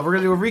We're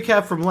going to do a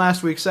recap from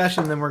last week's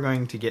session, then we're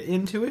going to get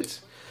into it.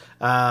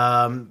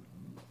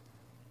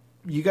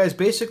 You guys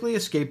basically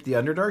escaped the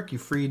Underdark. You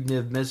freed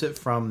Niv Mizzet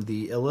from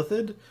the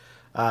Illithid.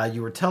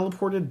 You were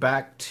teleported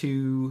back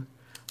to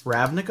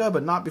Ravnica,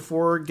 but not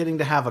before getting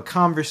to have a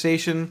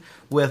conversation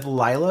with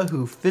Lila,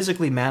 who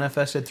physically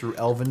manifested through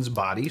Elvin's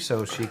body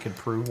so she could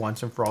prove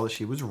once and for all that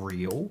she was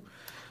real.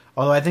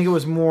 Although I think it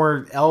was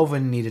more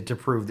Elvin needed to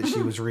prove that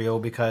she was real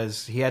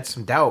because he had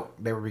some doubt.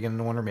 They were beginning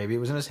to wonder maybe it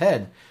was in his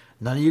head.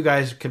 None of you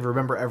guys could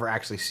remember ever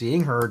actually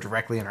seeing her or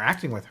directly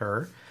interacting with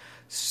her.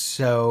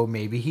 So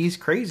maybe he's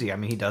crazy. I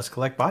mean, he does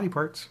collect body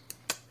parts.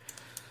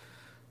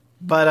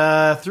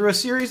 But through a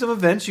series of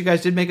events, you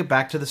guys did make it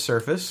back to the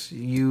surface.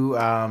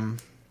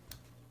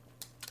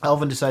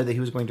 Elvin decided that he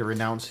was going to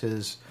renounce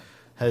his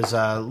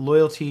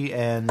loyalty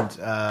and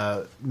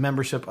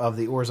membership of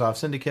the Orzhov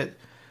Syndicate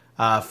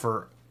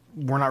for,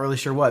 we're not really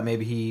sure what.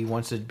 Maybe he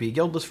wants to be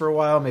guildless for a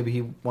while. Maybe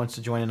he wants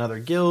to join another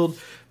guild.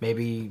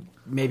 Maybe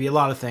a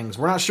lot of things.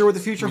 We're not sure what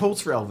the future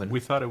holds for Elvin. We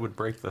thought it would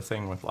break the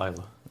thing with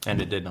Lila,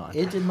 and it did not.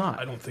 It did not.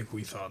 I don't think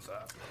we thought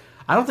that.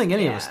 I don't think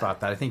any of us thought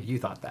that. I think you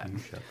thought that. You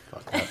shut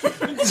the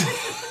fuck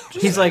up.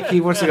 He's like,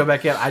 he wants to go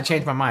back in. I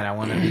changed my mind. I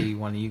want to be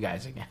one of you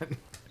guys again.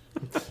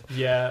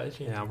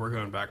 Yeah, we're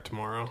going back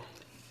tomorrow.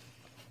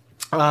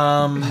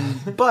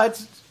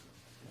 But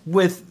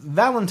with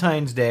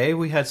Valentine's Day,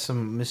 we had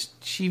some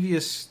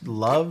mischievous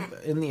love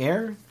in the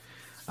air.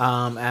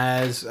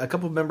 As a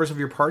couple of members of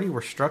your party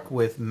were struck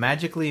with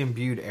magically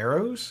imbued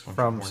arrows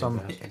from some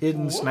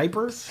hidden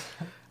sniper,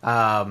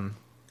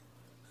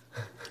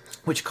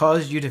 which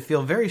caused you to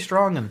feel very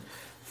strong and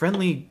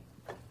friendly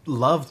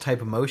love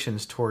type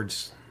emotions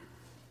towards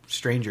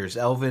strangers.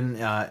 Elvin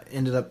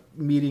ended up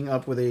meeting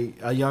up with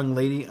a young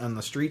lady on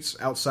the streets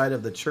outside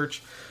of the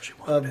Church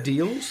of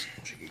Deals.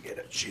 She could get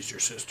it. She's your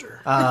sister.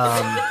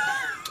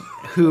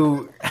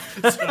 Who...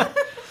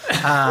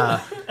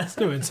 That's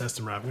no incest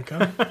in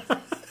Ravnica.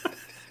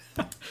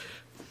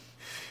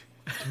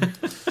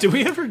 Did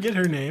we ever get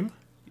her name?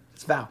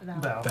 It's Val.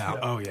 Val. Yeah.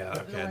 Oh, yeah.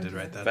 Okay, I did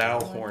write that Val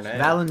down. Hornet.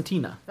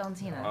 Valentina.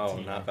 Valentina. Oh,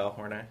 not Val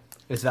Hornet.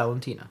 It's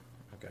Valentina.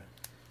 Okay.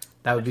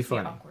 That would be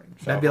funny.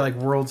 That'd be like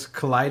worlds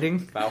colliding.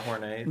 Val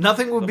Hornet.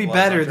 Nothing would the be Blood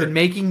better Hunter. than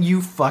making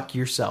you fuck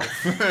yourself.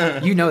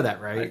 You know that,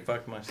 I right?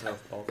 fuck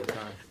myself all the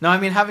time. No, I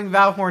mean, having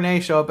Val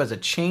Hornet show up as a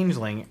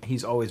changeling,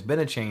 he's always been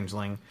a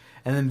changeling,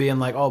 and then being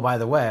like, oh, by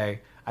the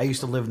way, I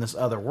used to live in this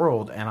other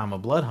world, and I'm a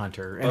blood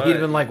hunter. And But he'd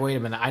have been like, wait a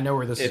minute, I know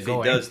where this is If he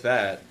going. does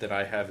that, then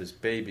I have his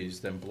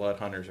babies, then blood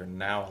hunters are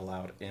now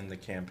allowed in the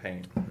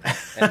campaign.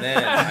 And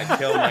then I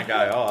kill my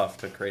guy off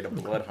to create a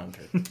blood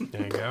hunter.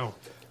 There you go.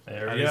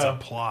 There That we is go. a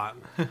plot.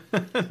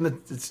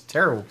 It's a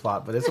terrible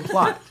plot, but it's a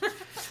plot.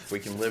 We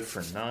can live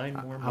for 9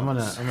 more I'm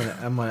months.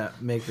 gonna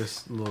make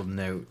this little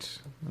note.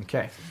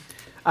 Okay.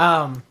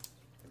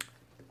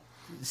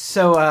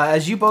 So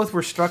as you both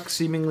were struck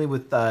seemingly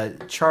with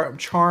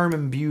charm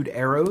imbued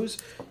arrows,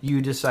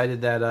 you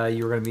decided that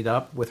you were going to meet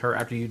up with her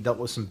after you dealt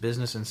with some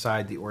business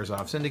inside the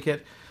Orzhov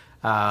Syndicate.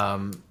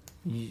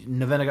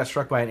 Navenna got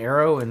struck by an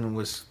arrow and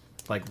was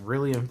like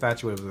really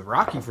infatuated with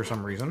Rocky for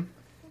some reason.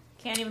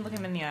 Can't even look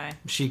him in the eye.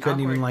 She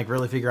couldn't Awkward. even like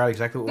really figure out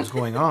exactly what was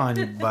going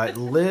on, but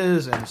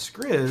Liz and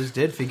Skriz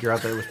did figure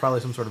out that it was probably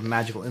some sort of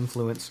magical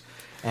influence,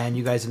 and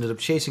you guys ended up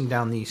chasing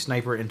down the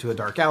sniper into a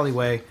dark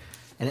alleyway,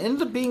 and it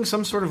ended up being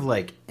some sort of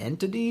like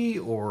entity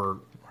or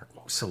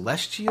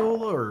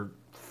celestial or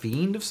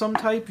fiend of some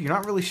type. You're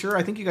not really sure.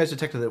 I think you guys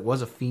detected that it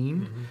was a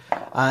fiend,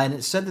 and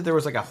it said that there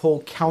was like a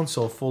whole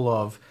council full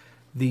of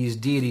these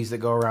deities that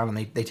go around and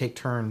they take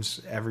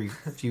turns every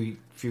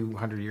few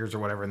hundred years or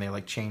whatever, and they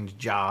like change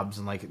jobs,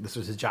 and like this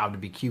was his job to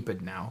be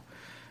Cupid now.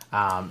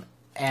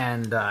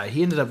 And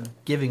he ended up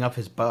giving up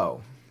his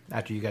bow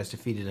after you guys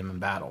defeated him in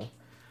battle.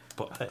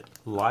 But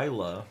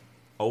Lila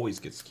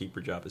always gets to keep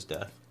her job as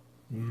death.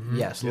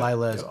 Yes,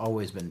 Lila has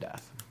always been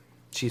death.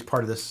 She's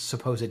part of this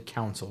supposed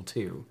council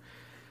too.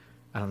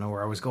 I don't know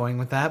where I was going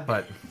with that,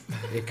 but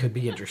it could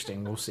be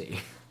interesting. We'll see.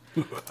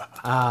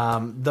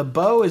 The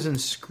bow is in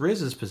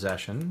Skriz's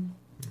possession.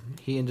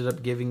 He ended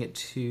up giving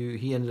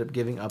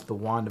up the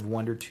Wand of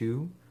Wonder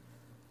to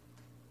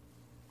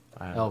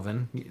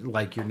Elvin.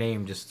 Like your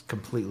name just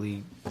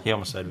completely. He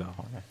almost said Val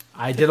Hornet.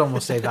 I did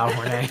almost say Val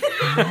Hornet.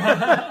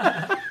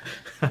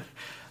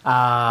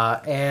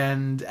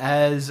 And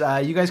as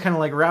you guys kind of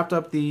like wrapped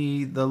up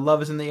the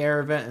Love is in the Air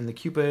event and the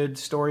Cupid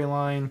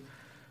storyline,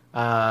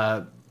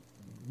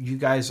 you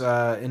guys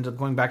ended up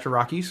going back to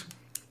Rocky's,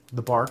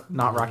 the bar,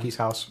 not Rocky's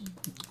house,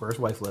 where his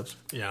wife lives.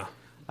 Yeah.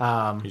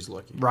 He's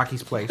lucky.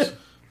 Rocky's place.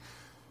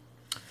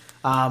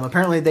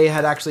 Apparently, they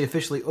had actually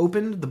officially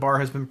opened. The bar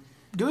has been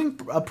doing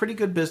a pretty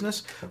good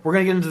business. We're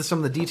going to get into some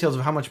of the details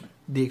of how much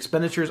the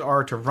expenditures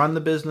are to run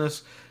the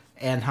business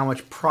and how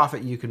much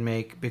profit you can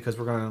make, because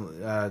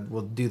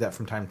we'll do that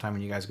from time to time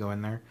when you guys go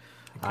in there.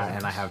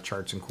 And I have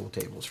charts and cool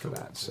tables for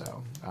that.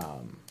 So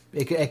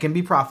it can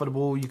be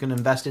profitable. You can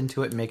invest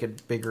into it and make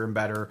it bigger and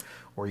better,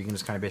 or you can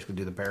just kind of basically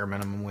do the bare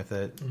minimum with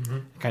it. Mm-hmm.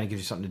 It kind of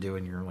gives you something to do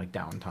in your like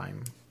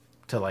downtime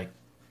to like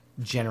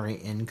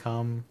generate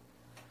income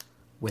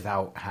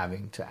without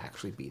having to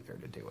actually be there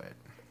to do it.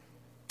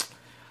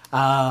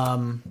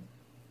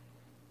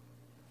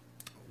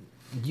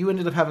 You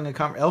ended up having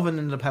Elvin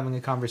ended up having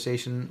a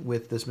conversation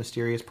with this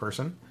mysterious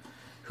person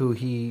who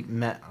he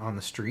met on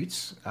the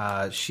streets.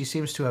 She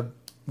seems to have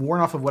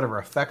worn off of whatever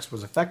effects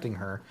was affecting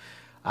her,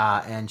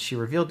 and she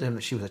revealed to him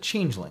that she was a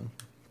changeling.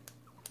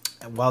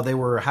 While they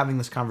were having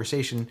this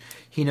conversation,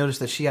 he noticed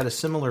that she had a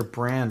similar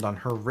brand on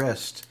her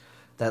wrist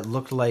that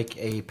looked like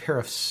a pair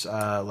of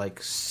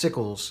like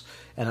sickles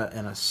and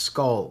a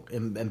skull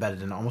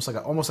embedded in it, almost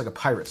like a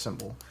pirate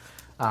symbol.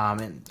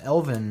 And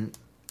Elvin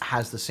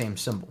has the same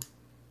symbol.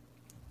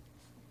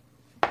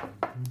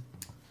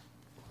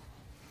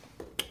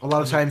 A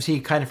lot of times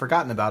he kind of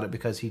forgotten about it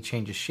because he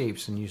changes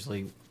shapes, and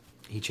usually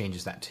he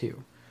changes that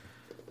too.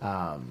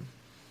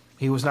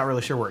 He was not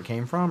really sure where it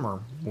came from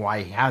or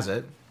why he has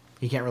it.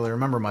 He can't really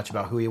remember much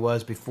about who he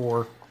was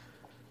before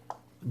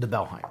the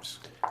Belheims.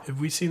 Have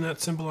we seen that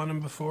symbol on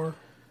him before?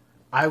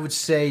 I would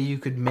say you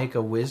could make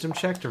a wisdom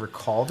check to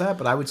recall that,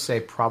 but I would say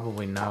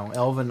probably no.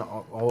 Elvin,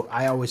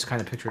 I always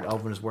kind of pictured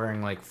Elvin as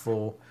wearing like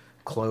full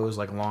clothes,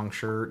 like long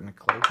shirt and a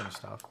cloak and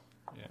stuff.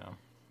 Yeah.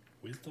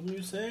 Wisdom,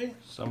 you say?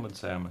 Some would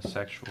say I'm a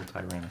sexual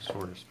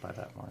Tyrannosaurus by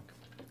that mark.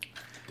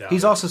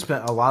 He's also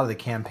spent a lot of the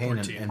campaign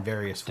in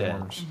various Dead.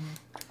 forms.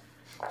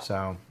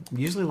 So,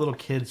 usually little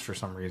kids for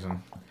some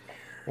reason.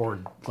 Or,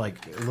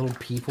 like, little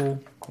people,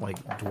 like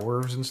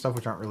dwarves and stuff,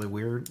 which aren't really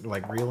weird,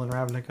 like real in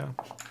Ravnica.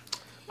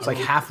 It's like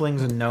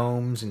halflings and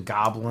gnomes and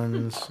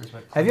goblins.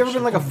 Have you ever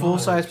been, like, a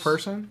full-size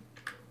person?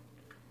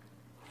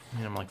 I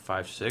mean, I'm like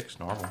 5'6",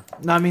 normal.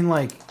 No, I mean,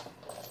 like,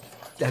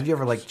 have you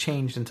ever, like,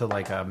 changed into,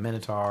 like, a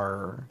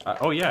minotaur or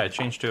Oh, yeah, I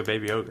changed to a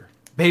baby ogre.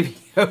 baby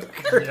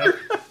ogre?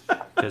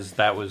 Because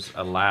that was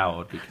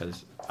allowed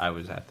because I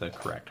was at the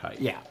correct height.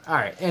 Yeah. All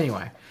right.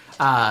 Anyway,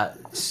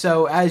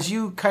 so as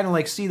you kind of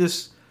like see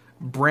this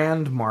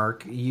brand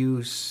mark,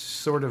 you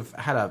sort of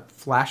had a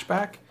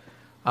flashback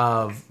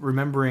of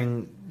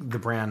remembering the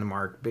brand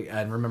mark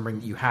and remembering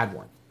that you had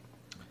one.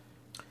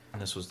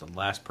 And this was the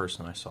last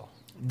person I saw.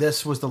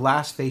 This was the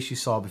last face you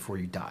saw before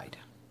you died.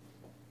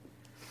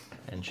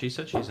 And she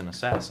said she's an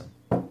assassin.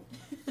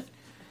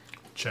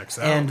 Checks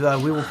out. And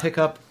we will pick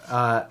up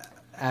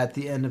at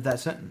the end of that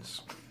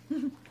sentence.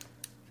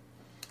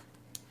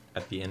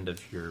 At the end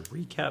of your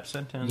recap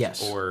sentence?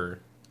 Yes. Or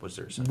was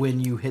there a sentence? When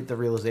you hit the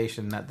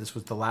realization that this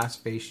was the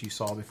last face you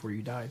saw before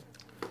you died.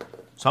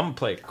 So I'm going to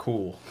play it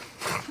cool.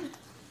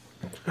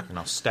 And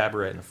I'll stab her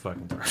right in the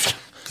fucking throat.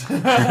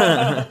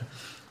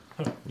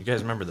 You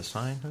guys remember the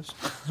scientist?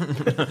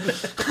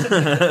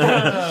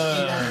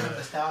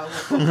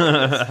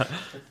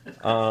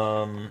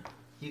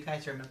 You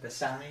guys remember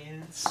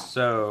science?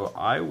 So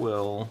I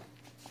will,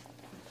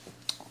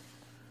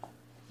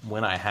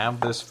 when I have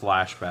this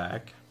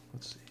flashback,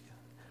 let's see,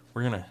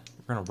 we're gonna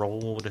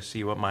roll to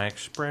see what my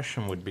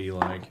expression would be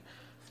like.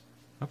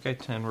 Okay,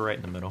 10, we're right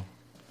in the middle.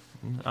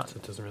 So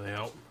it doesn't really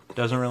help.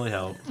 Doesn't really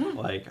help.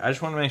 Like, I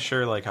just want to make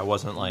sure, like, I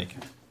wasn't like,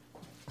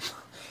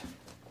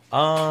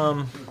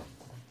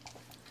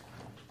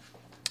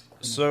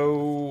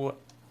 so,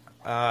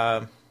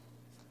 well,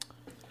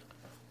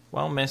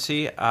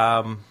 Missy,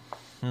 I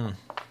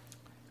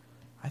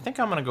think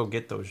I'm gonna go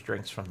get those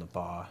drinks from the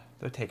bar.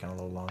 They're taking a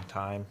little long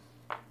time.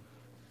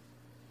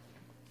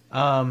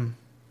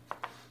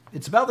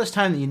 It's about this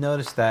time that you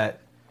notice that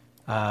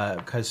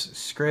because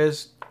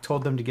Skriz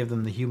told them to give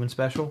them the human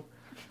special.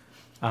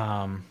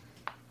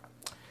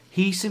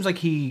 He seems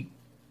kind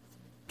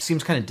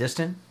of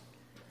distant,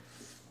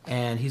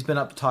 and he's been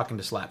up talking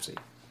to Slapsy.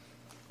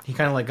 He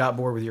kind of like got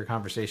bored with your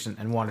conversation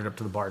and wandered up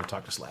to the bar to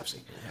talk to Slapsy.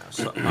 Yeah,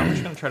 so I'm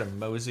just gonna try to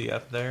mosey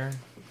up there.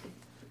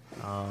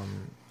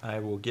 I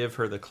will give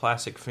her the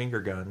classic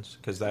finger guns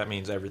because that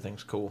means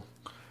everything's cool.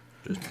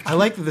 I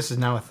like that this is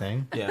now a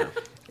thing. Yeah,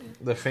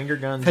 the finger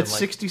guns. Had and, like,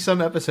 60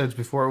 some episodes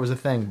before it was a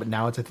thing, but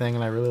now it's a thing,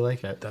 and I really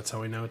like it. That's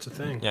how we know it's a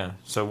thing. Yeah,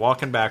 so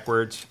walking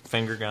backwards,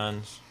 finger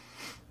guns.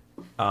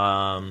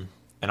 And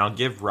I'll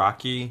give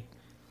Rocky,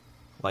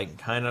 like,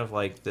 kind of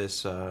like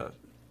this,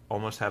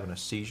 almost having a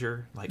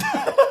seizure. Like,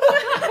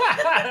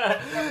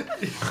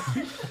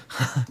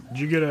 Did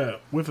you get a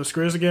whiff of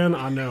Skriz again?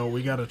 I know.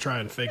 We got to try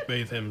and fake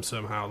bathe him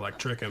somehow, like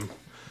trick him.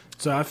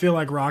 So I feel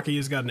like Rocky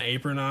has got an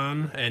apron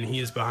on, and he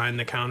is behind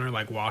the counter,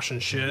 like washing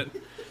shit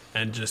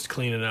and just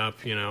cleaning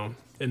up, you know,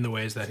 in the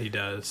ways that he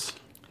does.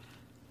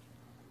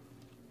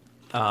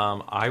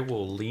 I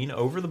will lean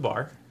over the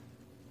bar,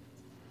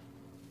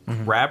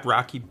 grab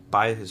Rocky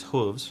by his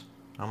hooves.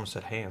 I almost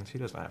said hands. He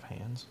doesn't have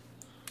hands.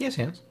 He has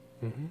hands.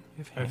 I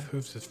have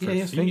hooves as for Yeah, he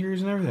has feet.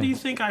 fingers and How do you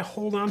everything. think I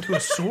hold on to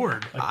a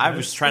sword? Like I this?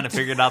 was trying to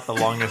figure it out the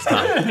longest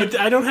time.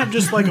 I don't have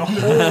just like a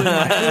hole in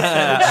my hoof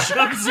that it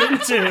shoves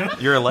into.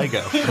 You're a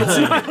Lego.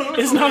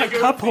 It's not a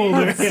cup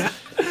holder. Yeah.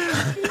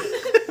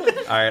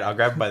 All right, I'll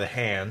grab him by the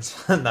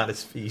hands, not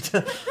his feet.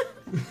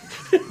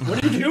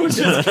 What are you doing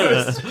to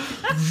this?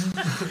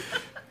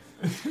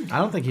 I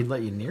don't think he'd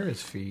let you near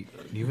his feet.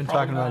 You've been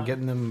talking about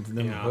getting them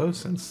Yeah. both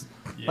since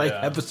like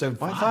Yeah. episode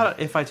 5. I thought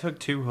if I took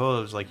 2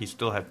 hooves, like, he'd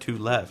still have 2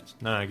 left.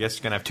 No, I guess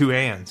he's going to have 2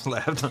 hands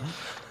left.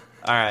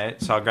 All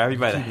right, so I'll grab you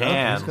by the He's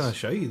hands. going to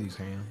show you these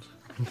hands.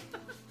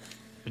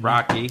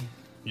 Rocky,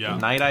 Yeah.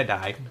 the night I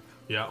died,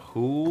 Yeah.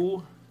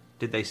 who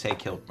did they say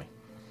killed me?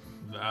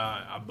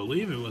 I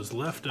believe it was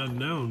left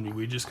unknown.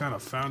 We just kind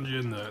of found you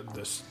in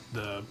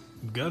the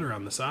gutter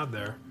on the side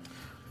there.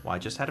 Well, I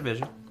just had a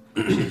vision.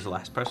 She was the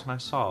last person I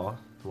saw,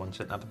 the one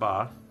sitting at the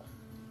bar.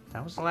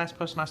 That was the last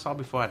person I saw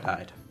before I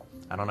died.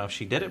 I don't know if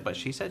she did it, but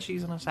she said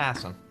she's an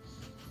assassin.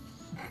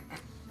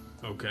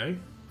 Okay.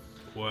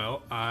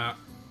 Well,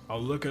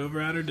 I'll look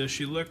over at her. Does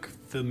she look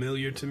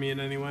familiar to me in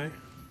any way?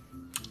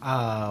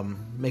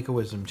 Make a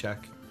wisdom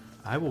check.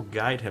 I will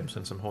guide him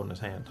since I'm holding his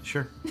hand.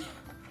 Sure.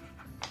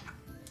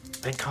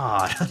 Thank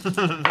God.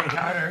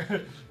 Got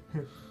her.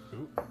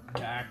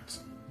 Tact.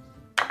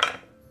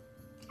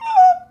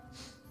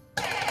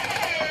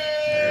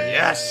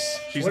 Yes!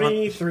 She's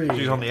 23.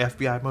 She's on the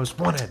FBI most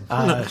wanted.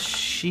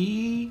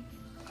 She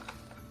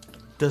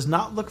does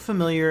not look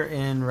familiar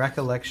in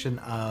recollection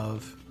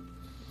of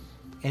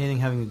anything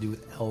having to do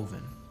with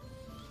Elvin.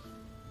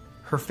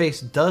 Her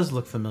face does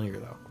look familiar,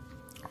 though,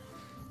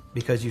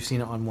 because you've seen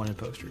it on wanted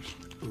posters.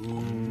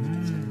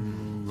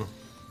 Ooh.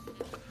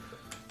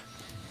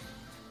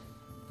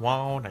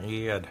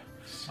 Wanted.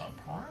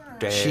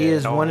 She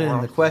is wanted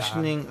in the Dead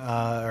questioning,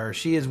 or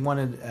she is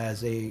wanted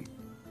as a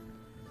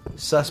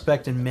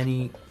suspect in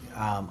many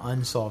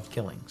unsolved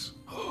killings.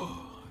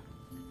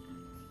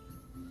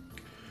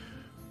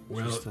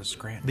 Well, Just this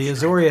grand The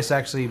Azorius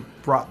actually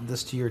brought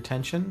this to your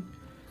attention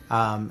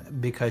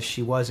because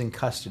she was in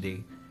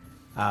custody,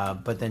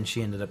 but then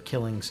she ended up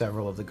killing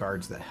several of the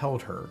guards that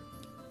held her,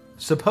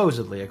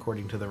 supposedly,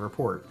 according to the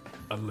report.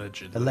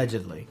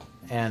 Allegedly.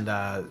 And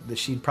that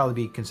she'd probably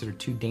be considered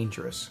too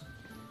dangerous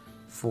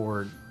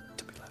for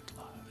to be left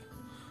alive.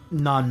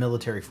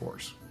 non-military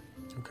force.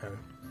 Okay.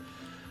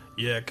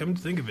 Yeah, come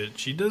to think of it,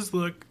 she does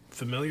look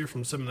familiar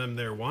from some of them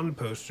there wanted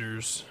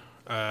posters,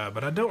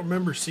 but I don't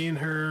remember seeing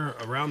her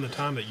around the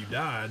time that you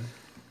died.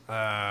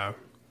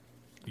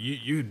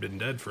 You had been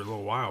dead for a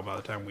little while by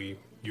the time you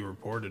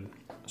reported.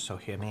 So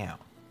hear me out.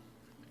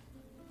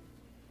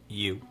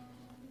 You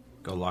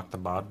go lock the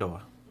bar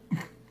door.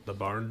 The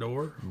barn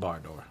door? Bar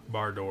door.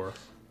 Bar door.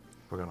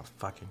 We're gonna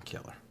fucking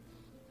kill her.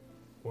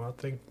 Well,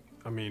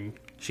 I mean,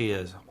 She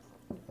is.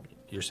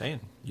 You're saying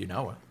you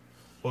know her.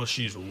 well,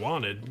 she's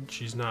wanted.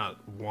 She's not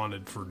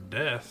wanted for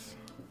death.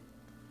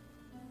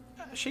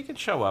 She could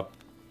show up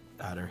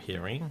at her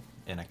hearing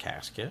in a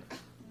casket.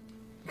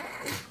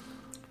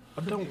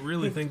 I don't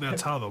really think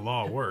that's how the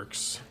law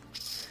works.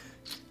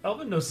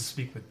 Elvin knows to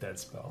speak with dead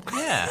spell.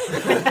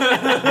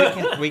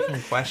 Yeah. we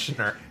can question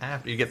her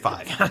after. You get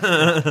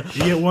 5.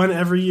 You get one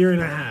every year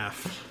and a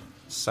half.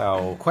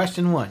 So,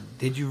 Question 1.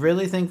 Did you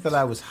really think that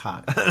I was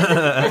hot?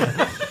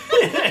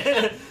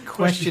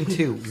 Question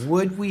 2.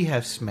 Would we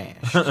have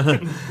smashed?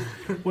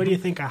 What do you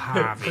think of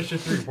hobby? Question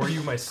 3. Were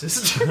you my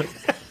sister?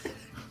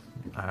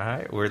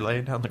 alright, we're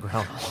laying down the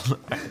ground.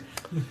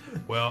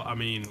 Well, I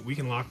mean, we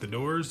can lock the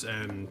doors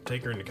and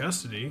take her into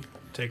custody.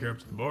 Take her up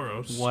to the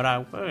Boros. What I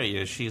worry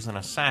is she's an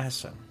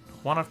assassin.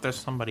 What if there's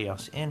somebody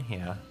else in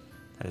here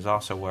that is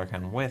also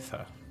working with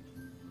her?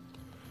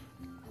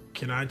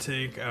 Can I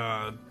take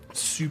a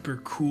super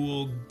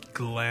cool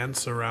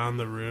glance around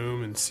the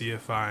room and see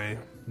if I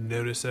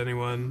notice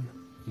anyone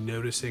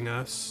noticing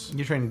us?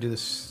 You're trying to do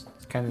this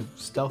kind of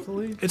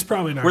stealthily? It's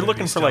probably not. We're gonna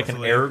looking be for like an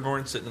stealthily.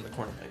 Aragorn sitting in the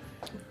corner.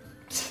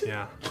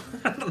 Yeah.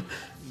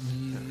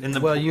 In the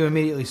Well, you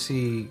immediately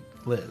see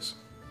Liz.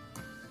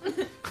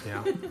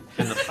 Yeah.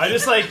 I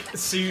just like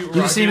see.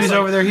 You see him, he's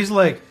over there. He's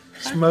like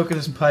smoking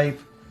his pipe,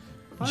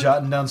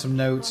 jotting down some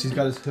notes. He's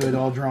got his hood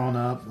all drawn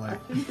up. Like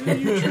you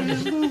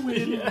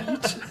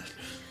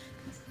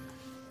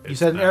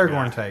said, an that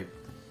Aragorn guy. type.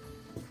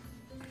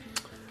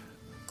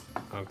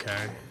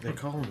 Okay. They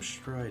call him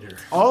Strider.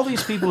 All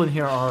these people in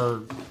here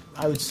are,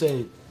 I would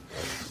say,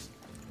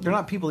 they're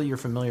not people that you're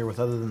familiar with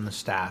other than the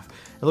staff.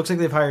 It looks like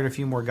they've hired a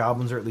few more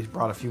goblins, or at least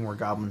brought a few more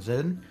goblins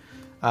in.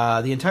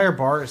 The entire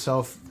bar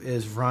itself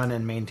is run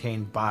and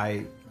maintained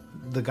by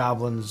the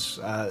goblins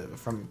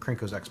from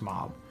Krinko's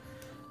ex-mob.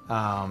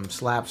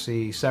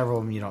 Slapsy, several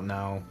of them you don't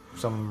know.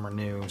 Some of them are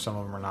new, some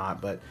of them are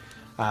not. But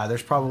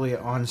there's probably,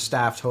 on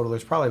staff total,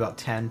 there's probably about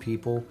 10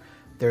 people.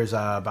 There's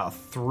about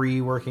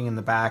 3 working in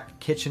the back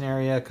kitchen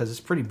area, because it's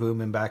pretty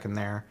booming back in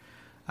there.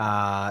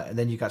 And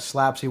then you got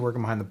Slapsy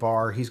working behind the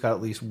bar. He's got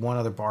at least one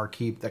other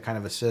barkeep that kind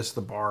of assists.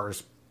 The bar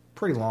is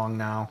pretty long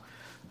now.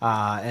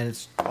 And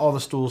it's all the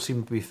stools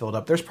seem to be filled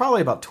up. There's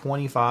probably about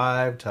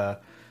 25 to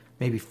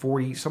maybe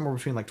 40, somewhere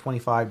between like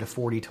 25 to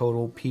 40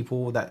 total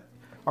people that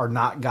are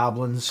not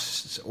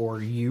goblins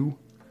or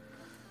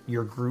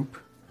your group,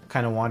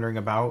 kind of wandering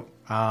about.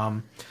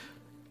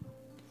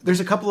 There's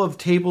a couple of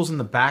tables in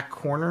the back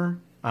corner,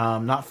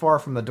 not far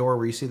from the door,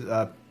 where you see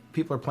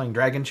people are playing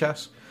dragon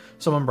chess.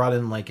 Someone brought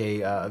in like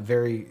a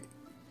very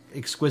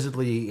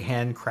exquisitely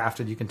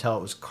handcrafted, you can tell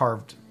it was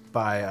carved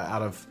by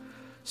out of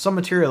some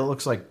material that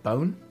looks like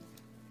bone.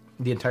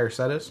 The entire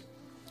set is.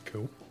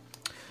 Cool.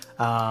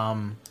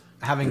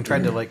 Having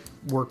tried to like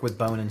work with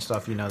bone and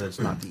stuff, you know that's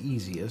not the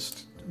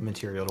easiest.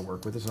 material to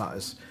work with. It's not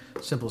as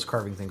simple as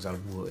carving things out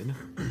of wood.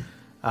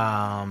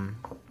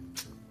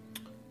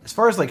 As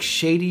far as like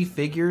shady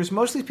figures,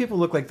 most of these people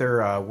look like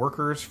they're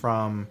workers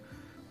from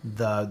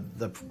the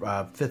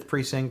 5th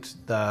precinct.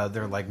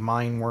 They're like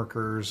mine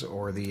workers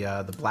or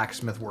the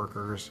blacksmith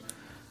workers.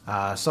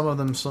 Some of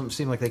them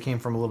seem like they came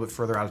from a little bit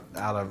further out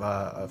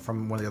of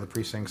from one of the other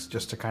precincts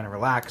just to kind of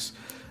relax.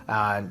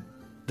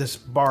 This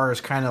bar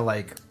is kind of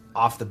like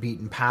off the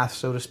beaten path,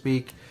 so to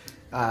speak.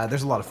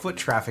 There's a lot of foot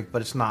traffic,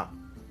 but it's not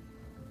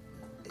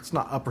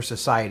upper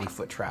society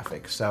foot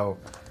traffic. So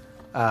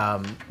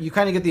you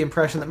kind of get the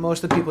impression that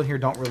most of the people here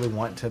don't really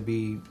want to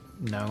be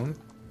known.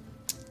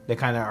 They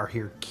kind of are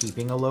here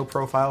keeping a low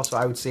profile. So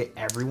I would say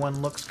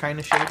everyone looks kind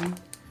of shady.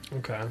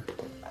 Okay.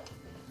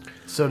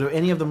 So do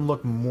any of them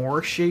look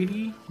more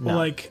shady? No. Well,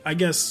 like, I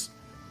guess,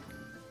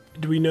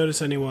 do we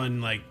notice anyone,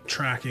 like,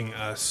 tracking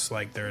us,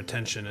 like their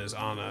attention is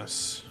on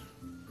us?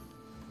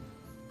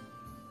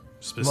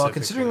 Well,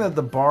 considering that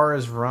the bar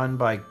is run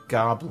by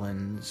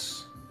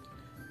goblins,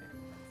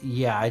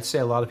 yeah, I'd say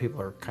a lot of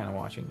people are kind of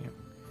watching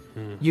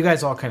you. You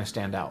guys all kind of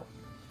stand out.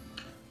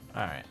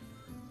 All right.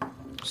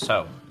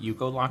 So you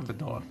go lock the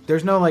door.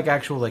 There's no like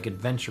actual like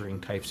adventuring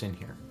types in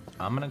here.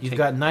 I'm gonna. You've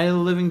got Night of the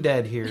Living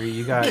Dead here.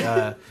 You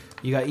got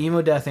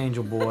emo Death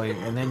Angel boy,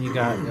 and then you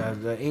got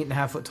the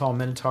 8.5 foot tall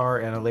Minotaur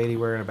and a lady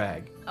wearing a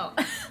bag. Oh,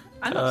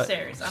 I'm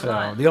upstairs. I'm So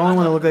not. the only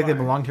one that I'm looked like they on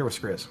the belonged here was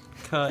Skriz.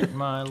 cut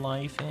my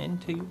life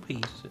into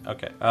pieces.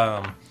 Okay.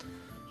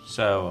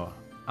 So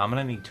I'm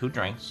gonna need 2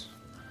 drinks.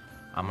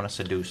 I'm gonna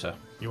seduce her.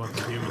 You want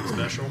the human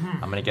special?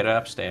 I'm gonna get her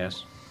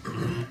upstairs.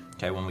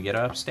 Okay. When we get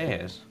her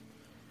upstairs,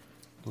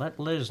 let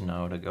Liz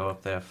know to go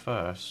up there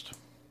first.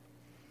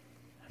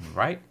 And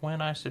right when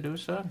I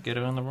seduce her, get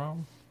her in the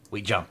room,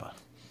 we jump her.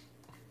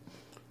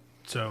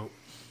 So,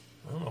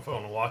 I don't know if I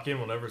want to walk in.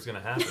 Whatever's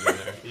going to happen in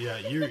there. yeah,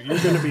 you're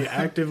going to be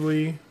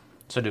actively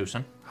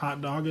Seducing?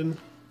 hot dogging.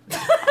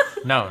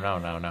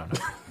 No.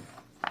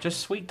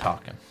 Just sweet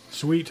talking.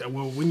 Sweet.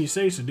 Well, when you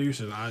say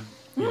seducing,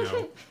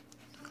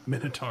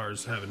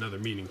 Minotaurs have another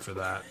meaning for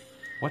that.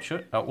 What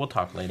should? Oh, we'll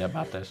talk later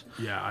about this.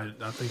 Yeah,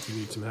 I think you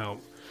need some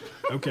help.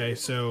 Okay,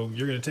 so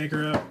you're going to take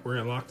her up. We're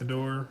going to lock the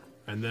door.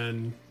 And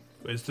then,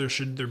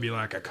 should there be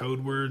like a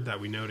code word that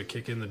we know to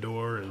kick in the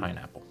door? And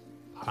Pineapple.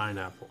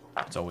 Pineapple.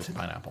 It's always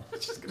pineapple.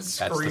 Just going to That's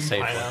the scream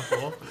safe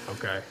pineapple.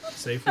 Okay.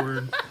 Safe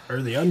word,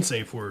 or the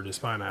unsafe word is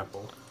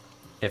pineapple.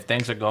 If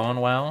things are going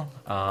well,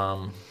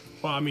 Well,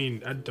 I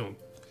mean,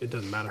 it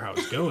doesn't matter how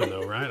it's going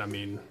though, right? I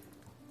mean,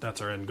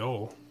 that's our end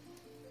goal.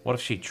 what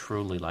if she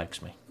truly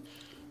likes me?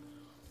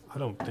 I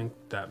don't think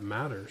that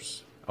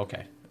matters.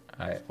 Okay.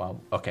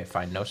 Okay,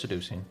 fine. No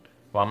seducing.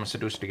 Well, I'm going to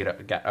seduce her to get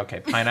up.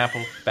 Okay,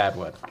 pineapple, bad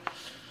word.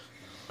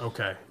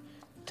 Okay,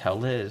 Tell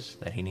Liz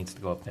that he needs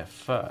to go up there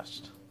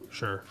first.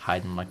 sure.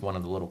 Hide in like one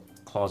of the little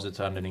closets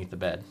underneath the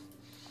bed.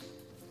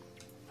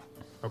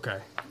 Okay.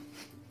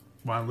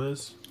 Why,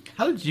 Liz?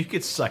 How did you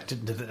get sucked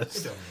into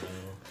this?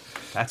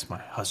 That's my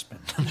husband.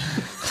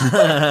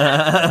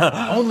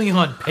 Only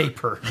on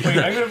paper. Wait,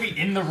 I'm going to be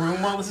in the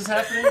room while this is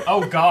happening?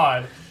 Oh,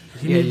 God.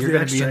 Yeah, needs you're the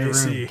going to be in the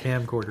extra room AC.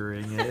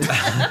 camcordering it.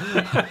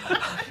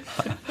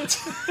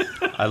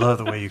 I love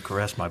the way you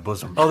caress my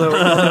bosom. Although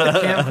the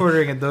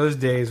camcordering in those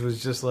days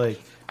was just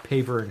like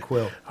paper and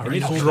quill. And right,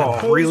 you hold draw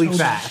that pose, really hold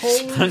that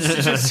fast.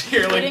 Just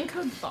hear, Did like,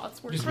 encode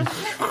thoughts work for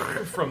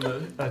that? from the...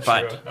 That's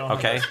But, true. I don't have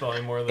okay. that spell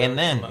anymore, though. And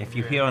then, It's not if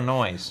you very- hear a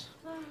noise,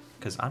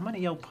 because I'm going to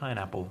yell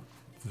pineapple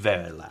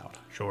very loud.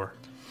 Sure.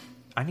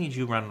 I need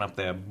you running up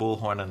there,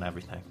 bullhorn and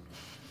everything.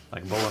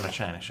 Like a bull in a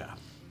china shop.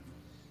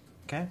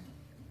 Okay?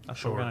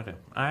 That's what we're Sure. going to do.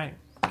 All right.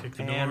 Kick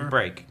the And door.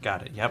 break.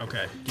 Got it. Yep.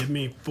 Okay, give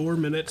me 4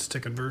 minutes to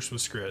converse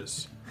with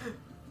Skriz.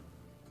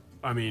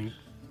 I mean,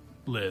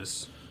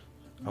 Liz.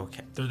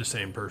 Okay. They're the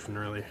same person,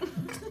 really.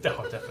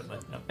 Oh, definitely.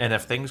 No. And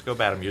if things go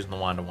bad, I'm using the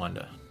wand to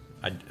wonder.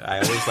 I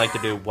always like to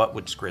do what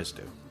would Skriz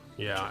do.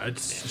 Yeah,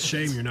 it's a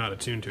shame you're not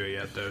attuned to it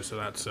yet, though, so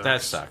that sucks.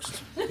 That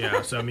sucks.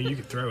 Yeah, so I mean, you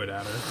could throw it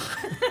at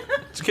her.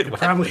 It's a good one.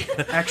 Probably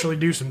actually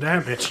do some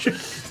damage.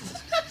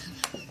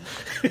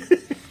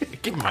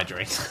 Give me my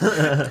drink.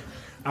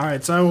 All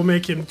right, so I will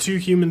make him 2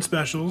 human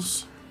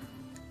specials.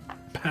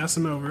 Pass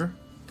him over.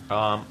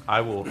 I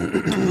will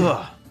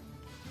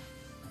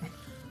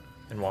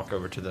and walk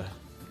over to the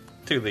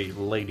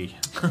lady.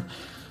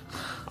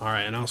 All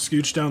right, and I'll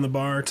scooch down the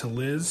bar to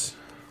Liz.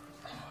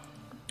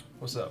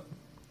 What's up?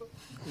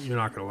 You're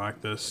not going to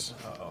like this.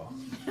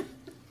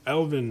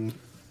 Elvin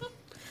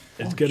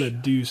is going to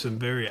do some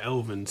very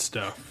elven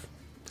stuff.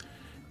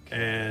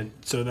 And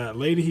so that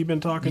lady he'd been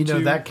talking You know,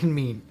 to... that can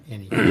mean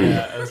anything.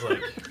 Yeah, I was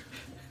like,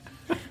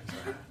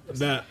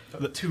 That,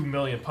 2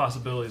 million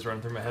possibilities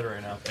running through my head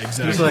right now.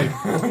 exactly.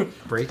 He's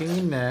like breaking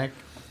a neck,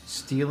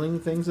 stealing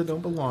things that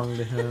don't belong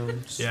to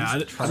him. Yeah,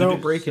 trying to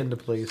break into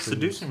places.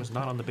 Seducing was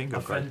not on the bingo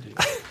card. Offended.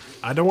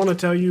 I don't want to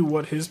tell you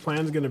what his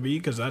plan's going to be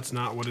because that's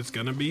not what it's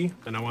going to be.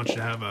 And I want you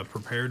to have a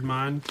prepared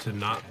mind to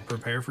not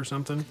prepare for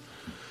something.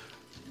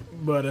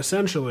 But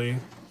essentially,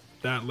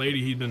 that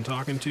lady he'd been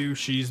talking to,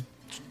 she's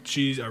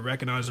I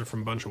recognize her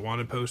from a bunch of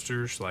wanted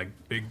posters, like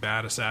big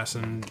bad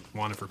assassin,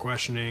 wanted for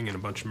questioning, and a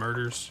bunch of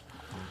murders.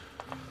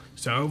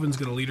 So Owen's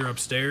gonna lead her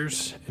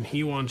upstairs, and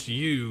he wants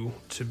you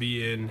to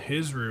be in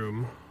his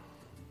room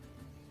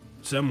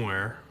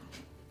somewhere,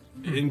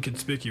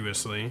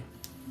 inconspicuously.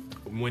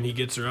 When he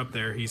gets her up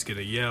there, he's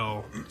gonna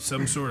yell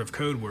some sort of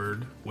code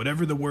word.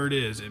 Whatever the word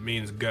is, it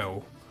means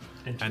go.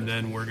 And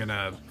then we're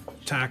gonna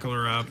tackle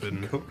her up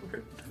and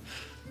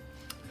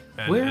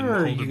Where and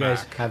are hold you her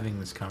guys back. having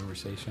this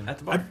conversation? At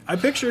the bar. I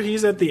picture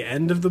he's at the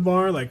end of the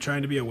bar, like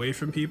trying to be away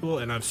from people,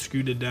 and I've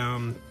scooted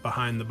down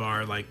behind the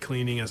bar, like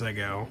cleaning as I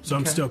go. So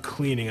I'm still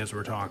cleaning as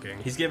we're talking.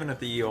 He's giving it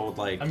the old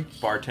like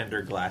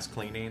bartender glass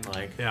cleaning.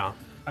 Like Yeah.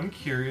 I'm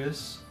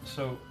curious.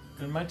 So,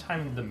 in my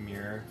time in the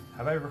mirror,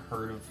 have I ever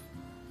heard of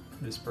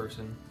this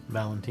person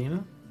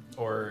Valentina?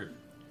 or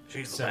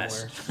she's the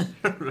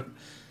similar best.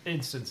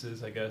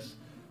 instances? I guess.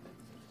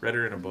 Read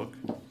her in a book.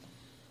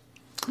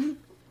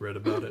 Read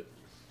about it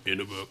in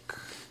a book.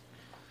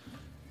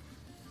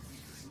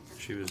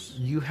 She was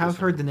You have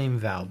heard the name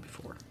Val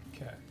before.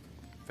 Okay.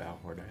 Val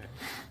Hornet.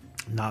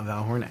 Not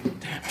Val Hornet.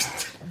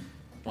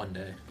 One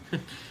day.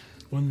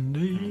 One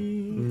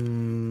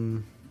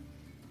day.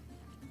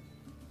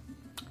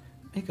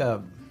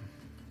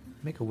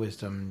 Make a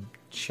wisdom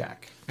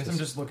check. I guess I'm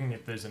just looking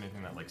if there's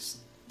anything that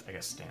I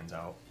guess stands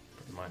out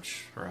pretty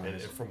much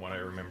Right. from what I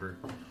remember.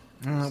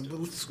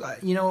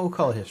 We'll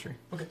call it history.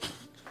 Okay.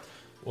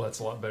 Well, that's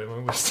a lot better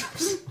than my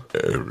wisdoms.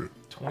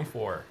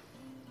 24.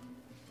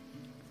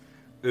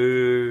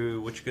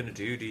 Ooh, what you gonna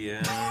do,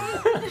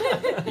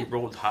 DM? He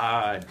rolled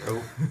high,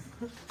 bro.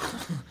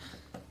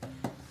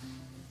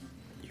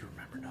 You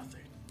remember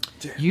nothing.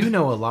 You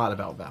know a lot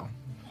about Val.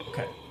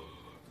 Okay.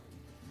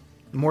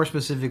 More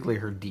specifically,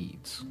 her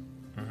deeds.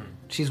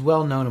 She's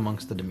well known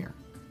amongst the Demir.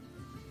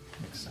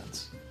 Makes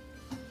sense.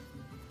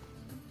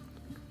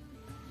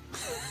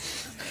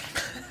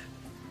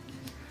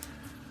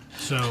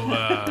 So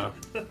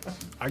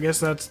I guess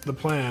that's the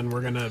plan.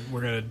 We're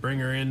gonna bring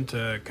her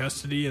into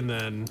custody, and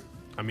then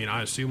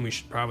I assume we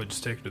should probably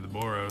just take her to the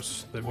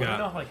Boros. They've Well, do you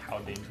got know like how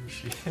dangerous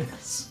she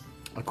is?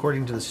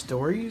 According to the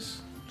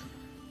stories,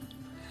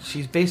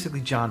 she's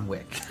basically John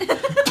Wick.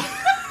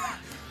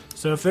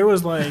 So if there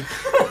was like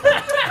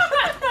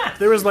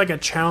a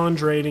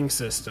challenge rating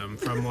system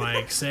from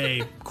like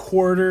say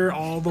quarter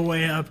all the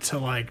way up to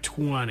like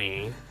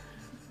 20.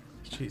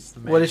 She's the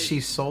What is she,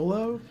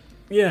 solo?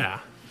 Yeah.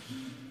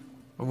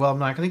 Well, I'm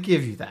not going to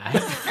give you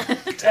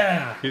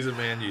that. He's a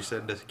man you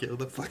send to kill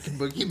the fucking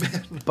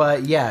boogeyman.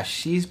 But yeah,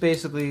 she's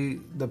basically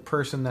the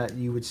person that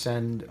you would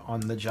send on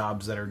the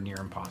jobs that are near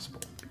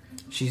impossible.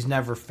 She's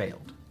never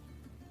failed.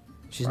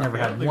 She's never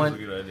I had think one.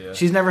 it's a good idea.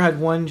 She's never had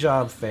one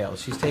job fail.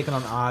 She's taken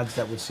on odds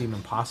that would seem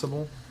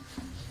impossible.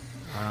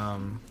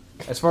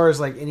 As far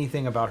as like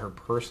anything about her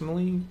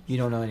personally, you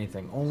don't know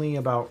anything. Only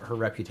about her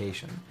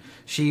reputation.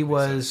 She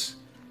was.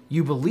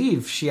 You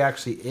believe she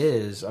actually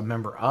is a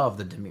member of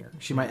the Demir.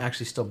 She might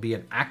actually still be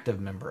an active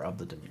member of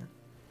the Demir.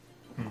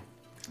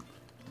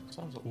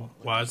 Sounds a lot.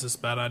 Why is this a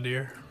bad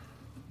idea?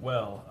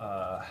 Well,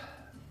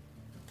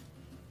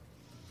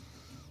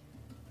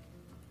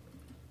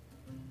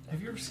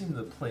 have you ever seen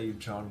the play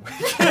John Wick?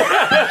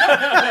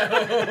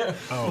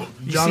 Oh,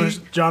 You Jonathan,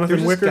 see, Jonathan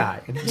there's Wicker. this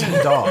guy, and he's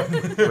a dog,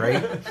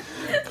 right?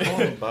 Call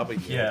him Baba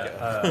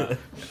Yaga.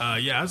 Yeah.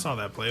 Yeah, I saw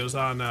that play. It was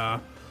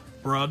on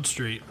Broad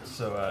Street.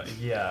 So,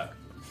 yeah.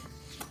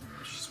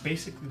 She's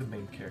basically the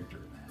main character.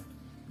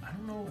 I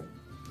don't know.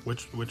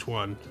 Which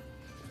one?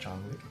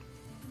 John Wick?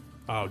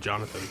 Oh,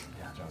 Jonathan.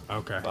 Yeah, Jonathan.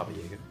 Okay, Baba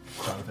Yaga.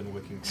 Jonathan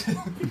Wickington.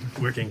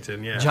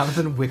 Wickington. Yeah.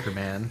 Jonathan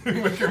Wickerman.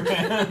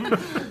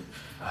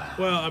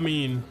 Well,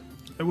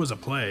 it was a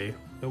play.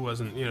 It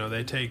wasn't.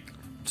 They take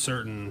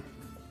certain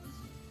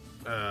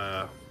things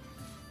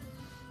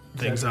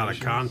out of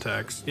Exaggerations.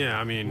 context.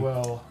 Yeah,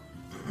 Well,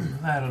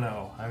 I don't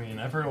know.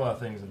 I've heard a lot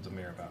of things in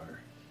Demir about her.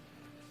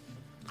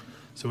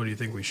 So what do you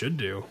think we should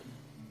do?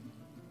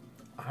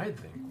 I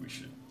think we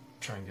should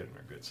try and get on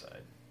her good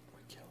side.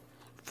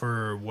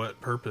 For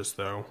what purpose,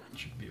 though?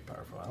 She could be a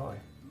powerful ally.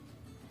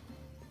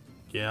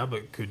 Yeah,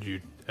 but could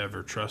you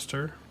ever trust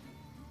her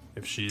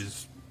if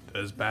she's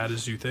as bad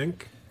as you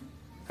think?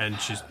 And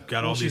she's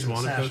got all she's these an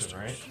wanted assassin, posters.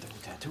 right?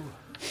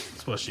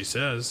 That's what she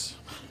says.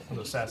 What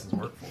do assassins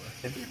work for?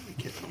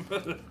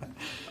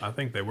 I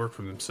think they work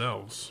for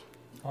themselves.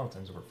 A lot of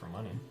times they work for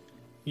money.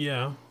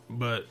 Yeah,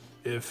 but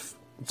if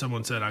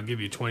someone said, "I'll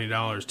give you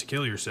 $20 to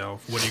kill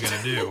yourself," what are you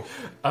gonna do?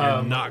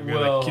 You're not gonna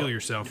well, kill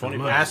yourself for the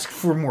money. Ask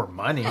for more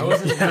money. I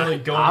wasn't really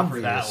going for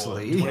that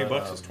obviously. one. 20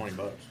 bucks is 20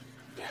 bucks.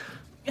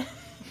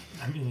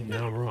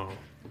 No, I'm wrong.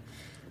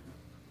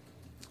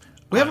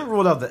 We haven't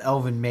ruled out that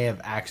Elvin may have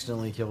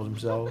accidentally killed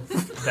himself.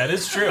 that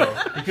is true.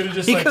 He could have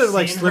just He could have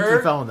seen slipped her.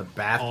 and fell in the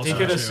bathtub. Also He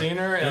could have true. seen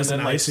her It and was then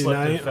an like icy slipped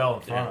and night. fell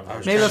in front of I her.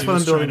 was Maybe that's She what I'm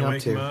was trying building to up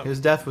wake him to. up. His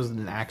death was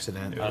an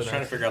accident. I was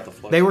trying to figure out the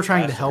flow. They were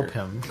trying to help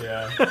him.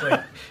 Yeah. It's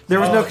like, There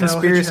was no Oh, hell,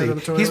 conspiracy. hit you on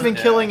the toilet? He's been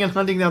Yeah. killing and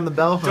hunting down the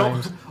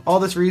Bellheims. All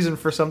this reason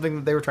for something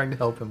that they were trying to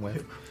help him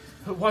with.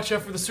 watch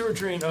out for the sewer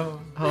drain. Oh.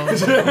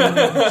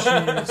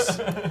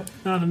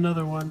 Not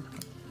another one.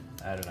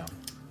 I don't know.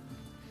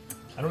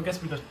 I don't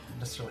guess we don't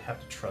necessarily have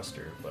to trust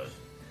her, but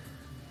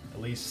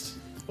at least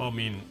Well, I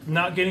mean,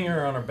 not getting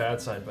her on our bad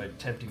side by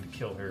attempting to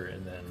kill her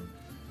and then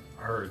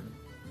her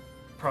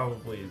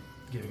probably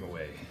getting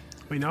away.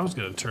 I was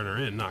gonna turn her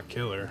in, not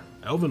kill her.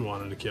 Elvin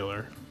wanted to kill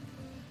her.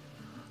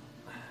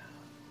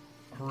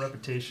 Her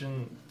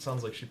reputation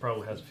sounds like she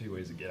probably has a few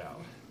ways to get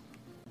out.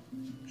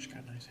 She's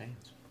got nice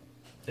hands.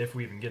 If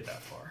we even get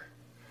that far.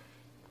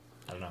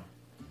 I don't know.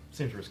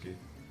 Seems risky.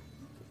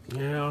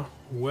 Yeah,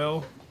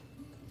 well,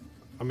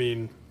 I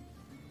mean,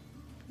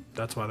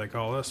 that's why they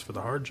call us for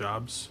the hard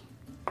jobs.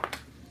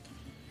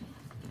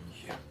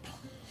 Yep.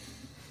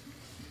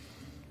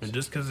 And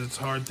just because it's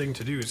a hard thing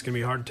to do, it's going to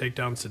be hard to take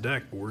down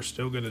Sadek, but we're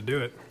still going to do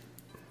it,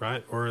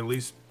 right? Or at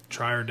least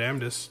try our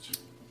damnedest.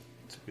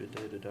 It's a good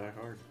day to die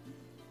hard.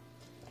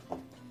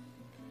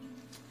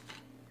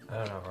 I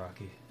don't know,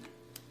 Rocky.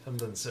 Something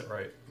doesn't sit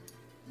right.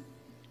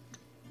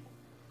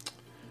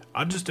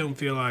 I just don't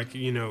feel like,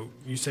 you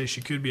say she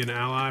could be an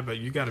ally, but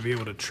you got to be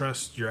able to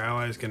trust your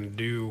ally is going to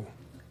do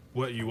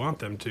what you want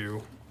them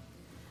to.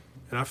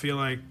 And I feel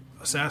like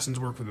assassins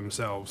work for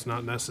themselves,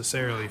 not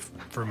necessarily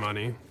for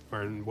money.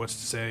 Or what's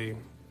to say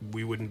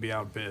we wouldn't be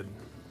outbid.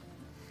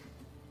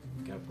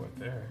 You got a point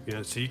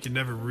there. So you can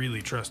never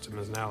really trust him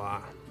as an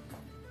ally.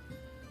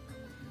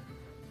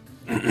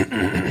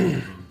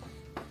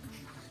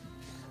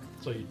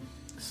 So you,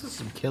 This is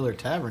some killer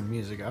tavern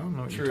music. I don't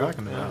know what True. you're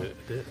talking about. It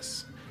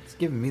is. It's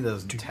giving me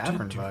those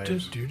tavern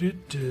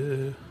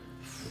vibes.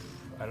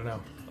 I don't know.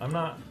 I'm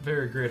not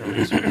very great on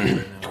research right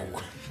now. Either.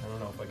 I don't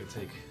know if I could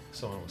take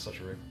someone with such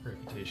a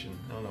reputation.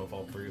 I don't know if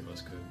all three of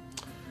us could.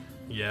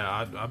 Yeah,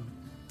 I'm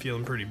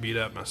feeling pretty beat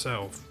up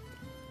myself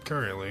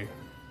currently.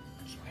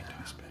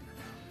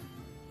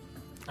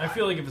 I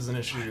feel like if it's an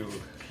issue,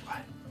 I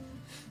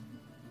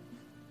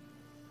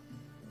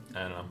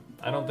don't know.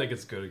 I don't think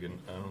it's good again.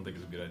 I don't think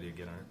it's a good idea to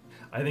get on her.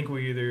 I think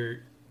we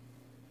either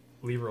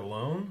leave her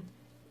alone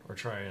or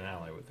try an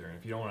ally with her. And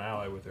if you don't want to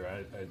ally with her,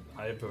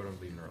 I vote on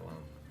leaving her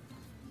alone.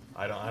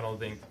 I don't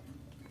think,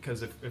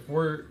 because if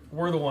we're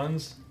the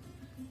ones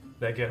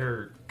that get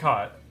her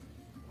caught,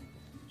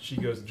 she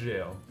goes to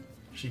jail,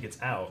 she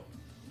gets out.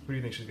 Who do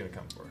you think she's gonna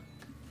come for?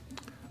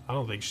 I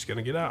don't think she's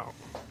gonna get out.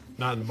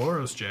 Not in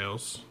Boros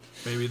jails.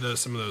 Maybe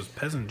some of those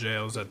peasant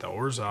jails at the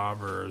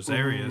Orzhov or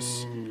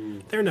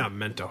Zarius. They're not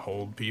meant to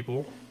hold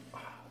people.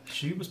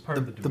 She was part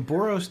of The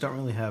Boros don't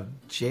really have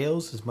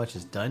jails as much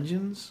as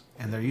dungeons,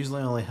 and they're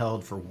usually only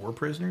held for war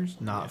prisoners,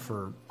 not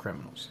for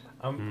criminals.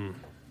 Let me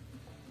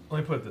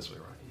put it this way,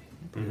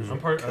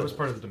 Rocky. I was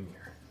part of the Demir.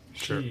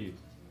 Sure. She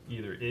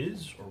either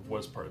is or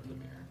was part of the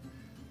Demir.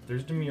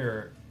 There's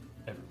Demir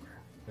everywhere.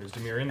 There's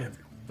Demir in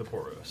the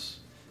Boros.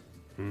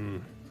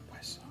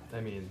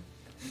 I mean,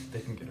 they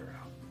can get her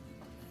out.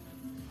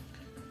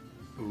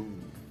 Ooh.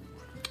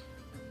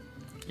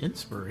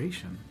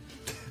 Inspiration.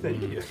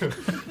 Thank you.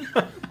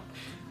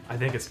 I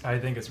think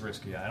it's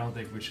risky. I don't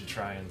think we should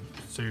try and.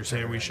 So you're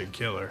saying we should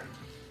kill her?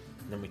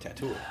 Then we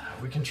tattoo her.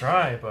 We can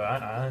try, but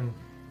I'm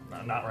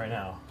not right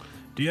now.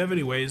 Do you have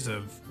any ways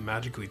of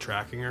magically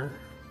tracking her?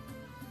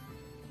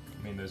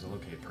 I mean, there's a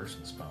locate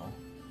person spell,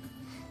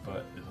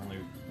 but it only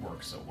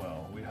works so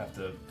well. We have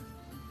to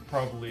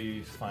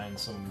probably find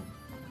some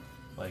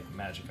like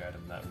magic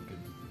item that we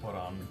could put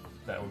on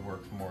that would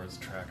work more as a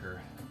tracker.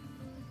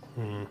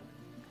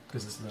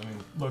 Because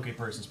locate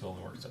person spell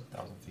only works at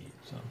 1,000 feet,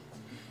 so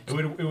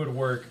it would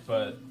work.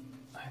 But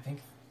I think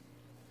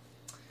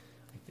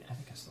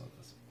I still have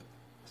this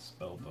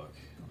spell book.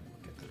 Let me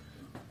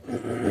look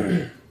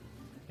at it.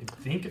 I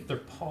think if they're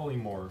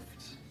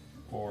polymorphed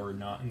or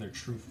not in their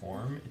true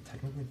form, it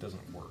technically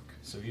doesn't work.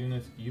 So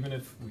even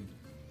if we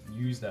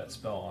use that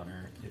spell on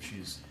her, if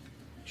she's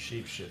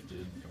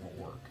shapeshifted, it won't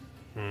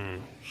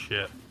work.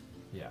 Shit.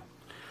 Yeah.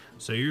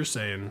 So you're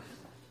saying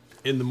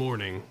in the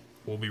morning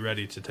we'll be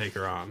ready to take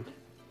her on.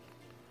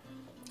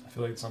 I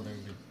feel like it's something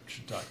we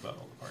should talk about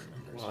all the party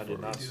members. Well, I did before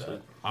we not do sleep.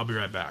 that. I'll be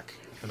right back.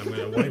 And I'm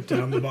going to wipe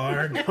down the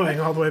bar, going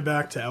all the way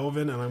back to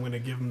Elvin, and I'm going to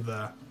give him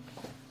the...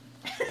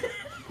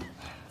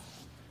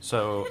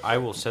 So I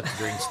will set the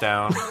drinks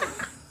down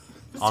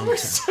on the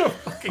So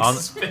fucking on,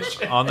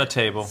 suspicious. on the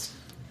table,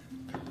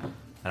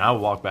 and I'll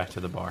walk back to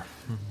the bar.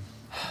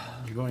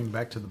 You're going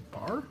back to the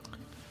bar?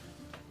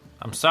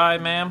 I'm sorry,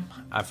 ma'am.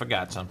 I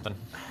forgot something.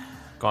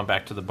 Going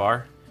back to the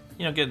bar.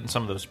 Getting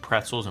some of those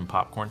pretzels and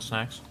popcorn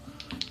snacks.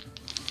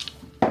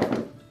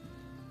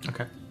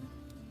 Okay.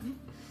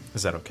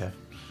 Is that okay?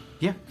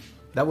 Yeah.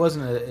 That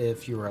wasn't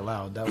if you were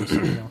allowed. That was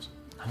something else.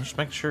 I'm just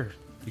making sure.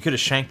 You could have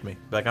shanked me.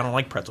 Like, I don't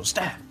like pretzels.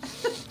 Stab.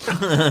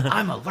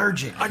 I'm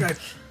allergic. I got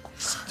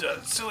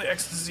celiac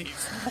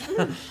disease.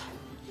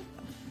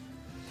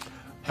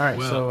 All right,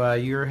 Well- so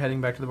you're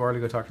heading back to the bar to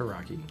go talk to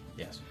Rocky.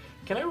 Yes.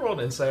 Can I roll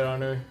an insight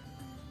on her?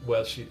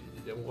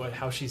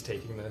 How she's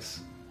taking this?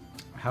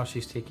 How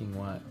she's taking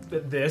what?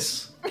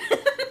 This?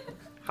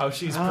 How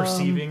she's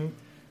perceiving,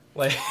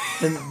 like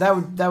Then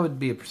that would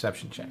be a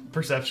perception check.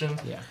 perception?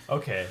 Yeah.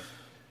 Okay.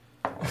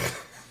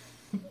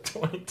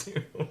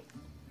 22.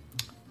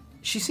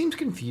 She seems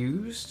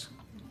confused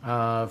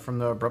from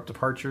the abrupt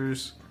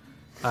departures.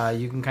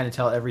 You can kind of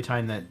tell every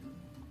time that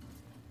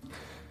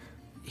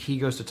he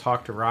goes to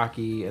talk to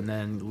Rocky and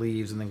then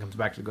leaves and then comes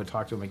back to go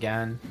talk to him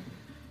again.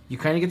 You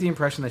kind of get the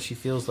impression that she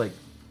feels like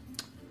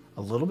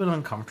a little bit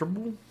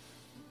uncomfortable.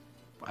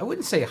 I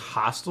wouldn't say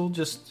hostile,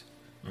 just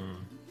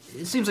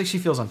it seems like she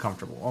feels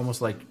uncomfortable,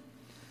 almost like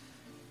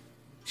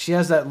she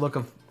has that look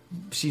of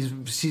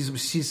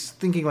she's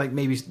thinking like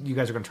maybe you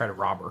guys are going to try to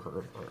rob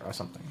her or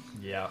something.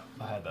 Yeah,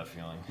 I had that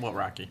feeling. What,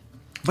 Rocky?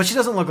 But she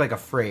doesn't look like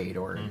afraid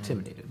or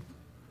intimidated.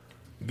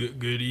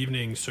 Good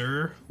evening,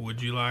 sir.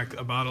 Would you like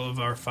a bottle of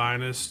our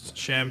finest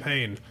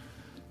champagne?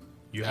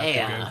 You have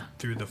to go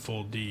through the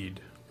full deed.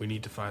 We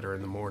need to fight her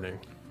in the morning.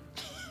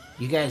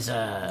 You guys,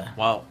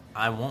 Well,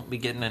 I won't be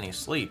getting any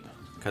sleep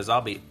because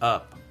I'll be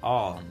up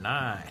all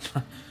night.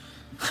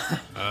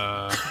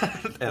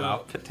 And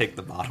I'll take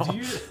the bottle.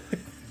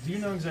 Do you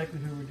know exactly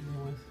who we're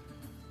dealing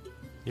with?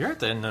 You're at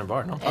the end of the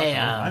bar. No hey,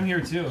 I'm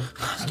here too.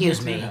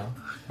 excuse me.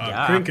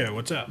 Yeah. Krinko,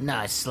 what's up? No,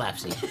 it's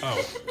Slapsy. Oh,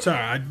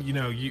 sorry.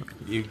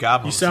 You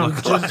goblins You sound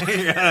look just- like,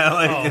 yeah,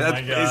 like Oh that's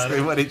my God.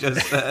 basically what he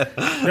just said.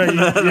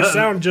 No, you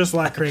sound just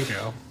like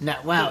Krinko. No,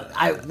 well,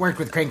 I worked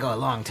with Krinko a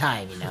long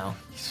time, you know.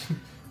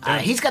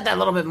 He's got that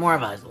little bit more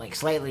of a, like,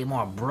 slightly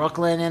more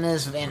Brooklyn in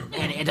his, and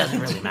it doesn't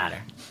really matter.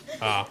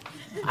 Ah,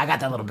 I got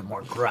that little bit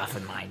more gruff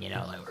in mine, you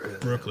know. Like,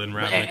 Brooklyn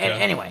But replica.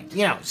 anyway,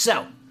 you know,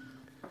 so.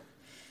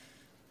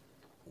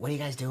 What are you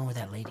guys doing with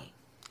that lady?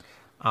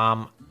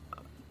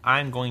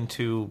 I'm going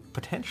to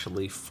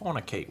potentially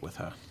fornicate with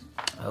her.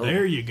 Oh,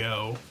 There you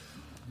go.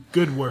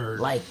 Good word.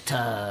 like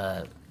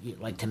to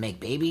make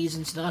babies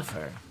and stuff,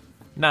 or?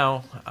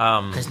 No,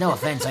 Because no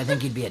offense, I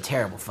think you'd be a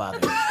terrible father.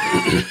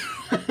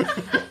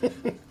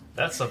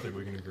 That's something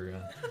we can agree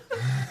on.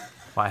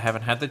 I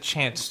haven't had the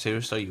chance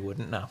to, so you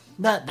wouldn't know.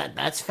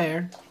 That's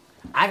fair.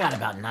 I got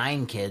about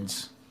 9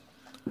 kids.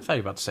 I thought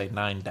you were about to say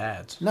 9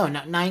 dads. No,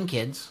 not 9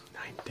 kids.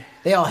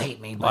 They all hate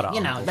me, Lot but of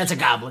you know uncles. that's a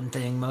goblin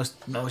thing. Most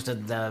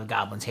of the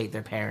goblins hate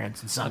their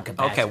parents in some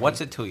capacity. Okay,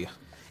 what's it to you?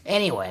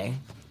 Anyway,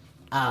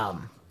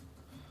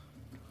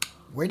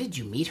 where did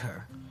you meet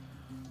her?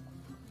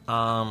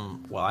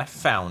 Well, I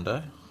found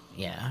her,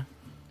 Yeah.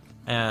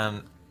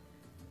 and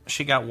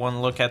she got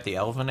one look at the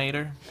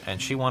Elvenator, and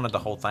she wanted the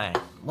whole thing.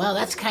 Well,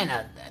 that's kind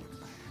of.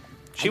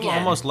 She Again.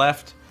 almost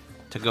left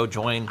to go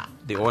join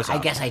the Orzhov. I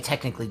guess I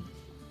technically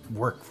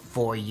work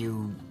for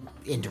you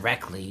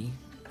indirectly.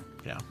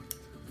 Yeah.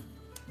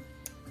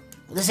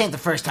 This ain't the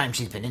first time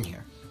she's been in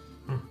here.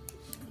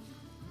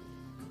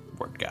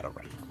 Word got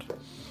around.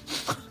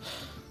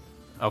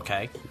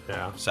 Okay.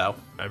 Yeah. So,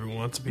 Everyone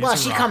wants a piece Well, of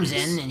she comes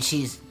Rockies. in and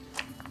she's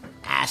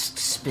asked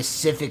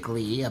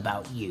specifically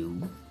about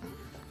you,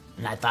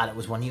 and I thought it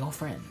was one of your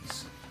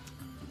friends.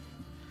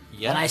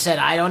 yeah. And I said,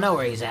 I don't know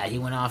where he's at. He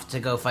went off to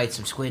go fight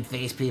some squid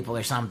face people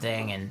or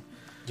something, and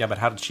Yeah, but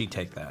how did she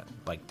take that?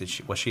 Like,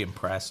 was she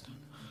impressed?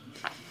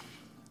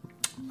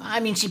 I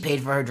mean, she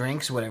paid for her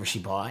drinks, whatever she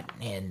bought,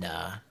 and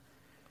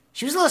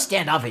she was a little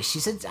standoffish. She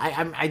said,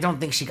 I don't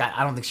think she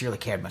really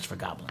cared much for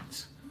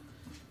goblins.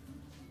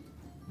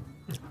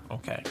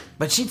 Okay.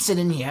 But she'd sit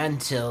in here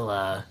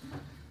until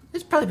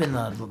it's probably been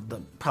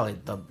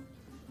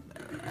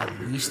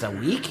at least a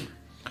week.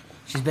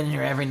 She's been in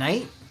here every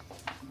night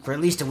for at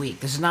least a week.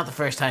 This is not the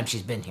first time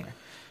she's been here.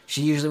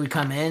 She usually would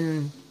come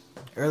in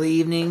early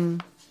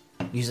evening,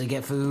 usually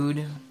get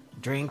food,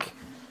 drink,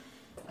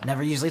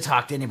 never usually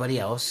talk to anybody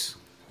else.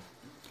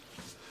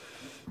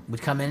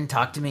 Would come in,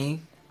 talk to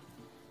me,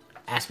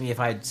 ask me if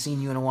I'd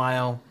seen you in a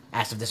while,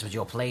 asked if this was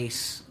your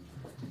place,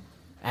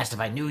 asked if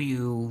I knew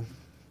you,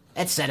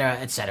 etc.,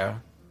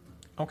 etc.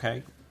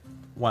 Okay.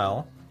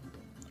 Well,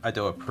 I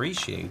do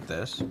appreciate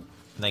this.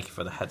 Thank you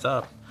for the heads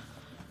up.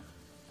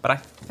 But I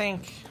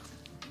think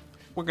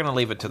we're going to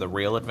leave it to the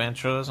real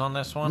adventurers on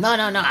this one. No.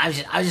 I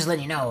was just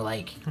letting you know,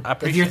 like, I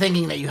if you're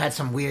thinking that you had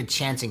some weird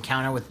chance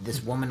encounter with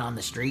this woman on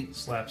the street,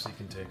 Slapsy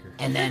can take her.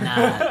 and then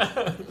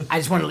I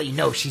just want to let you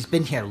know she's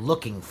been here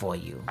looking for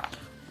you.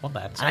 Well,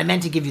 that's And I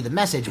meant to give you the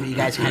message, but you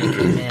guys kind of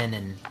came in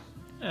and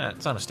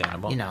it's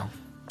understandable. you know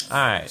All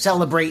right.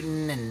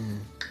 celebrating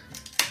and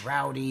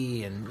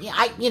rowdy and yeah,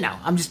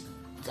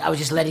 I was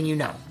just letting you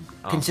know.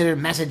 Consider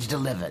message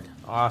delivered.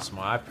 Awesome.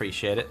 I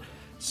appreciate it.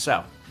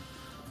 So,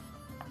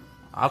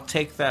 I'll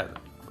take that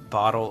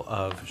bottle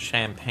of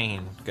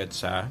champagne, good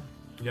sir,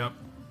 Yep.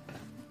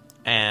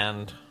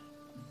 and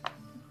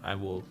I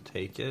will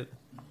take it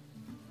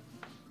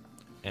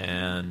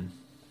and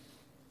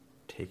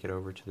take it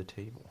over to the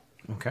table.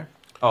 Okay.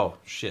 Oh,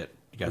 shit.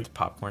 You got the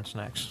popcorn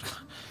snacks?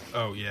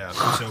 Oh, yeah.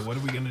 So what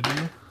are we going to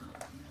do?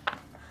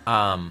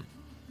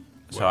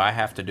 So I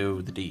have to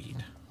do the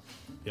deed.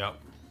 Yep.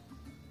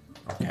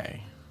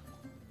 Okay.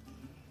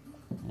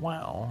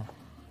 Well,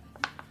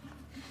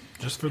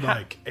 Just for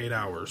like 8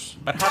 hours.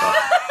 but how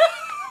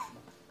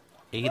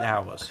do 8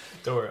 hours.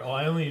 Don't worry. Oh,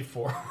 I only need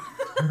 4.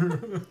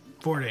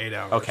 4 to 8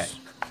 hours. Okay.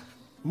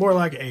 More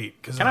like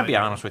 8. Cause Can I be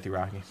honest with you,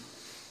 Rocky?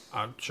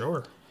 I'm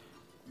sure.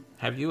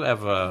 Have you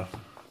ever...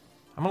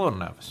 I'm a little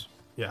nervous.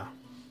 Yeah.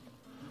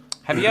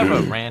 Have you ever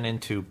ran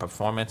into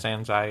performance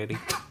anxiety?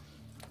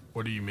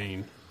 What do you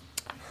mean?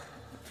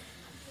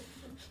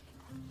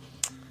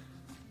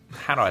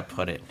 how do I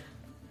put it?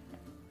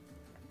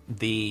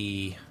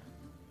 You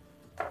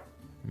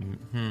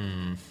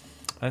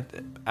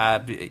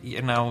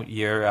know,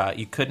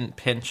 you couldn't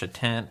pinch a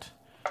tent.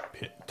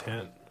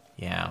 Tent.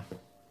 Yeah.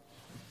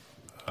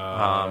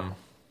 I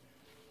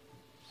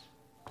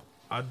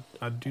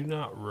do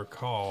not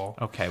recall.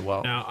 Okay,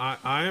 well, Now,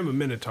 I am a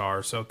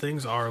Minotaur, so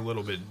things are a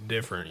little bit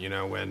different. You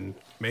know, when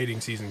mating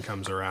season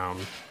comes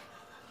around,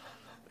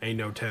 ain't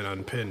no tent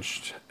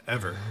unpinched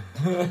ever.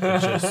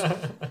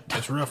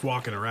 It's rough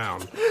walking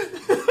around.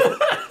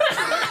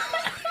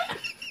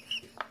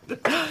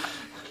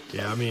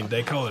 Yeah, I mean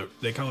they call it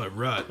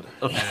rut,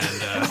 and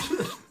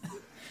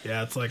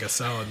yeah, it's like a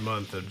solid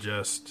month of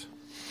just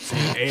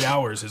 8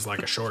 hours is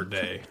like a short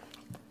day.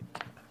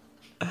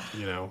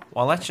 You know,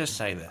 well, let's just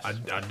say this.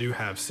 I do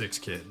have 6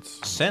 kids.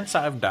 Since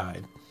I've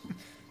died,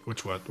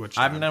 Which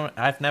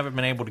I've never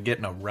been able to get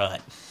in a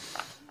rut.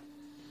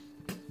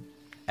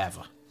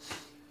 Ever.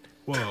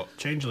 Well,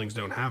 changelings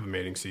don't have a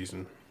mating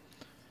season.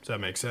 Does that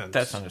make sense?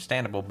 That's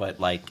understandable, but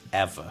like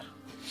ever.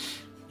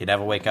 You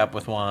never wake up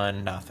with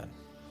one, nothing.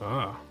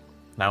 Ah.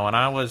 Now, when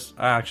I was...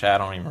 Actually, I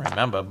don't even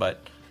remember,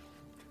 but...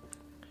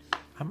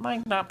 I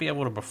might not be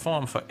able to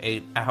perform for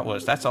 8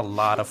 hours. That's a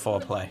lot of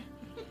foreplay.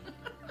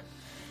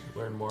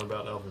 Learn more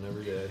about Elvin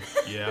every day.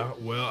 Yeah,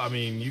 well, I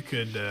mean, you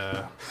could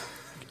go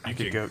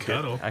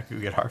cuddle. I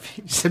could get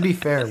Harvey's. To be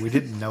fair, we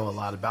didn't know a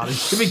lot about him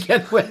to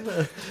begin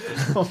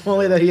with.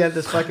 Only that he had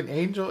this fucking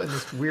angel and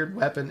this weird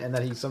weapon, and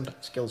that he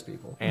sometimes kills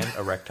people. And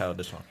erectile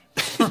dysfunction.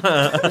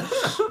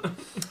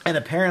 And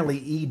apparently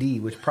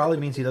ED, which probably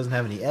means he doesn't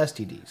have any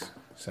STDs.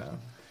 So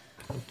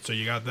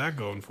you got that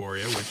going for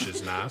you, which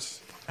is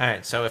nice. All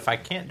right, so if I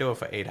can't do it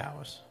for 8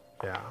 hours,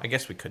 Yeah. I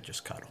guess we could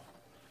just cuddle.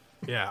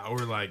 Yeah, or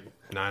like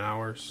 9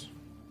 hours.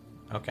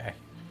 Okay.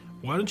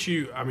 Why don't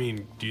you, I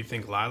mean, do you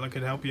think Lila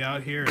could help you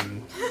out here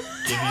and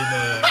give you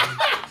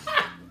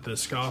the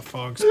Scoff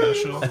Fog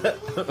special?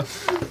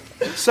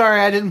 sorry,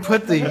 I didn't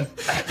put the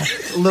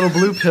little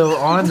blue pill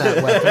on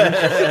that weapon.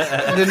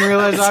 I didn't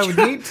realize I would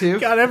need to.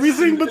 Got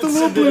everything but the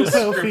little blue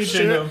pill Description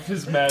feature. of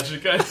his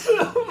magic.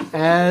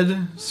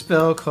 Add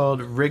spell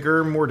called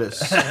Rigor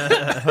Mortis.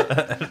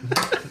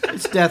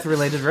 It's death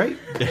related, right?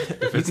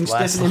 You can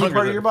stiffen any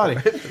part of your body.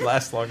 If it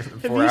lasts longer than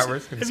 4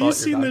 hours, Have you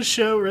seen the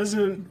show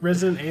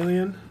Resident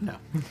Alien? No.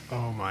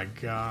 Oh my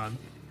god.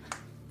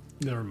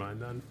 Never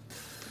mind then.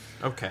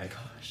 Okay.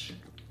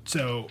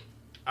 So,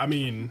 I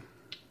mean,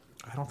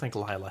 I don't think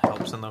Lila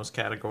helps in those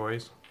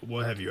categories.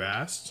 what have you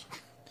asked?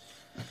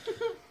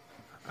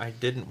 I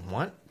didn't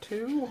want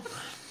to.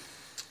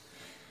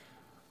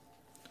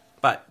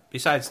 But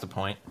besides the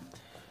point,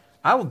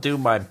 I will do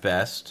my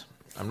best.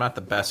 I'm not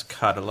the best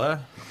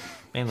cuddler.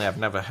 Mainly, I've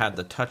never had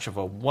the touch of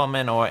a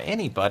woman or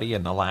anybody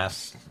in the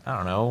last, I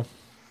don't know,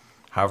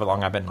 however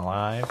long I've been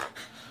alive.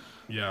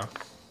 Yeah.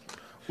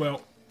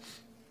 Well,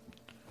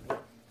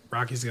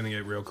 Rocky's gonna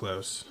get real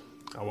close.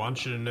 I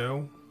want you to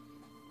know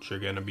you're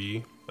gonna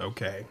be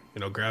okay.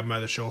 You know, grab him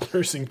by the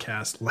shoulders and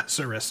cast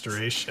Lesser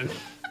Restoration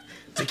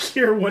to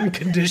cure one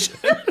condition.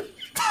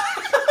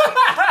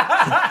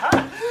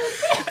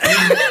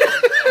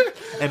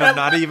 And I'm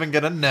not even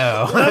going to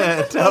know.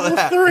 Level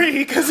 3,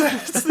 because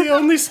it's the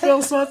only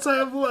spell slots I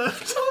have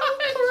left.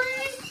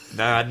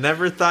 Now, I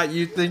never thought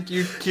you'd think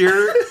you'd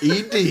cure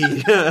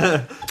ED.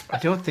 I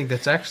don't think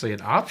that's actually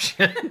an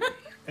option.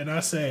 And I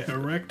say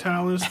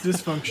erectilis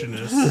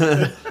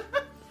dysfunctionis.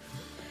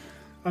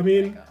 I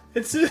mean,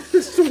 it's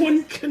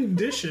one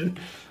condition.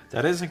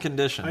 That is a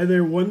condition.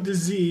 Either one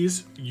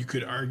disease, you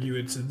could argue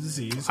it's a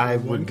disease. I or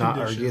would one not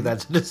condition. argue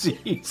that's a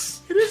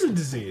disease. It is a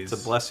disease.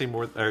 It's a blessing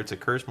more, or it's a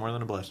curse more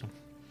than a blessing.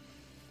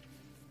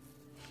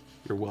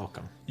 You're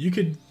welcome. You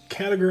could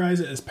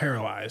categorize it as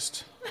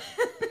paralyzed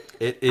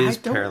It is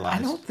I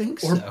paralyzed. don't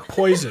think or so.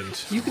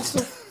 poisoned You can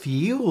still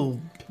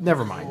feel.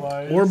 Never mind.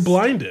 or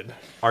blinded.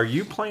 Are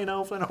you playing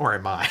Elvin or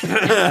am I?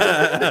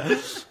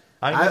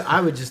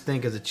 I would just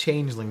think as a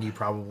changeling, you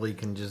probably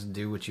can just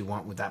do what you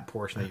want with that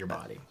portion of your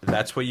body.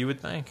 That's what you would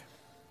think.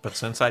 But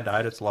since I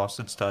died, it's lost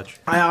its touch.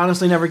 I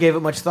honestly never gave it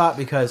much thought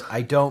because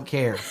I don't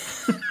care.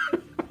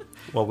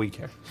 Well, we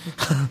care.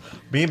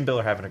 Me and Bill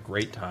are having a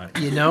great time.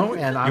 You know,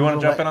 and You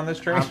want to jump in on this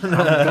train? I'm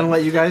gonna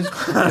let you guys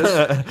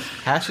just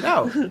hash it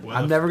out.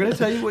 I'm never gonna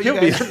tell you what you He'll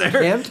be guys in there.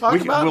 can talk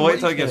about. We'll and what wait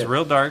till you it gets can't.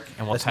 real dark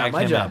and we'll That's tag not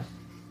my him job.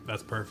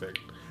 That's perfect.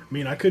 I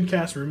mean, I could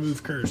cast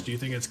Remove Curse. Do you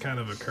think it's kind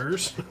of a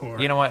curse? Or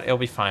in. You know what? It'll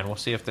be fine. We'll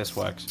see if this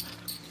works.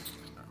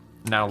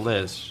 Now,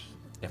 Liz,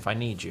 if I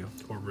need you,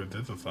 or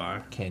Revivify?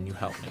 can you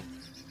help me?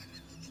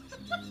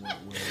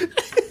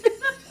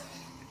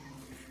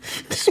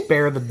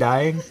 Spare the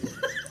dying.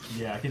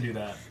 Yeah, I can do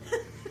that.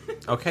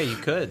 Okay, you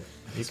could.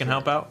 You can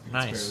help out?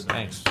 Nice.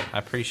 Thanks. I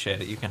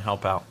appreciate it. You can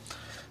help out.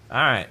 All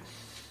right.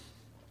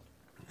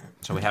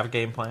 So we have a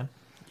game plan.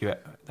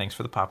 Thanks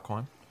for the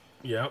popcorn.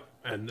 Yep,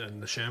 and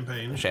the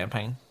champagne.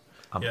 Champagne.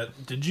 Yeah.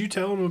 Did you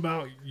tell him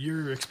about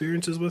your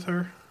experiences with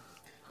her?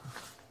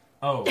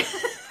 Oh,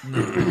 no,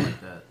 not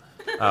like that.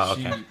 Oh,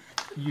 okay.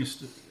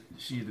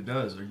 She either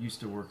does or used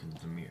to work in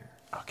Demir.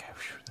 Okay,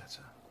 phew, that's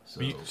a...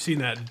 So You seen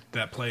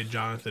that play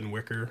Jonathan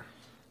Wicker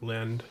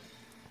Lind?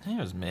 It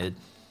was mid.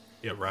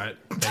 Yeah, right.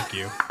 Thank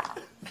you.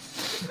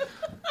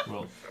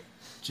 Well,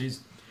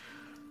 she's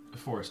a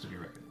force to be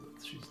reckoned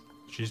with. She's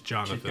She's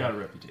Jonathan. got a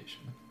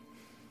reputation.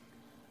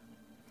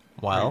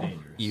 Well, Very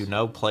dangerous. you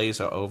know plays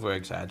are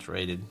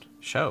over-exaggerated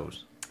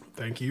shows.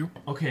 Thank you.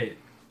 Okay,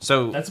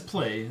 So, that's a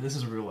play. This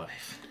is real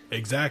life.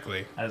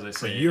 Exactly. As I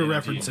So say, you're in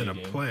referencing a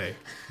D&D game. play.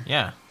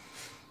 yeah.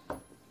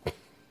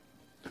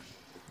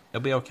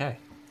 It'll be okay.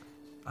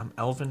 I'm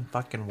Elvin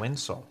fucking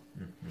Winslow.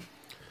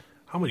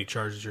 How many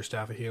charges your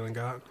staff of healing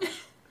got?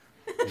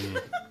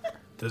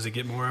 Does it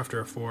get more after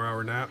a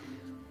 4-hour nap?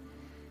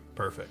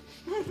 Perfect.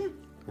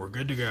 We're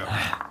good to go.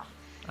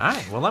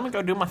 Alright, well, let me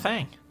go do my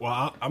thing.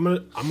 Well, I'm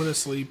gonna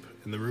sleep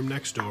in the room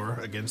next door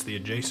against the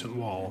adjacent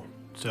wall.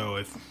 So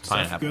if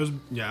stuff Pineapple. goes,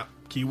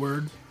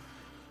 keyword,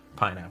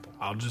 Pineapple.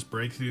 I'll just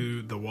break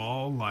through the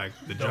wall like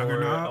the Don't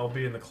worry, juggernaut. I'll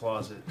be in the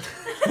closet.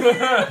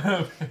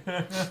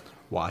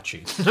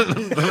 Watching.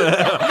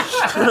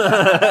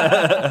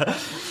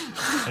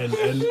 and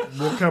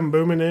we'll come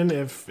booming in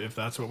if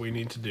that's what we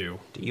need to do.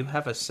 Do you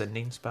have a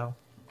sending spell?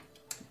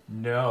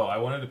 No, I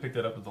wanted to pick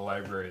that up at the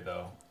library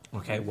though.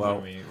 Okay, When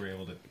well, we were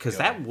able to. because go.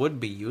 that would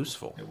be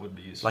useful. It would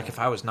be useful. Like if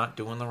I was not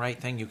doing the right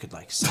thing, you could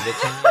like send it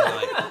to me.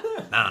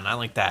 Like, nah, not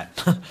like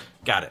that.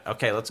 Got it.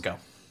 Okay, let's go.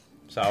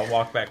 So I'll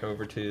walk back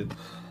over to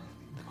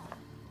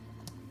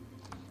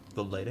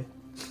the lady.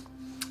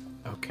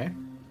 Okay.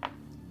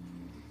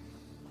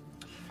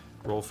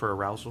 Roll for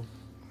arousal.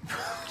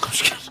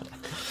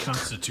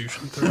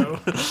 Constitution throw.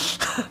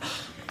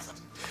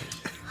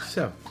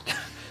 So,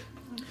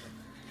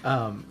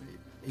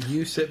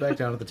 you sit back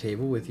down at the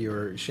table with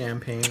your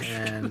champagne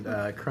and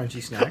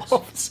crunchy snacks.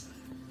 What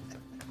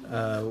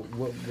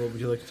would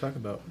you like to talk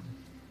about?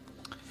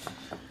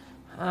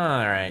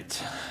 All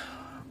right.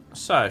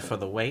 Sorry for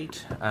the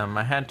wait.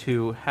 I had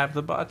to have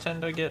the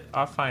bartender get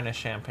our finest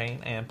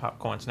champagne and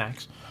popcorn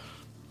snacks.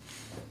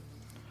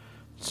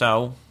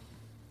 So,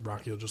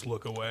 Rocky will just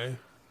look away.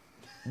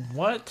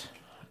 what?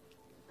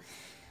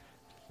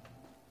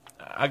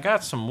 I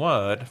got some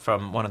word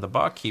from one of the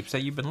barkeeps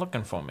that you've been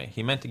looking for me.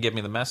 He meant to give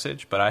me the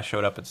message, but I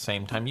showed up at the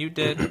same time you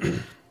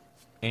did.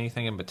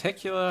 Anything in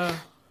particular?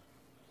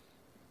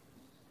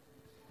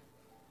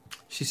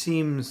 She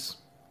seems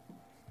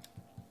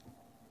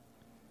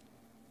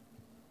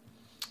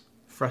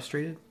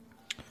frustrated.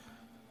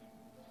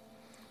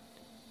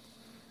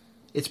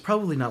 It's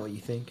probably not what you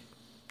think.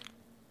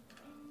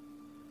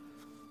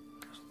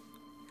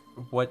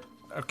 What?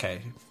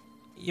 Okay,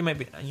 you may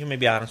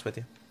be honest with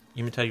you.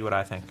 Let me tell you what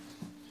I think,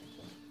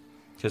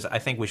 because I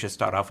think we should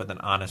start off with an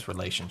honest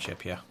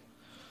relationship here.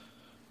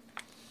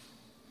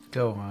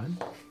 Go on.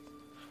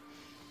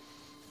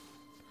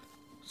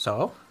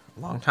 So, a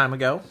long time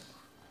ago,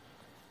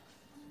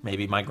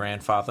 maybe my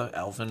grandfather,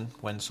 Elvin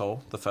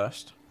Winslow the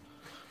First.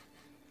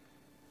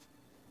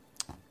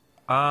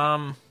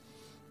 I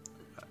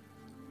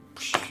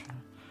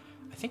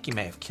think he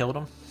may have killed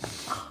him.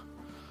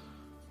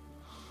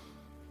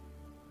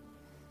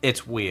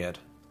 It's weird.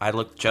 I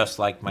look just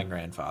like my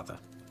grandfather.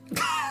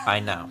 I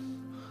know.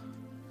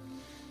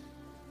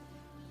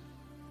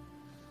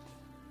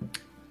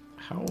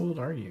 How old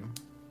are you?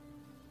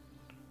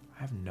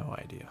 I have no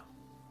idea.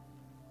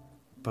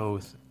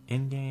 Both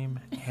in game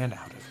and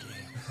out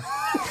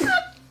of game.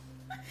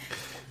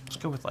 Let's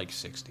go with like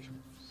 60.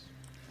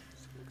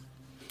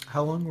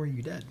 How long were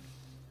you dead?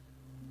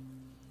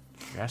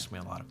 You're asking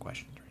me a lot of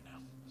questions right now.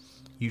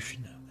 You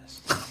should know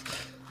this.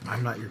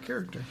 I'm not your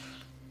character.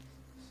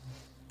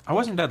 I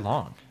wasn't dead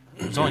long.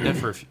 I was only dead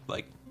for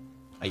like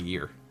a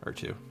year or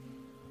two.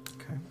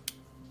 Okay.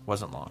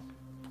 Wasn't long.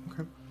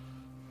 Okay.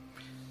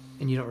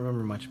 And you don't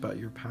remember much about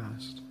your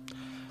past.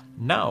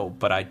 No,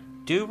 but I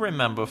do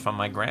remember from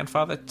my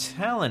grandfather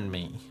telling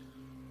me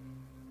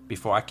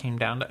before I came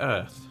down to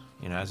Earth,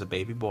 as a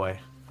baby boy,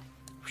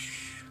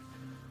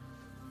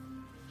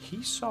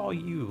 he saw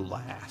you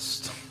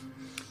last.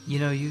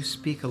 You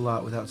speak a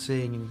lot without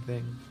saying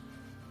anything.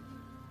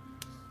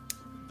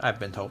 I've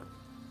been told.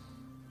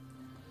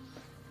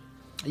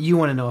 You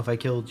want to know if I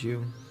killed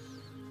you?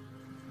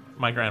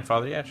 My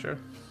grandfather, yeah, sure.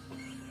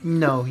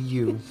 No,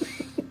 you.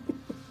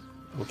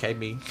 Okay,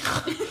 me.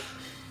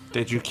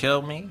 Did you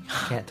kill me?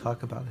 Can't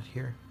talk about it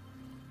here.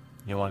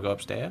 You want to go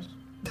upstairs?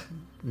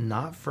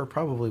 Not for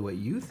probably what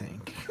you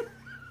think.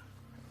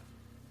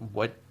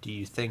 What do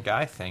you think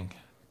I think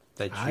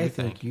that you I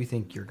think you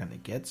think you're going to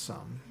get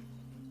some.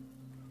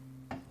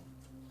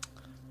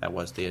 That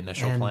was the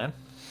initial And- plan.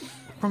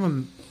 From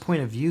a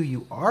point of view,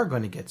 you are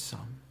going to get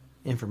some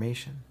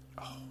information.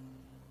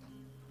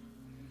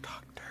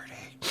 Talk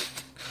dirty.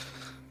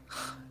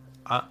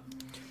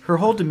 Her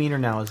whole demeanor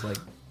now is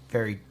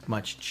very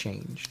much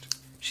changed.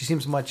 She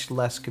seems much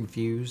less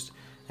confused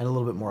and a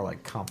little bit more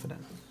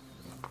confident.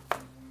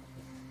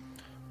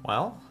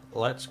 Well,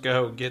 let's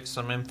go get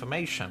some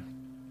information.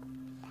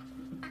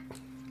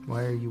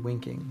 Why are you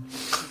winking?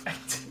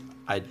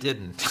 I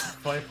didn't.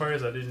 Funny part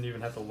is I didn't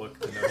even have to look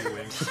to know he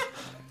winked.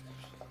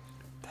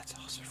 That's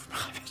also from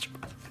my vision.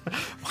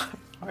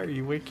 Why are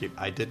you winking?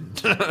 I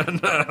didn't.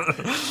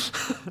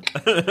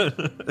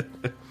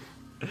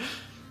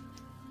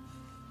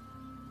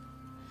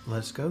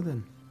 Let's go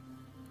then.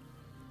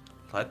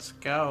 Let's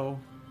go.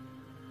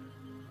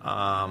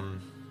 I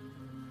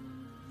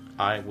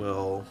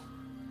will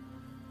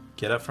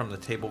get up from the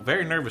table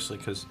very nervously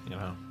because,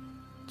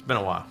 it's been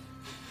a while.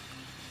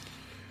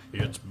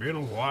 It's been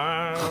a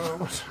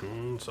while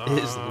since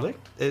I...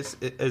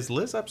 Is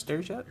Liz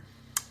upstairs yet?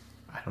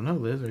 I don't know,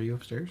 Liz. Are you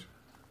upstairs?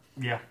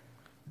 Yeah.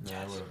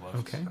 Yeah, I would have left.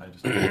 Okay. I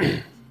just had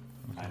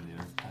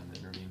to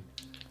intervene.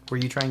 Were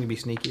you trying to be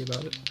sneaky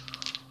about it?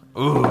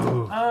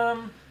 Ooh. I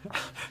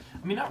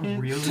mean, not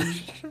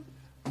really.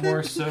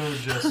 More so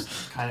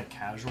just kind of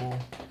casual.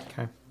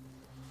 Okay.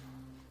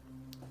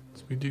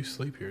 So we do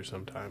sleep here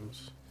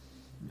sometimes.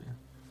 Yeah.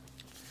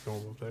 Go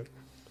up there.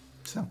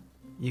 So,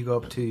 you go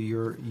up to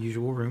your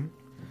usual room.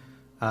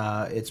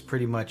 It's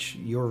pretty much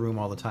your room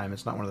all the time.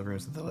 It's not one of the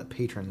rooms that they let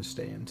patrons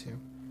stay into.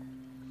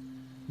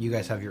 You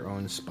guys have your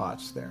own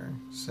spots there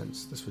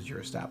since this was your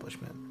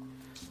establishment.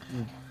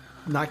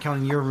 Not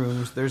counting your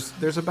rooms,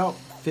 there's about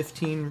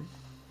 15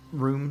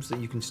 rooms that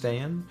you can stay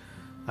in.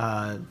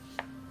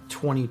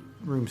 20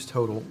 rooms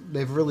total.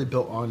 They've really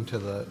built onto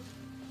the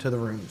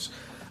rooms.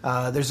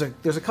 There's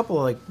a couple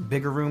of like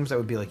bigger rooms that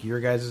would be like your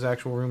guys'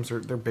 actual rooms.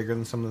 They're bigger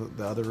than some of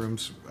the other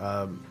rooms.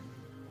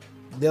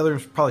 The other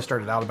rooms probably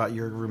started out about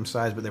your room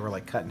size, but they were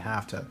like cut in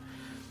half to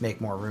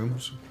make more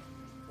rooms.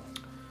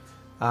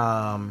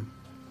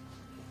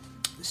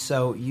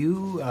 So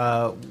you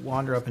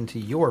wander up into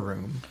your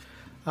room.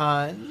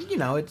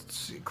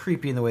 It's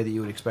creepy in the way that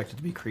you would expect it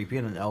to be creepy,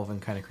 in an elven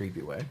kind of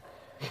creepy way.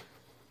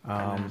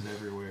 Fingers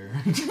everywhere.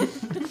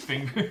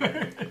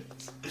 Fingers.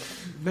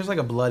 There's like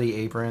a bloody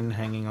apron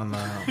hanging on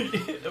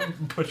the...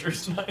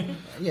 Butcher's knife.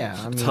 Yeah,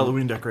 I mean... It's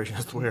Halloween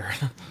decorations to wear.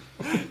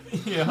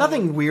 Yeah.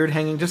 Nothing weird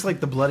hanging, just like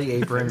the bloody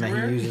apron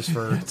that he uses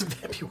for It's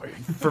February.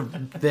 for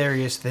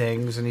various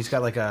things, and he's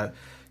got like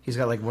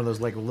one of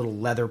those like little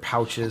leather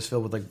pouches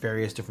filled with like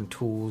various different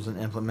tools and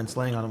implements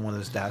laying on one of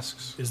his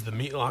desks. Is the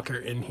meat locker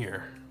in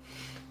here?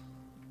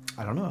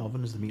 I don't know,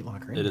 Elvin, is the meat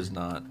locker in? It is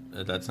not.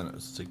 That's in a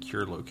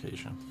secure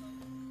location.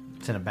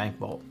 It's in a bank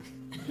vault.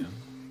 Yeah.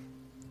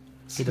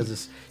 He does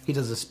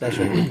a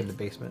special work in the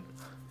basement.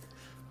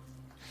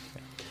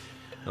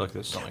 Look,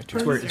 this is only two.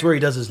 It's where he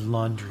does his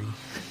laundry.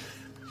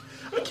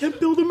 I can't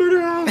build a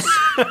murder house.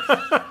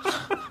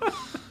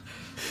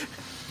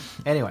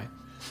 Anyway,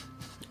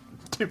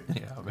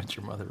 Yeah, I bet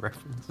your mother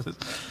references.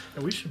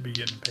 We should be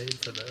getting paid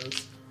for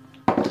those.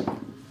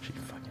 She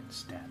fucking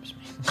stabs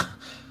me.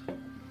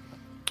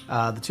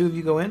 the two of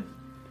you go in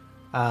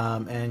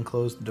and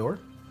close the door.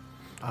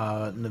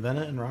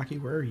 Navenna and Rocky,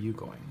 where are you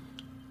going?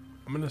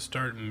 I'm gonna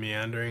start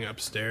meandering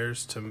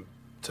upstairs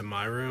to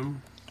my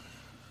room,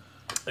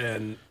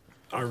 and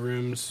our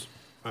rooms,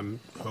 I'm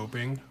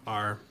hoping,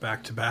 are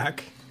back to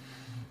back.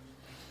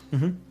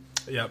 Mm-hmm.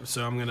 Yep.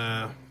 So I'm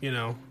gonna,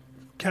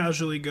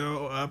 casually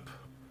go up,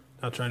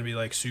 not trying to be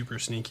like super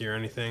sneaky or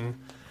anything,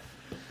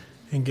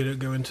 and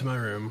go into my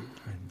room.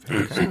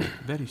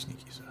 Very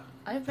sneaky, sir.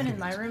 I've been in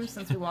my room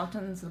since we walked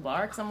into the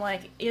bar, because I'm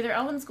like, either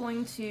Elvin's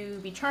going to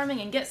be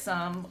charming and get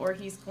some, or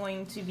he's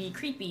going to be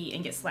creepy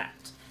and get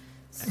slapped.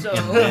 So,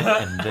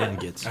 And then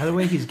gets. Either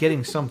way, he's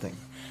getting something.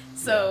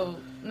 so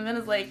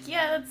Navenna's like,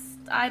 yeah,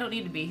 I don't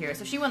need to be here.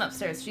 So she went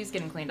upstairs. She's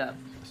getting cleaned up.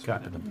 This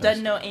Got would have it. been the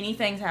Doesn't best. know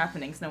anything's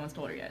happening, because no one's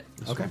told her yet.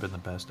 This Okay. would have been the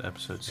best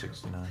episode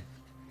 69.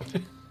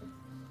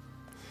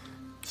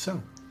 So,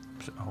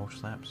 Oh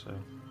snap! So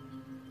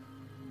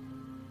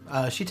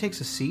she takes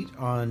a seat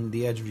on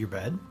the edge of your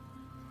bed.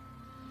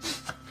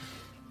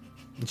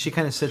 And she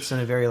kind of sits in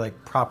a very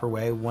like proper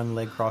way, one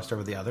leg crossed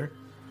over the other.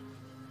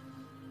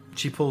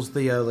 She pulls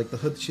the the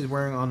hood that she's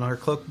wearing on her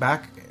cloak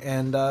back,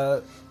 and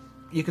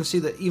you can see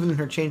that even in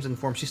her changeling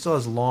form, she still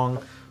has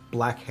long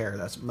black hair.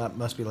 That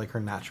must be like her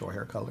natural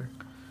hair color.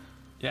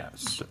 yeah.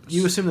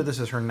 You assume that this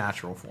is her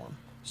natural form.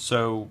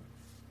 So,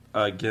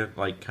 get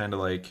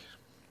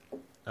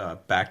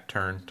back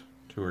turned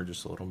to her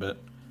just a little bit.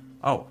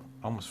 Oh,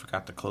 almost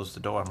forgot to close the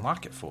door and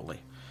lock it fully.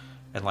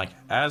 And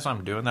as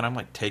I'm doing that, I'm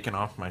taking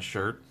off my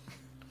shirt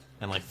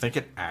and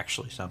thinking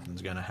actually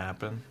something's gonna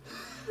happen.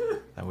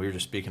 And we were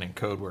just speaking in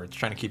code words,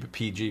 trying to keep it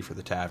PG for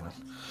the tavern.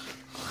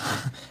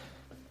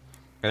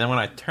 And then when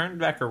I turned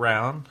back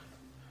around,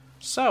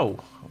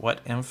 so what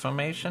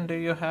information do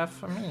you have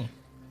for me?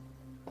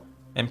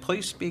 And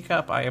please speak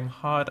up. I am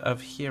hard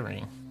of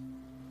hearing.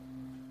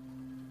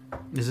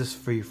 Is this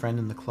for your friend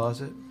in the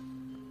closet?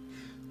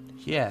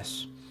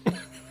 Yes.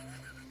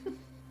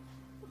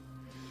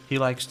 He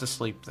likes to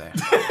sleep there.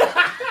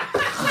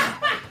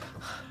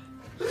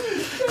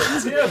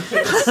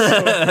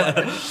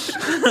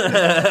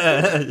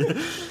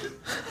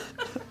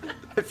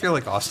 I feel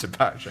like Austin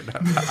Powers right now.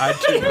 I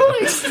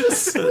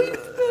too.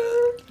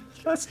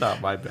 That's not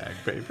my bag,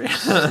 baby.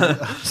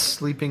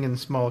 Sleeping in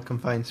small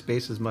confined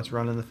spaces must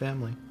run in the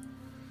family.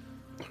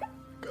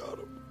 Got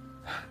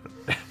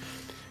him.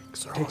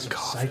 Take some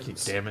psychic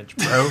damage,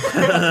 bro.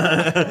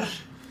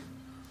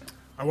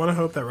 I want to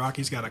hope that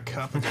Rocky's got a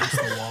cup against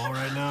the wall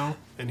right now,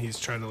 and he's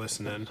trying to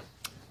listen in.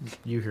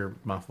 You hear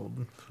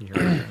muffled. You hear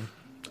anything.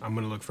 I'm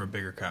gonna look for a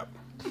bigger cup.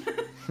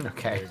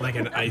 Okay. Like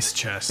an ice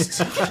chest.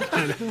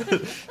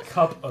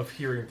 Cup of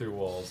hearing through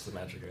walls, the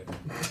magic item.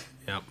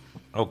 Yep.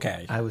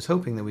 Okay. I was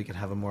hoping that we could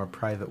have a more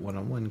private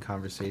one-on-one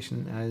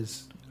conversation,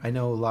 as I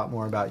know a lot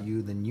more about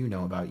you than you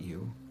know about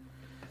you.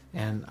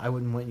 And I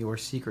wouldn't want your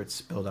secrets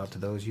spilled out to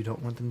those you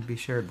don't want them to be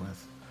shared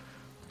with.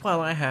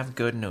 Well, I have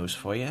good news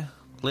for you.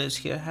 Liz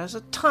here has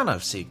a ton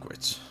of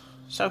secrets.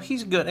 So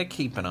he's good at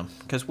keeping them.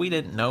 Because we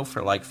didn't know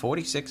for like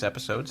 46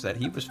 episodes that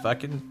he was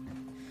fucking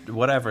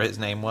whatever his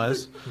name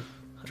was.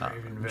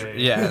 Draven Vey.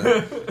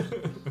 Yeah.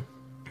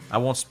 I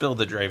won't spill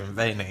the Draven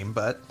Vey name,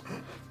 but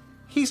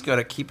he's good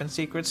at keeping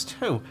secrets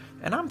too.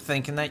 And I'm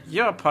thinking that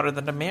you're part of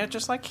the Nemir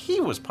just like he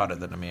was part of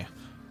the Nemir.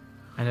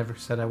 I never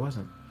said I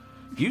wasn't.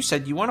 You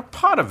said you weren't a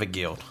part of a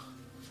guild.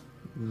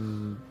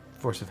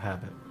 Force of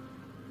habit.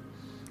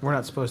 We're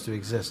not supposed to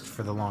exist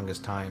for the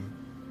longest time.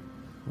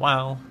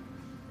 Well,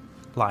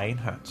 lying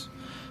hurts.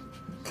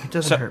 It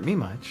doesn't So- hurt me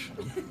much.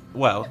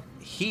 Well,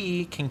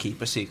 he can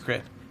keep a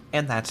secret,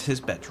 and that's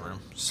his bedroom.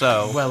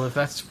 So, Well, if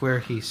that's where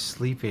he's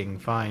sleeping,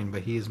 fine,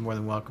 but he is more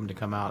than welcome to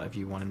come out if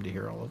you want him to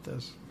hear all of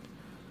this.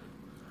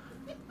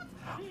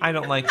 I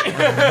don't like...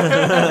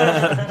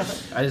 I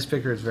just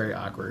picture it's very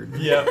awkward.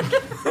 Yep.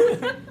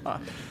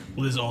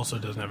 Liz also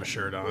doesn't have a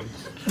shirt on.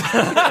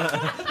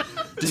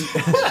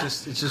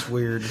 It's just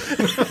weird.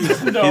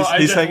 No, I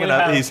he's hanging definitely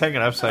up. have- He's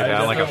hanging upside I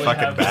down like a definitely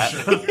fucking bat.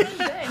 have the shirt.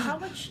 Dang, how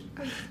much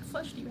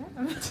flesh do you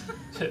have?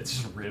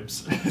 It's just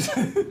ribs.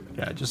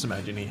 Yeah, just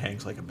imagine he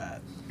hangs like a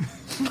bat.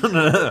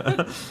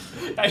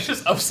 I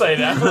just upside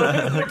down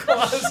in the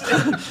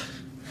closet.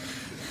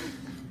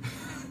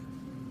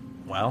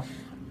 Well,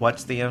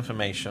 what's the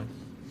information?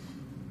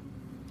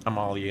 I'm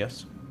all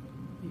ears.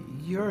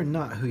 You're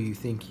not who you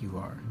think you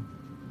are.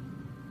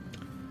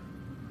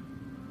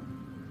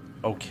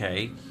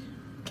 Okay.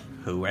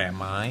 Who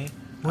am I?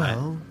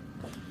 Well,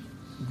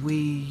 we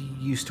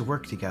used to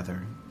work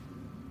together,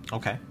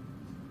 Okay.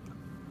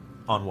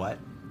 On what?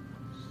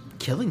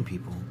 killing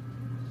people.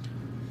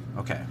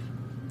 Okay.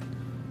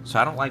 So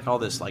I don't like all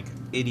this, like,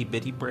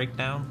 itty-bitty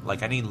breakdown.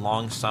 Like, I need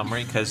long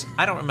summary, because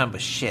I don't remember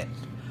shit.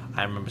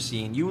 I remember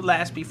seeing you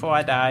last before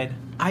I died.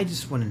 I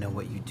just want to know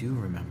what you do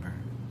remember.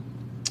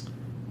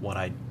 What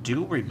I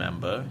do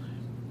remember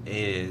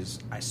is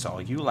I saw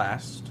you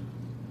last.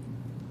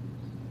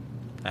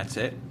 That's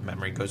it.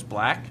 Memory goes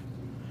black.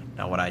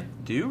 Now, what I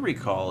do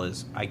recall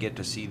is I get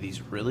to see these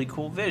really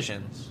cool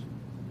visions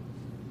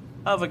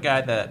of a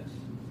guy that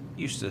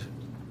used to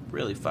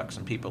really fuck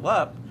some people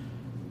up,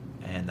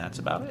 and that's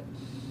about it.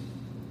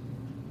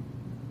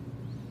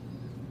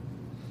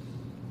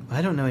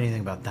 I don't know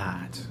anything about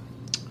that.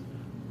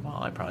 Well,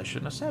 I probably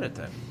shouldn't have said it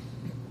then.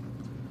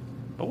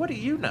 But what do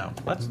you know?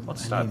 Let's I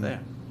start mean, there.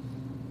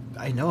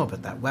 I know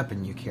about that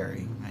weapon you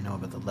carry. I know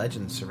about the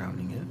legends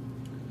surrounding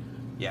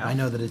it. Yeah. I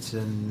know that it's a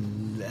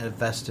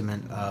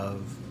vestment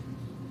of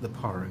the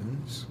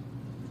Paruns.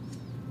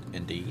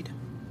 Indeed.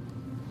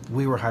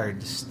 We were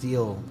hired to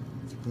steal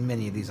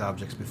many of these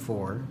objects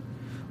before,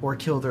 or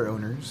kill their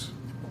owners.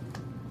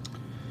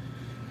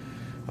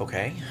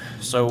 Okay.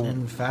 So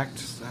In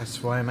fact,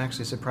 that's why I'm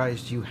actually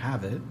surprised you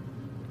have it.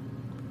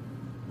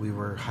 We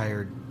were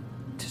hired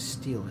to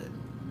steal it.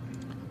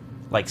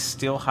 like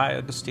still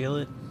hired to steal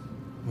it?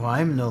 Well,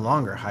 I'm no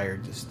longer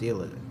hired to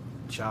steal it.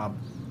 Job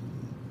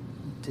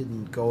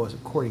didn't go as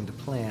according to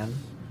plan.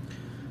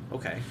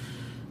 Okay.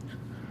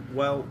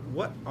 Well,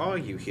 what are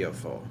you here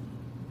for?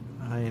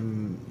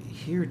 I'm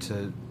here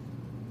to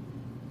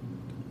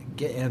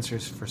get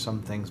answers for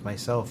some things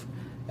myself,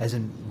 as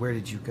in, where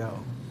did you go?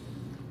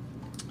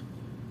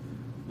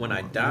 When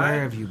I Where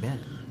died? have you been?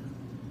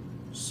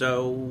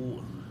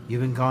 So,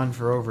 You've been gone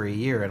for over a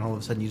year, and all of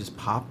a sudden you just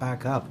pop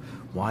back up,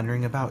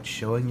 wandering about,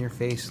 showing your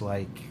face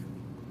like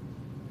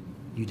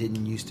you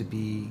didn't used to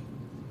be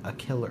a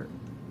killer.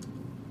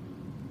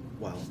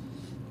 well,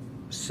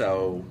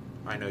 so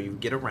I know you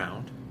get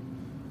around.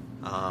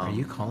 Are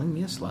you calling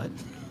me a slut?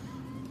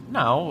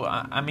 No,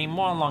 I mean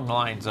more along the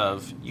lines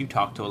of you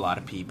talk to a lot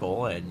of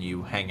people and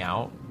you hang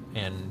out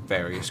in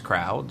various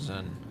crowds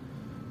and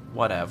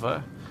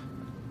whatever.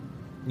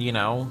 You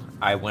know,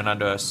 I went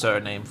under a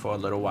surname for a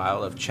little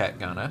while of Chet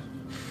Gunner.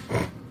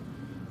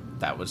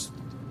 That was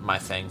my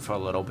thing for a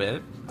little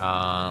bit.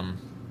 And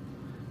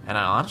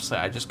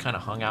I just kind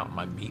of hung out in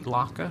my meat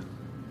locker.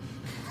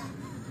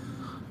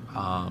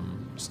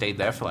 Stayed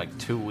there for like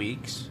 2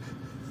 weeks.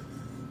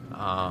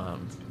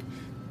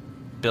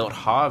 Built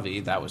Harvey,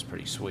 that was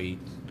pretty sweet.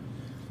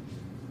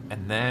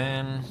 And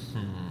then,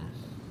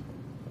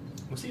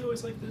 Was he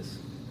always like this?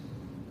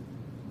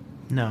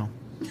 No.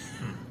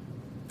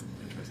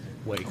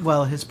 wait.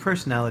 Well, his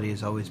personality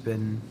has always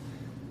been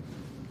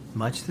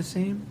much the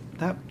same.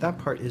 That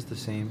part is the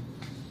same.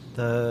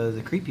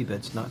 The creepy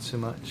bits, not so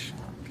much.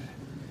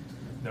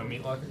 No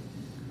meat locker?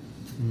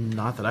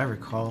 Not that I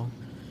recall.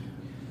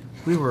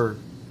 We were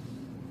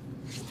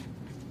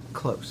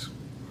close.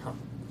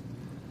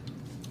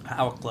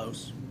 How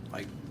close?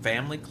 Like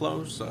family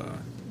close?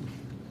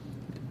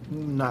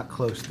 Not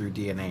close through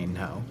DNA,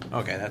 no.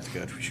 Okay, that's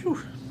good.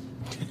 Phew.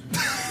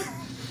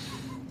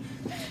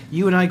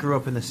 You and I grew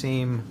up in the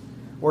same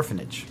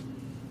orphanage.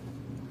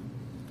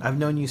 I've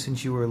known you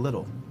since you were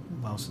little.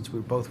 Well, since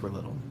we both were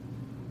little.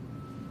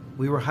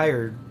 We were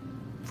hired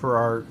for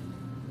our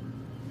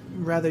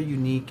rather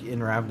unique in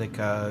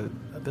Ravnica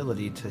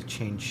ability to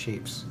change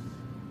shapes.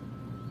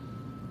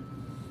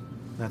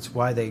 That's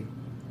why they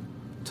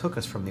took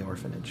us from the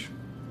orphanage.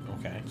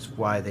 Okay. That's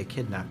why they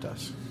kidnapped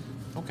us.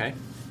 Okay.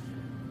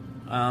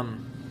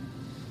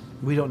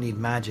 We don't need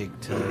magic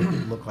to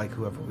look like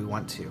whoever we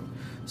want to.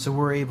 So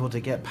we're able to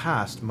get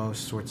past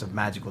most sorts of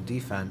magical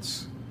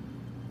defense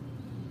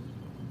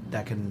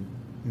that can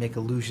make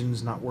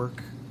illusions not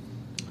work.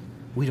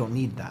 We don't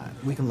need that.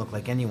 We can look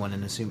like anyone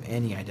and assume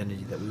any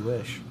identity that we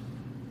wish.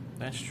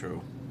 That's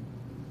true.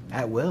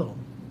 At will.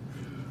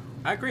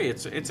 I agree.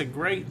 It's a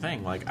great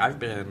thing. Like I've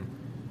been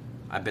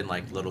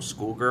like little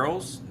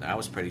schoolgirls. That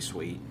was pretty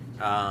sweet.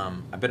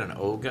 I've been an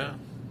ogre.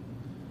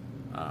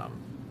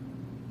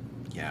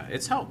 Yeah,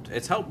 it's helped.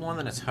 It's helped more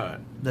than it's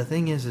hurt. The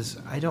thing is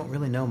I don't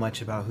really know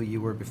much about who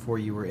you were before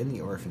you were in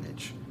the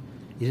orphanage.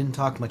 You didn't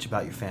talk much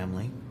about your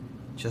family,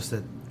 just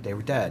that they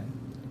were dead.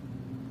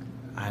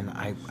 And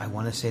I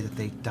want to say that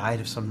they died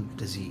of some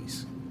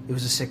disease. It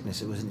was a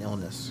sickness. It was an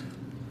illness.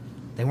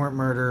 They weren't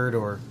murdered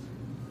or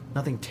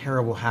nothing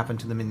terrible happened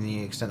to them in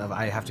the extent of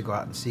I have to go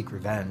out and seek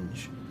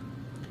revenge.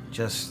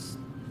 Just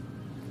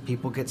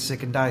people get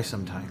sick and die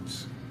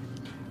sometimes.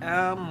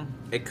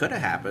 It could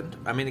have happened.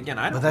 I mean, again,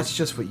 I don't. But that's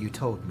just what you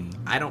told me.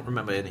 I don't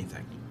remember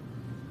anything.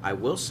 I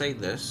will say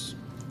this,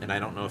 and I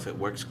don't know if it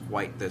works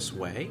quite this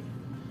way.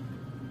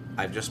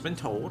 I've just been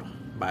told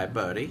by a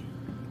birdie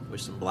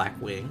with some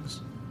black wings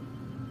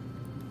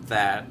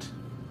that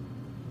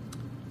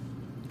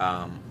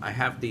I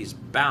have these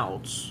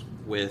bouts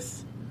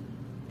with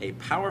a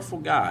powerful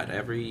god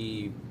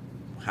every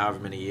however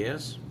many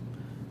years.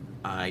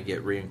 I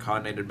get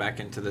reincarnated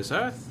back into this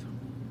earth,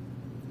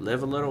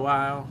 live a little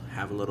while,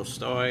 have a little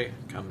story,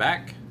 come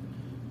back,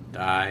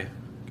 die,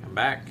 come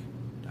back,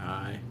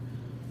 die.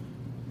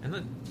 And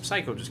the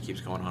cycle just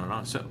keeps going on and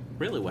on. So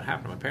really what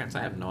happened to my parents,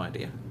 I have no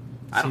idea.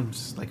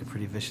 Seems like a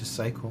pretty vicious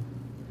cycle.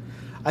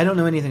 I don't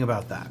know anything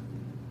about that.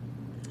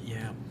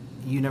 Yeah.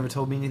 You never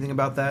told me anything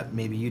about that.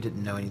 Maybe you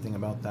didn't know anything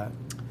about that.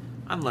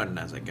 I'm learning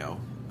as I go.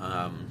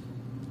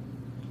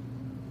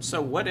 So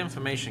what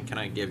information can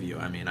I give you?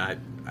 I mean,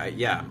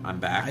 I'm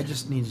back. I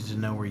just needed to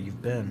know where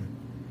you've been.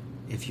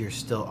 If you're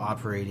still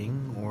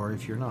operating or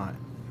if you're not.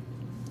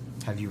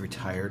 Have you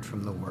retired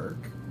from the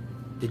work?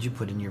 Did you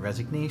put in your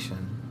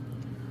resignation?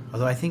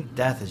 Although I think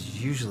death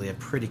is usually a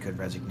pretty good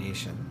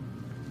resignation.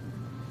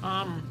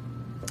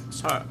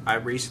 So I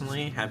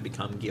recently have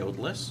become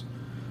guildless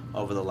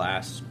over the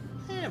last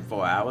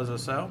 4 hours or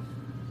so.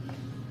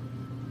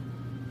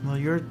 Well,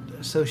 your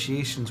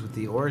associations with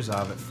the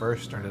Orzhov at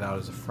first started out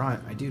as a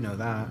front. I do know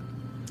that.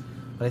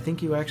 But I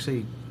think you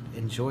actually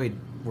enjoyed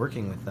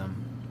working with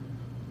them.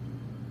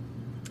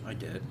 I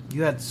did.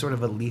 You had sort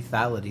of a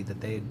lethality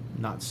that they had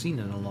not seen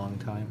in a long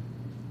time.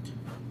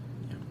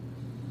 Yeah.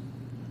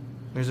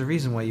 There's a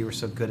reason why you were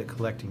so good at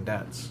collecting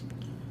debts.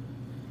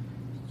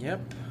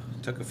 Yep.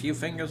 Took a few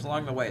fingers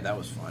along the way. That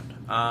was fun.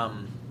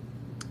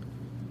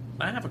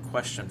 I have a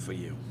question for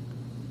you.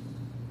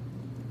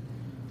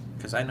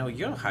 Because I know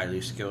you're highly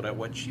skilled at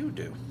what you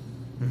do.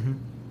 Mm-hmm.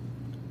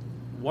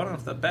 One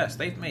of the best.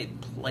 They've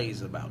made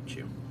plays about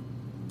you.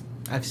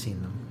 I've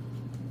seen them.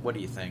 What do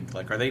you think?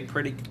 Like, are they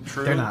pretty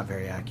true? They're not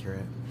very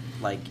accurate.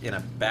 Like, in a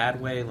bad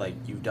way? Like,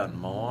 you've done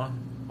more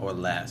or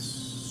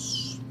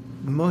less?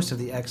 Most of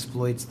the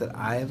exploits that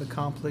I have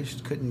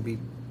accomplished couldn't be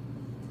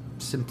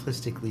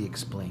simplistically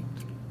explained.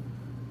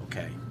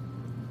 Okay.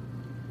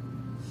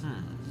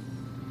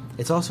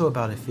 It's also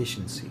about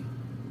efficiency,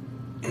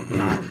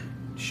 not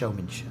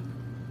showmanship.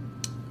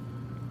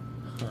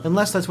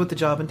 Unless that's what the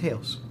job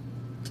entails.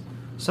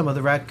 Some of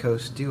the Rat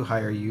Coasts do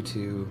hire you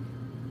to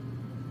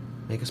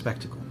make a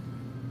spectacle.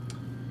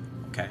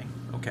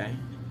 Okay.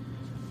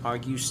 Are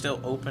you still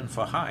open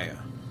for hire?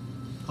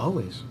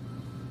 Always.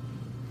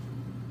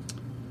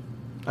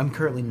 I'm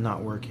currently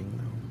not working,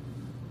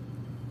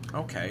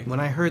 though. Okay. When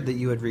I heard that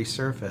you had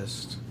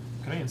resurfaced...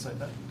 Can I insight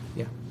that?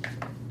 Yeah.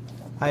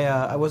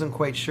 I wasn't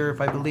quite sure if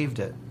I believed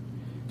it.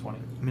 20.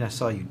 I mean, I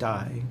saw you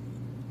die.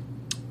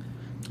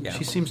 Yeah.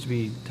 She seems to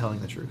be telling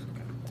the truth.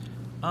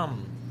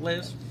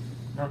 Liz,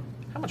 Huh?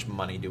 how much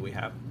money do we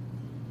have?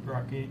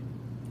 Rocky,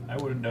 I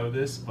wouldn't know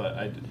this,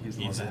 but he's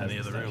the one He's that in has the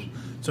other stash. room.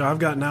 So I've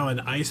got now an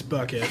ice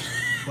bucket,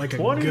 like a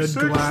good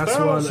 26,000. glass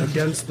one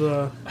against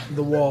the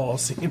wall,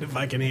 seeing if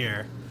I can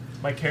hear.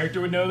 My character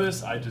would know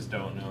this. I just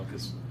don't know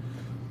because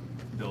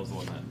Bill's the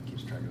one that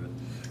keeps track of it.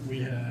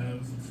 We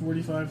have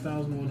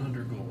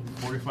 45,100 gold,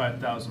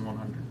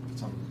 45,100.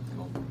 It's on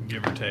gold,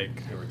 give or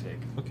take. give or take.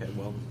 Okay,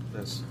 well,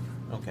 that's...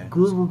 Okay.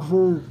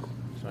 So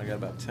I got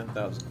about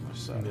 10,000 In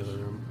myself. the other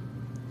room.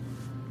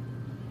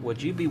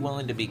 Would you be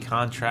willing to be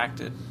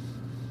contracted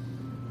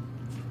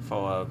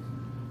for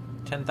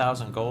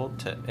 10,000 gold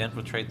to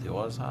infiltrate the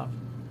Orzhov?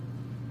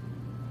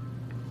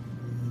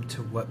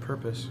 To what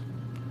purpose?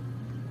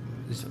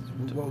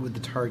 What would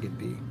the target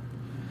be?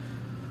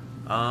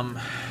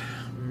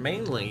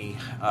 Mainly,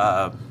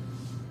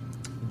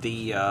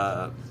 the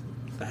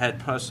head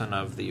person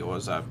of the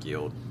Orzhov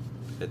Guild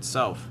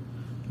itself.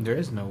 There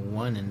is no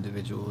one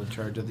individual in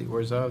charge of the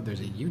Orzhov.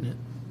 There's a unit.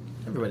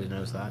 Everybody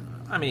knows that.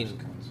 I mean,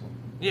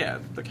 yeah,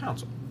 the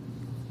council.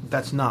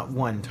 That's not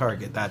one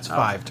target. That's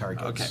 5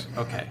 targets.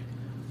 Okay.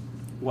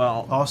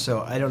 Well,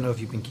 Also, I don't know if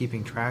you've been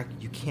keeping track.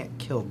 You can't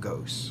kill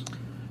ghosts.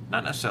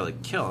 not necessarily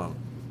kill them,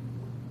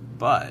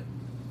 but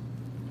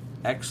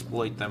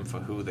exploit them for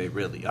who they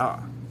really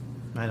are.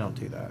 I don't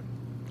do that.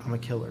 I'm a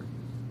killer.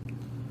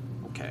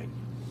 Okay.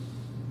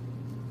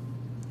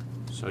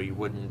 So you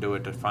wouldn't do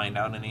it to find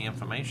out any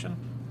information?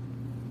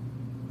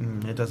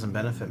 It doesn't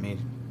benefit me.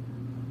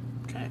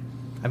 Okay.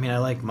 I mean, I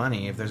like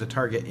money. If there's a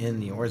target in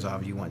the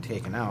Orzhov you want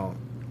taken out,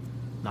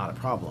 not a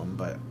problem,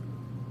 but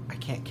I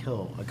can't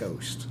kill a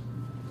ghost.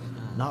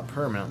 Not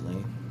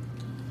permanently.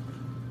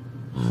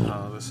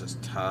 Oh, this is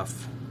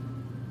tough.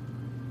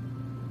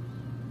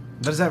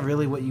 But is that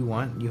really what you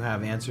want? You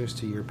have answers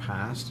to your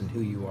past and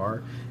who you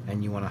are,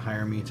 and you want to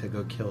hire me to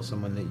go kill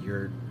someone that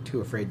you're too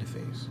afraid to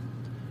face?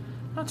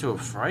 Not too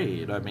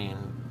afraid. I mean,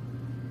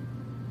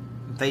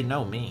 they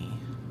know me.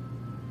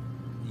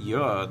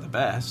 You're the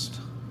best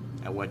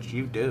at what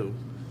you do.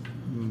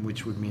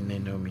 Which would mean they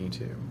know me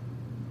too.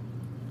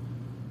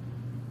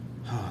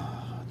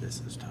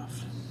 This is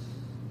tough.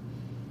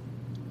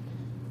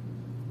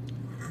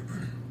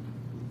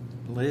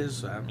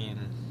 Liz, I mean,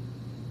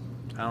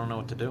 I don't know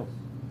what to do.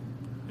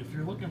 If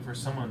you're looking for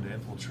someone to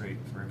infiltrate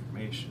for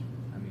information,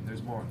 I mean,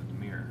 there's more than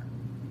the mirror.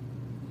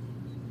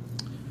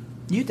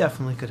 You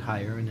definitely could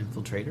hire an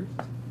infiltrator.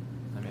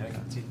 I mean, I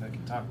can see if I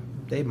can talk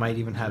with They might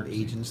even have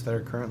agents that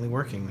are currently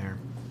working there.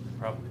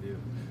 Probably do.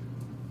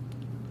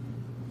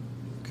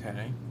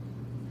 Okay.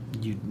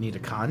 You'd need a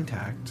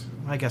contact.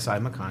 I guess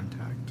I'm a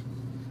contact.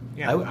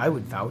 Yeah. I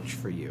would vouch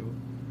for you.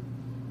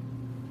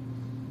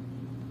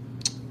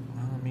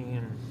 I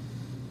mean,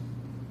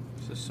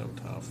 this is so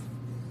tough.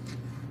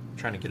 I'm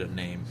trying to get a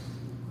name.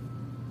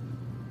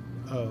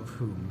 Of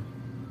whom?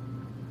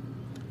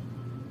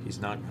 He's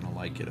not gonna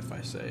like it if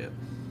I say it.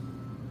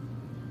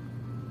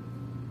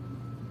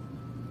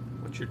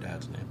 What's your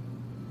dad's name?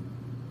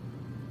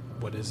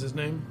 What is his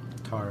name?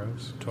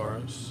 Taros.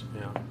 Tauros.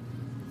 Yeah.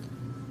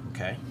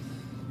 Okay.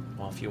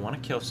 Well, if you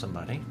want to kill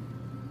somebody,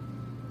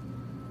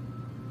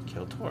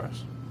 kill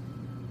Taurus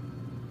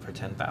for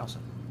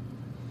 10,000.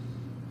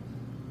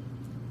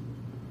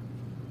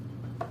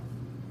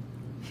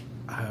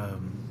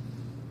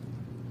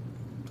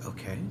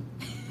 Okay.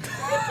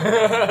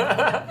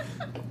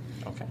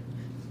 Okay.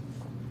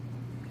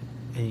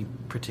 Any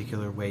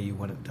particular way you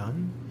want it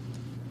done?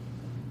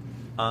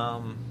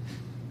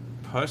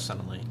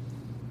 Personally,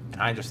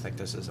 and I just think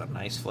this is a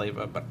nice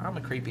flavor, but I'm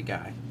a creepy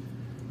guy.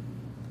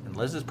 And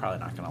Liz is probably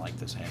not going to like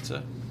this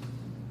answer.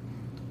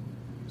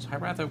 So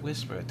I'd rather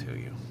whisper it to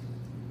you.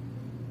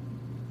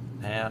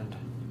 And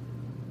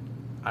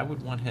I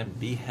would want him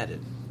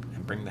beheaded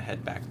and bring the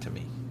head back to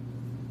me.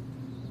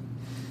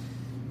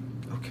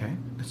 Okay.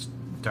 It's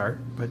dark,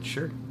 but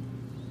sure.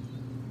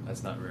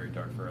 That's not very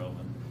dark for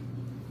Elvin.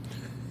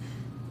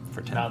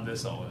 For 10, Not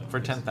this Elvin. for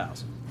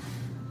 10,000.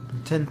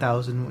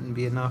 10,000 wouldn't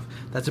be enough.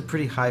 That's a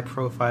pretty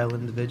high-profile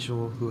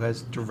individual who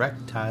has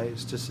direct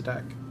ties to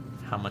Sadek.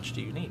 How much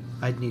do you need?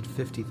 I'd need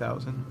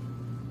 50,000.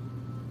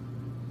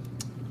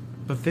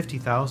 But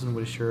 50,000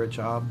 would assure a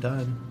job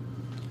done.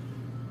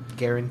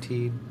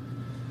 Guaranteed.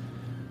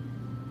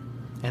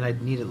 And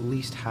I'd need at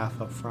least half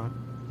up front.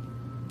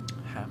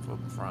 Half up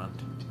front.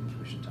 I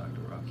think we should talk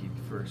to Rocky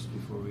first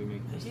before we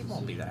make this. He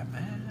won't be that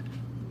mad.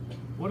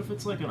 What if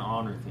it's like an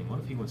honor thing? What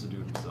if he wants to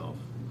do it himself?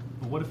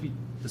 But what if he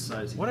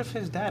decides? What if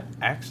his dad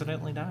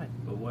accidentally died?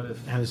 But what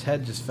if? And his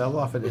head just fell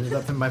off and ended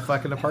up in my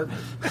fucking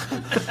apartment.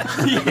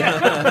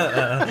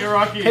 Hey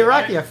Rocky. Hey,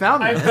 Rocky, I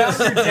found I it. found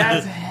your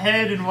dad's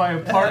head in my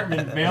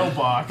apartment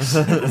mailbox.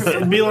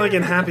 It'd be like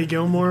in Happy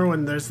Gilmore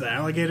when there's the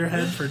alligator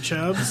head for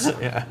Chubbs.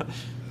 Yeah.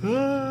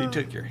 He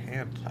took your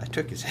hand. I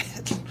took his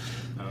head.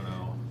 I don't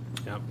know.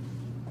 Yep.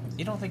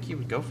 You don't think he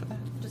would go for that?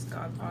 Just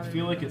Godfather. I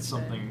feel like it's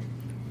something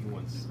he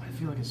wants. I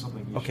feel like it's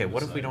something. He Okay, should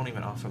what if we decide. don't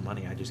even offer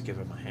money? I just give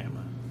him a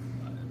hammer.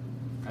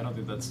 I don't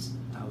think that's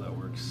how that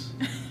works.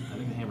 I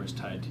think the hammer's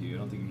tied to you. I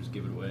don't think you just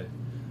give it away.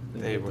 I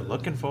think They you were have to-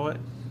 looking for it.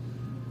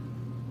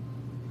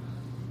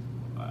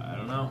 I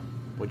don't know.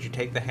 Would you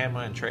take the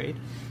hammer and trade?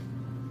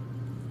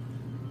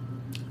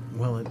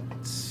 Well, it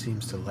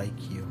seems to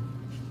like you.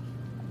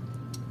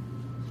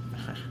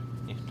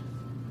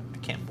 I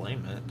can't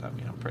blame it. I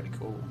mean, I'm pretty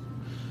cool.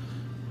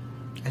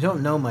 I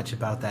don't know much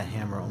about that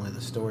hammer, only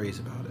the stories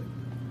about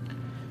it.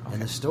 Okay.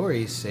 And the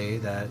stories say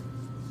that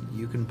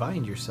you can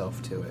bind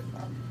yourself to it.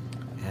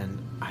 And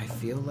I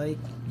feel like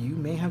you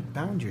may have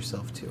bound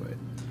yourself to it.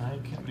 I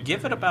can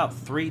Give it about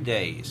 3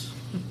 days.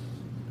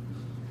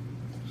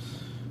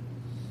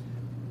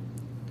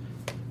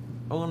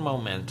 Un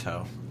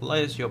momento.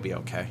 Liz, you'll be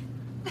okay.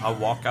 I'll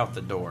walk out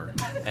the door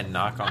and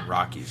knock on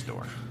Rocky's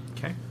door.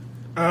 Okay.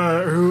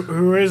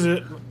 Who is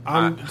it?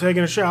 I'm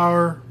taking a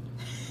shower.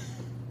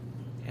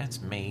 Yeah, it's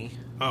me.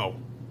 Oh,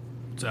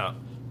 what's up?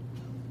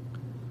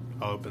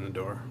 I'll open the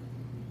door.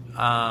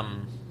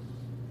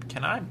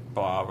 Can I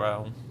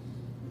borrow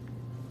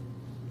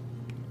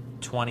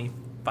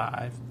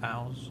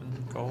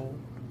 25,000 gold?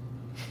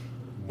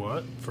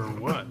 What? For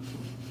what?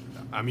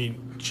 I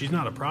mean, she's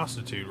not a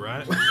prostitute,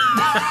 right?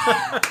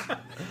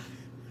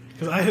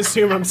 Because I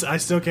assume I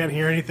still can't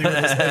hear anything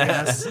with this big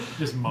ass.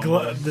 Just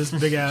mumble. This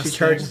big ass. She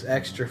charges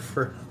extra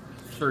for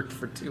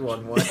 2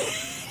 on 1.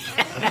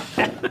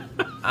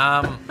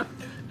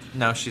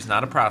 No, she's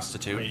not a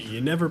prostitute.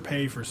 You never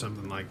pay for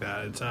something like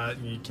that. It's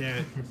you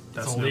can't.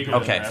 That's no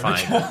illegal. problem. Okay,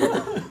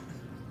 fine.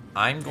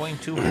 I'm going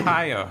to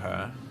hire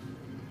her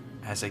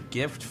as a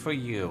gift for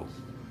you.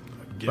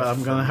 Gift But I'm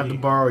for gonna have to me.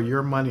 borrow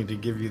your money to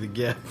give you the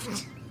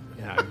gift.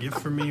 Yeah, a gift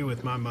for me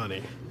with my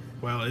money.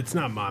 Well, it's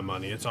not my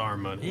money; it's our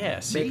money.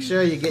 Yeah, see? Make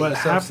sure you get But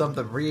yourself half-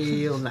 something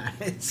real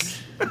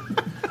nice.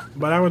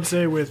 But I would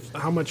say, with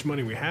how much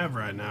money we have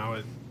right now,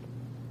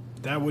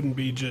 that wouldn't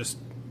be just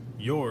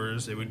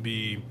yours. It would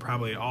be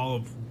probably all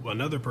of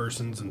another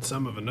person's and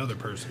some of another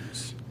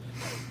person's.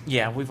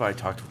 Yeah, we've already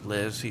talked with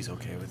Liz. He's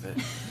okay with it.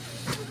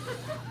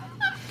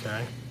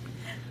 Okay,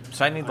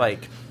 So I need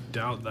like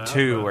doubt that.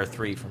 2 but or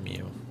 3 from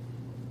you.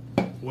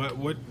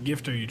 what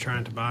gift are you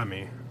trying to buy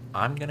me?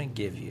 I'm going to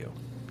give you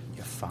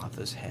your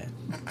father's head.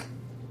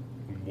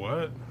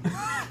 What?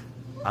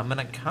 I'm going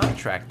to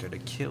contract her to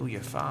kill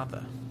your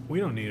father. We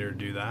don't need her to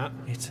do that.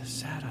 It's a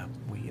setup.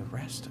 We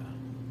arrest her.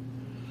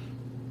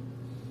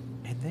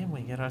 And then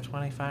we get our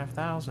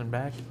 25,000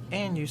 back,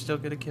 and you still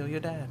get to kill your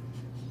dad.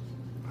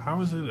 How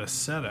is it a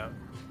setup?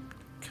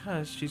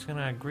 Because she's going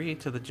to agree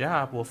to the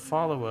job. We'll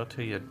follow her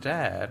to your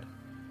dad,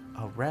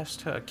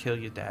 arrest her, kill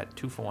your dad.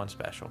 2-for-1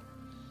 special.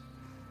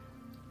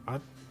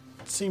 It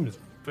seems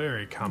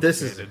very This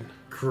complicated. is a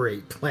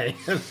great plan.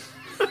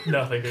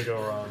 Nothing could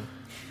go wrong.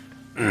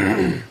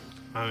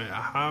 I mean,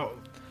 how?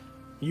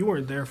 You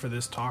weren't there for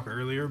this talk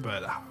earlier,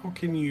 but how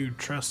can you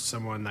trust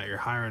someone that you're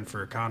hiring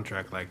for a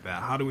contract like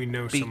that? How do we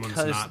know someone's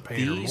Because not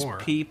paying her these more?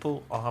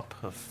 people are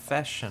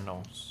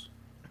professionals.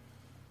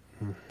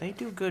 They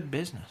do good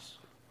business.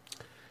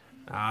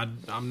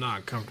 I'm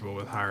not comfortable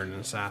with hiring an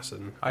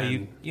assassin. Are you?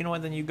 and- You know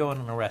what? Then you go in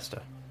and arrest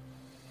her.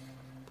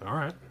 All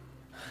right.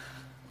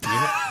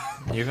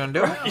 You're gonna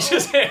do it. He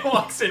just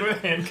walks in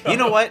with handcuffs. You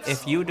know what?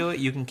 If you do it,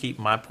 you can keep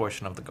my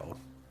portion of the gold.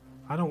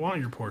 I don't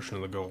want your portion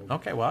of the gold.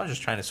 Okay. Well, I was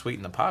just trying to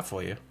sweeten the pot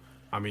for you.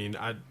 I mean,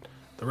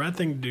 the right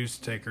thing to do is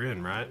to take her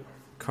in, right?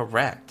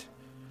 Correct.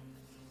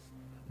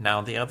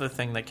 Now, the other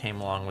thing that came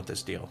along with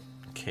this deal,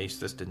 in case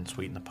this didn't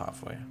sweeten the pot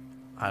for you,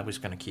 I was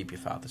gonna keep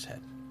your father's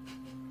head.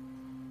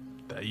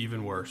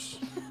 Even worse.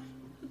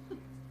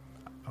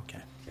 Okay.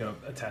 You know,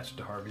 attached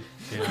to Harvey.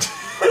 Yeah.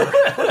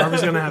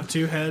 Harvey's gonna have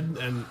 2 head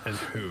and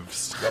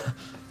hooves.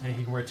 Hey,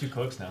 he can wear 2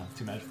 cloaks now.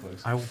 2 magic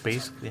cloaks. I will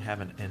basically have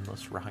an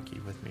endless Rocky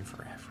with me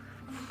forever.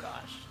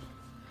 Gosh.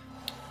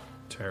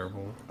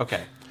 Terrible.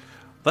 Okay.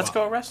 Let's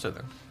go arrest her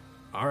then.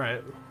 All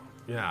right.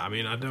 Yeah. I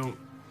mean, I don't.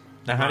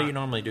 Now, how do you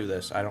normally do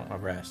this? I don't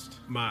arrest.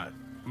 My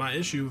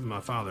issue with my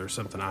father is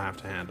something I have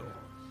to handle.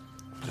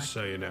 Just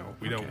so you know,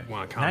 we don't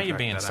want to Now contract you're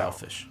being that out.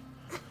 selfish.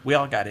 We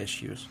all got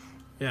issues.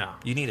 Yeah.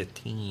 You need a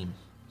team.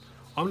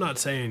 I'm not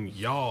saying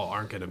y'all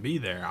aren't going to be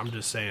there. I'm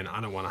just saying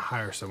I don't want to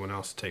hire someone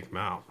else to take them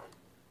out.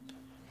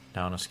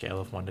 Now, on a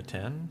scale of 1 to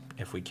 10,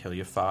 if we kill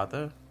your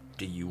father,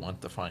 do you want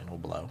the final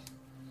blow?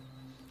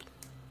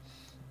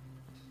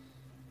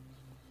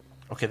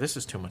 Okay, this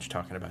is too much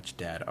talking about your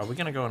dad. Are we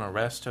going to go and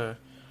arrest her?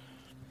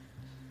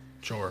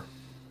 Sure.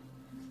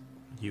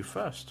 You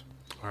first.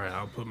 All right,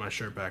 I'll put my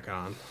shirt back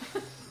on.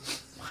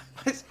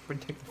 Why is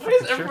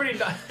everybody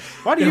die?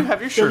 Why do you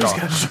have your shirt on?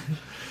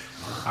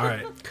 All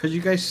right. Because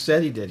you guys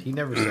said he did. He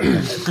never said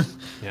that.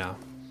 Yeah.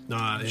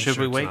 No, his Should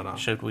we shirt's wake? not on.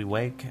 Should we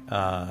wake?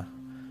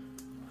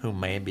 Who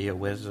may be a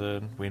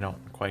wizard? We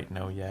don't quite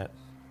know yet.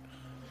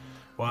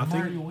 Well, I Why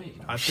are think you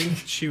waiting? I think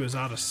she was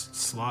out of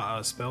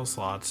spell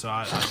slots, so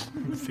I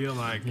feel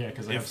like Yeah,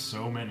 because I have if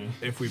so many.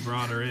 if we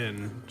brought her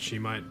in, she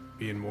might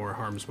be in more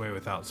harm's way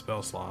without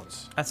spell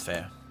slots. That's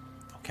fair.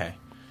 Okay.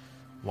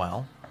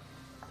 Well,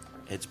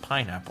 it's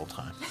pineapple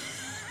time.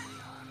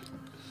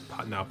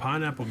 Now,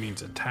 pineapple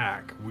means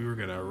attack. We were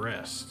gonna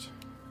arrest.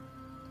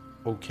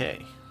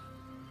 Okay.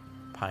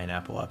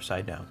 Pineapple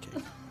upside down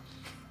kick.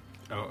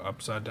 Oh,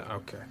 upside down.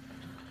 Okay.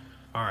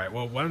 All right.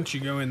 Well, why don't you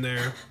go in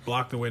there,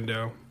 block the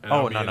window? And Oh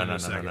I'll be no in no in no a no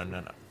second. no no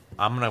no!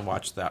 I'm gonna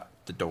watch the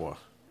door.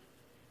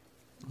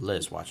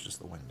 Liz watches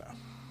the window.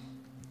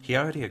 He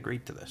already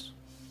agreed to this.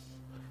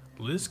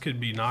 Liz could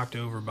be knocked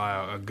over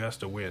by a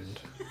gust of wind.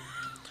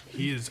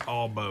 He is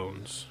all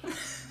bones.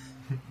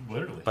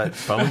 Literally. But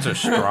bones are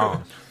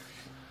strong.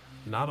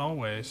 Not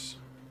always.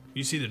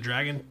 You see the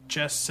dragon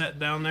chest set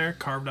down there,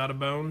 carved out of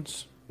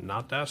bones?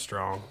 Not that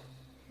strong.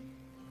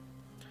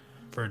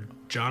 For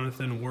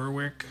Jonathan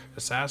Warwick,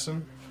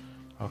 assassin?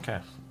 Okay.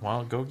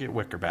 Well, go get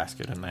Wicker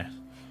Basket in there.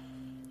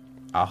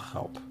 I'll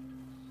help.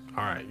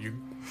 Alright,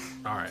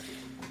 Alright.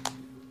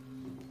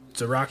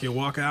 So Rocky will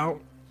walk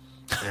out,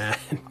 and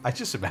I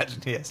just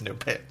imagine he has no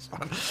pants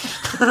on.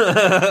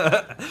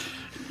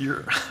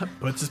 You're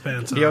puts his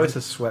pants on. He always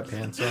has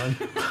sweatpants on.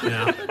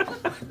 Yeah.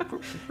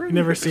 You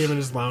never see him in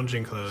his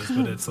lounging clothes,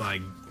 but it's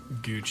like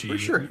Gucci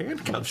Where's your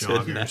handcuffs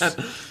hidden joggers. at?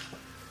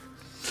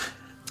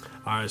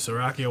 All right, so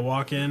Rocky will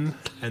walk in,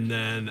 and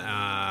then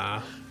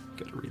Gotta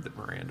read the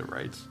Miranda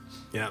rights.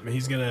 yeah,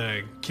 he's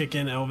gonna kick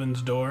in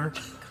Elvin's door,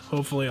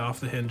 hopefully off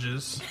the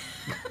hinges.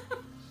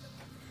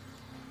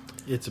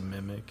 It's a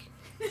mimic.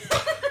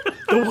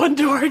 The one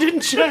door I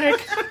didn't check.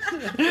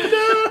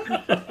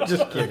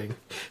 Just kidding.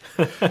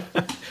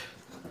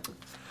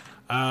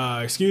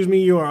 Excuse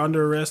me, you are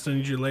under arrest. I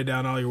need you to lay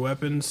down all your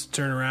weapons.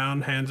 Turn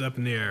around, hands up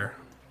in the air.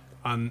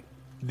 On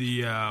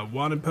the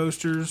wanted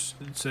posters,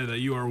 it say that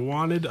you are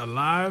wanted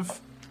alive,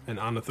 and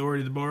on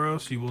authority of the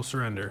Boros, you will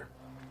surrender,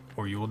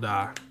 or you will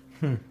die.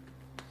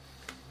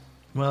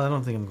 Well, I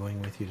don't think I'm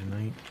going with you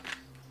tonight.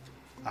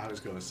 I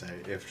was going to say,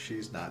 if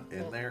she's not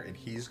in there and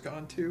he's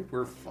gone too,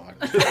 we're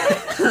fucked.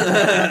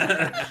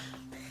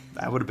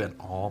 That would have been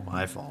all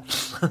my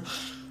fault.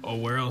 Oh,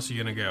 where else are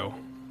you gonna go?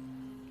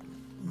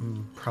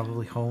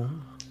 Probably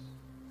home.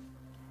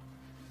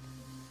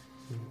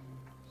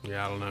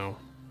 Yeah, I don't know.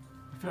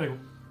 I feel like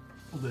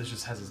Liz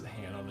just has his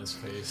hand on his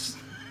face.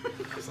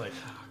 It's like,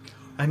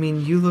 I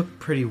mean, you look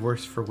pretty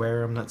worse for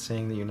wear. I'm not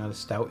saying that you're not a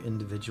stout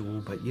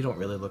individual, but you don't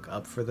really look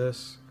up for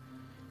this.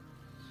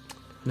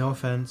 No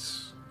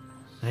offense.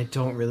 I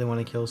don't really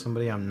want to kill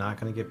somebody I'm not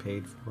going to get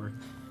paid for.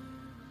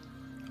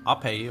 I'll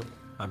pay you.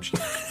 I'm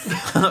just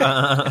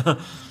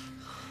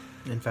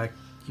In fact,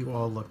 you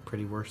all look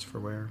pretty worse for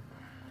wear.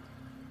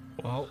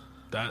 Well,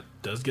 that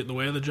does get in the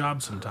way of the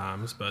job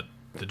sometimes, but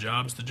the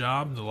job's the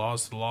job, the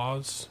law's the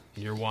laws.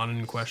 You're wanted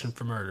in question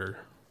for murder.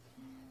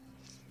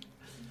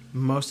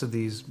 Most of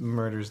these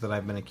murders that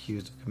I've been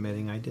accused of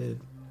committing, I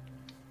did.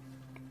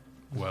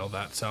 Well,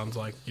 that sounds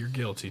like you're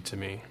guilty to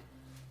me.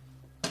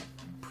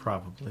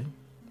 Probably.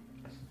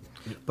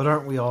 But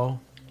aren't we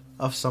all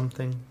of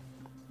something?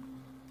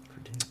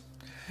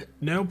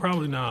 No,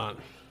 probably not.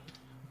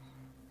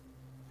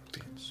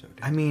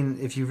 I mean,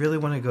 if you really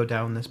want to go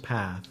down this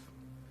path,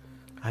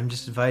 I'm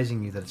just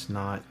advising you that it's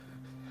not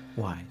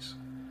wise.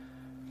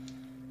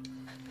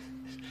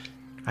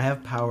 I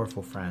have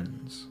powerful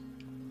friends.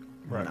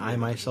 Right, And I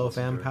myself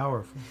am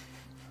powerful.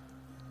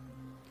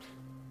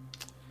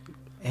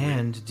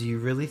 And do you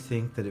really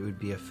think that it would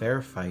be a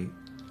fair fight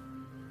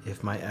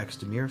if my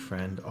ex-Demir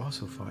friend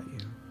also fought you?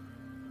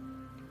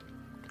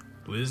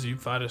 Liz, you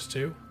fight us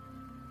too?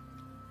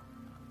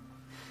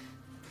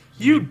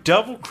 You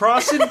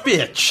double-crossing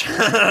bitch.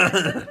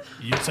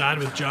 You side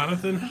with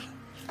Jonathan?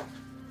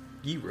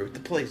 You wrote the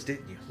plays,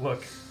 didn't you?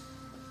 look,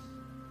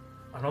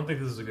 I don't think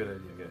this is a good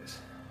idea, guys.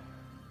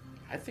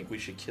 I think we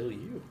should kill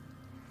you.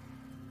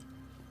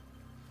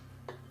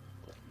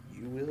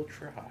 You will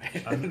try.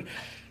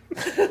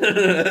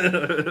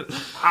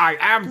 I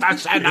am the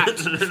Senate!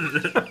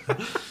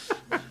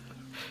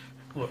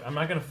 Look, I'm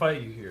not gonna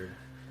fight you here.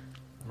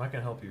 I'm not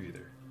gonna help you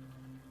either.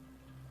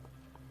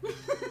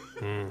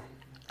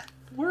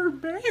 We're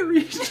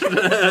married.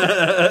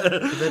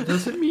 That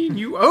doesn't mean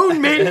you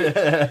own me!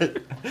 I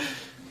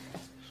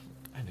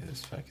knew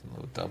this fucking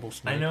little double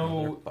snake. I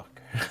know-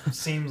 motherfucker.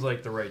 Seems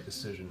like the right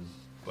decision,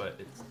 but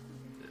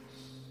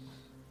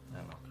I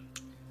don't know.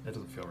 That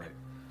doesn't feel right.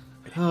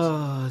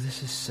 Oh,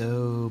 this is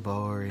so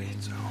boring.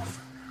 It's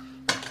over.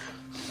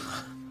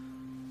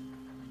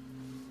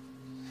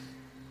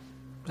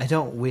 I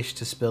don't wish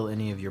to spill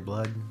any of your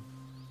blood.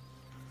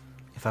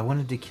 If I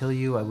wanted to kill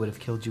you, I would have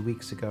killed you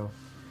weeks ago.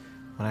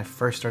 When I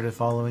first started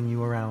following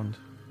you around,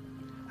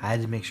 I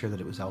had to make sure that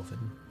it was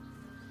Elvin.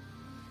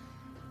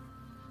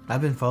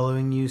 I've been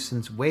following you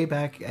since way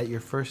back at your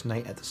first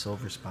night at the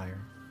Silver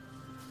Spire.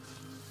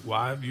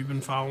 Why have you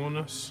been following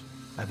us?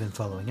 I've been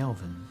following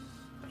Elvin.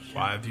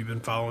 Why have you been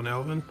following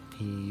Elvin?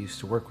 He used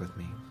to work with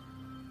me.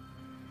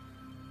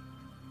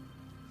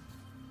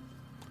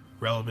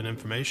 Relevant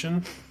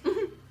information?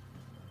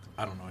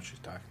 I don't know what she's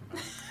talking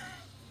about.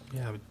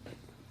 Yeah, but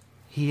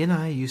He and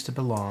I used to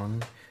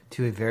belong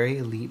to a very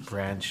elite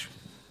branch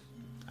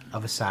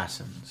of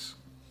assassins.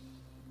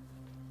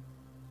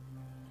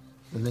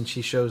 And then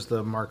she shows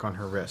the mark on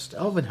her wrist.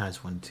 Elvin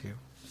has one too.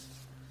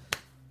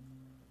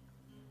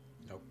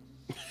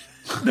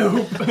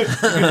 Nope. You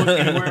can look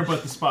anywhere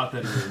but the spot that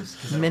it is.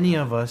 'cause I don't Many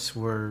know. of us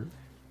were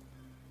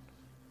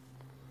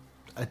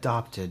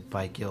adopted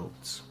by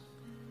guilds.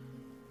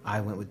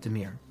 I went with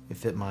Demir. It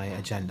fit my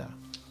agenda.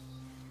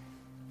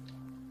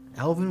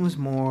 Elvin was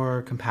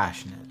more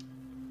compassionate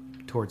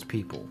towards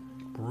people.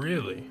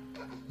 really?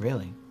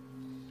 Really.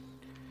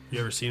 You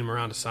ever seen him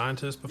around a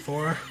scientist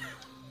before?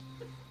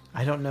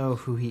 I don't know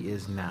who he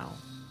is now.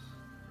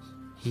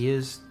 He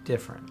is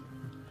different.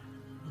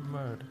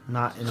 Murder.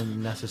 Not in a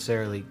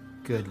necessarily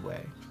good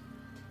way.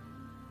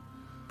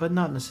 But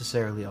not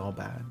necessarily all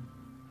bad.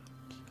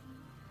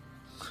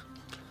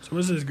 So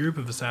what's this group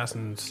of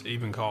assassins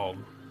even called?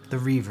 The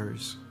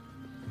Reavers.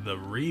 The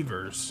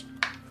Reavers.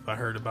 Have I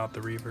heard about the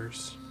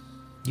Reavers?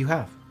 You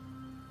have.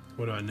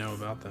 What do I know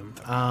about them?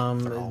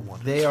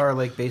 They are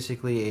like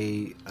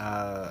basically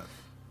a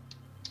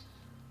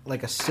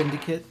like a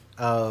syndicate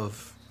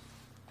of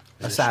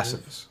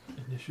assassins.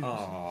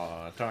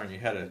 Aw, darn, you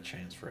had a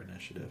chance for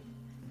initiative.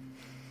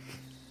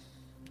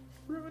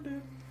 Ruined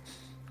it.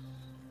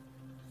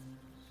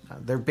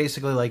 They're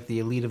basically like the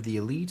elite of the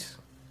elite.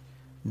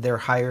 They're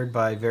hired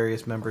by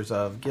various members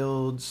of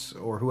guilds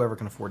or whoever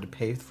can afford to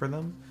pay for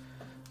them.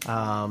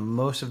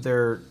 Most of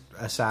their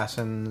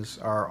assassins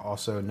are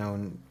also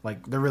known,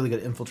 like they're really good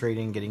at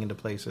infiltrating, getting into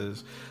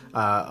places.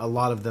 A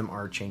lot of them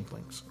are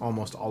changelings.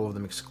 Almost all of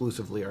them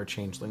exclusively are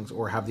changelings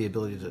or have the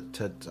ability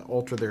to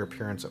alter their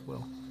appearance at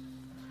will.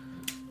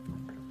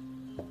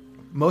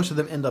 Most of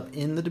them end up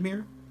in the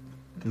Dimir,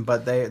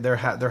 but there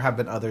have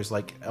been others,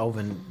 like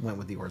Elvin went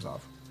with the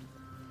Orzhov.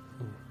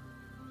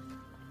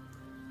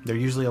 They're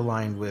usually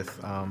aligned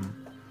with, I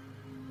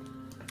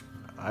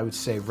would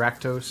say,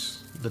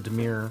 Rakdos, the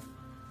Dimir,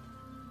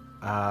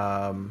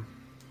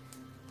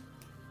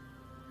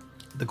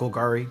 the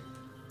Golgari,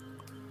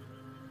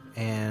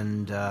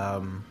 and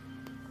the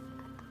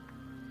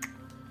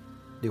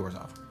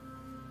Orzhov.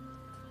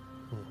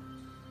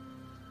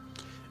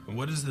 And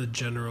what is the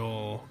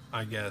general,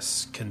 I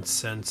guess,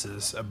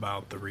 consensus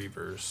about the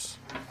Reavers?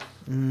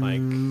 Like,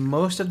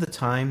 Most of the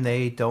time,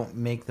 they don't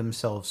make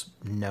themselves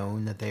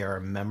known that they are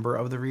a member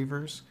of the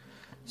Reavers.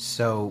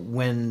 So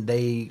when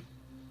a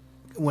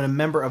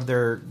member of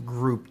their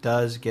group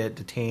does get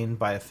detained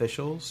by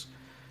officials,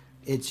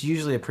 it's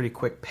usually a pretty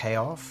quick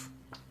payoff.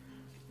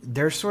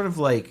 They're sort of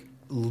like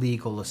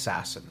legal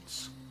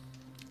assassins.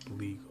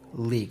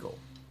 Legal.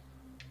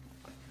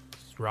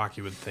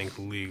 Rocky would think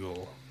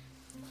legal.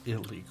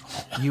 Illegal.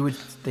 You would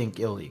think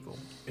illegal.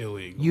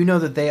 Illegal. You know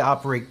that they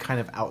operate kind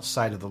of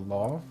outside of the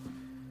law,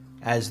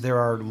 as there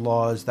are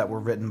laws that were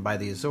written by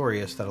the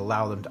Azorius that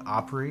allow them to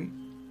operate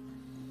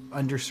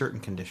under certain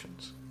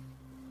conditions.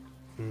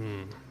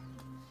 So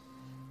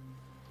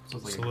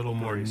It's a little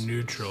more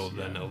neutral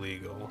than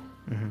illegal.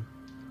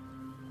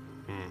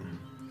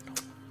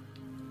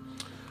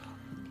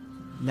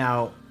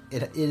 Now,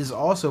 it is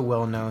also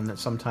well known that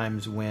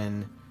sometimes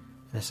when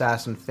an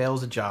assassin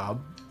fails a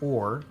job,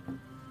 or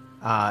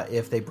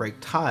if they break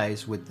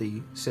ties with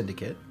the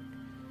syndicate,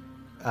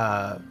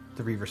 the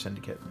Reaver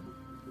Syndicate,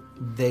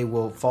 they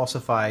will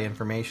falsify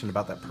information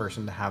about that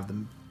person to have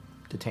them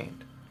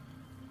detained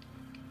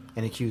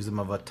and accuse them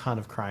of a ton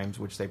of crimes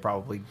which they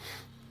probably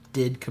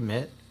did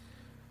commit,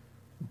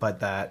 but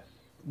that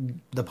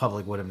the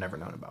public would have never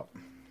known about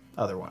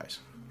otherwise.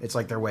 It's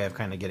like their way of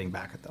kind of getting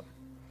back at them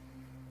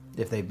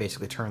if they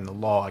basically turn the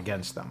law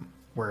against them,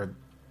 where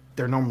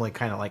they're normally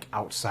kind of like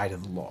outside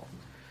of the law.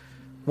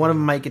 One of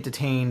them might get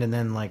detained, and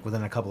then like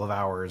within a couple of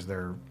hours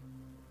they're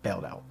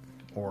bailed out,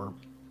 or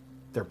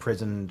their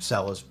prison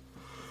cell is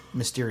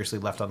mysteriously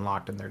left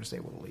unlocked and they're just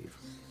able to leave.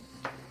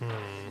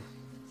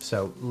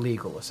 So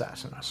legal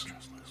assassins.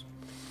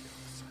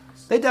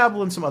 They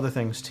dabble in some other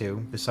things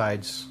too,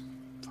 besides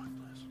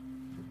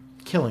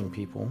killing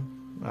people,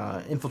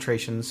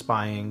 infiltration,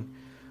 spying.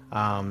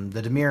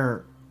 The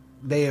Dimir,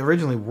 they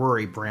originally were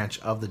a branch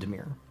of the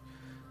Dimir,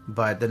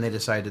 but then they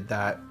decided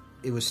that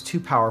it was too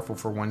powerful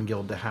for one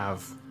guild to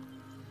have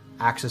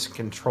access and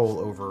control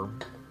over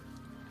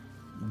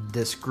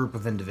this group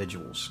of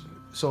individuals.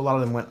 So a lot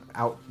of them went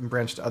out and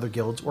branched to other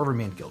guilds or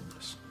remained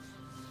guildless.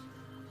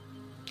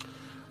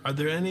 Are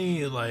there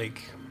any,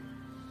 like,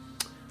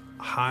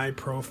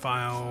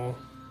 high-profile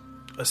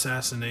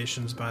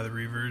assassinations by the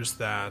Reavers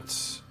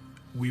that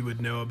we would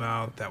know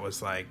about that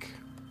was, like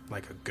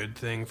a good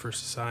thing for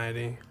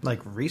society? Like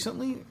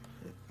recently?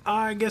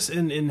 I guess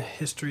in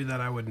history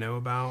that I would know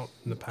about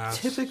in the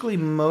past. Typically,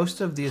 most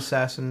of the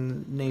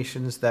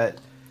assassinations that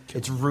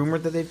it's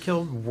rumored that they've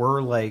killed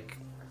were, like,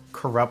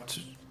 corrupt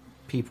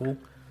people,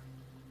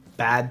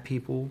 bad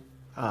people,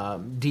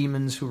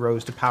 demons who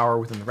rose to power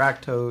within the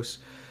Rakdos,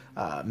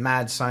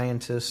 mad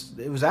scientists.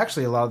 It was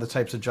actually a lot of the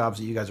types of jobs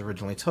that you guys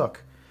originally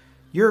took.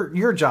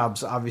 Your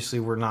jobs obviously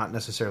were not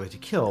necessarily to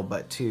kill,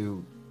 but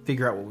to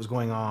figure out what was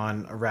going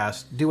on,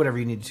 arrest, do whatever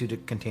you needed to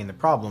contain the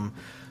problem.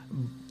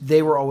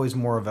 They were always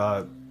more of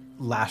a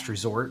last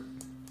resort.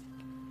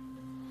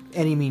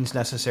 Any means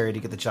necessary to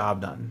get the job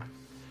done.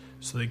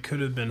 So they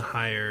could have been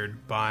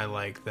hired by,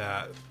 like,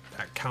 that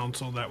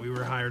council that we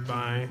were hired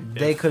by?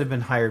 They could have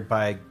been hired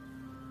by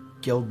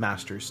guild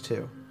masters,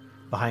 too,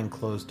 behind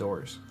closed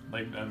doors.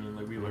 Like, I mean,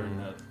 like we learned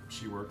that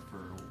she worked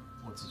for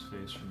what's his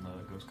face from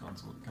the Ghost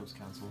Council.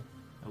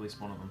 At least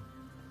one of them.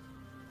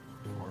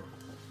 Before.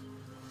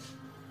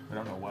 We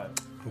don't know what.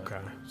 but-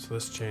 Okay, so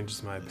this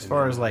changes my opinion. As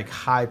far as, like,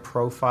 high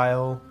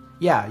profile,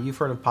 yeah, you've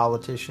heard of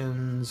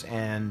politicians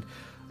and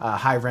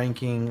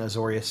high-ranking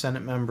Azoria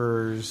Senate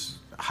members,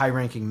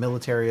 high-ranking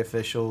military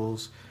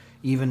officials,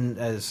 even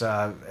as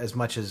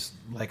much as,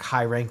 like,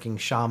 high-ranking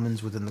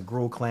shamans within the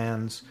Gruul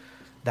clans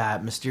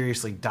that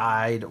mysteriously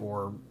died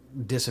or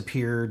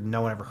disappeared.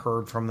 No one ever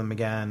heard from them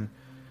again.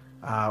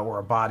 Or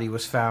a body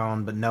was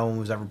found, but no one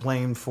was ever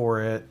blamed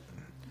for it.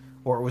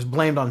 Or it was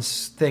blamed on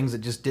things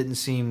that just didn't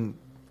seem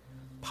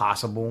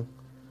possible.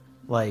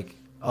 Like,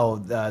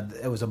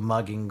 it was a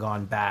mugging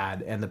gone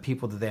bad, and the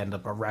people that they ended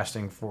up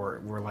arresting for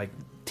it were, like,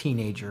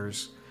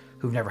 teenagers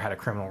who've never had a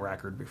criminal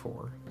record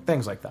before.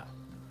 Things like that.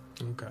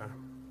 Okay.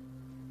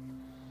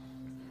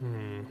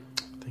 I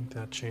think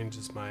that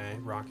changes my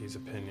Rocky's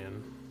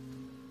opinion.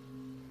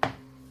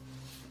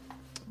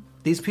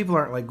 These people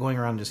aren't like going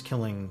around just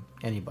killing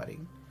anybody.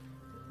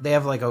 They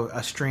have like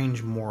a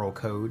strange moral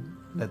code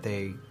that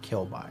they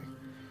kill by.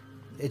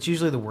 It's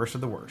usually the worst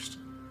of the worst.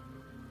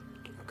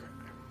 Okay.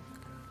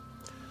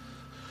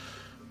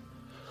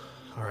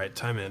 All right,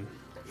 time in.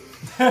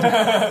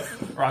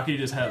 Rocky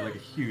just had like a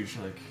huge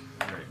like.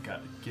 All right, got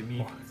it. Give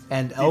me.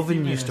 And 50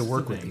 Elvin used to minutes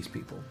work to with think. these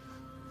people.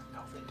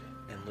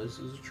 And Liz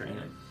is a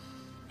trainer.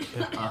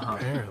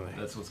 Apparently.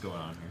 That's what's going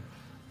on here.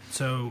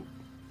 So,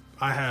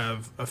 I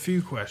have a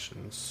few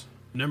questions.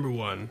 Number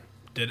one,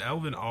 did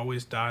Elvin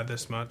always die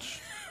this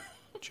much?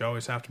 Did you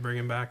always have to bring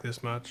him back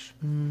this much?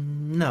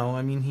 No,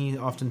 I mean, he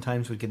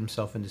oftentimes would get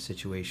himself into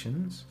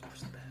situations.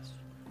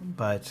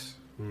 But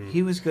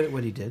he was good at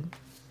what he did.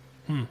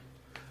 Well,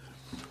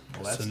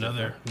 That's that's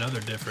another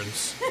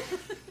difference.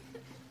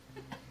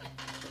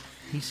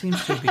 He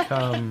seems to have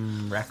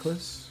become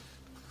reckless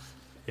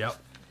Yep,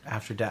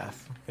 after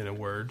death. in a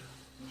word.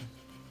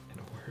 in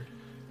a word.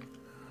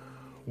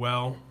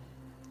 Well,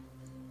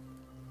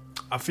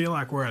 I feel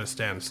like we're at a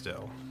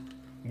standstill.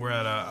 We're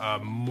at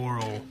a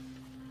moral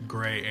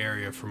gray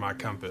area for my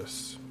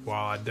compass.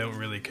 While I don't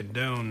really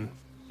condone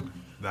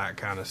that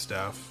kind of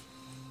stuff,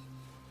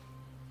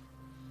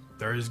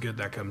 there is good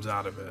that comes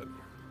out of it.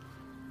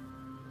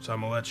 So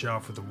I'm going to let you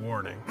off with a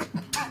warning.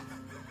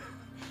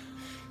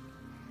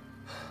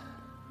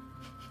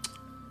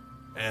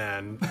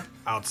 And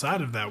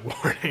outside of that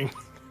warning,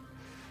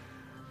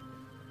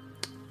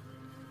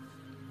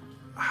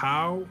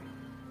 how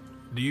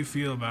do you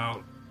feel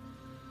about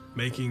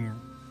making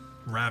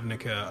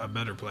Ravnica a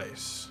better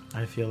place?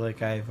 I feel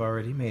like I've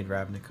already made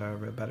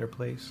Ravnica a better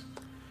place.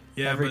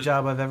 Yeah, Every but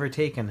job I've ever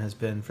taken has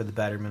been for the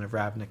betterment of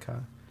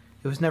Ravnica.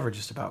 It was never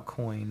just about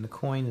coin. The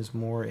coin is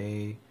more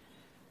a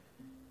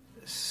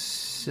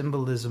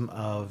symbolism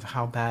of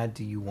how bad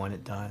do you want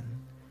it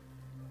done.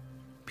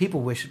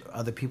 People wish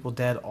other people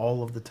dead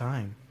all of the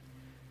time.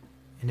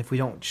 And if we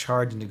don't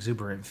charge an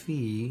exuberant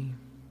fee,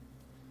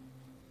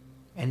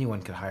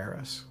 anyone could hire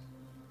us.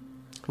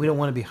 We don't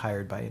want to be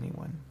hired by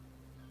anyone.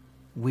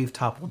 We've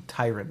toppled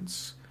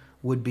tyrants,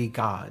 would-be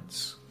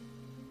gods,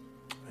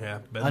 yeah,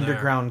 been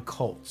underground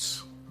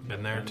cults, there.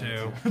 Been there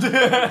too.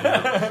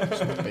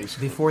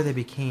 before they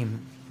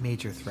became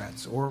major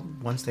threats, or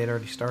once they'd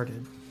already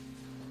started.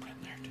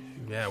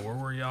 Yeah, where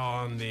were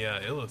y'all on the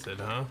Illithid,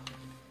 huh?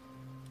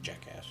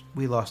 Jackass.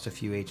 We lost a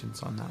few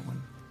agents on that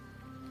one.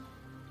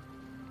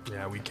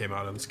 Yeah, we came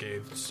out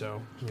unscathed,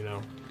 so, you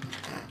know.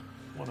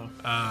 What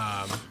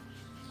up?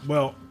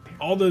 Well,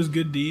 all those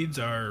good deeds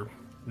are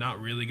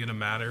not really going to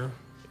matter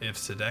if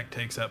Sadek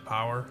takes up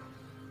power.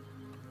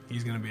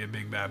 He's going to be a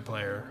big bad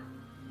player.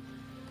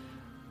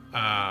 So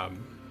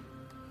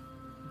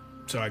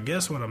I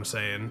guess what I'm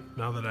saying,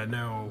 now that I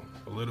know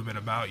a little bit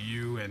about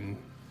you and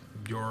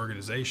your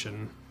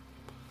organization,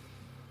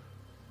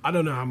 I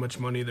don't know how much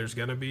money there's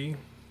going to be,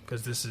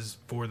 because this is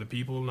for the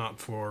people, not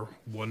for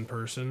one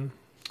person.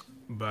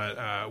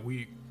 But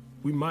we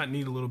might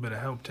need a little bit of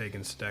help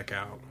taking Sadek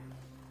out.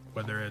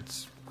 Whether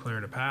it's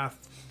clearing a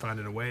path,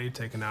 finding a way,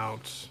 taking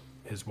out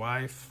his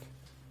wife,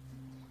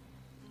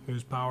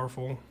 who's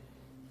powerful,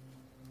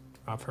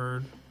 I've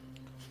heard.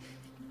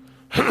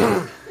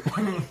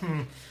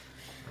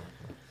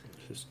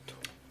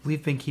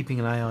 We've been keeping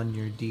an eye on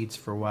your deeds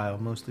for a while,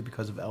 mostly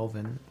because of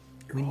Elvin.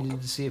 We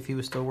needed to see if he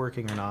was still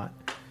working or not.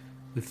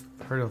 We've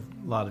heard of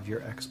a lot of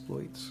your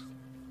exploits.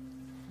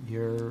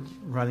 You're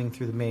running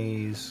through the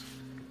maze,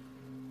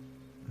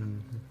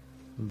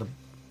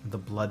 the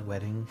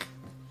bloodwetting,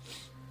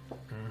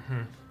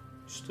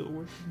 Still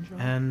working, John?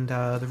 and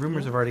the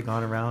rumors have already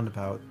gone around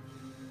about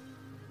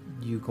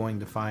you going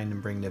to find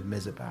and bring Niv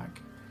Mizzet back.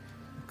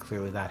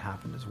 Clearly that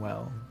happened as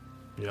well.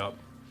 Yep.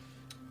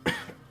 If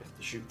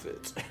the shoe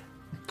fits.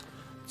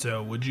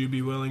 So would you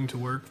be willing to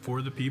work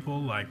for the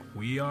people like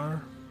we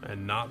are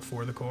and not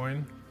for the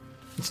coin?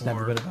 It's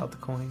never Or- been about the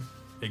coin.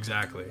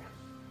 Exactly.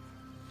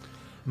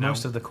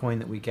 Most Now- of the coin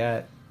that we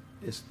get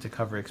is to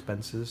cover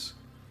expenses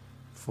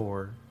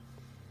for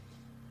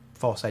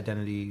false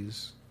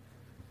identities,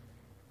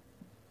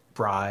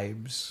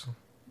 bribes,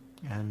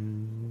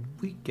 and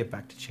we give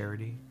back to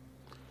charity.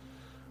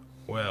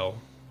 Well,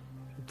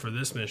 for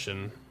this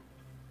mission,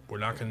 we're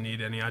not going to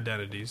need any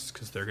identities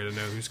because they're going to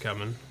know who's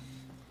coming.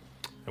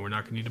 And we're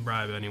not going to need to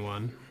bribe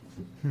anyone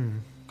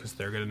because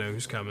they're going to know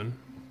who's coming.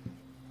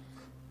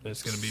 And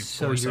it's going to be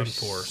So force you're on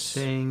force.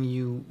 saying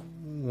you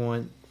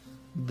want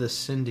the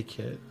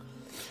syndicate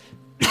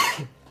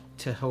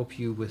to help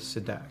you with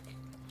Sadek?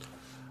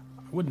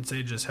 I wouldn't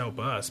say just help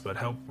us, but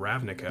help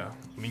Ravnica.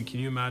 I mean, can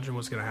you imagine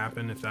what's going to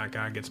happen if that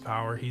guy gets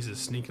power? He's a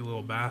sneaky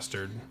little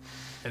bastard.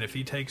 And if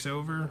he takes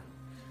over,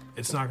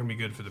 it's not going to be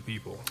good for the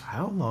people.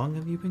 How long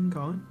have you been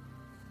gone?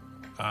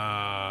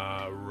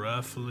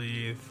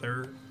 Roughly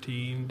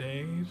 13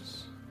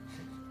 days.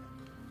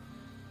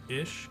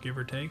 Ish, give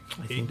or take.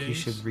 I 8 think days. you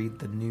should read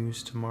the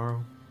news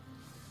tomorrow.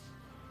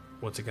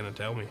 What's it going to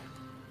tell me?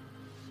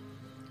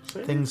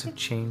 Things have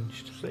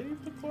changed.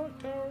 Save the clock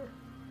tower.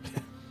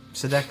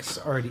 Sadek's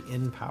already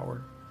in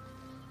power.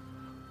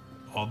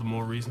 All the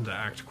more reason to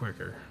act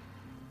quicker.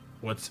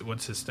 What's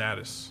his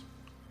status?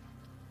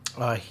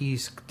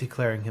 He's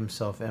declaring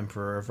himself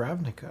Emperor of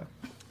Ravnica.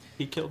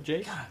 He killed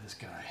Jace? God, this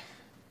guy.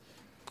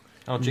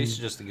 Oh, Jace is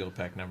just the guild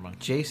pack. Never mind.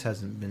 Jace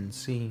hasn't been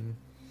seen.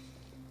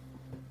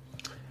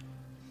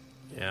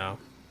 Yeah.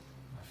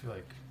 I feel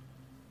like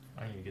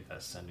I need to get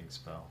that sending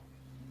spell.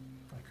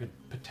 I could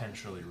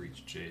potentially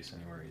reach Jace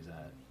anywhere he's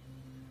at.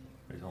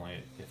 There's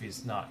only if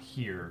he's not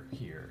here,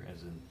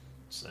 as in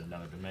it's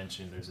another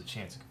dimension. There's a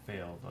chance it could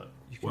fail, but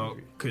you can Well,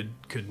 could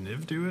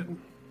Niv do it?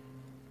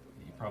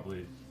 he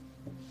probably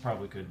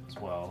could as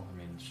well. I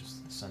mean, it's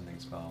just the sending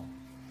spell.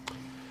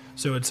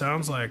 So it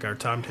sounds like our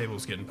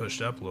timetable's getting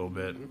pushed up a little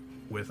bit.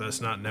 With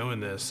us not knowing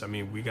this, I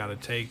mean, we got to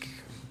take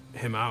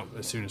him out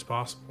as soon as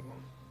possible.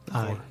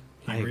 I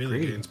He really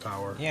agree. gains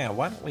power. Yeah,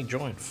 why don't we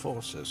join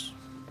forces?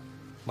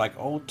 Like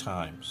old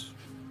times.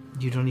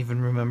 You don't even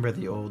remember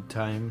the old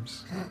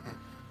times.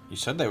 You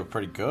said they were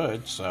pretty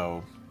good,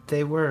 so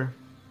They were.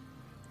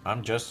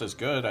 I'm just as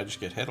good. I just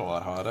get hit a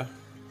lot harder.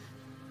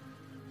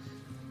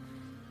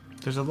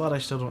 There's a lot I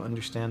still don't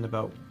understand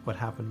about what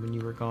happened when you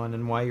were gone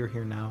and why you're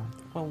here now.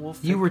 Well, we'll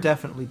You were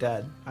definitely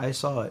dead. I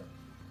saw it.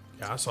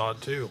 Yeah, I saw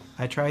it too.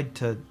 I tried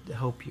to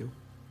help you.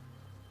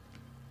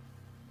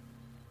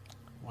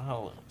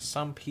 Well,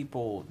 some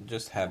people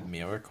just have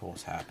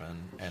miracles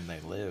happen and they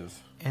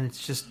live. And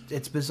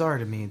it's bizarre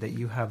to me that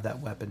you have that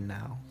weapon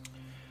now.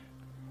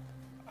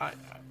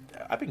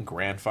 I've been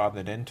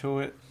grandfathered into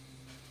it.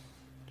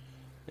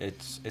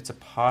 It's a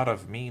part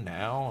of me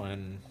now,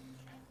 and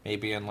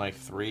maybe in like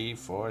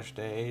 3-4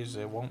 days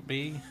it won't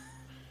be.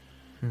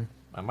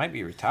 I might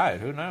be retired.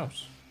 Who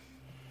knows?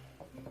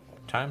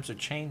 Times are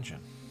changing.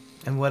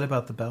 And what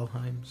about the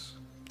Belheims?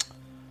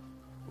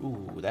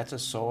 Ooh, that's a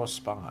sore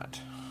spot.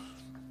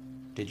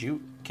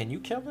 Can you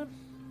kill them?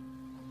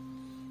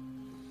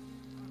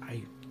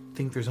 I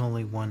think there's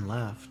only one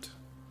left.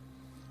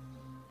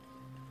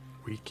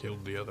 We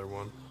killed the other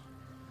one.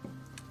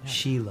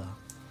 Sheila.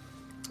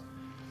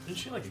 Isn't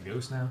she like a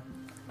ghost now?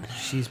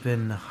 She's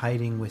been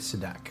hiding with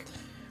Sadak.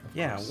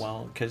 Yeah,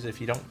 well, because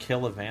if you don't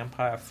kill a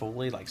vampire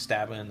fully, like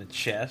stab her in the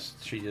chest,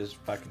 she just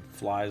fucking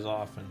flies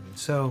off and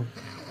So,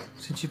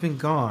 since you've been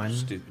gone,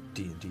 stupid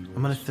D&D rules.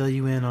 I'm going to fill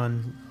you in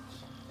on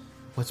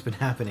what's been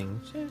happening.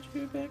 Since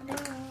you've been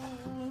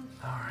gone.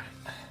 All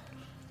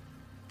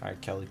right,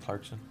 Kelly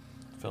Clarkson,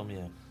 fill me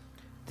in.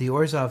 The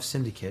Orzhov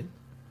Syndicate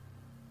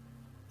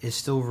is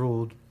still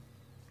ruled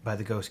by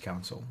the Ghost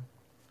Council.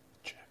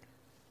 Check.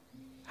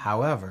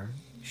 However,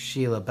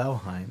 Sheila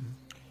Belheim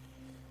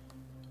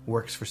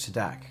works for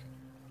Sadak.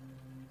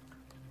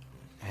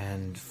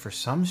 And for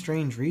some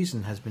strange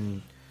reason has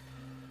been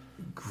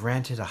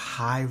granted a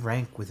high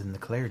rank within the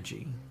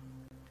clergy.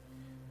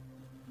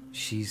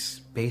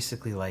 She's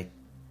basically like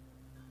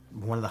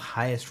one of the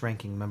highest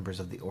ranking members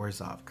of the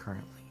Orzhov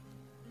currently.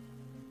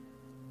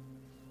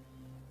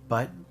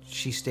 But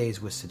she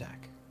stays with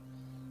Sadak.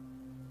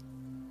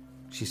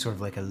 She's sort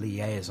of like a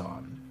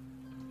liaison.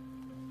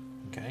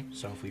 Okay,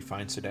 so if we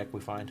find Sadek, we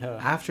find her.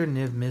 After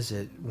Niv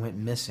Mizzet went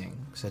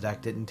missing,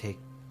 Sadak didn't take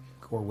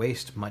or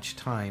waste much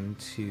time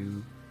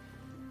to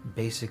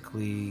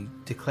basically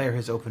declare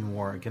his open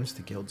war against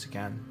the guilds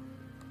again.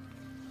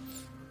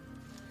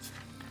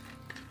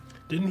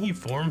 Didn't he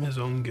form his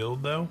own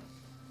guild, though?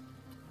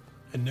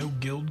 And no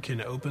guild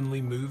can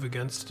openly move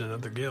against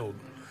another guild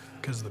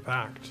because of the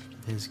pact.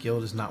 His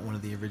guild is not one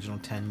of the original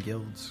 10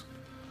 guilds.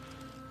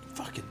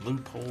 Fucking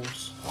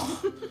loopholes.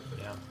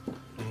 Yeah.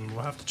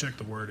 We'll have to check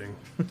the wording.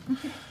 Man,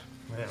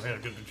 we gotta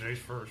get to Jace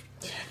first.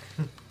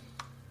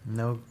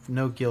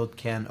 No guild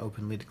can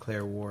openly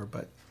declare war,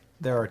 but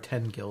there are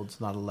 10 guilds,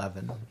 not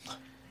 11.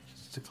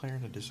 It's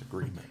declaring a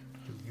disagreement.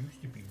 There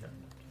used to be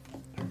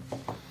none.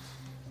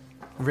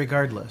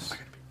 Regardless,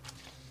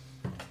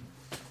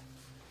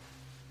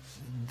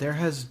 there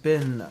has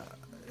been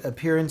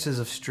appearances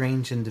of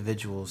strange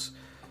individuals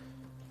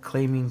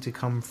claiming to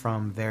come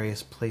from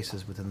various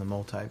places within the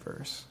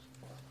multiverse.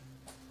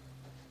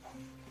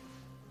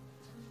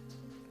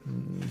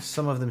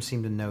 Some of them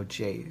seem to know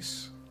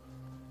Jace.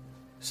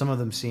 Some of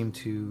them seem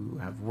to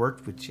have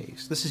worked with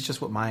Jace. This is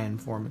just what my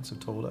informants have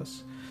told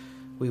us.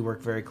 We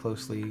work very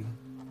closely,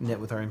 knit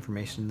with our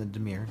information in the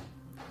Demir.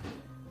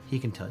 He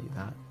can tell you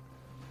that.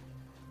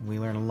 We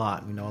learn a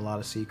lot. We know a lot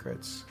of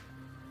secrets.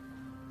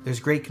 There's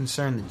great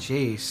concern that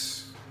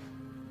Jace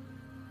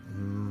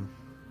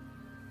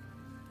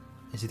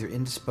is either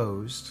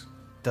indisposed,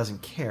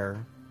 doesn't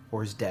care,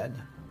 or is dead.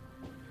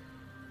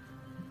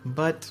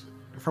 But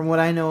from what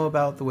I know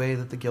about the way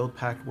that the Guild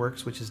Pact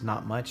works, which is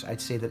not much, I'd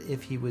say that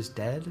if he was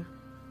dead,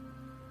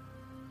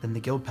 then the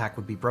Guild Pact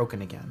would be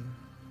broken again.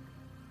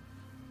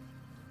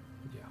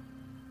 Yeah.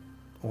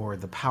 Or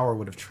the power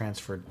would have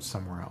transferred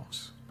somewhere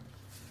else.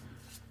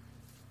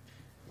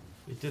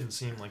 It didn't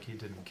seem like he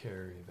didn't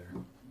care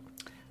either.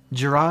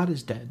 Gerard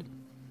is dead.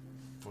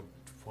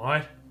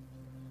 What?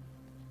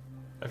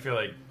 I feel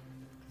like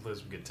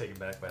Liz would get taken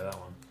back by that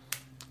one.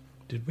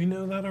 Did we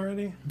know that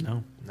already?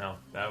 No. No,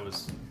 that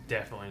was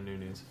definitely new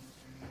news.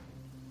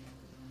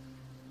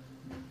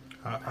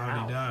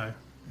 How'd he die?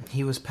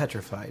 He was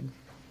petrified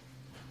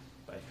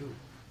By who?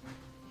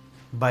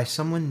 by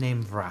someone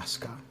named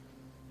Vraska.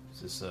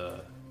 Is this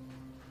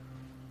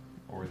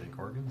or are they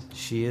Gorgons?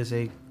 She is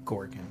a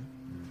Gorgon.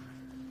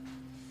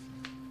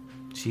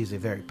 She is a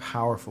very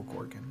powerful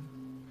Gorgon.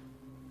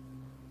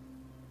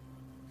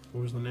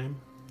 What was the name?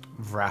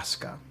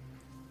 Vraska.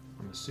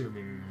 I'm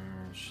assuming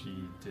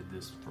she did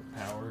this for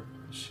power.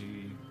 Is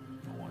she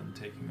the one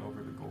taking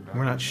over the Golgari?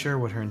 We're not sure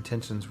what her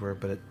intentions were,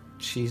 but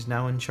she's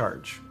now in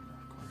charge.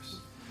 Of course.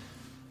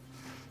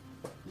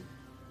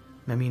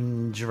 I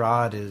mean,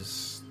 Gerard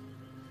is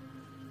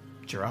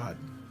Gerard.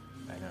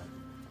 I know.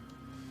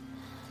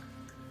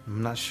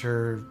 I'm not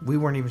sure. We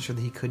weren't even sure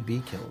that he could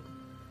be killed.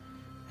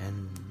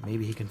 And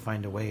maybe he can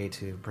find a way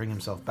to bring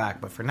himself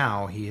back, but for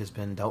now, he has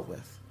been dealt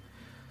with.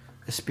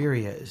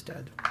 Asperia is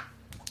dead.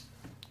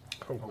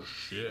 Oh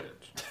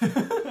shit.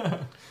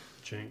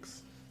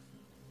 Jinx.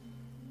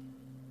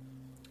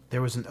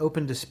 There was an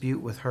open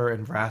dispute with her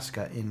and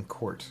Vraska in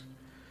court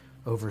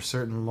over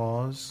certain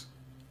laws,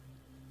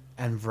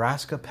 and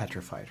Vraska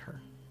petrified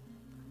her.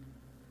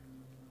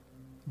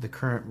 The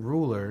current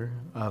ruler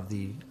of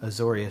the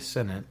Azoria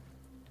Senate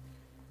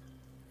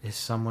is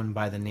someone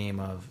by the name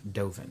of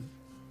Dovin.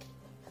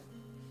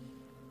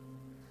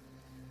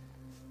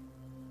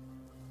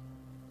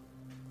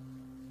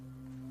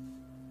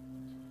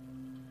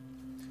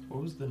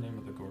 What was the name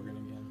of the Gorgon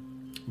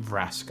again?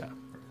 Vraska.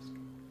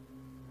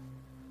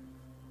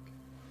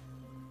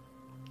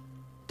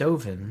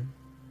 Dovin,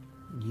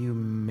 you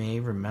may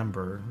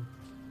remember,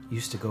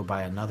 used to go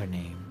by another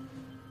name.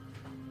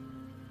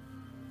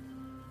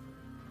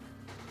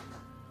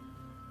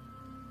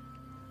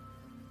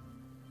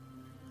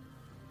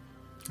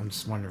 I'm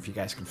just wondering if you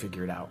guys can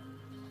figure it out.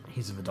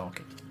 He's a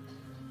Vidalcan.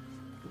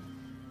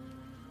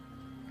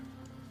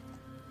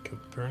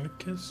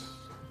 Copernicus?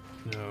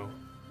 No.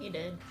 He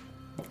did.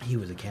 He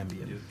was a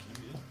Cambion.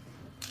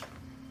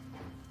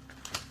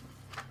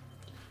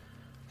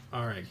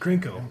 Alright,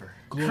 Crinkle,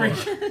 Glora,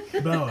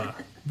 Bella,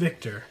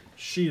 Victor,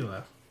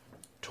 Sheila,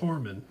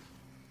 Tormund.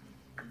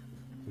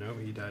 No,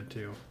 he died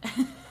too.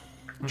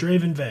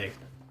 Draven Vey.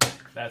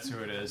 That's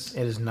who it is.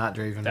 It is not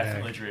Draven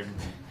Definitely Bag. Draven.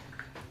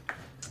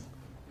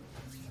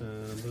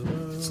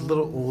 It's a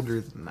little older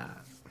than that.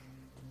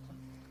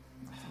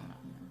 I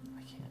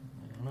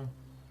don't know.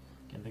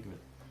 Can't think of it.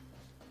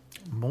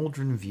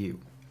 Moldrin View.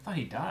 I thought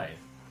he died.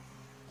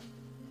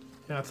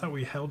 Yeah, I thought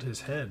we held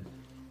his head.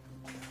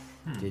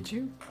 Did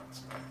you?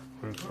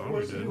 I thought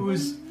we did. It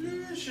was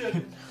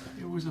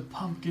it was a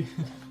pumpkin.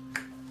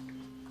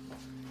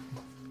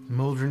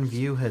 Moldrin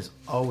View has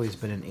always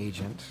been an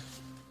agent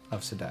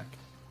of Sadek.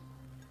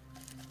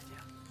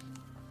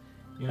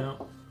 You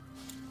know,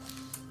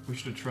 we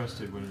should have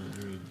trusted when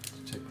you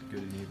detected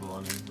good and evil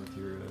on him with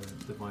your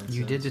divine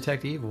You did sense.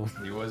 detect evil.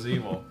 He was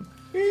evil.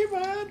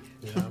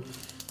 Yeah.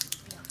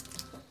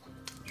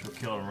 She'll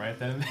kill him right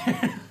then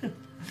and there.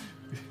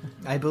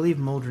 I believe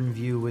Moldrin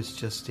View was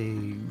just a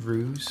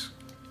ruse,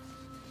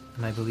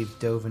 and I believe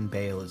Dovin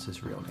Bale is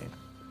his real name.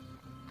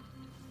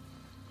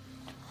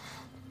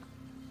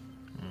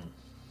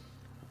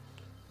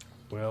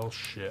 Well,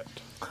 shit.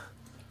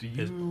 Do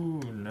you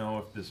know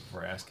if this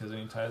Vrask has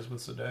any ties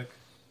with Sadek?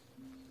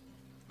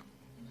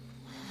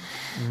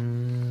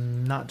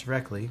 Not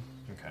directly.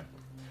 Okay.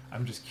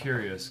 I'm just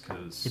curious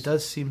because It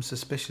does seem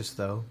suspicious,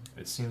 though.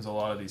 it seems a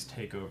lot of these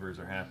takeovers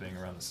are happening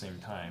around the same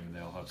time, and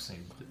they'll have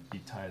same be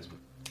ties with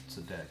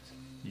Sadek.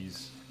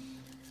 He's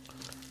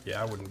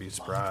Yeah, I wouldn't be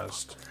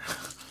surprised.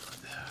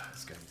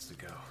 this guy needs to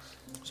go.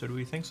 So do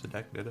we think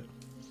Sadek did it?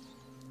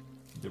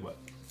 Did what?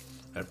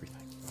 Everything.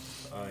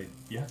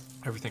 Yeah.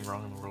 Everything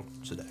wrong in the world,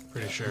 Sadek.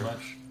 Pretty sure. Pretty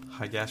much.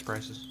 High gas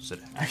prices,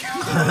 Sadek.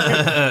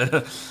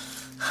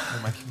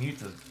 And my commute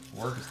to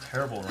work is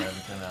terrible in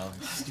Remington now.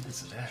 Stupid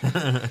Sadek.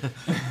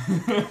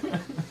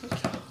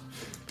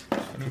 I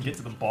didn't even get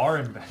to the bar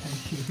and back.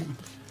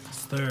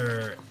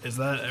 Is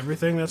that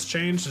everything that's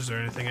changed? Is there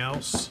anything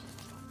else?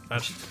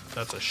 That's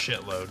a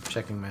shitload.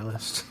 Checking my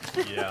list.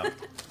 Yeah.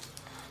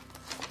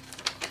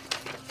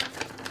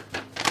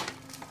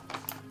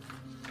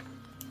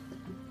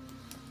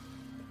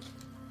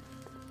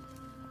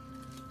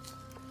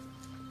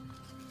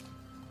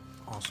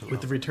 Also,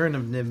 With the return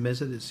of Niv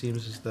Mizzet, it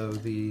seems as though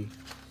the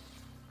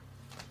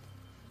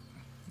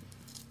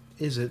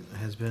Izzet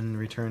has been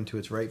returned to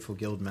its rightful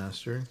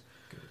guildmaster,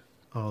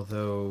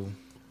 although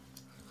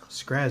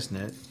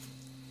Skrasnet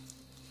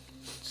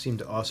seemed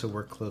to also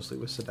work closely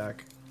with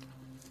Sadek.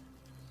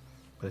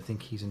 But I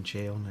think he's in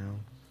jail now.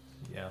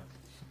 Yeah.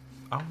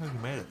 I don't think he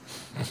made it.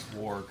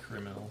 War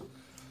criminal.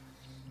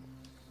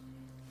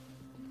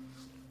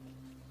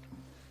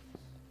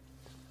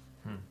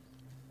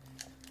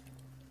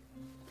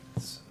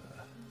 It's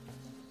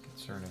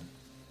concerning.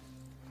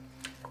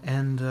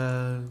 And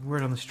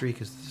word on the street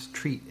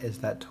is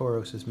that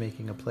Tauros is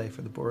making a play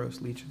for the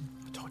Boros Legion.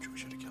 I told you we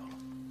should have killed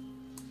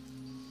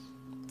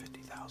him.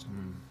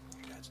 50,000.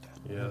 Your dad's dead.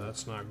 Yeah,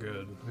 that's not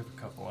good. We have a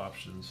couple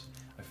options.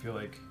 I feel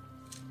like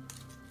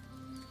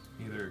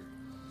either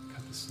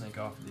cut the snake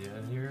off at the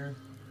end here,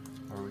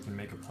 or we can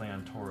make a play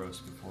on Tauros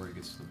before he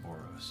gets to the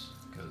Boros.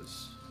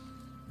 Because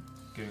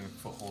getting a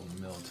foothold in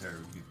the military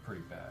would be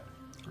pretty bad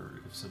for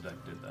if Sadek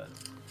did that.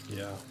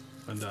 Yeah.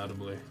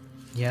 undoubtedly.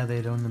 Yeah,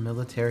 they'd own the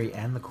military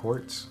and the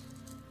courts.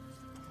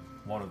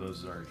 One of those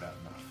is already bad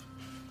enough.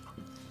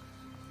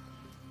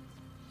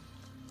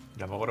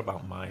 Yeah, but what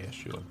about my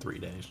issue in 3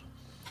 days?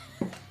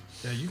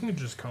 Yeah, you can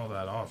just call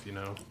that off, you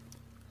know.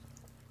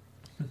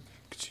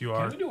 'Cause you Can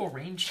are. we do a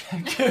rain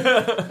check?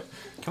 Can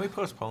we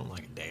postpone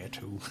like a day or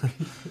two?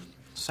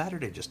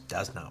 Saturday just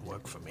does not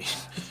work for me.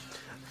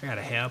 I got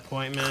a hair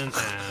appointment,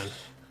 and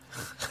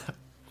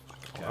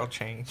I'll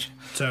change.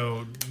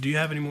 so do you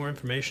have any more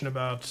information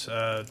about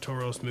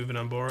Toros moving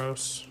on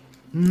Boros?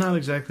 Not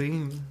exactly.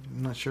 I'm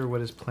not sure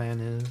what his plan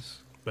is.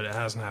 But it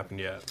hasn't happened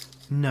yet.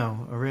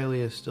 No,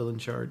 Aurelia is still in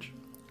charge.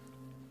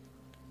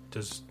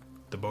 Does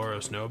the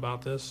Boros know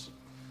about this?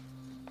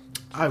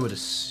 I would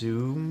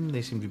assume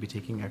they seem to be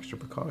taking extra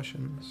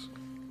precautions.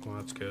 Well,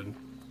 that's good.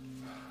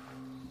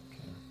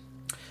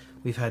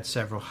 We've had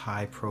several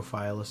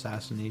high-profile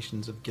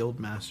assassinations of guild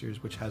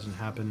masters, which hasn't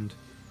happened,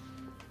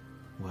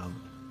 well,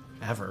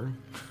 ever.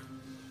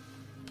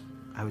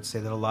 I would say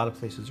that a lot of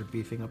places are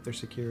beefing up their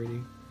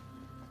security.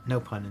 No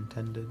pun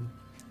intended.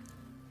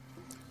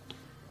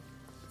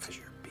 Because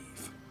you're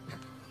beef.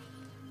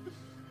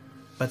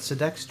 But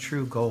Sadek's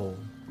true goal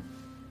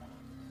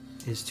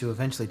is to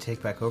eventually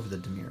take back over the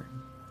Dimir.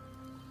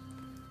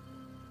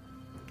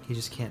 He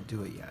just can't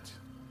do it yet.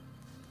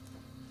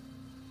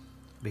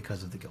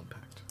 Because of the guild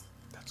pact.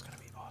 That's going to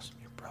be awesome.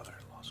 Your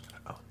brother-in-law's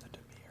going to own the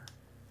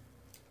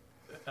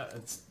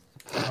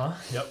Dimir.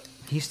 Yep.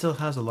 He still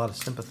has a lot of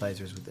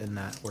sympathizers within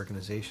that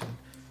organization.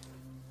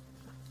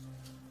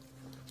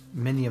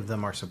 Many of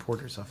them are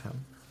supporters of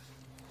him.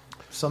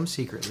 Some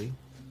secretly,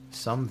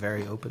 some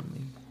very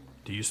openly.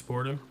 Do you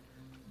support him?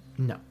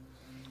 No.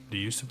 Do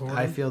you support him?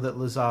 I feel that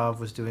Lazov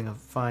was doing a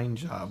fine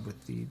job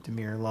with the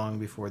Dimir long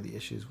before the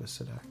issues with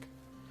Sadek.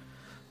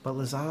 But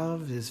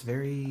Lazov is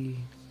very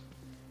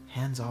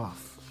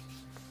hands-off.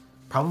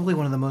 Probably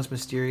one of the most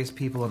mysterious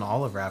people in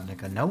all of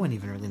Ravnica. No one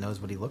even really knows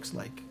what he looks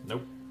like.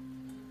 Nope.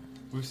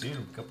 We've seen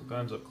him a couple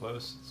times up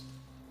close.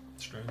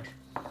 It's strange.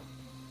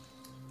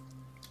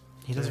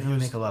 He doesn't Yeah, he really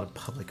was- make a lot of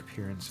public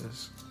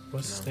appearances.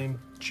 What's his name?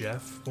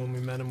 Jeff, when we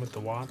met him with the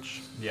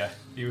watch? Yeah,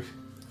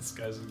 this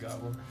guy's a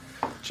goblin.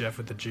 Jeff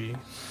with the G.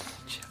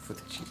 Jeff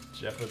with a G.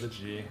 Jeff with a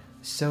G.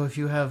 So if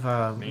you have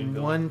Main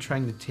villain. one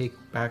trying to take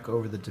back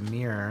over the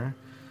Dimir,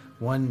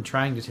 one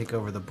trying to take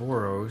over the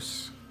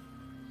Boros,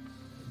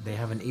 they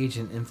have an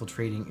agent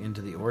infiltrating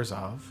into the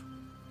Orzhov.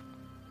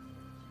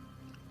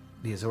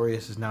 The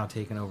Azorius is now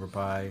taken over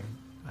by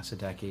a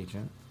Sadek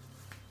agent,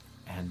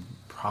 and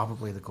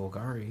probably the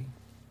Golgari.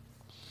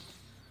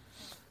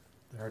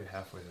 They're already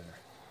halfway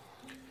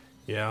there.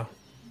 Yeah.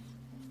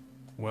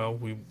 Well,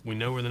 we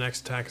know where the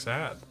next attack's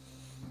at.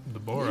 The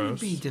It would Boros.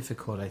 be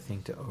difficult, I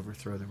think, to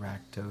overthrow the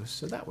Rakdos,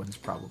 so that one's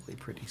probably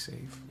pretty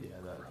safe. Yeah,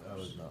 that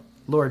was not.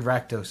 Lord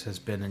Rakdos has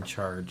been in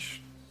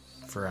charge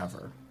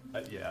forever.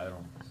 I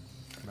don't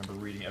remember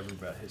reading ever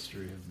about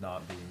history of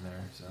not being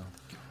there, so.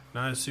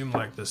 Now, I assume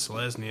like the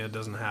Selesnya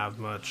doesn't have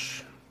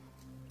much,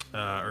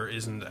 or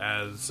isn't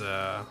as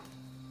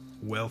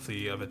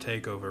wealthy of a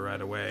takeover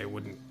right away.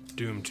 Wouldn't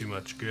do him too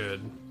much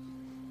good.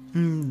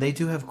 They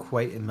do have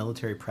quite a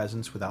military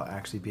presence without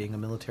actually being a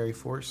military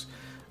force.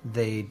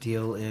 They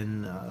deal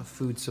in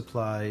food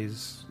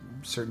supplies,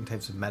 certain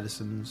types of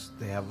medicines.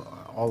 They have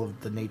all of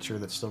the nature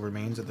that still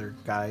remains of their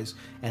guys,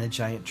 and a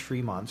giant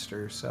tree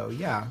monster. So,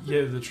 yeah,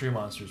 Yeah, the tree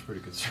monster is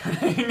pretty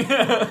concerning.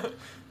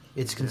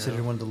 it's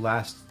considered one of the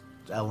last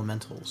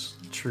elementals,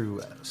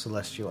 true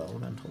celestial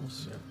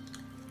elementals.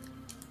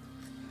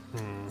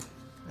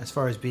 As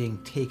far as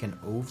being taken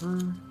over,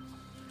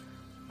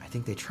 I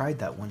think they tried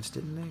that once,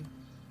 didn't they?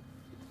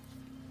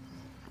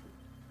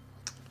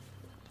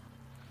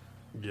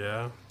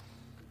 Yeah.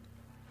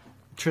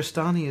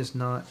 Tristani is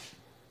not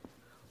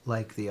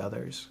like the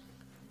others.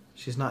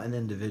 She's not an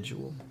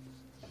individual.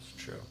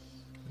 It's true.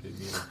 I didn't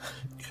mean it.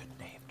 Good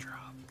name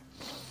drop.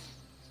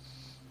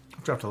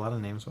 I've dropped a lot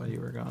of names while you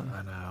were gone.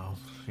 I know.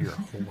 You're a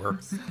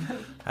whore.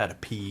 I had a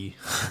pee.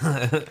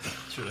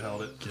 Should have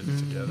held it. Get it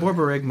together.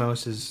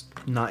 Borborygmos is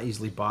not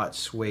easily bought,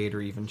 swayed,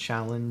 or even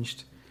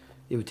challenged.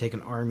 It would take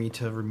an army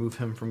to remove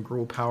him from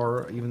Gruul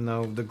power, even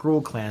though the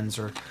Gruul clans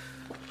are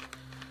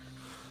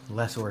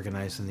less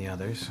organized than the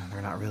others.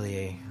 They're not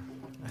really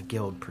a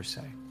guild, per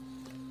se.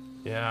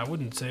 Yeah, I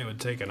wouldn't say it would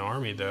take an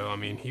army, though. I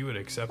mean, he would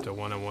accept a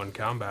one-on-one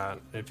combat.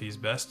 If he's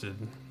bested,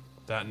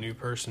 that new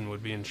person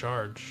would be in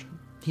charge.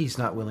 He's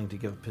not willing to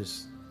give up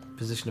his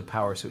position of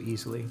power so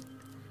easily.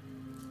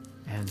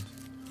 And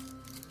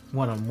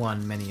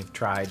one-on-one, many have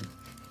tried.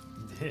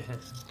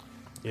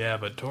 Yeah,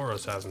 but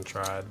Tauros hasn't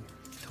tried.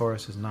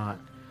 Taurus is not.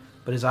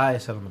 But his eye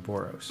is set on the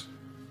Boros.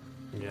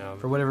 Yeah.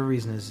 For whatever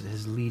reason,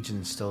 his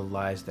legion still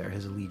lies there.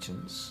 His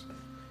allegiance.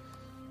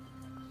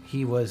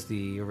 He was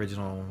the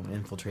original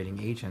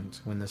infiltrating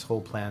agent when this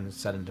whole plan is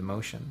set into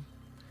motion.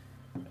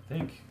 I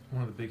think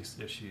one of the biggest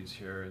issues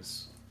here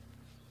is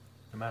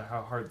no matter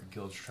how hard the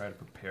guilds try to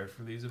prepare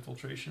for these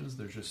infiltrations,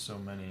 there's just so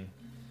many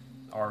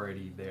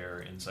already there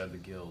inside the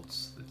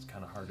guilds. It's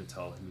kind of hard to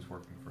tell who's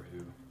working for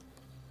who.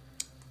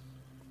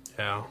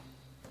 Yeah.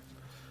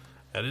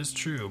 That is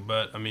true,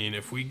 but I mean,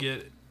 if we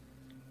get,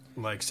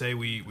 like, say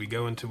we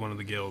go into one of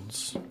the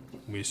guilds,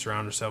 we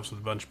surround ourselves with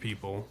a bunch of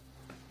people,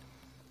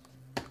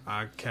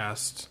 I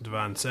cast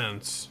Divine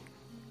Sense,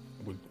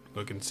 we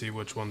look and see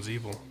which one's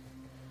evil.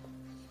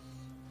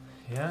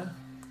 Yeah.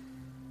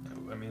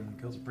 I mean,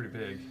 the guilds are pretty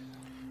big.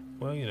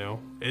 Well, you know,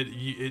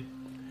 it.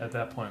 At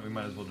that point, we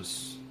might as well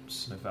just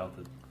sniff out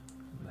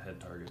the head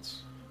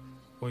targets.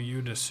 Well,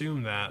 you'd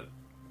assume that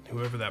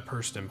whoever that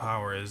person in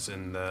power is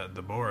in the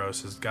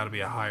Boros has got to be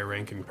a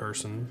high-ranking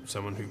person,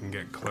 someone who can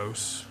get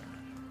close,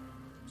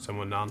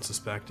 someone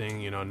non-suspecting,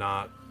 you know,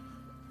 not,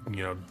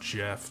 you know,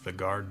 Jeff, the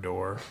guard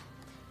door,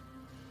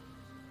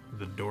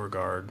 the door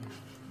guard,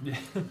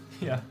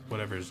 Yeah.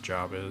 whatever his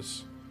job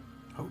is.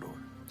 Hodor.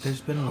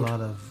 There's been a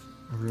lot of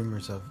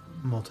rumors of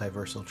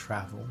multiversal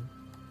travel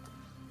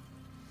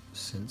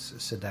since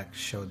Sadek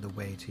showed the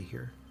way to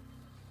here.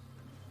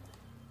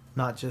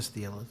 Not just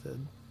the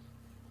Illithid.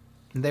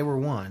 They were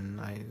one.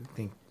 I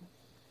think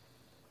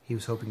he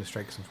was hoping to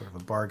strike some sort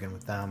of a bargain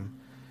with them.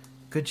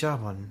 Good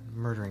job on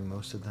murdering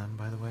most of them,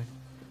 by the way.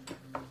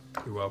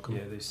 You're welcome.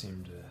 Yeah, they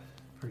seemed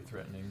pretty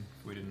threatening.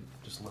 If we didn't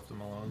just left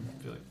them alone,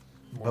 I feel like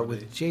more But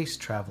with Jace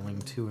traveling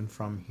to and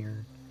from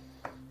here,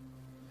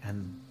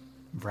 and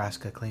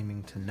Vraska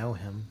claiming to know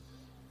him,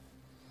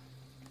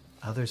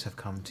 others have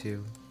come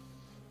too.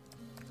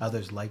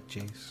 Others like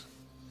Jace.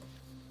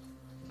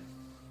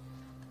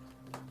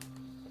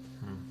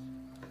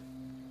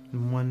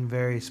 One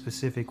very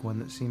specific one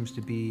that seems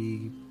to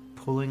be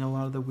pulling a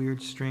lot of the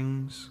weird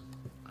strings,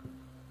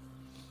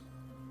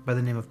 by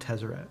the name of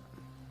Tezzeret.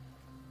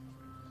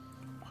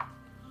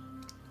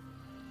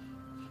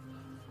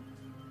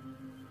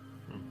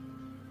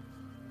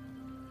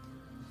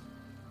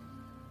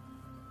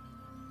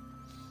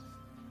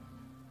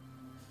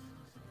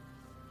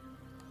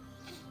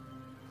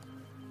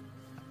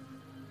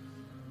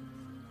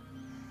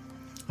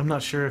 I'm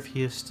not sure if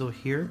he is still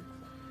here,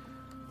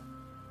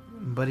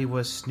 but he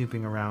was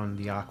snooping around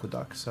the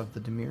aqueducts of the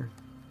Demir.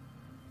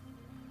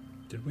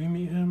 Did we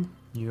meet him?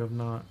 You have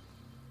not.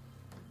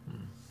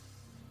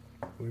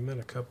 We met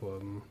a couple of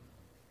them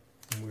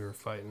when we were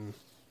fighting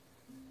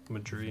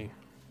Madri.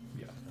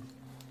 Yeah.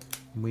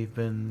 We've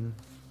been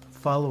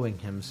following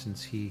him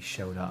since he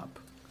showed up.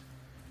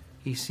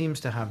 He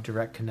seems to have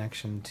direct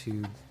connection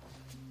to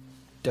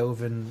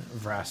Dovin,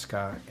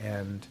 Vraska,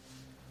 and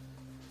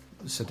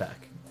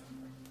Sadek.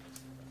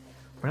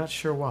 We're not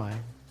sure why.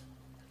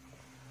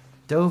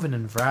 Dovin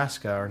and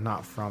Vraska are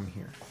not from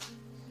here.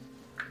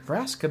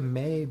 Vraska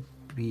may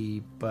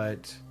be,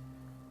 but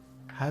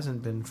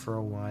hasn't been for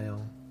a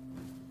while.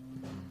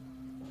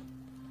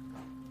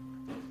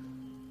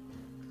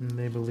 And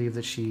they believe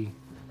that she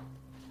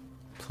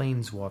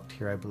planeswalked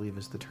here, I believe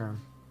is the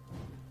term.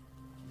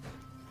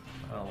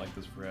 I don't like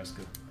this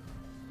Vraska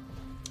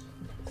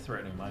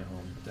threatening my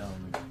home down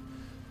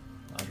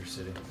in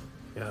Undercity.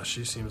 Yeah,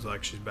 she seems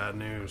like she's bad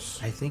news.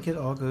 I think it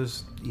all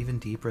goes even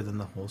deeper than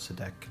the whole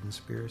Sadek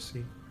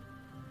conspiracy.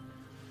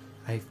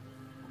 I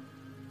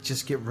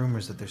just get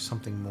rumors that there's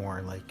something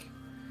more, like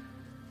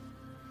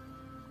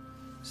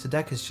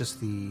Sadek is just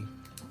the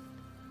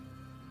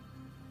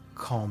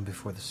calm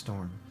before the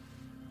storm.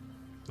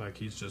 Like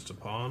he's just a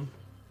pawn?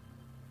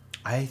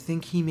 I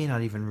think he may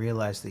not even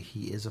realize that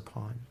he is a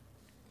pawn.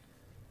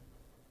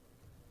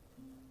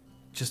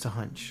 Just a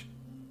hunch.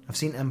 I've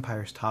seen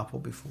empires topple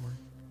before.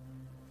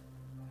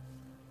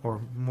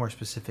 Or more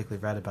specifically,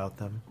 read about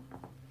them.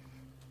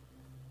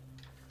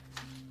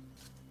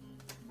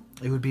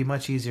 It would be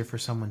much easier for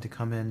someone to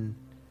come in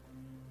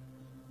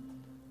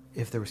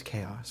if there was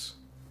chaos.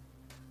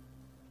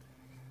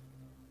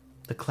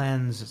 The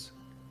clans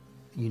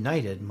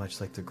united, much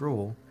like the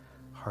Gruul,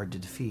 hard to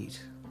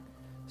defeat.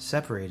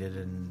 Separated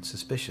and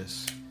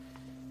suspicious,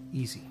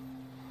 easy.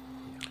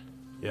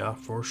 Yeah,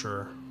 for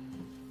sure.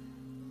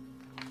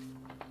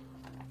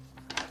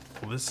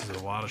 Well, this is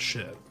a lot of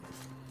shit.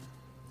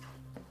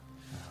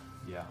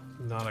 Yeah.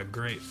 Not a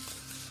great.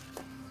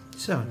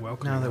 So,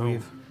 Welcome now that home.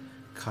 we've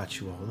caught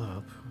you all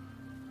up,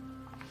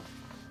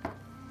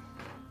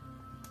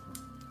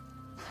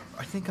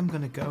 I think I'm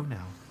gonna go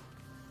now.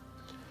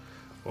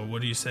 Well,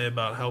 what do you say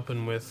about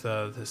helping with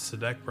the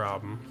Sadek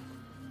problem?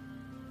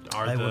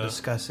 I will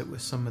discuss it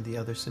with some of the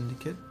other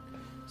syndicate,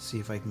 see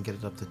if I can get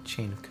it up the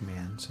chain of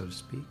command, so to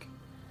speak.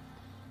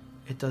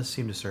 It does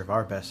seem to serve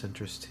our best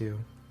interest, too.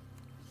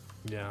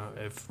 Yeah,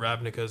 if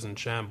Ravnica's in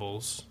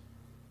shambles,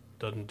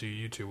 doesn't do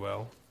you too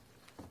well.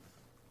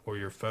 Or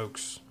your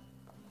folks.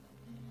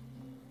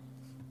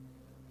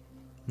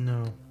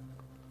 No.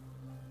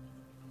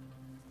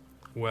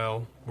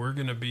 Well, we're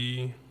gonna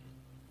be...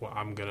 Well,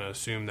 I'm gonna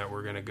assume that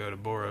we're gonna go to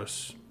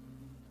Boros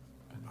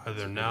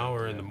either now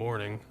or in the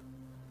morning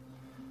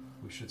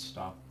We should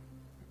stop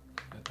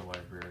at the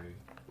library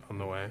on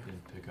the way.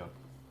 and pick up,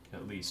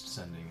 at least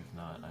sending. If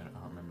not, I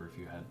don't remember if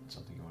you had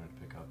something you wanted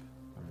to pick up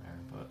from there,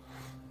 but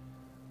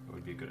it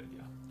would be a good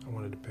idea. I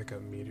wanted to pick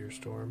up Meteor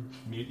Storm.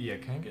 Yeah,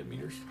 can I get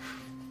meters?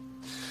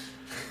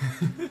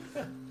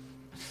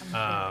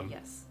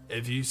 Yes.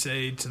 If you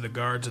say to the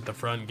guards at the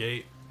front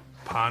gate,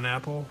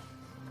 pineapple,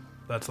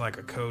 That's like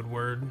a code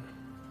word,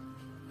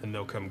 and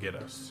they'll come get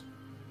us.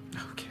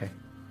 Okay.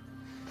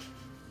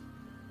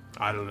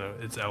 I don't know.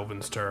 It's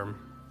Elvin's term.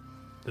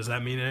 Does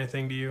that mean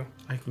anything to you?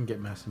 I can get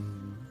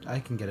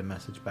a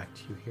message back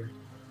to you here.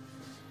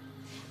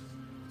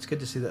 It's good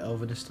to see that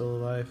Elvin is still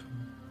alive,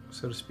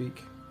 so to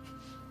speak.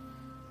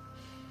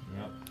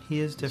 Yep.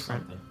 He is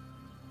different. Something.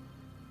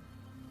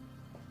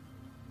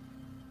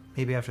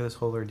 Maybe after this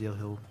whole ordeal,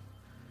 he'll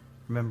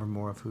remember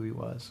more of who he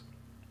was.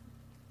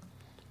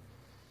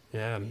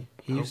 Yeah. And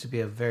He used to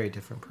be a very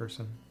different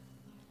person.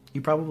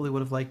 You probably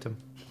would have liked him.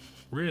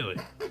 Really?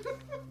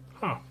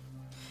 Huh.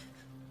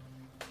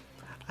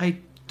 I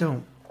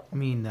don't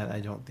mean that I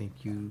don't think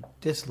you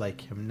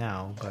dislike him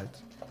now, but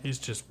He's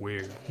just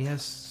weird. he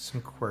has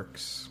some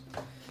quirks.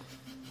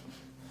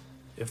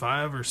 If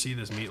I ever see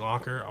this meat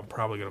locker, I'm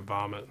probably gonna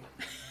vomit.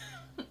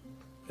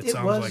 It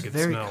sounds was like it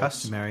very smells.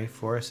 customary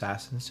for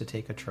assassins to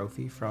take a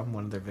trophy from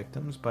one of their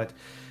victims, but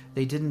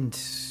they didn't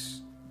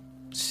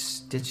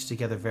stitch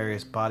together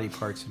various body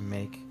parts and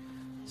make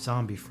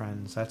zombie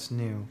friends. That's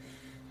new.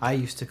 I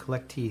used to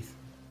collect teeth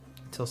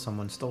until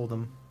someone stole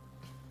them.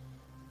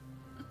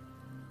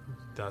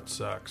 That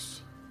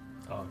sucks.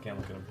 Oh, I can't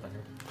look at him down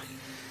here.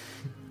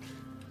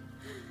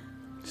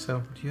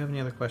 So, do you have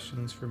any other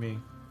questions for me?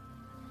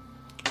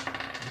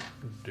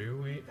 Do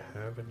we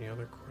have any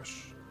other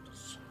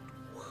questions?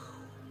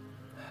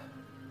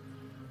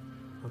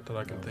 Not that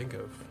I can think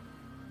of.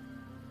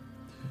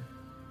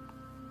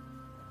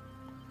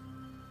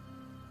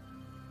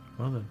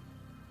 Well then,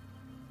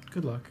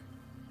 good luck.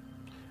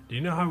 Do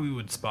you know how we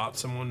would spot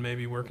someone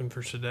maybe working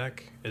for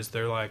Sadek? Is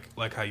there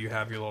like how you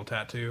have your little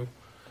tattoo?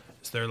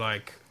 Is there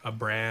like a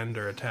brand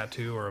or a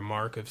tattoo or a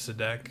mark of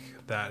Sadek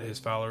that his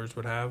followers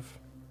would have?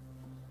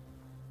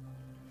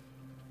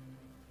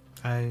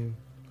 I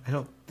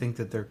don't think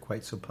that they're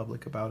quite so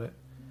public about it.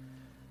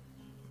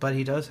 But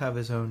he does have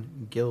his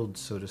own guild,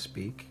 so to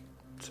speak.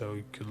 So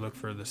you could look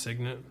for the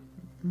signet?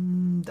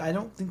 I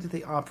don't think that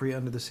they operate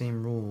under the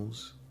same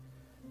rules.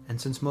 And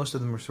since most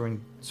of them are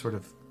sort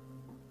of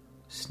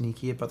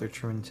sneaky about their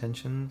true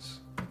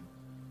intentions,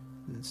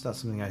 it's not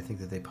something I think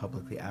that they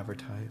publicly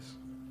advertise.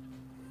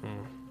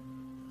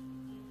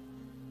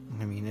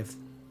 I mean, if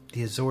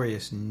the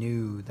Azorius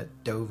knew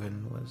that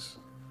Dovin was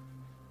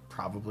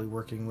probably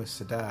working with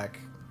Sadak,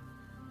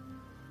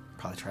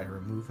 probably try to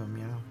remove him,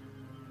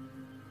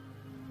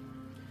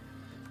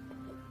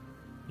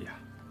 yeah. Yeah.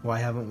 Why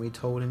haven't we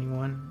told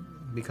anyone?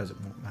 Because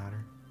it won't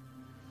matter.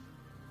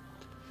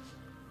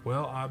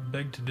 Well, I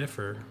beg to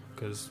differ,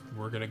 because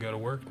we're going to go to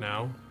work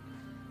now,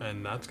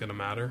 and that's going to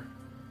matter.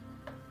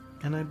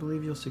 And I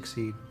believe you'll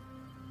succeed.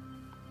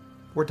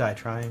 Or die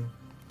trying.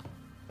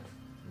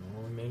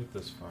 Well, we made it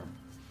this far.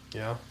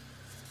 Yeah.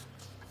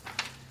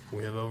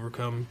 We have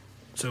overcome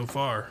so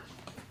far.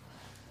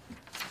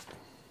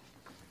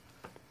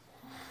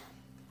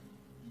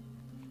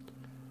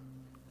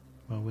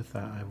 Well, with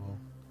that, I will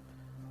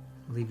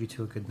leave you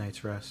to a good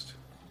night's rest.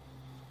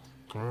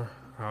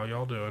 How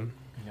y'all doing?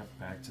 Yep,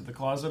 back to the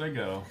closet I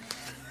go.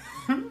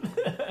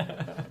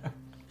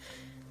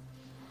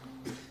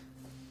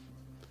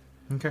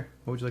 Okay,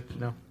 what would you like to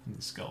know?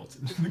 The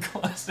skeleton in the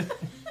closet.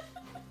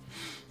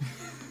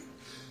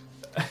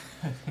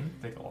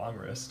 Take a long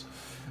rest.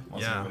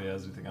 Unless Yeah. anybody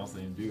has anything else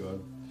they need to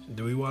do.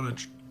 Do we want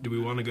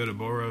to go to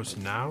Boros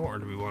now, or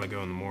do we want to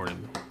go in the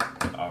morning?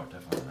 Oh,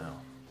 definitely now.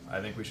 I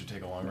think we should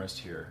take a long rest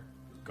here.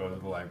 Go to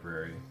the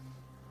library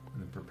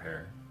and then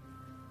prepare.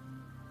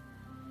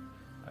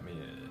 I mean,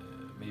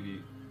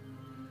 maybe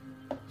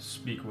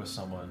speak with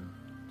someone,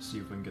 see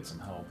if we can get some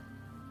help.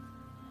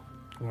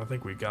 Well, I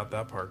think we got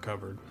that part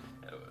covered.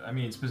 I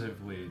mean,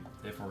 specifically,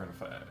 if we're gonna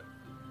fight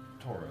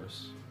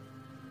Tauros.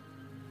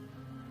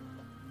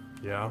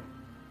 Yeah.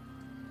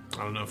 I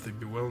don't know if they'd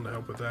be willing to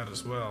help with that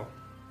as well.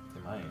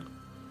 They might.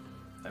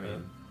 I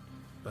mean,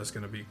 That's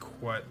going to be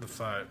quite the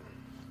fight.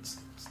 it's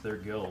their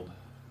guild.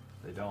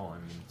 They don't. I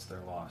mean, it's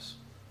their loss.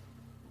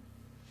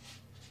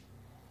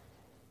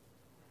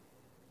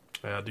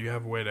 Do you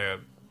have a way to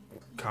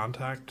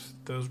contact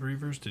those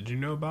Reavers? Did you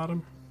know about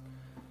them?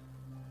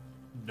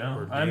 No,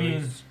 Or I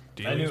mean,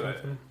 dealings knew-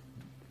 with them?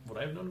 would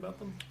I have known about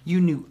them?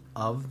 You knew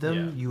of them.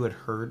 Yeah. You had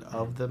heard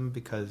of them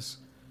because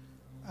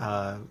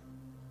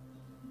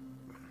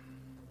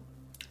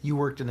you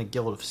worked in a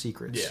guild of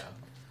secrets.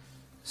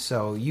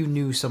 So you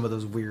knew some of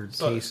those weird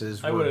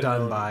cases were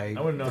done by.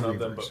 I would have the known of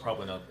them, Reavers. but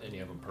probably not any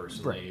of them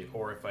personally. Right.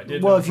 Or if I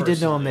did, Well, know if you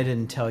did know them, personally, they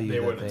didn't tell you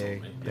that wouldn't have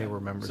told me. they were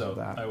members so of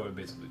that. I would have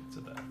basically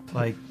said that.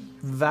 Like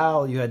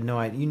Val, you had no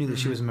idea. You knew that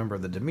she was a member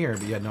of the Demir,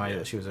 but you had no idea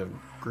that she was a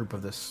group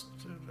of this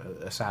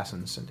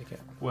assassin syndicate.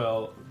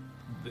 Well,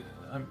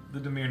 the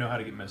Demir know how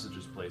to get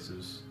messages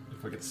places.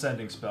 If we get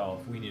sending spell,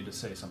 if we need to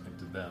say something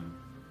to them,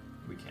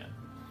 we can.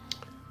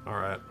 All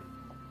right.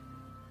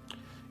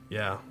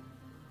 Yeah.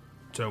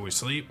 So we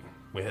sleep.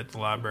 We hit the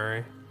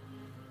library.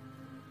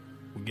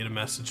 We get a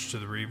message to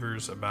the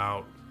Reavers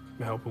about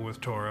helping with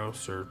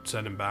Tauros or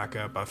sending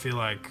backup. I feel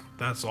like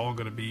that's all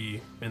going to be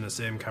in the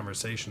same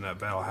conversation that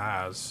Val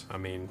has. I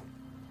mean,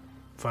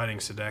 fighting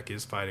Sadek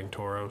is fighting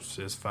Tauros,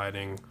 is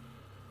fighting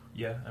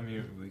Yeah, I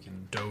mean, we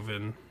can.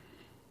 Dovin,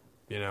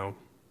 you know,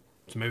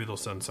 so maybe they'll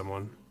send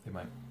someone. They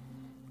might.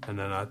 And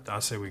then I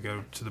say we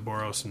go to the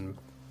Boros and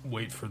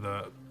wait for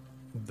the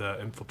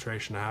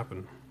infiltration to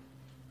happen.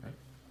 Right.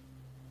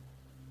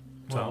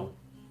 So- Well,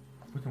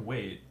 we can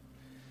wait.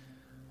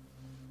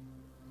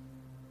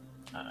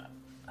 I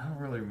don't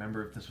really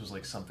remember if this was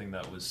like something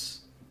that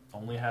was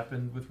only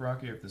happened with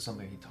Rocky, or if there's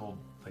something he told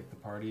like the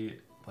party.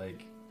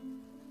 Like,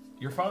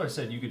 your father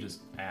said you could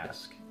just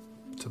ask.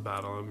 To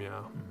battle him,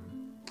 yeah.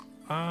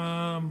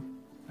 I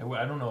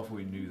don't know if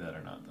we knew that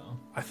or not, though.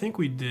 I think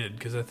we did,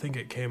 because I think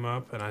it came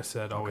up, and I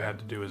said all we Okay. had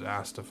to do was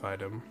ask to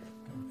fight him.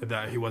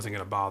 That he wasn't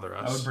going to bother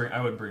us.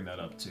 I would bring that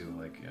up too.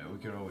 Like, yeah, we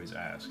could always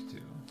ask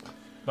too,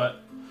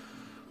 but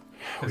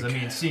because We I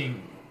mean, could-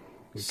 seeing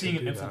we seeing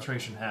could an do that.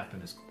 infiltration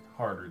happen is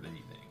harder than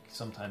you think.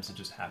 Sometimes it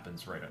just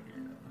happens right under your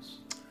nose.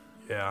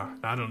 Yeah,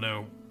 I don't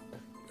know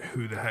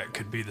who the heck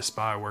could be the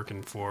spy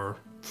working for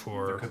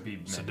There could be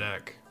many.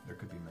 Sadek. There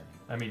could be many.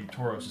 I mean,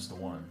 Tauros is the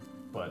one,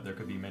 but there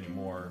could be many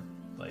more,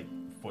 like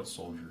foot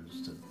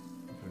soldiers to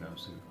who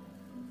knows who.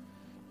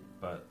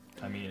 But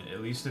I mean,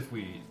 at least if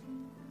we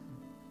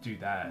do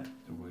that,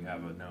 we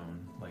have a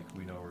known, like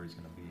we know where he's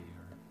gonna be,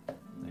 or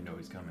they know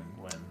he's coming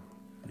when.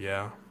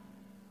 Yeah.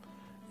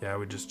 Yeah,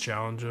 we just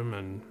challenge him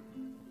and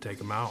take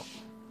him out.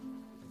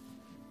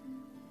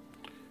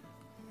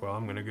 Well,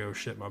 I'm gonna go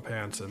shit my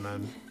pants and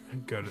then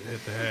go to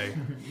hit the hay.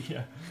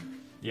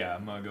 Yeah,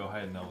 I'm gonna go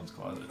hide in Ellen's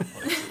closet.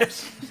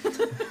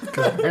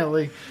 Because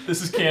apparently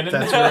This is canon.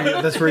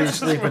 that's where you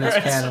sleep and it's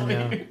Where I canon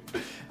now. sleep.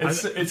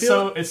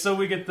 I It's so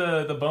we get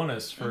the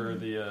bonus for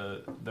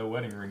the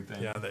wedding ring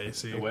thing. Yeah, the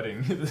AC. The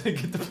wedding. They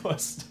get the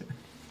plus.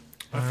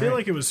 I feel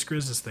like it was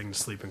Skrizz's thing to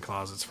sleep in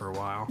closets for a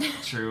while.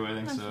 True, I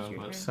think That's so. true.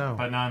 But, So-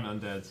 but now I'm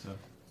undead, so.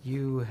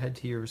 You head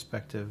to your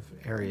respective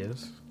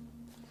areas,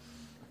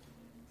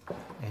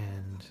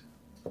 and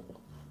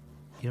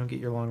you don't get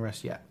your long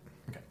rest yet.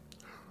 Okay.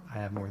 I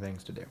have more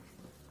things to do.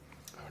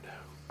 Oh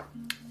no.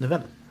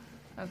 November.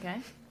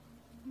 Okay.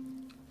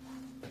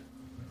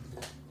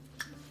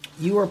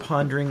 You are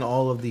pondering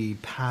all of the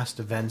past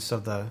events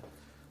of the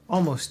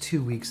almost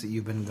 2 weeks that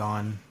you've been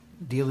gone,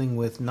 dealing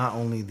with not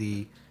only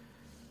the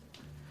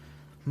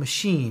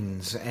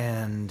machines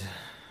and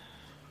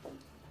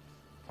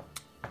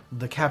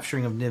the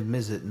capturing of Niv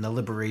Mizzet and the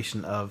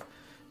liberation of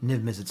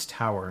Niv Mizzet's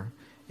tower,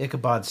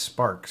 Ichabod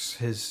Sparks,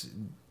 his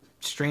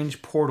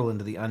strange portal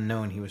into the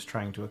unknown he was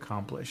trying to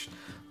accomplish,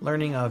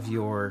 learning of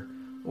your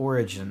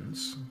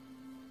origins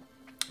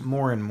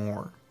more and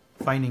more,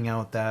 finding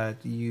out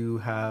that you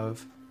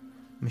have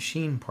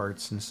machine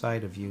parts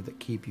inside of you that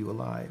keep you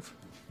alive.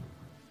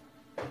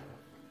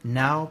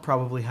 Now,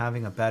 probably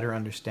having a better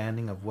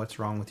understanding of what's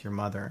wrong with your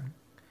mother,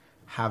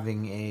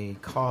 having a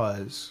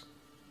cause,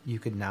 you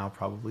could now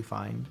probably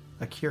find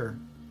a cure.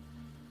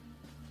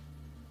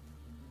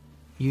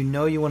 You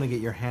know you want to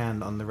get your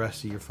hand on the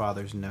rest of your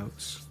father's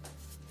notes.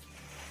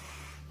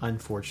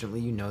 Unfortunately,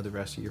 you know the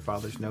rest of your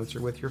father's notes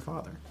are with your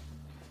father,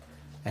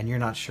 and you're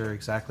not sure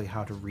exactly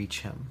how to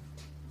reach him.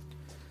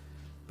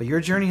 But your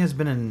journey has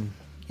been an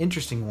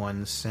interesting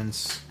one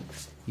since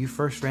you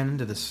first ran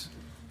into this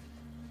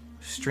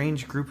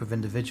strange group of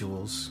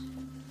individuals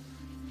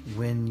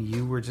when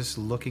you were just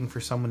looking for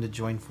someone to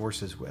join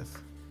forces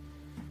with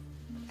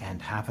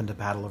and happened to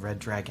battle a red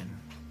dragon.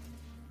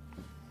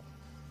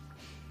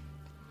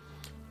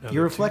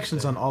 Your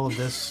reflections on all of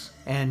this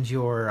and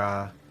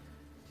your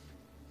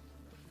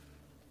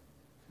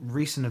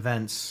recent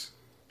events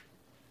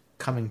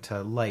coming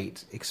to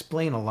light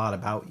explain a lot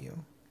about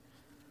you.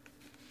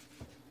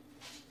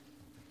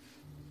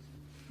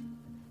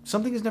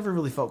 Something has never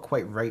really felt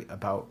quite right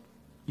about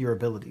your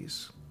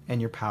abilities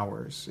and your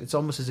powers. It's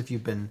almost as if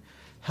you've been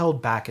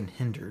held back and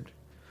hindered,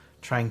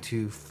 trying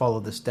to follow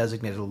this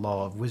designated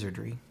law of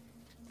wizardry.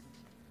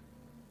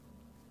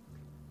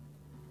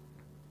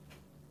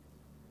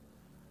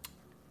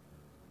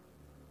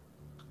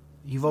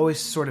 You've always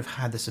sort of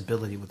had this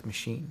ability with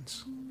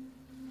machines,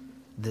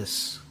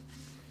 this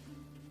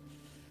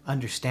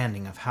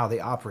understanding of how they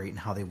operate and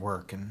how they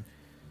work, and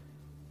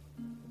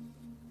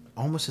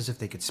almost as if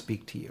they could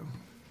speak to you.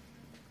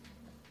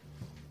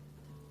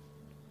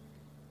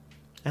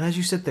 And as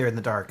you sit there in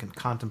the dark and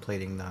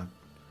contemplating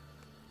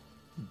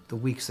the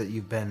weeks that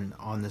you've been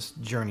on this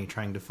journey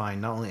trying to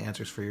find not only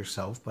answers for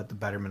yourself, but the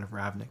betterment of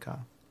Ravnica,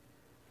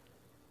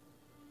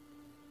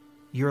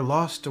 you're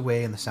lost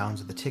away in the sounds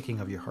of the ticking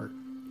of your heart,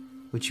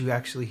 which you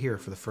actually hear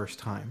for the first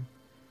time.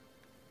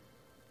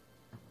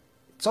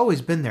 It's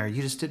always been there,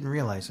 you just didn't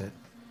realize it.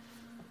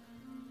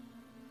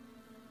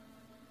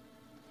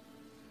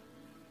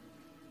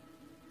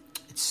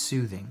 It's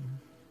soothing.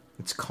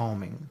 It's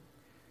calming.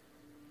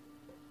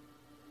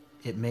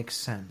 It makes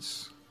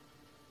sense.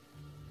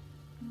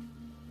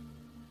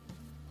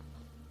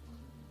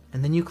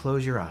 And then you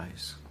close your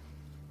eyes.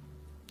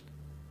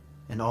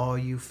 And all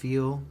you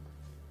feel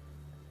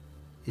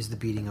is the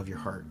beating of your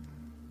heart,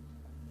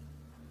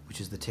 which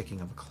is the ticking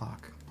of a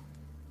clock.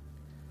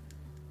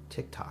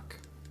 Tick-tock,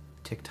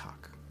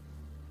 tick-tock,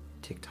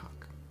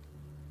 tick-tock.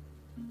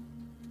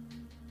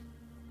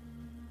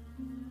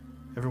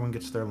 everyone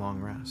gets their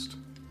long rest.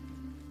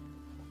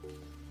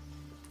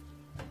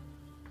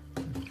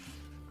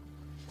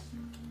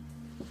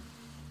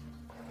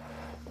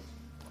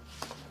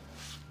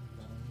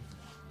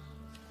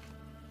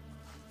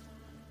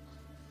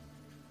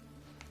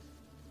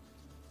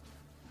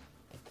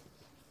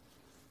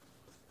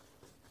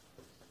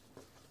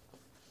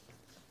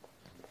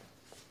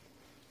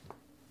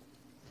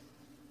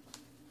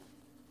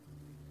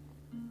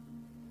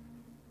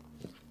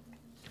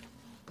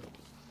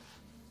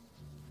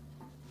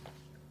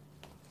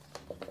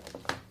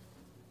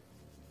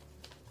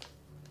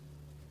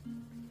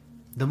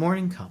 The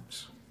morning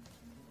comes.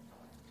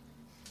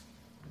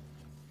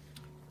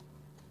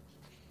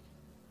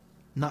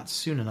 Not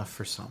soon enough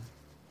for some.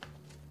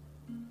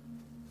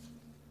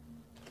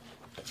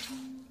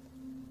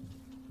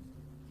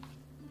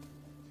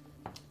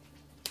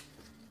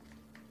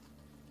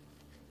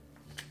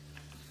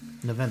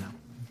 Navenna.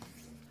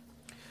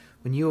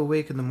 When you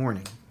awake in the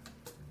morning,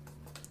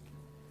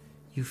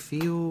 you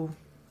feel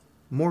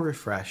more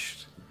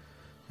refreshed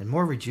and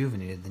more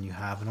rejuvenated than you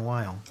have in a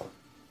while.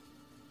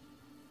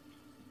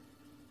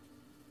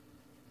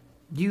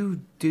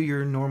 You do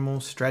your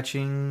normal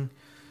stretching,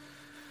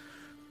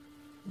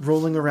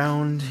 rolling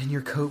around in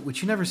your coat,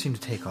 which you never seem to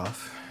take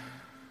off.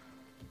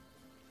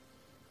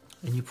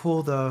 And you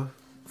pull the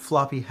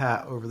floppy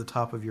hat over the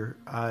top of your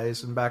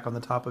eyes and back on the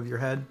top of your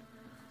head.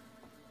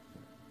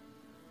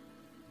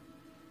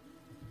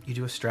 You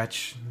do a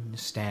stretch, and you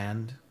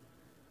stand.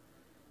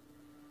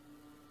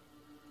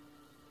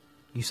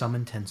 You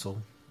summon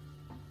tinsel.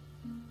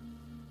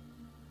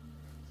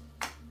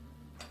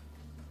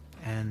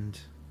 And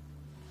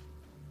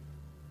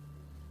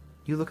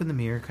you look in the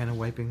mirror, kind of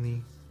wiping the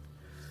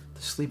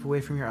sleep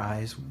away from your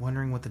eyes,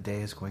 wondering what the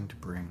day is going to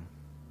bring.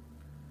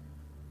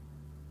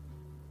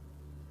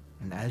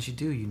 And as you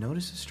do, you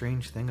notice a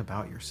strange thing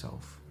about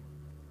yourself.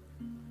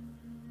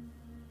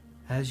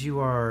 As you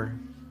are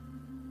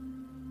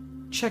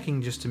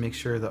checking just to make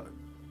sure that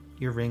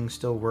your ring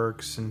still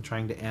works and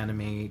trying to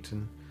animate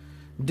and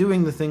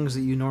doing the things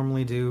that you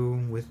normally do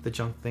with the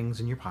junk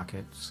things in your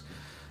pockets,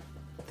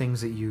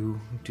 things that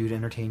you do to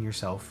entertain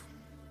yourself.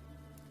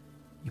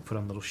 You put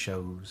on little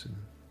shows and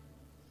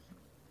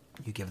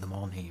you give them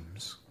all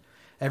names.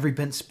 Every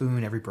bent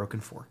spoon, every broken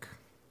fork.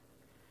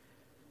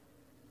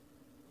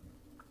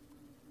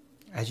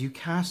 As you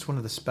cast one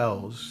of the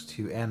spells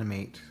to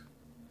animate,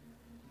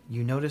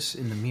 you notice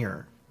in the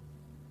mirror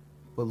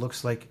what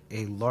looks like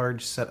a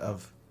large set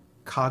of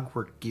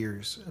cogwork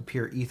gears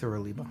appear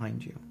ethereally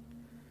behind you.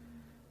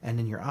 And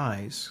in your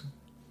eyes,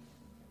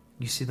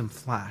 you see them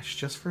flash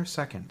just for a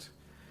second,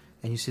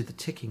 and you see the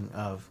ticking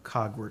of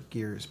cogwork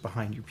gears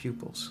behind your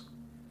pupils.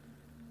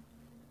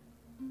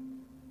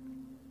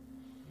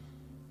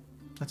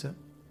 That's it.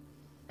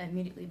 I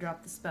immediately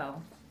dropped the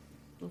spell.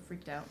 A little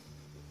freaked out.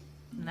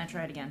 And I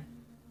tried again.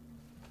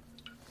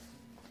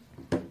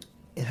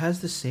 It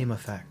has the same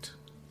effect.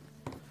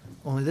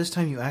 Only this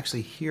time you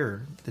actually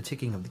hear the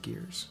ticking of the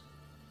gears.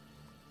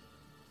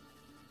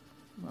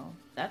 Well,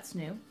 that's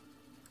new.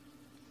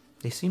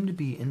 They seem to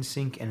be in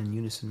sync and in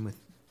unison with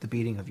the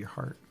beating of your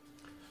heart.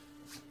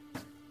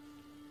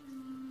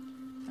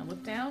 I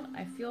look down,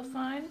 I feel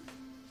fine.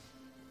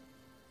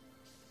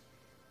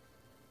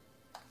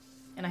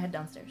 And I head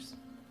downstairs.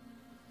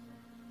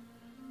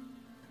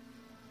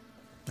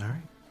 All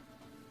right.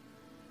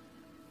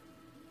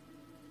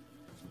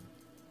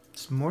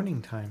 It's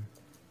morning time.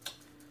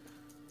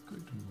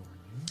 Good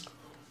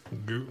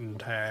morning. Guten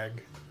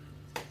Tag.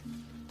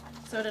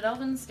 So did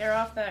Elvin scare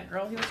off that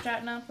girl he was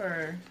chatting up,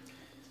 or?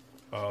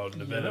 Oh,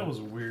 Yeah, Navenna, that was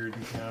a weird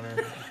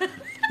encounter.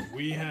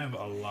 we have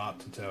a lot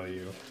to tell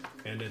you,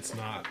 and it's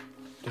not.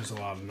 There's a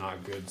lot of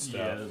not good Yeah,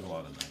 stuff. there's a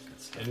lot of not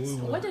good stuff. And we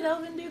will, What did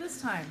Elvin do this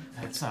time?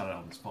 It's not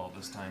Elvin's fault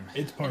this time.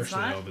 it's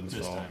partially not? Elvin's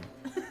This fault.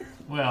 time.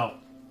 Well,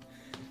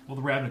 the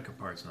Ravnica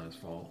part's not his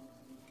fault.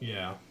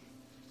 Yeah.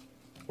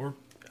 Or,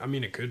 I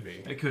mean, it could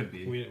be. It could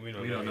be. We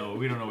don't know.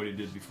 We don't know what he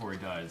did before he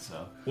died.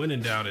 So When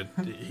in doubt,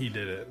 he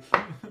did it.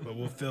 But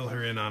we'll fill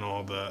her in on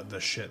all the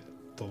shit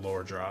the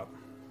lore drop.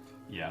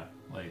 yeah,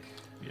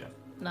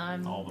 No,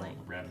 I'm all the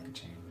like, Ravnica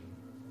chain.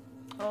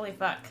 holy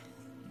fuck.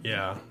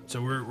 Yeah.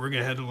 So we're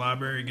gonna head to the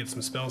library, get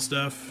some spell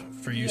stuff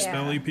for you Yeah.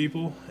 spelly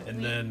people,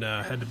 and then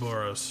head to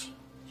Boros.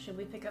 Should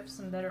we pick up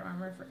some better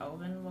armor for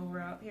Elvin while we're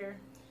out here?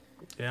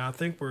 Yeah, I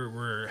think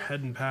we're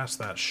heading past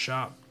that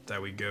shop that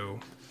we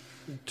go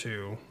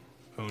to,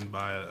 owned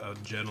by a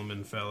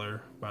gentleman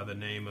feller by the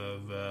name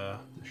of The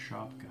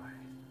shop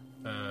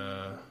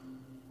guy.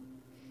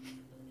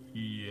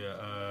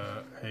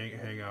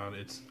 hang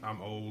on,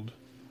 I'm old.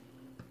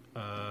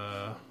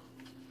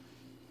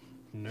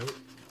 Nope.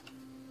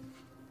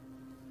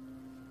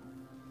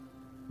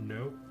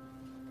 Nope.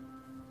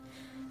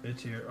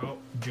 It's here. Oh,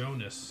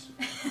 Jonas.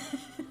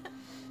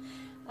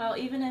 Well,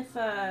 even if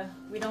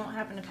we don't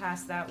happen to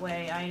pass that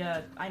way,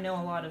 I know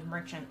a lot of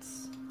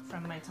merchants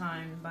from my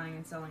time buying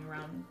and selling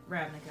around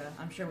Ravnica.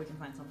 I'm sure we can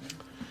find something.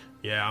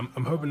 Yeah,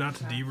 I'm hoping not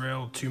to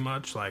derail too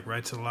much, like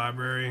right to the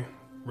library,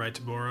 right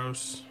to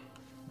Boros.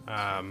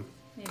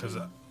 Because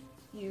Maybe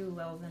you,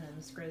 Elvin,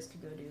 and Skriz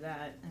could go do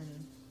that,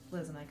 and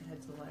Liz and I could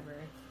head to the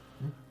library.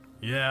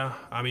 Yeah,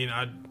 I mean,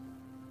 I'd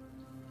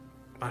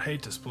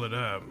hate to split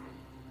up.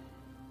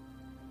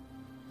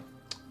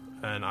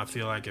 And I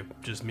feel like if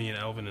just me and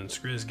Elvin and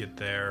Skriz get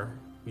there,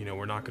 you know,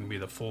 we're not going to be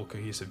the full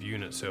cohesive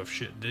unit. So if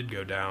shit did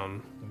go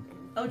down...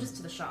 Oh, just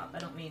to the shop. I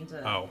don't mean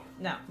to... Oh.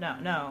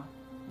 No.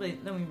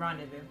 Wait, then we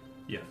rendezvous.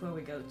 Yeah. Before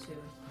we go to...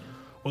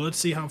 Well, let's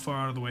see how far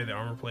out of the way the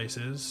armor place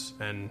is,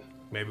 and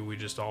maybe we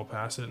just all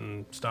pass it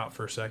and stop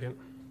for a second.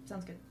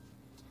 Sounds good.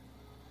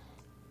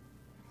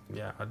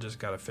 Yeah, I just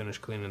got to finish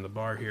cleaning the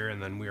bar here,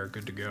 and then we are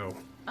good to go.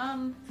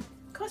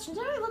 Question,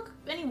 did I look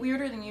any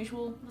weirder than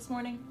usual this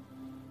morning?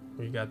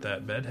 You got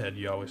that bed head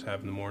you always have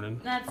in the morning.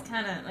 That's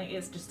kind of, like,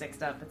 it's just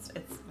fixed up.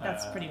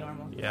 That's pretty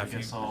normal. Yeah, I if you-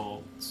 guess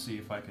I'll see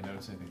if I can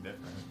notice anything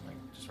different, like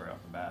just right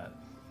off the bat.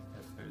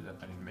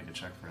 If I need to make a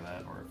check for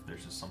that, or if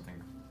there's just something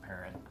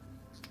apparent.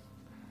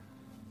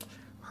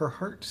 Her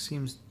heart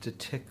seems to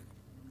tick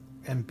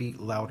and beat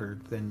louder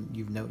than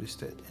you've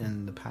noticed it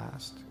in the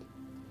past.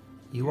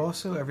 You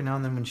also, every now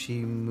and then when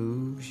she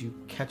moves, you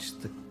catch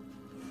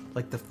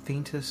the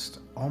faintest,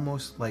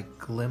 almost like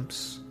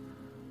glimpse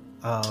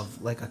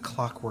of like a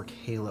clockwork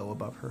halo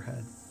above her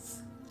head.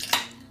 Did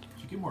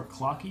you get more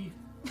clocky?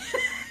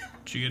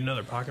 Did you get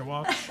another pocket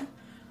watch?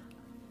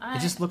 It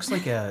just looks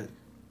like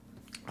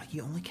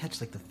you only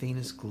catch like the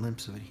faintest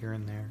glimpse of it here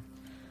and there.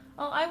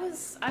 Well, I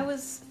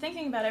was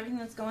thinking about everything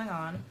that's going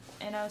on,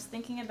 and I was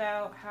thinking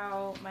about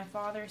how my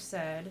father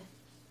said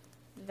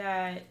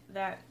that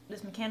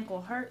this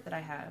mechanical heart that I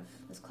have,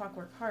 this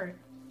clockwork heart,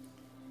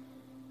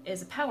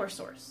 is a power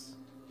source.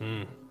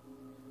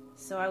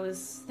 So I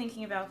was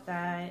thinking about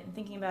that and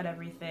thinking about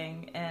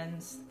everything,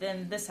 and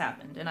then this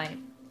happened, and I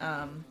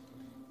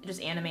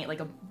just animate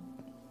like a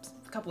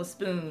couple of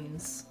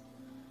spoons,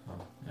 Oh,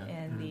 yeah.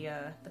 and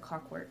the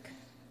clockwork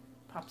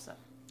pops up.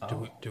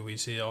 Do we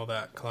see all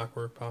that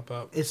clockwork pop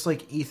up? It's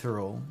like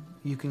ethereal.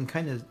 You can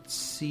kind of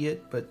see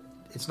it, but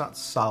it's not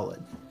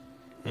solid.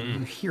 And you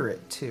hear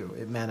it too.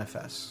 It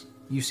manifests.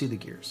 You see the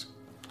gears.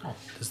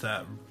 Does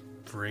that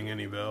ring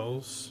any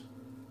bells?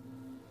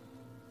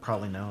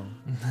 Probably no.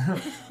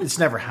 It's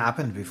never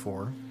happened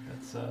before.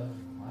 That's wow.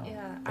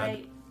 Yeah, That-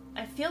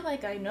 I feel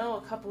like I know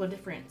a couple of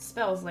different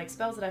spells, like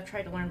spells that I've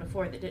tried to learn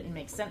before that didn't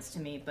make sense to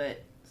me,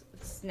 but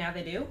now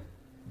they do.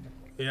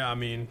 Yeah, I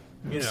mean,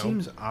 you It know.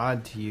 seems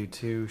odd to you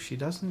too. She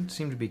doesn't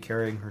seem to be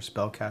carrying her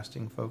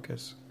spellcasting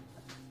focus.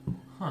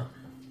 Huh.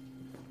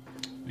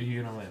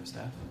 You don't really have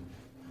staff?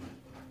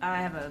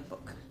 I have a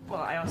book.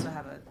 Well, I also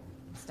have a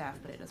staff,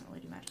 but it doesn't really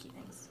do magic-y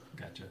things.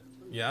 Gotcha.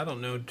 Yeah, I don't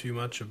know too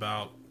much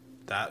about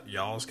that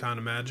y'all's kind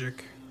of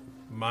magic.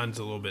 Mine's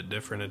a little bit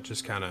different. It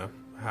just kind of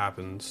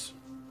happens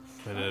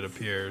and it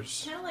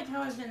appears. Kind of like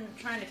how I've been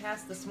trying to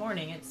cast this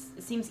morning. It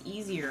seems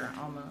easier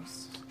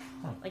almost,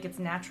 like it's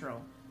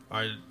natural.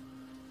 Are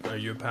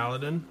you a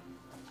paladin?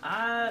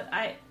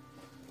 Can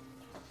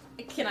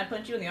I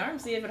punch you in the arm,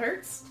 see if it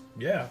hurts?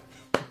 Yeah.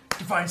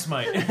 Divine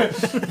Smite. And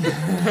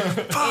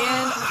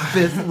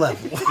 5th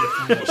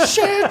level.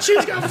 Shit,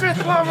 she's got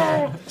 5th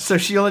level! So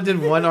she only did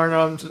one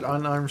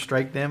unarmed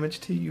strike damage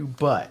to you,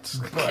 but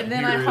and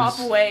then I hop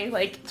away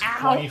like,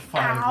 ow,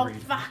 25 ow,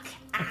 rating. fuck,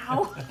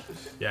 ow.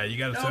 Yeah, you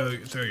gotta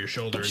throw your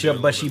shoulder. and she, do a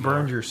little but she bit more.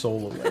 burned your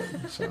soul away.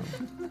 So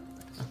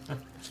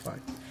it's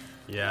fine.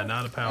 Yeah,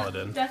 not a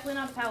paladin. Definitely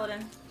not a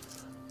paladin.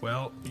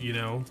 Well, you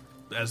know,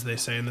 as they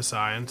say in the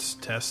science,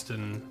 test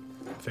and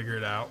figure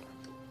it out.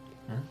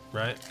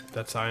 Right?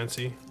 That's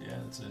science-y. Yeah,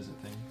 that's a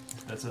thing.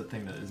 That's a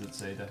thing that is it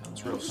say definitely.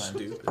 It's real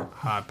stupid.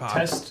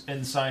 Test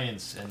and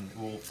science, and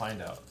we'll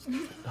find out.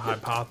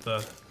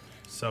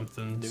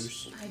 Something.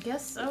 I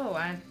guess so.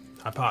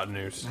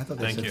 Hypotenuse. I thought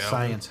they Thank said you, Elvin.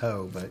 science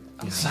ho, but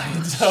you know,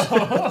 Science.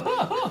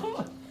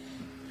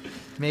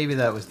 maybe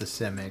that was the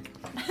Simic.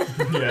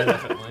 Yeah,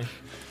 definitely.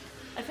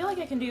 I feel like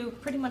I can do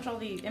pretty much all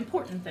the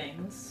important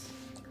things,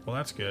 Well,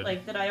 that's good.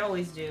 like that I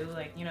always do.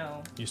 Like, you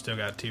know, You still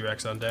got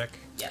T-Rex on deck?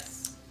 yes.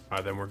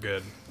 Alright, then we're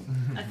good.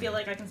 I feel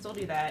like I can still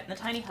do that. And the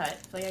tiny hut, I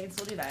feel like I can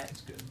still do that. That's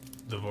good.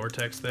 The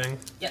vortex thing?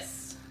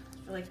 Yes. I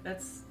feel like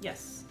that's,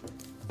 yes,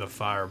 The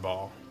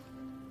fireball.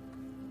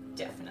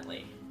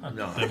 definitely.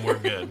 No. Then we're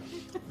good.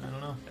 I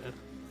don't know.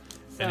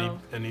 So,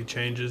 Any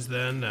changes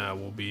then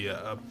will be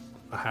a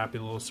happy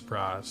little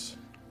surprise.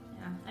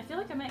 yeah. I feel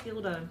like I might be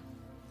able to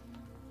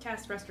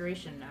cast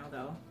restoration now,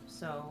 though.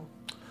 So,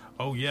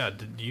 Oh yeah,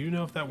 do you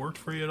know if that worked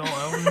for you at all,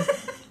 Elvin?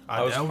 was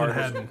Elvin hard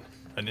as- had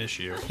an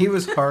issue. He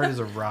was hard as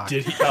a rock.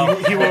 Did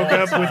he woke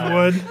up with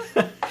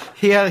wood?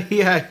 He had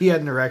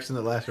an erection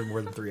that lasted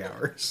more than 3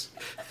 hours.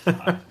 I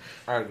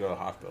had to go to the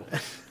hospital.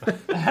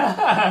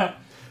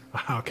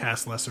 I'll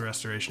cast lesser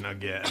restoration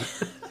again.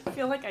 I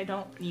feel like I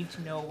don't need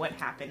to know what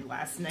happened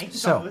last night.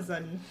 So- all of a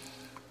sudden.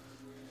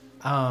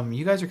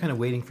 You guys are kind of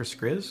waiting for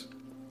Skriz,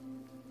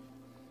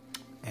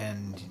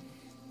 and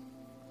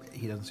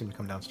he doesn't seem to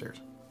come downstairs.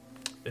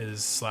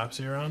 Is Slaps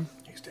here on?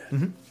 He's dead.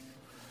 Mhm.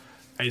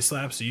 Hey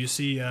Slaps, do you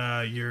see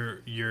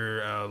your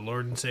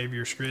Lord and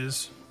Savior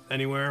Skriz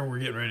anywhere? We're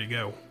getting ready to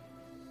go.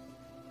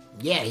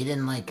 Yeah, he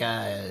didn't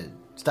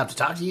stop to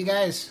talk to you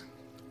guys.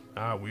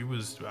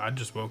 I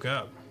just woke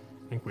up.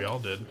 I think we all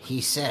did.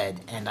 He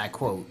said, and I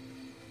quote,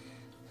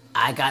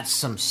 "I got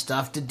some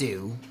stuff to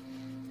do.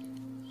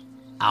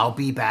 I'll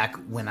be back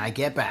when I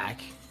get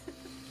back.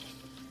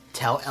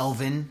 Tell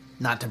Elvin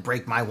not to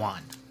break my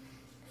wand."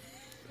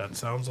 That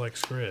sounds like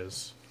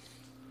Skriz.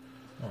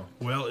 Oh.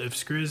 Well, if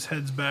Skriz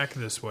heads back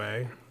this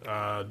way,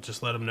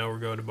 just let him know we're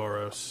going to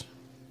Boros.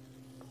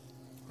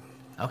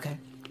 Okay.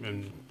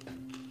 And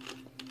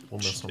We'll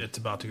miss him it's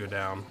about to go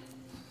down.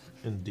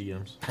 in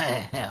DMs.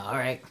 All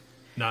right.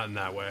 Not in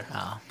that way.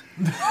 Oh.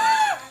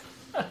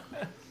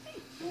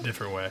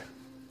 Different way.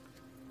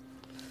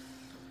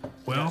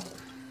 Well,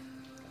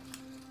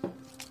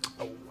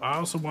 I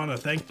also want to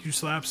thank you,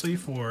 Slapsy,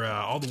 for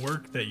all the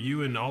work that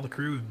you and all the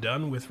crew have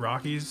done with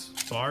Rocky's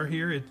bar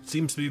here. It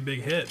seems to be a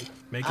big hit.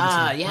 Making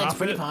some Yeah, it's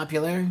pretty profit.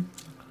 popular.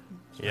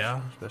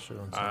 Yeah. Especially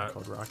on something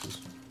called Rockies.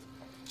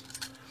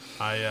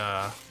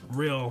 I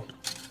real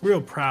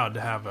proud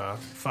to have a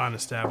fine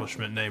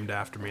establishment named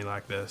after me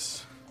like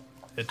this.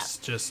 It's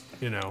just,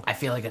 I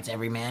feel like it's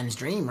every man's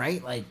dream,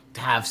 right? Like,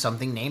 to have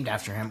something named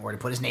after him or to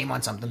put his name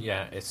on something.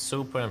 Yeah, it's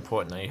super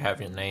important that you have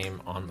your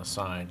name on the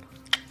sign.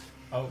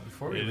 Oh,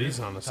 before we It leave, is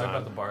on the talk side.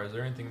 about the bar. Is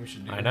there anything we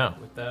should do I know.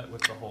 with that,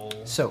 with the whole...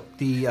 So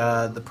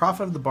the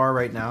profit of the bar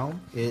right now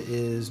it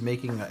is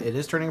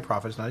turning a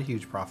profit. It's not a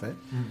huge profit.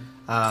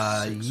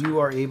 You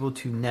are able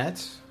to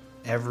net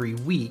every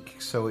week,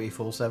 so a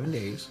full 7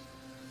 days,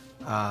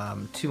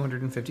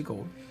 250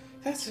 gold.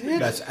 That's it.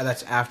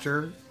 That's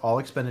after all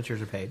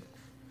expenditures are paid,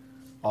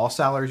 all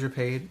salaries are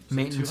paid,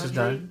 maintenance is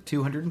done.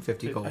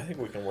 250 gold. I think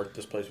we can work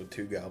this place with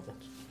 2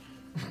 goblins.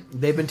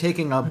 They've been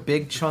taking a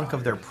big chunk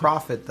of their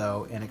profit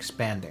though and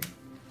expanding,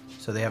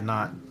 so they have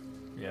not.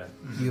 Yeah.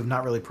 You have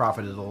not really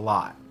profited a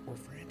lot. We're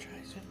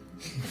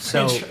franchising.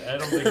 So I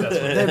don't think that's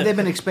what they've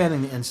been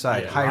expanding the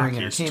inside, Yeah, hiring Rockies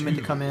entertainment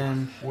to too. come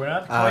in, We're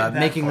not quite that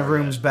making the far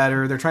rooms yet.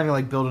 better. They're trying to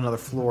like build another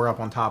floor up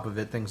on top of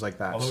it, things like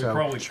that. Although we So,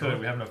 probably could.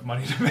 We have enough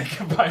money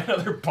to buy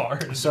another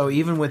bar. so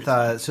even with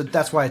so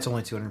that's why it's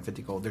only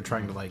 250 gold. They're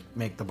trying to like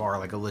make the bar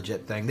like a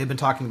legit thing. They've been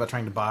talking about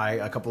trying to buy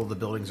a couple of the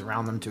buildings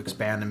around them to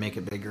expand and make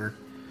it bigger.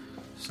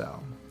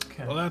 So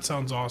Well, that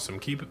sounds awesome.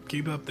 Keep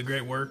up the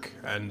great work,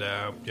 and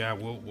yeah,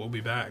 we'll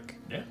be back.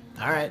 Yeah.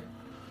 All right.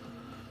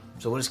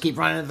 So we'll just keep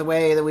running it the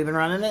way that we've been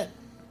running it?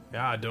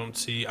 Yeah, I don't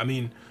see. I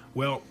mean,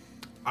 well,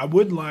 I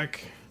would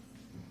like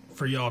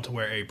for y'all to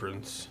wear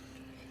aprons.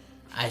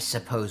 I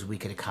suppose we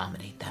could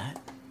accommodate that.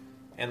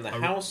 And the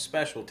house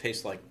special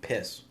tastes like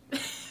piss.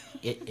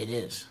 It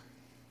is.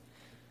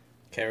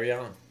 Carry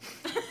on.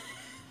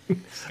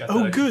 Got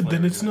Oh, that good.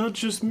 Then flavor it's to it. not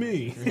just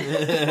me.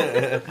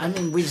 I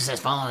mean, we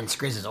just following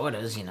Skrizz's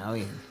orders,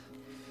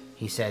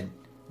 He said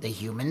the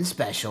human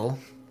special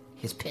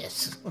is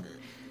piss.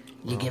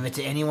 You give it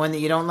to anyone that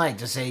you don't like.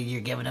 Just say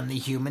you're giving them the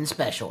human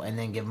special, and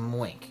then give them a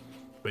wink.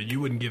 But you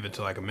wouldn't give it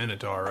to like a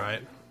minotaur,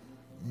 right?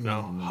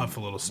 No, huff a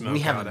little smoke We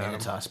have a out at 'em.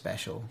 Minotaur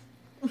special.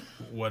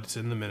 What's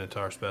in the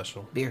minotaur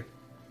special? Beer.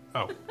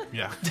 Oh,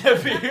 yeah.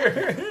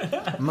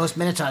 Most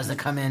Minotaurs that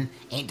come in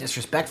ain't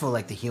disrespectful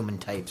like the human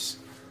types.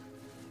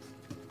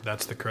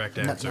 That's the correct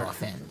No, answer. no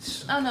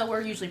offense. Oh no,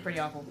 we're usually pretty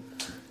awful.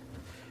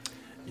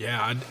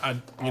 Yeah,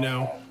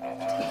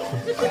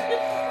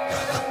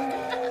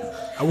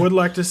 I would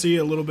like to see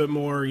a little bit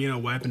more,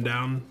 wiping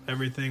down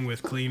everything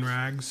with clean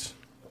rags.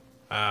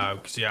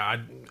 'Cause yeah,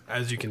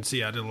 as you can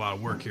see, I did a lot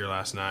of work here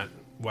last night,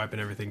 wiping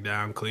everything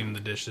down, cleaning the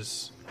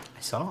dishes.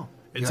 I saw.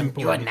 It's You are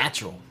important.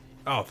 natural.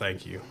 Oh,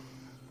 thank you.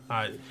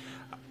 I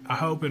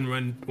hope and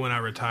when I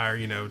retire,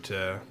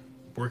 to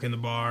work in the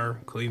bar,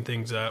 clean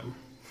things up.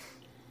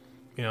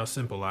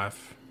 Simple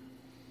life.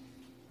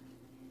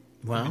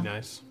 Well, Be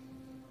nice.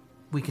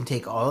 we can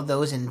take all of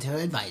those into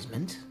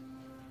advisement.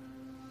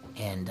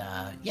 And,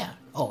 yeah.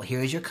 Oh, here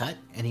is your cut.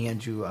 and he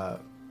hands you a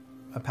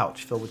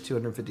pouch filled with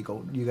 250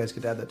 gold. You guys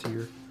could add that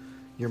to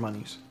your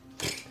monies.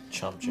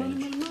 Chump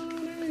change.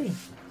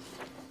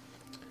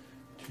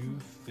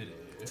 250.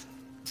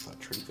 Not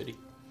tree fitty.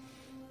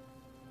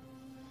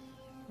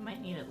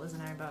 Might need it. Liz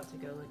and I are about to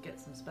go get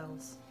some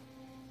spells.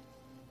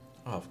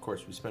 Oh, of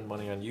course, we spend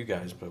money on you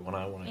guys, but when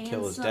I want to And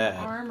kill his some dad.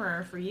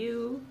 armor for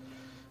you.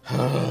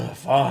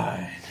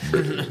 Fine.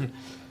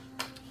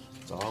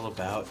 It's all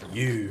about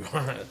you.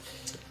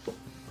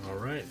 All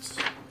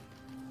right.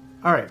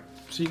 All right.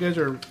 So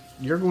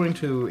you're going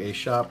to a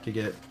shop to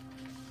get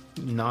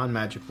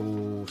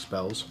non-magical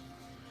spells.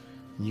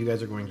 And you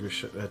guys are going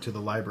to the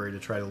library to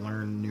try to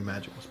learn new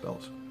magical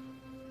spells.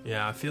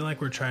 Yeah, I feel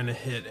like we're trying to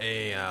hit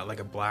a like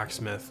a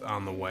blacksmith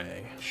on the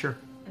way. Sure.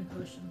 And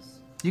potions.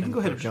 You can And go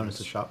ahead to potions.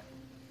 Jonas's shop.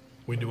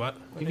 We do what?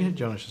 You can hit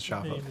Jonas's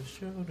shop up.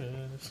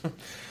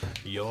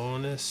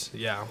 Jonas.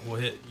 Yeah, we'll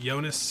hit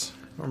Jonas.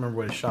 I don't remember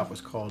what his shop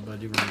was called, but I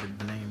do remember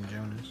the name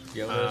Jonas.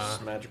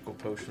 Jonas, magical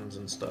potions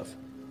and stuff.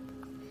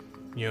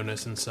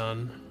 Jonas and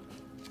Son.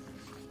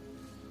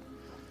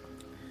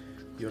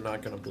 You're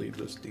not going to believe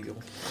this deal.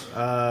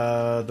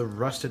 The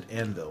Rusted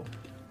Anvil.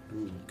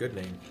 Ooh, good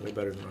name. Way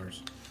better than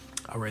ours.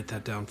 I'll write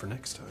that down for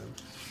next time.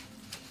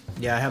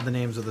 Yeah, I have the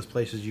names of the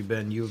places you've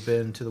been. You've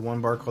been to the one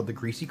bar called the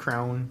Greasy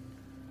Crown,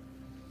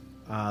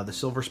 the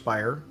Silver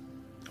Spire,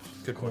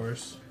 Of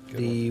course.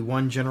 The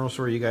one general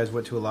store you guys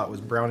went to a lot was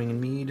Browning and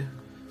Mead.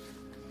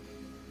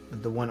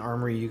 The one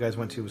armory you guys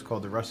went to was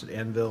called the Rusted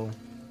Anvil.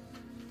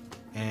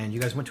 And you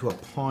guys went to a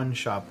pawn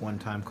shop one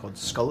time called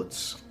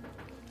Skullet's.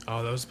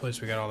 Oh, that was the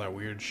place we got all that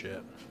weird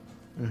shit.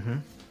 Mm-hmm.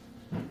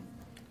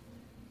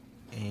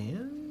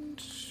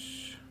 And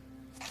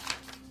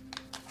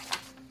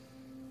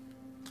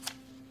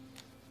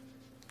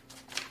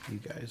you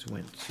guys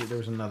went to, there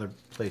was another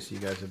place you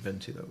guys have been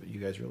to that you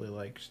guys really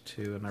liked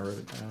too, and I wrote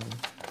it down.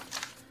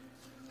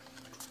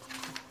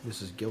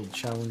 This is Guild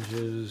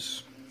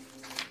Challenges.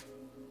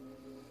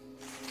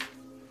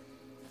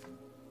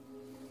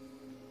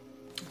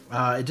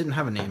 It didn't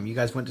have a name. You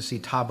guys went to see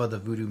Taba the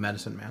Voodoo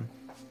Medicine Man.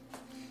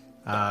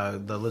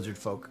 The lizard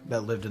folk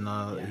that lived in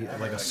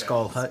a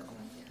skull hut.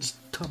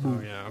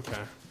 Oh, yeah,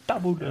 okay.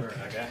 Remember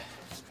that guy?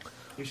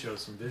 He showed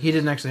some vision. He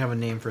didn't actually have a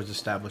name for his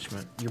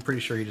establishment. You're pretty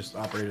sure he just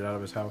operated out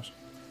of his house.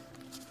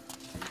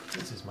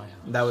 This is my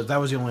house. That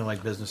was the only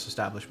like business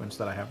establishments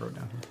that I have wrote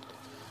down here.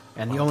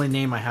 And the only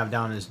name I have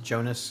down is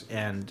Jonas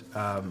and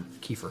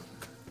Kiefer.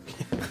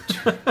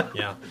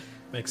 Yeah,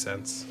 makes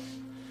sense.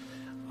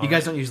 You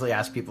guys don't usually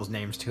ask people's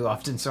names too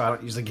often, so I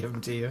don't usually give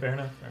them to you. Fair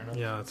enough.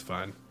 Yeah, that's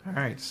fine. All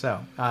right, so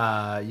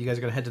you guys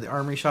are gonna head to the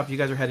armory shop. You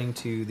guys are heading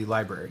to the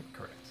library.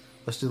 Correct.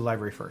 Let's do the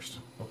library first.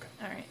 Okay.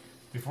 All right.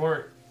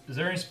 Before, is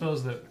there any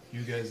spells that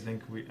you guys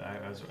think we,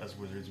 as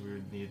wizards, we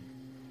would need?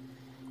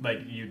 Like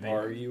you think?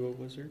 Are you a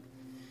wizard?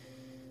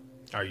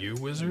 Are you a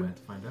We wizard? have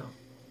to find out.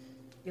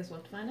 Guess we'll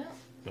have to find out.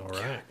 All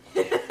right.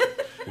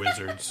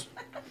 Wizards.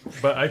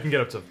 But I can get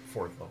up to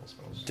 4th level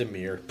spells.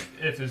 Demir.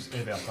 If there's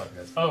anything else, talk to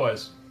you guys.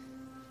 Otherwise,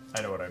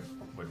 I know what I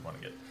would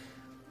want to get.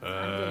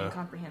 I'm getting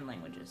comprehend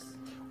languages.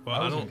 Well, I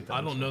I was gonna don't. get that I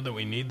don't one. know that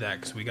we need that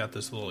because we got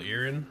this little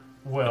ear in.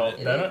 Well,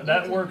 It-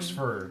 that it- works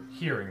for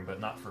hearing, but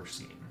not for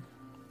seeing.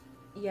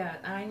 Yeah,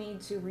 I need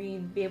to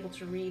be able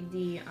to read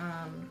the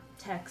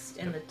text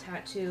and the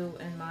tattoo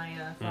and my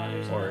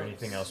father's Or notes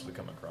anything else we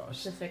come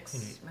across. to fix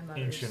Any my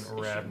mother's ancient issue.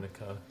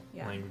 Ravnica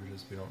Yeah.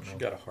 languages we don't know. She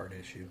got a heart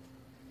issue.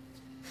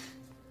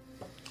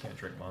 Can't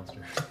drink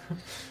monster.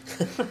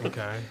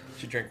 Okay.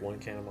 She drank 1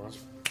 can of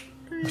Monster.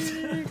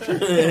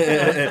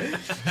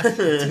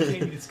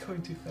 It's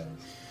going too fast.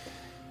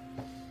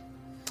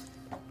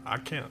 I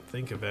can't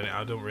think of any.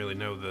 I don't really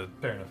know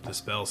Fair enough. the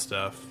spell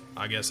stuff.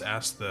 I guess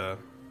ask the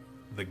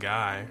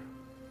guy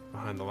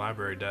behind the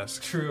library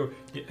desk. True.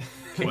 Yeah.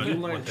 Can What- you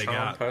learn what they charm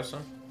got.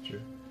 person?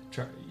 True.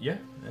 Yeah,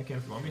 I can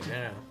if you want me to.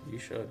 Yeah, you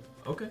should.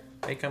 Okay.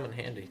 They come in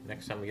handy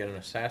next time we get an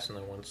assassin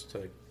that wants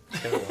to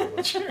kill one of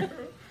us. Put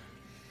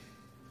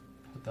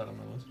that on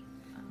my list.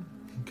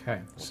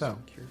 Okay, What's so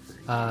the cure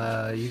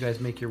for you? you guys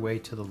make your way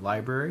to the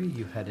library.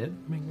 You head in,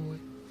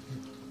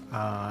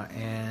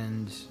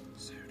 and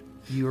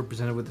you are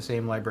presented with the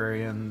same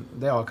librarian.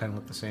 They all kind of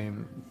look the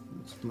same.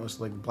 It's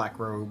mostly like black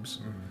robes.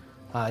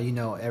 You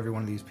know, every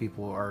one of these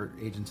people are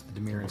agents of the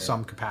Demir in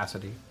some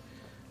capacity.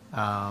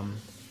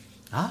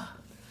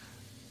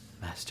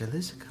 Master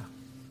Lizica,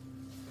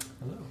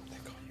 Hello.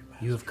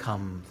 you have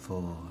come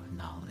for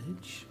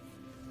knowledge.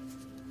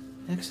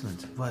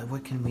 Excellent.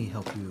 What can we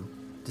help you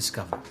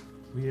discover?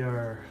 We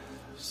are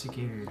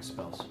seeking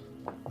spells.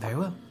 Very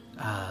well.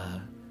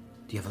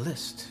 Do you have a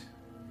list?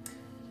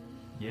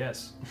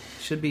 Yes.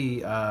 Should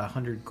be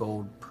 100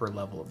 gold per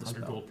level of the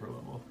 100 spell. gold per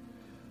level.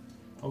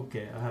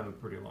 Okay, I have a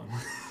pretty long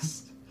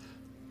list.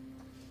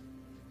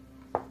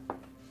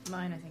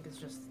 Mine, I think, is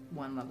just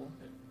one level.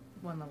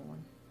 One level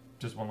one.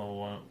 Just one level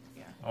one.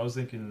 Yeah. I was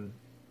thinking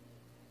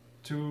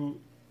two.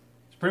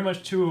 It's pretty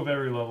much 2 of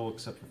every level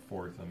except for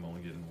 4th. I'm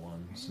only getting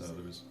 1. So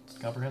there was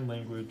comprehend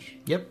language,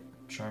 Yep.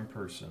 charm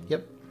person,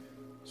 Yep.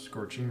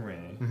 scorching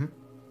ray, Mhm.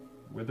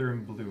 wither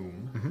and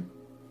bloom, Mhm.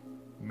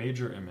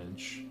 major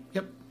image,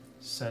 Yep.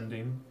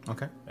 sending,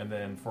 Okay. and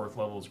then 4th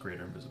level is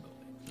greater invisibility.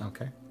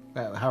 Okay.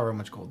 However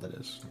much gold that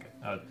is.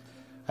 Okay.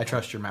 I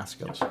trust your math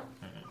skills.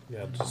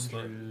 Yeah, just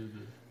like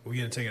we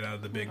gonna take it out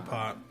of the big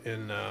pot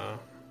in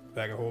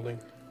bag of holding.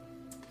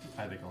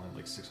 I think I'll have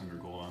like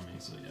 600 gold on me,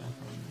 so yeah,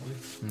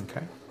 probably.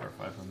 Okay. Or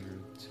 500,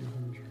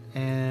 200.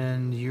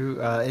 And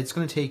you, it's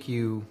going to take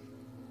you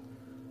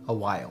a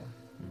while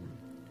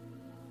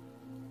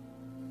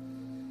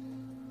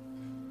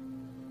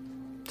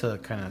to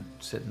kind of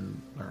sit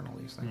and learn all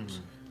these things.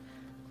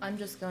 I'm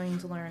just going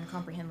to learn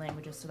comprehend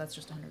languages, so that's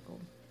just 100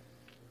 gold.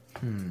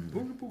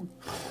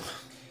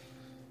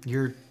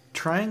 You're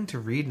trying to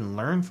read and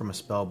learn from a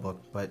spell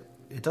book, but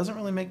it doesn't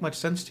really make much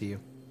sense to you.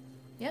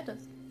 Yeah, it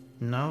does.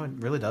 No, it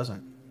really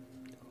doesn't.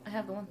 I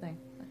have the one thing.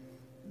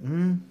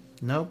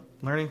 Nope.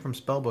 Learning from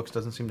spell books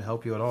doesn't seem to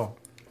help you at all.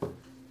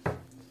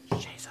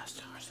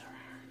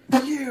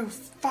 You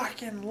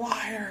fucking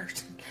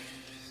liars!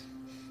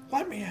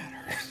 Let me at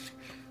her.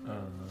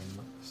 Let's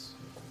see.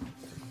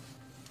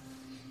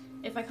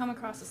 If I come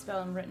across a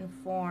spell in written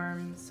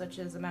form, such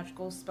as a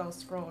magical spell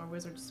scroll or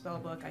wizard spell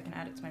book, I can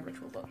add it to my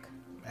ritual book.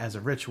 As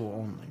a ritual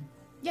only.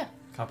 Yeah.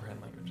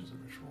 Comprehend language is a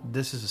ritual.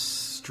 This is a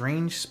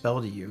strange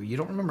spell to you. You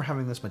don't remember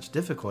having this much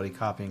difficulty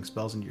copying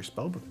spells into your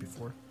spellbook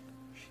before.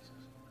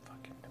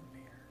 Fucking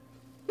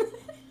Demir.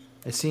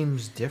 It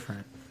seems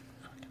different.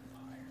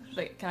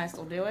 But can I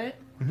still do it?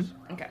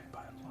 Mm-hmm. Okay.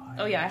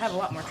 Oh yeah, I have a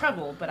lot more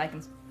trouble, but I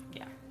can.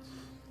 Yeah.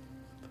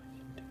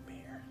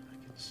 Demir, I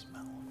can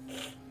smell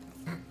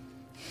him.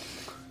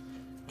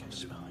 Can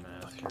smell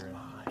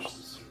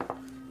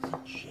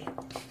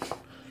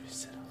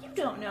You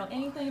don't know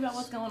anything about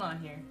what's going on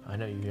here. I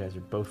know you guys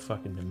are both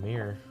fucking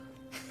Demir.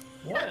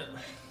 What?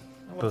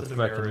 Both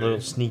fucking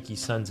little sneaky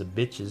sons of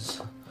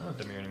bitches. I'm not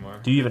Demir anymore.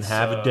 Do you even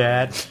have a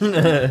dad?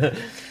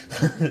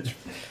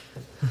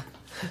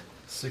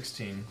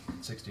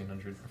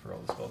 1600 for all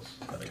the spells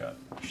that I got.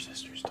 Your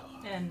sister's still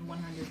up. And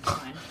 100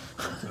 fine.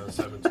 So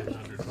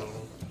 1,700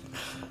 total.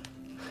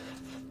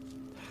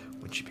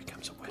 When she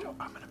becomes a widow,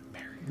 I'm gonna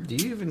marry her. Do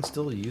you even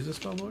still use a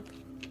spell book?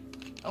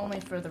 Only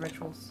for the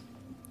rituals.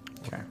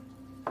 Okay.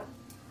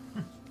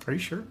 Are you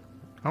sure?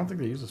 I don't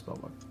think they use a spell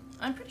book.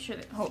 I'm pretty sure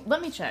that. Oh,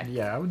 let me check.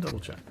 Yeah, I would double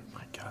check.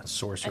 My God, I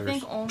Sorcerers.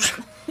 think only.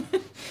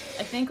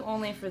 I think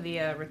only for the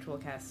ritual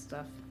cast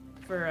stuff.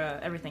 For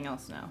everything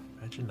else, no.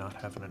 imagine not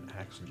having an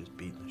axe and just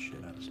beating the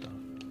shit out of stuff.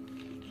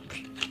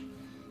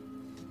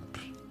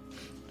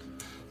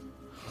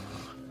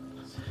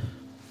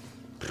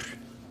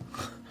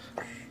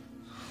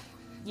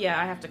 Yeah,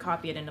 I have to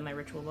copy it into my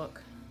ritual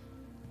book.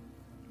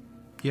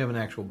 You have an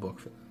actual book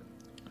for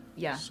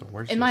Yeah. So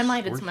where's In my this-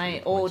 mind, it's where's my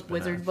your old points been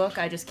wizard at? book.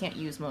 I just can't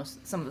use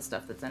some of the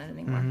stuff that's in it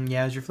anymore.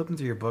 Yeah, as you're flipping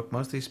through your book,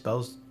 most of these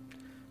spells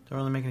don't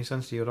really make any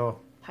sense to you at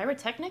all.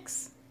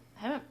 Pyrotechnics?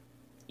 I haven't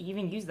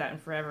even used that in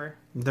forever.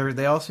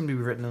 They all seem to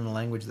be written in a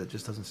language that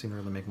just doesn't seem to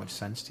really make much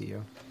sense to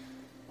you.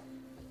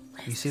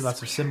 You see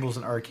lots of symbols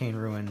and arcane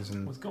ruins,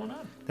 and What's going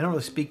on? they don't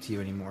really speak to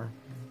you anymore.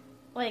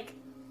 Like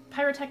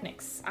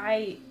pyrotechnics.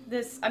 I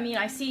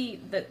see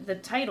the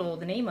title,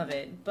 the name of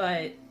it,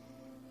 but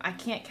I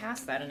can't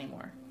cast that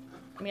anymore.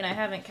 I mean, I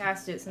haven't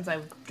cast it since I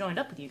joined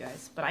up with you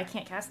guys, but I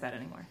can't cast that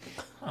anymore.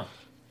 Huh.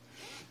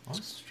 Well,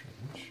 that's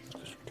strange.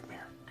 Come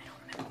here. I don't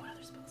remember what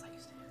other spells I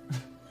used to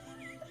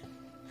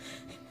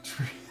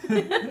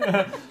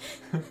have.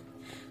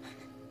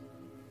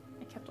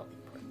 I kept all the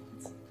important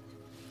ones.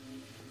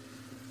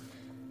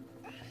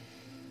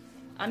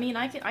 I mean,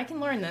 I can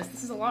learn this.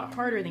 This is a lot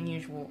harder than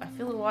usual. I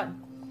feel a lot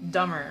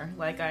dumber.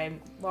 Like I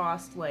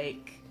lost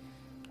like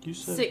You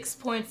said 6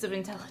 points of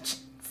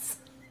intelligence.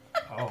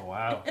 Oh,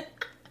 wow. What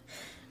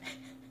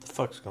the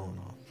fuck's going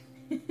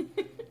on?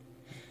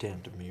 Damn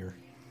Demir.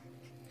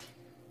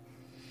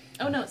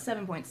 Oh no, it's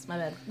 7 points. My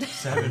bad.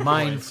 7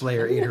 Mind points.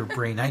 Flayer ate her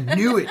brain. I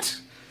knew it!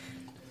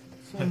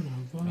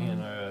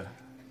 Man,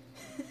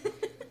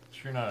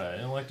 sure not an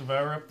intellect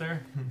devourer up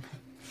there?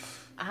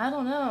 I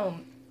don't know.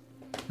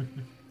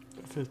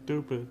 I feel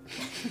stupid.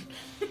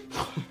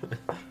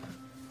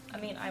 I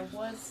mean,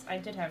 I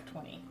did have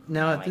 20.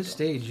 Now, Oh, at I this don't.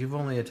 stage, you've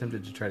only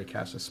attempted to try to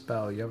cast a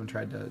spell. You haven't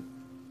tried to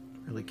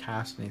really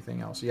cast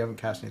anything else. You haven't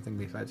cast anything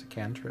besides a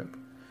cantrip.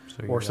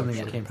 So Or you're something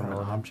that actually came from an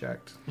paladin.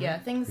 object. Yeah,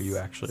 things. Are you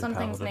actually a some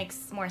things paladin?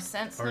 makes more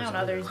sense Far now, as and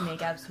I others know.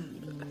 make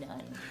absolutely none.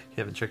 You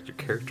haven't checked your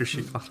character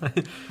sheet on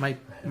it?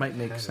 Might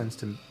make sense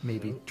to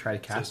maybe try to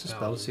cast a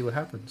spell to see what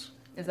happens.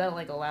 Is that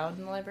like allowed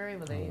in the library?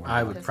 Would they?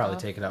 I would pissed probably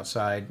off? take it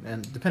outside,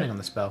 and depending on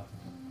the spell.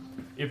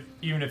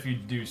 Even if you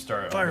do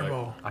start... I'm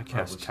Fireball. I I'll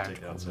cast just take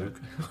tactical that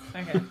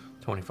nuke. Okay.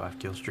 25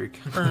 kill streak.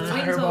 Wait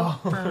until,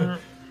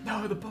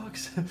 No, the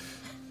books. It's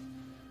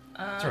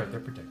alright, they're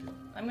protected.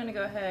 I'm gonna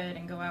go ahead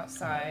and go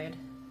outside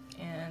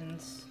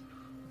and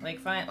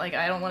find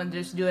I don't want to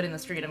just do it in the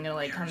street. I'm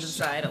gonna come to the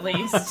side at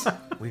least.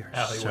 We are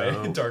Alleyway,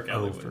 so dark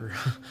alleyway. over.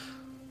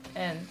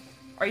 And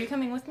are you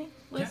coming with me,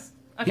 Liz?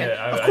 Okay.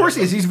 Yeah, Of course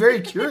he is. He's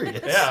very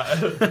curious.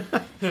 Yeah.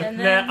 And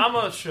then Nah, I'm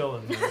not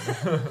chilling.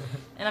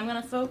 and I'm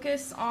gonna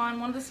focus on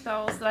one of the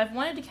spells that I've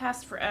wanted to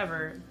cast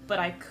forever, but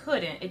I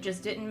couldn't. It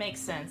just didn't make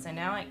sense, and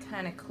now it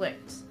kind of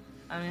clicked.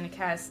 I'm gonna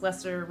cast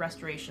Lesser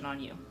Restoration on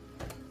you.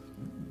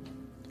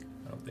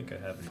 I don't think I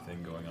have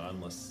anything going on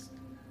unless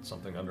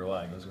something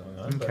underlying is going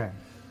on. but- Okay.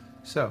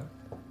 So,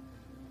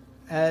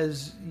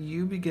 as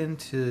you begin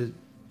to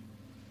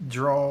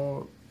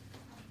draw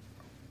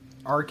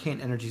arcane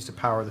energies to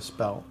power the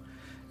spell,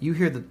 you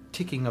hear the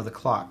ticking of the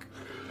clock,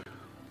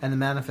 and the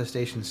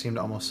manifestations seem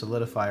to almost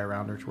solidify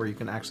around her to where you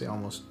can actually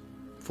almost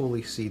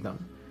fully see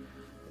them.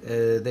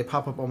 They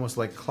pop up almost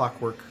like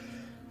clockwork,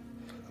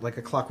 like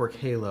a clockwork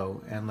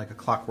halo, and like a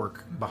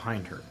clockwork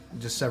behind her.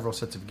 Just several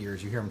sets of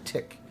gears. You hear them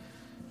tick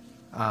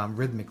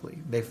rhythmically.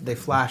 They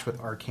flash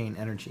with arcane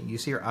energy. You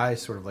see her eyes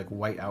sort of like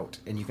white out,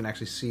 and you can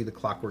actually see the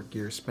clockwork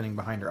gears spinning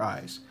behind her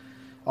eyes,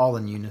 all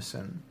in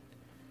unison.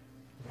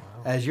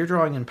 As you're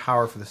drawing in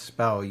power for the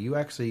spell, you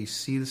actually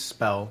see the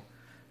spell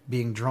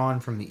being drawn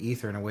from the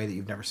ether in a way that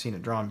you've never seen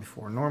it drawn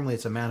before. Normally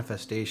it's a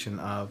manifestation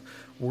of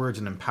words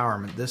and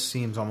empowerment. This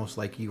seems almost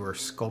like you are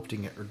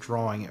sculpting it or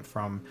drawing it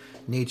from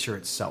nature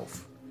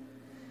itself.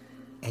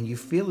 And you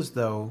feel as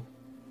though,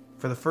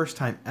 for the first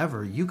time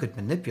ever, you could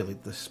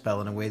manipulate this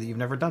spell in a way that you've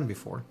never done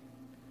before.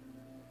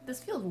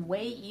 This feels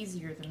way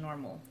easier than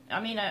normal. I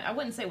mean, I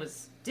wouldn't say it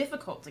was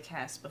difficult to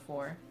cast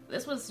before.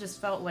 This was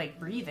just felt like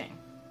breathing.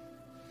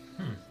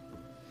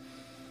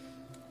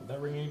 Would that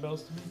ring any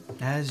bells to me?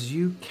 As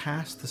you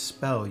cast the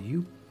spell,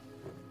 you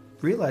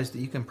realize that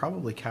you can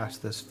probably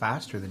cast this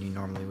faster than you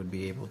normally would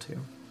be able to.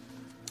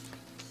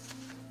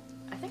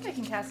 I think I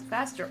can cast it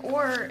faster,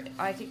 or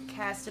I could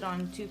cast it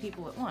on 2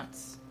 people at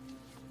once.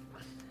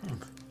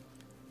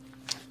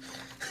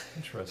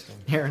 Interesting.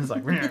 Aaron's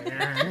like,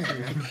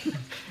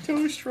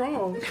 Too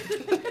strong.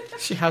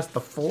 she has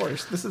the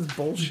force. This is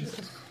bullshit.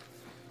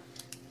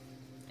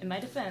 In my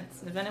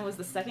defense, Navena was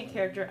the second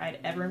character I'd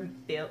ever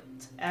built,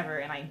 ever,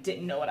 and I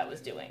didn't know what I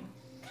was doing.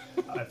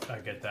 I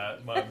get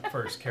that. My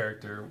first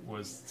character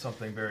was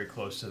something very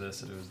close to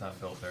this, and it was not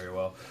built very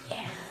well.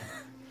 Yeah.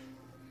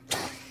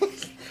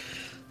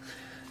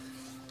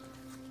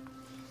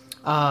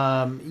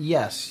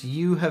 Yes,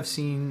 you have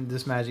seen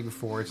this magic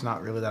before. It's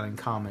not really that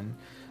uncommon.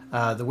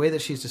 The way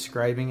that she's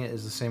describing it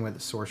is the same way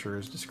that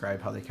sorcerers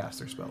describe how they cast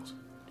their spells.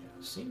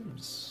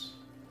 Seems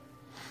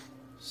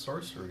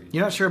sorcery.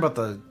 You're not sure about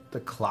the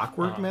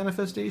clockwork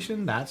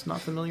manifestation? That's not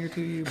familiar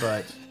to you,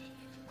 but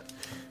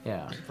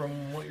yeah.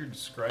 From what you're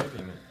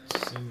describing, it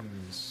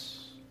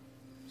seems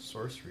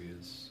sorcery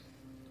has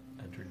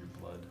entered your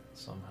blood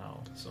somehow,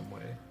 some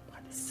way.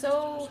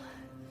 So,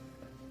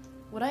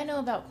 would I know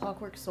about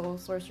clockwork soul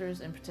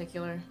sorcerers in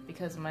particular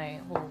because of my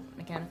whole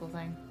mechanical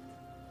thing?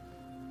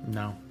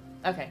 No.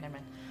 Okay, never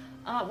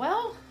mind.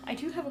 Well, I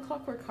do have a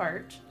clockwork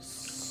heart,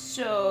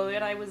 so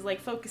and I was like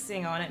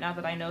focusing on it now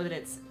that I know that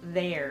it's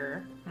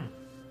there.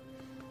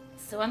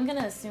 So I'm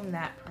gonna assume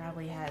that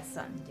probably has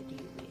something to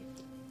do with.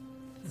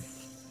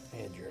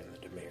 And you're in the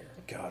Demir.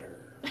 Got her.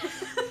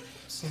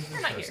 Seems not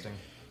here. interesting.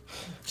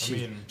 I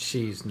mean,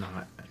 She's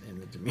not in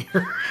the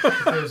Demir.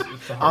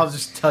 it's the I'll heart.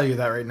 just tell you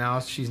that right now.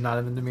 She's not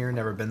in the Demir,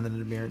 never been in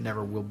the Demir,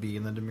 never will be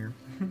in the Demir.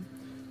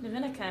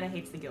 Navena kind of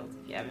hates the guild,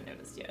 if you haven't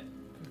noticed yet.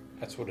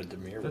 That's what a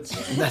Demir would That's,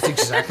 say. That's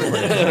exactly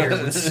what the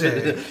Demir would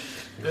say.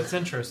 that's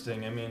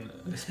interesting. I mean,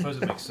 I suppose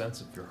it makes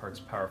sense if your heart's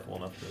powerful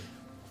enough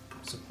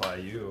to supply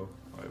you.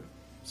 It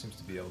seems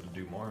to be able to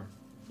do more.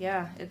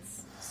 Yeah,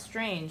 it's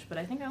strange, but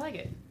I think I like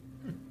it.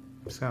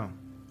 So,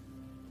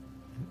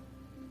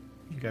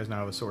 you guys now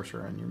have a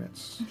sorcerer in your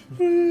midst.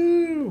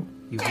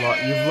 You've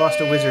lost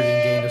a wizard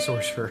and gained a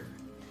sorcerer.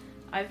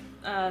 I've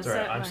It's set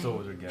alright, I'm my... still a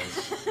wizard,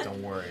 guys.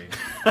 Don't worry.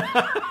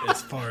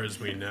 As far as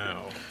we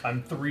know.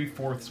 I'm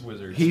 3/4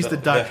 wizard. He's the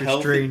Doctor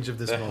healthy- Strange of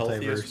this the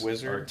healthiest multiverse. or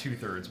wizard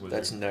 2/3 wizard.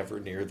 that's never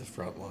near the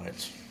front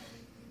lines.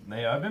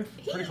 Yeah, I've been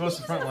pretty close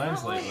to front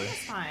lines line lately.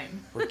 this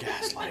time. We're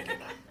gaslighting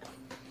them.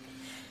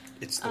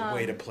 It's the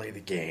way to play the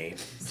game.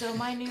 So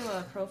my new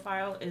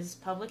profile is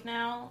public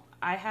now.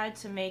 I had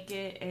to make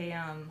it a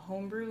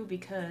homebrew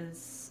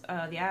because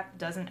the app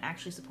doesn't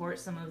actually support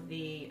some of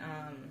the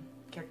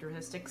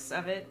characteristics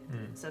of it.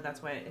 So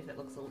that's why if it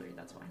looks older,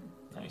 that's why.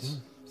 Nice.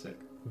 Sick.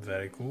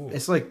 Very cool.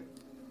 It's like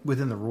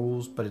within the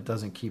rules, but it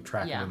doesn't keep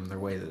track Yeah. of them the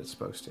way that it's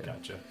supposed to.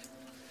 Gotcha.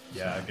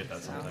 Yeah, I get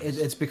that sometimes.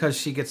 It's because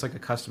she gets like a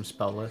custom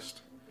spell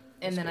list.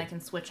 And then I can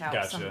switch out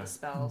some of Gotcha. the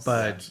spells.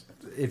 But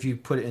if you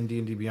put it in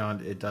D&D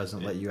Beyond, it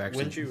doesn't let you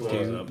actually When'd you,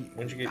 do...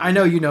 when'd you get? I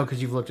know you know because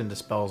you've looked into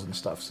spells and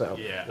stuff, so...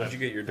 Yeah. When'd you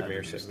get your I've had to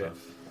Demir do Signet? stuff.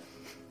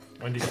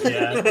 When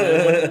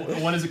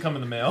did when does it come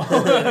in the mail?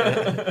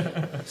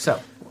 So,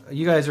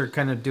 you guys are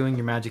kind of doing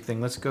your magic thing.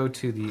 Let's go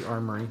to the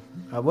armory.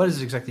 What is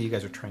it exactly you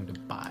guys are trying to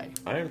buy?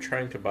 I am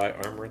trying to buy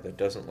armor that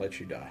doesn't let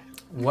you die.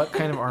 What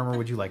kind of armor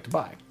would you like to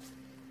buy?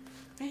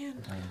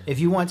 If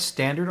you want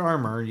standard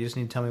armor, you just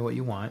need to tell me what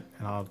you want,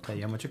 and I'll tell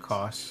you how much it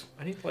costs.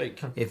 I need like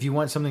If you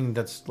want something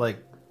that's like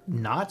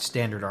not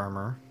standard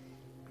armor,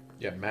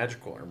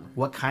 magical armor.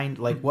 what kind,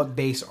 like what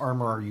base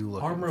armor are you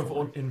looking Armor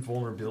for? of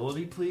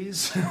invulnerability,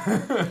 please.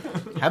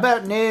 How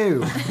about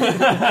new?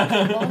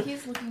 While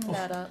he's looking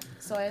that up,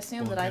 so I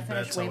assume that I Dude,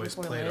 finished that's way always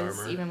before plate Liz,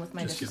 armor. even with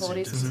my Just gives you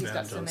difficulties, because he's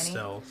got disadvantage so on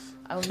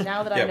many. stealth.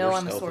 Now that I Yeah, know we're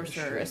I'm a stealth as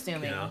sorcerer, shit.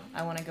 assuming, Yeah.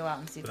 I want to go out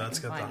and see if But I that's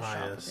can got the find a shop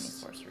with highest. any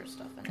sorcerer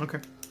stuff in it. Okay.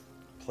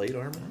 Plate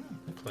armor?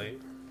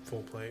 Plate.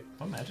 Full plate.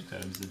 What magic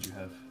items did you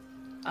have?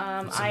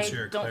 I Since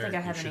you're a don't think I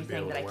cleric, have you should be anything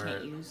able that I to wear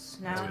can't it. use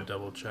I'm now, gonna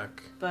double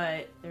check.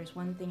 but there's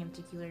one thing in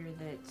particular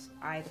that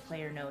I, the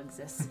player, know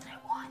exists, and I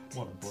want.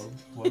 What,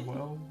 blood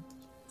well?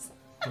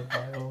 Blood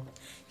vial?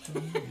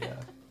 Yeah.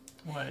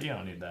 Well, you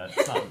don't need that.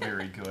 It's not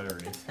very good or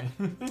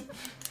anything.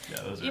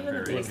 Yeah, those are Even the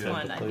very base good.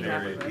 one, I Plate can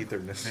have armor. it with.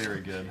 Etherness.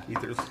 Very good.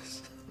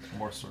 Etherless.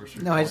 More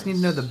sorcery. No, I just need to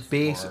know the points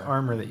base for,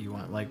 armor that you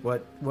want. Like,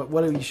 what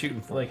are you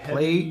shooting for? Like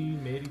plate? heavy,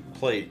 maybe.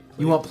 Plate.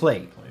 You want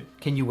plate? Plate.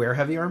 Can you wear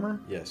heavy armor?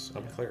 Yes,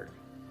 I'm cleric.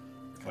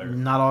 Cleric.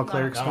 Not all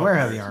clerics Not can all wear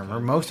heavy clerics armor.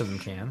 can. Most of them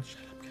can.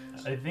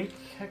 I think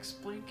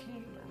Hexblade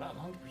can. I'm not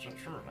 100%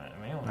 sure.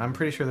 I mean, I'm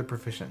pretty sure they're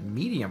proficient in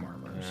medium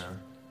armors.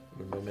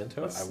 Yeah.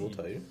 Memento, Let's I will see.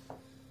 tell you.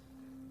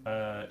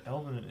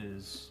 Elvin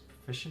is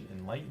proficient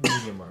in light and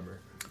medium armor.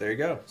 There you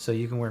go. So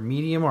you can wear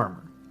medium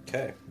armor.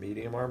 Okay,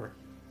 medium armor.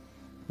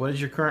 What is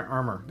your current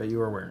armor that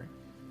you are wearing?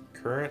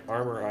 Current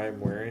armor I am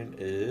wearing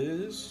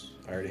is,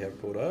 I already have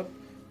it pulled up,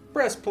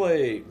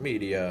 breastplate,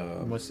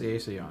 medium. What's the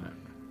AC on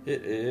it?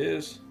 It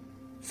is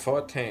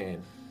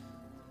 14.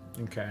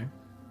 Okay.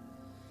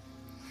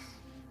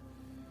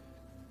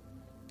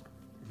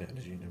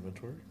 Managing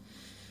inventory.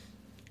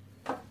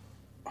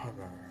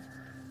 Armor.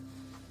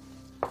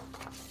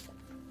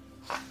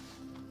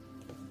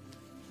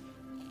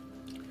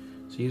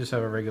 So you just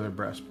have a regular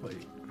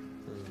breastplate.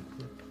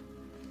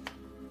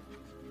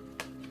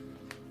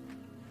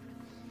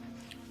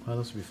 Well,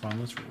 this will be fun.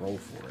 Let's roll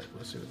for it.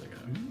 Let's see what they got.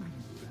 That'll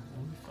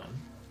be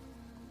fun.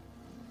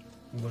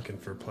 I'm looking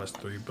for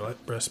 +3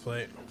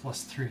 breastplate.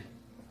 +3.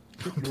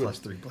 Plus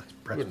 3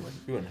 breastplate.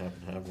 You wouldn't happen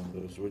to have one of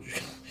those, would you?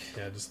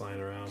 Yeah, just lying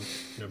around.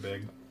 No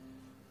big.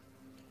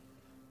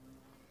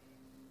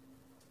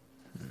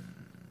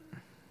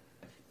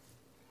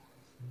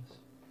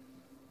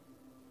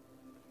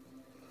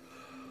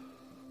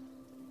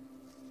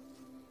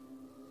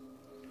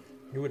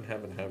 You wouldn't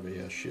happen to have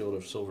a shield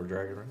of silver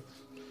dragon, right?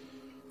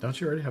 Don't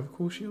you already have a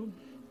cool shield?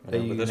 I That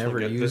know, you but this never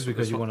one get- use this-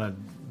 because this you one-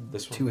 want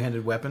This a one,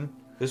 two-handed weapon?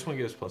 this one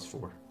gives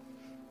 +4.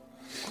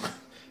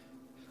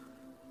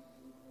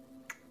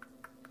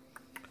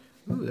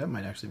 Ooh, that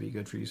might actually be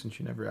good for you since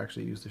you never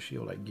actually use the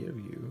shield I give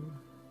you.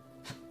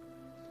 Say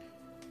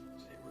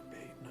we're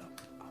baiting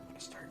up. I'm gonna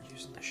start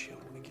using the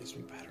shield when it gives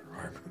me better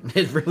armor.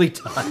 It really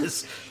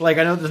does. Like,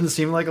 I know it doesn't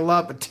seem like a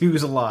lot, but 2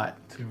 is a lot.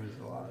 2 is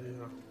a lot,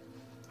 yeah.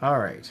 All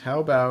right,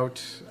 how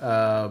about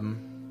we're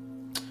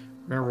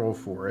gonna roll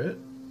for it.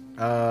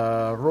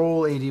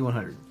 Roll a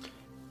D100.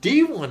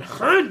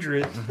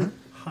 D100.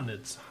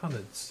 Hundreds. All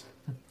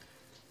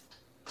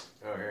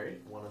right,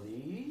 one of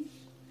these.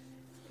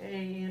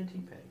 And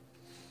T-Pay.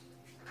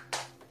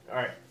 All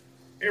right,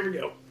 here we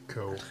go.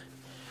 Cool.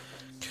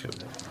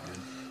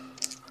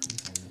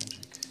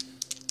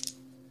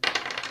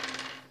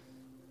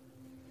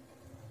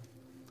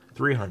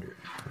 300.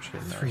 I'm just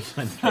kidding. No.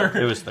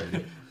 300. It was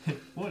 30.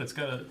 What? It's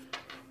got a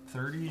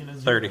 30 in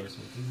his 30. 0,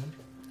 so 300.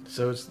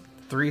 So it's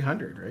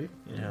 300, right?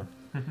 Yeah.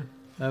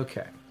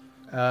 Okay.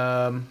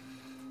 I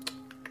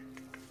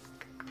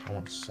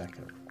want a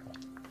second.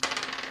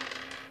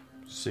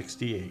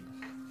 68.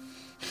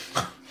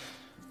 In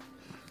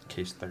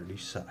case 30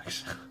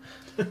 sucks.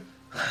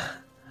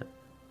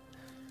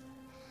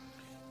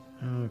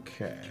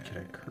 Okay. Get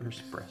a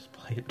cursed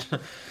breastplate.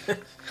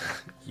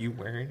 You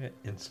wearing it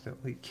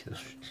instantly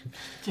kills you.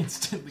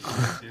 Instantly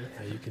kills you.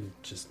 Yeah, you can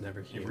just never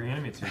It heal.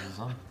 reanimates you as a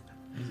zombie.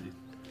 Easy.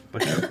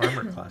 But your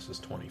armor class is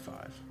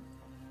 25.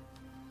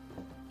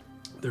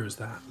 There's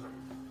that.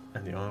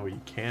 And the only way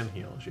you can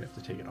heal is you have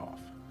to take it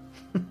off.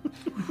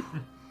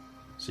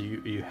 So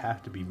you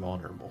have to be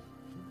vulnerable.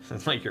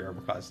 It's like your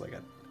armor class is like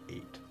an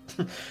 8.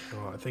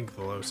 Oh, I think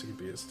the low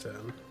CP is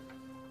 10.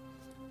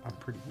 I'm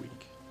pretty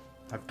weak.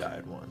 I've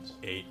died once.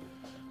 8.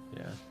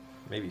 Yeah.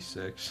 Maybe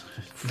 6.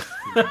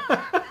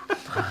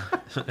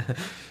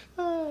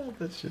 Oh,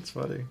 that shit's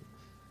funny.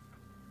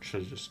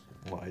 Should have just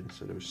lied and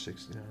said it was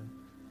 69.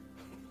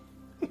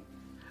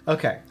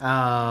 Okay.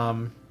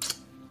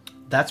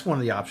 That's one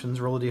of the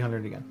options. Roll a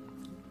D100 again.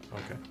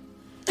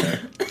 Okay.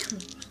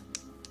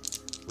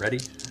 Ready?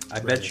 I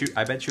bet you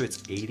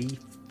it's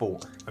 84.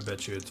 I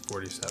bet you it's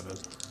 47.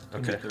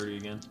 Okay. 30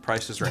 again.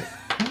 Price is right.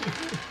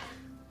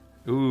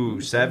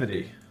 Ooh,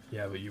 70.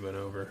 Yeah, but you went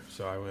over,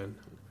 so I win.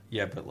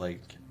 Yeah, but like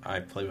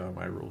I play by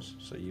my rules,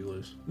 so you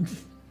lose.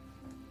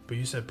 But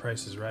you said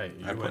price is right.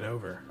 You I went put-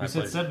 over. I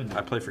said play, 70.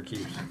 I play for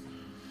keeps.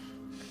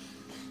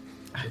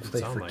 I Doesn't play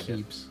sound for like it.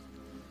 keeps.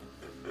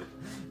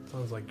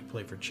 Sounds like you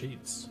play for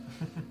cheats.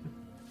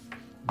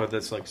 But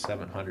that's like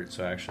 700,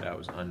 so actually I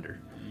was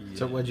under.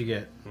 So what'd you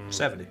get?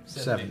 70.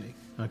 70.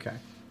 Okay.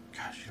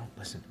 Gosh, you don't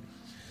listen to me.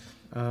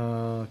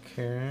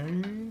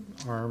 Okay.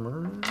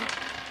 Armor.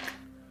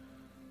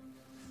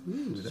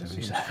 Ooh, that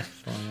seems 77.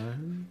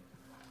 fun.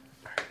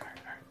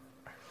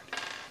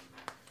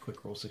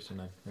 Quick roll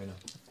 69 right now.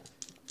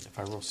 If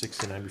I roll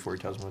 69 before he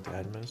tells me what the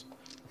item is,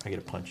 I get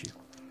to punch you.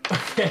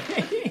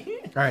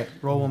 All right,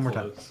 roll one more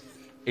time.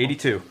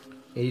 82.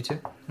 82.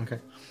 Okay.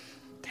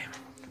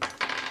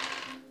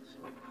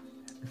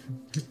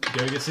 You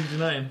gotta get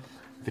 69.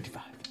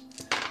 55.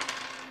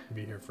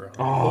 Be here for a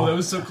Oh, that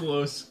was so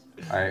close.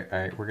 All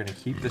right, we're gonna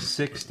keep the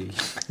 60.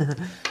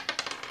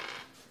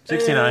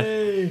 69.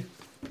 Hey.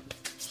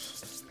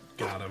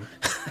 Got him.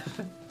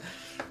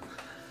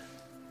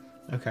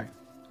 Okay.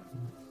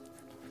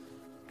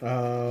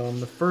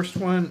 The first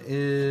one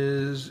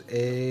is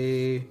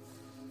it's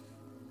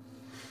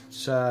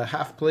a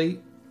half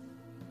plate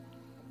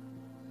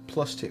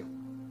 +2.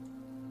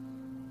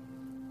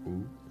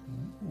 Ooh.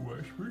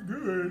 That's pretty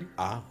good.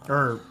 Ah.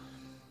 Or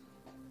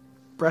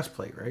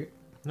breastplate, right?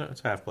 No,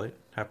 it's half plate.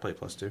 Half plate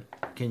 +2.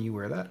 Can you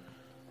wear that?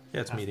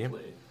 Yeah, it's medium.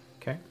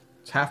 Okay.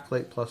 It's half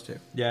plate +2.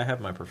 Yeah, I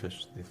have my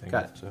proficiency thing.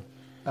 Got it. So.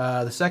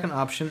 The second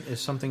option is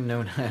something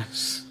known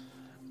as...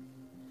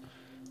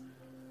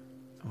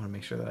 I want to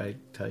make sure that I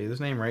tell you this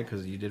name right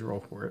because you did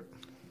roll for it.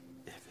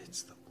 If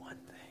it's the one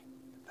thing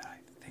that I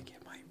think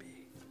it might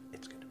be,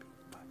 it's gonna be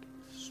fucking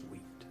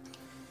sweet.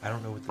 I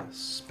don't know what the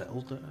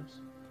spell does,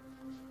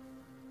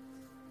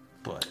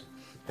 but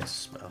it's a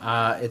spell.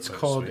 It's So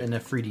called sweet. an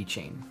Afridi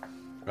chain.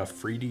 A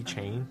Freedy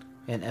chain.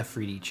 An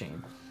Afridi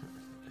chain.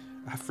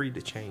 I freed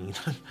the chain.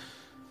 How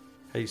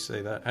do you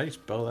say that? How do you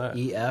spell that?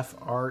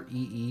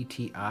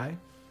 EFREETI.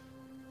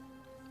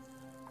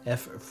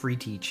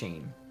 Afridi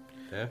chain.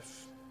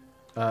 F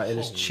It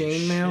is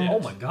chainmail. Oh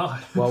my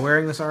god. While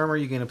wearing this armor,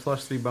 you gain a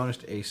 +3 bonus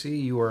to AC.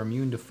 You are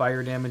immune to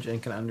fire damage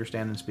and can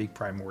understand and speak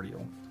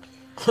primordial.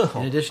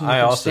 In addition, you I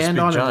can also stand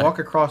speak on and giant. walk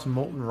across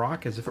molten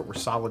rock as if it were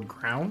solid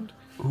ground.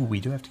 Ooh, we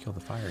do have to kill the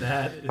fire.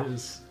 That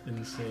is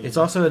insane. It's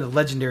also a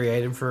legendary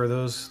item for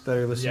those that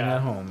are listening Yeah.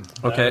 at home.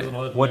 Okay, That is an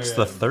legendary what's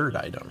the item. third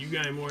item? You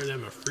got more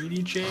than a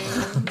Freedy chain?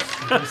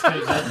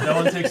 that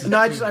one takes. No,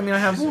 I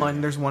have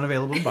one. There's one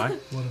available to buy.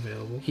 One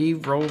available. He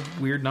rolled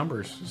weird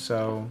numbers,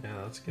 so Yeah,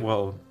 that's good.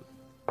 Well,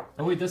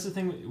 Oh wait, that's the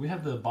thing. We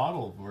have the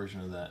bottle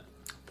version of that.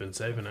 Been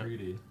saving it.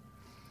 3D.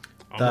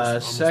 the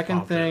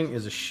second thing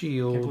is a Can't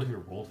shield. believe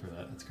you rolled for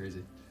that. That's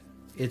crazy.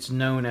 It's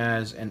known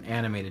as an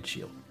animated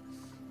shield.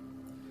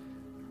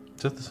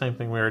 is that the same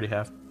thing we already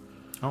have?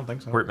 I don't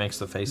think so. Where it makes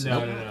the faces? No,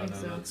 think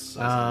so.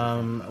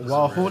 that's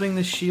While holding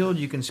the shield,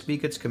 you can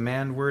speak its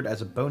command word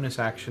as a bonus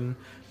action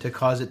to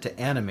cause it to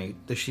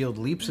animate. The shield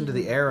leaps into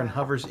the air and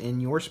hovers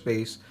in your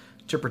space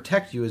to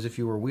protect you as if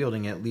you were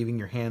wielding it, leaving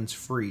your hands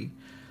free.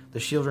 The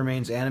shield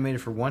remains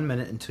animated for 1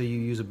 minute until you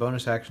use a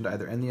bonus action to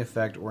either end the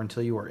effect or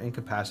until you are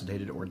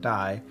incapacitated or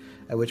die,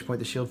 at which point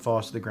the shield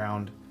falls to the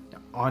ground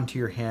onto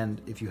your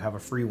hand if you have a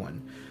free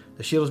one.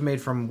 The shield is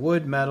made from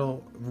wood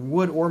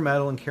or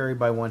metal, and carried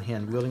by one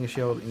hand. Wielding a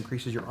shield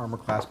increases your armor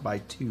class by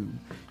 2.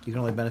 You can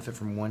only benefit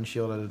from one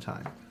shield at a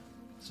time.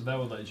 So that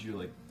would let you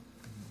like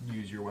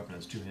use your weapon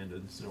as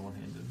two-handed instead of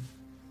one-handed.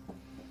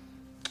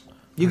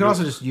 You can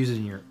also just use it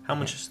in your... How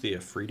much is the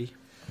Afridi?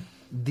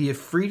 The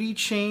Afridi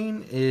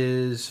chain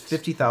is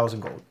 50,000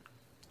 gold.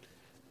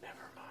 Never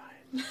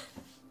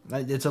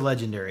mind. It's a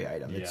legendary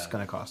item. It's Yeah.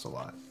 going to cost a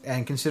lot.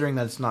 And considering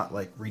that it's not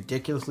like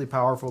ridiculously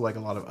powerful like a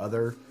lot of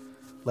other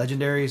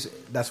legendaries,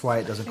 that's why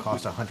it doesn't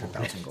cost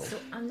 100,000 gold. So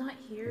I'm not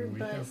here, We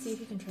but have see if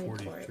you can trade for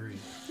it. 43.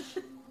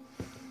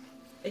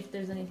 If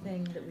there's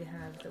anything that we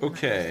have. That we're not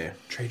Okay.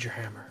 Trade your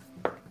hammer.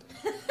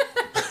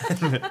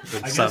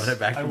 Summon it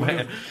back I to would my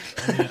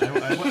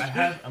have. I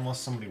have, unless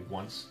somebody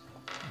wants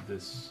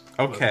this.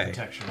 Okay.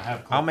 Protection. I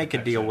have. I'll make a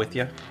deal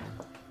protection.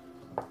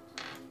 with you.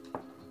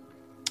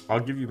 I'll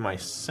give you my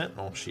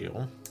Sentinel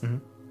shield.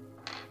 Mhm.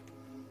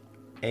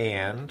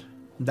 And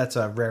That's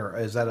a rare.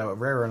 Is that a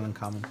rare or an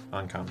uncommon?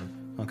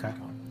 uncommon. Okay.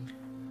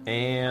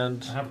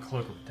 And I have a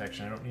cloak of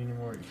protection. I don't need any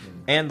more.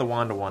 and the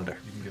Wand of Wonder.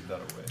 You can give that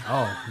away.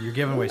 Oh, you're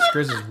giving away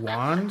Skrizz's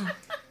wand? I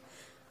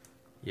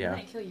Yeah,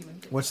 might kill you when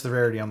you get What's the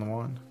rarity on the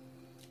wand?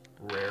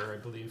 Rare, I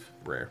believe.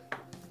 rare.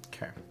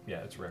 Okay. Yeah,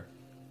 it's rare.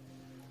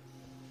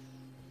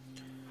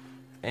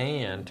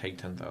 And take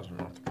 10,000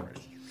 off the price.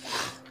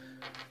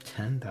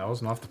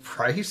 10,000 off the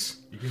price?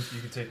 You can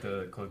take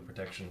the cloak of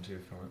protection too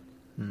if you want.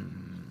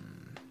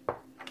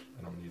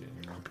 I don't need it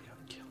anymore. Be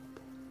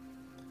unkillable.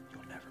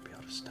 You'll never be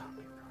able to stop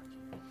me,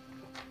 Rocky.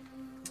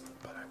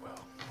 But I will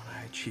when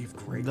I achieve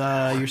great.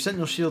 Your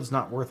Sentinel Shield's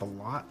not worth a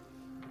lot,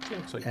 Yeah,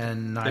 it's like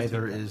and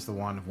neither 15,000. is the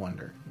Wand of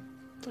Wonder.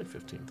 It's like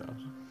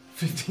 15,000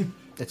 15.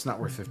 It's not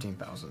worth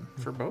 15,000.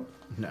 for both.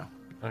 No.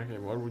 Okay,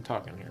 what are we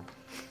talking here?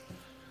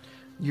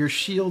 Your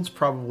shield's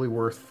probably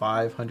worth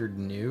 500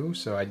 new,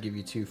 so I'd give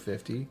you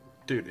 250.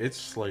 Dude, it's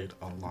slayed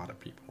a lot of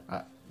people.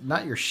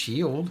 Not your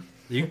shield.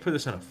 You can put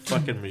this in a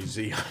fucking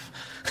museum.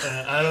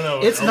 I don't know.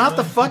 It's not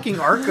the fucking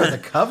Ark of the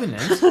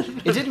Covenant.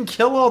 It didn't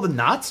kill all the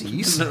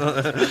Nazis.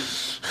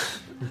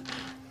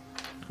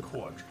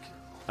 Quadric.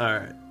 All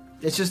right.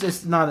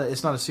 It's not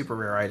a super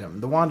rare item.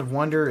 The Wand of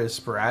Wonder is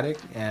sporadic,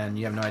 and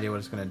you have no idea what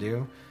it's going to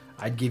do.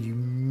 I'd give you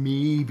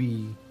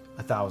maybe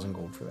 1,000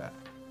 gold for that.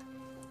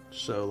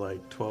 So like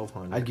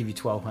 1,200. I'd give you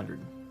 1,200.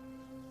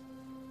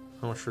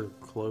 How much for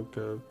Cloak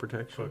of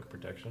Protection? Cloak of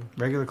protection.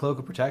 Regular Cloak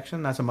of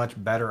Protection, that's a much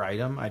better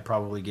item. I'd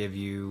probably give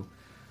you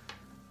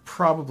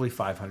probably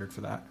 500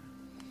 for that.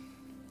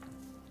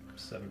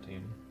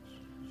 17.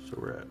 So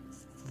we're at.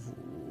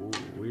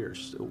 We are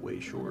still way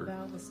What short.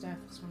 about the staff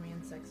of swarming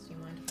insects? Do you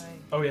mind if I?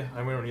 Oh yeah,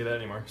 we don't need that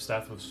anymore.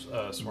 Staff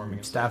of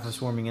swarming. Staff of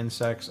Swarming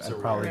Insects, So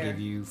I'd probably rare. give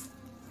you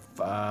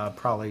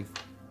probably,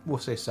 we'll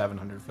say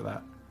 700 for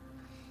that.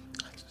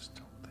 I just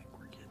don't think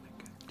we're getting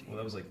a good deal. Well,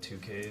 that was like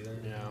 2K then.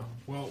 Yeah.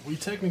 Well, we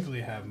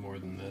technically have more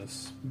than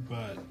this,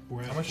 but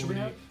we're at How much do we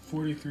have?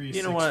 43,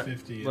 You know what?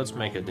 650. Let's and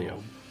make we're a all deal.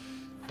 gold.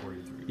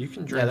 43. You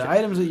can Yeah, drink the it.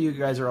 items that you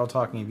guys are all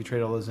talking, if you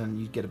trade all those in,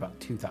 you'd get about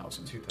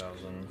 2,000.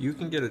 2,000. You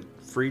can get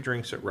free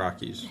drinks at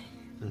Rocky's.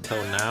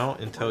 Until now,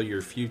 until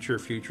your future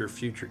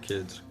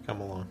kids come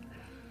along.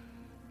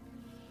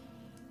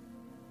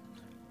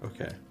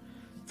 Okay.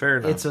 Fair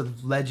enough. It's a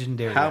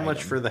legendary How much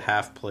item. for the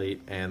half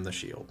plate and the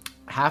shield?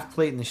 half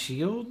plate and the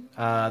shield?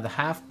 The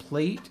half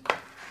plate,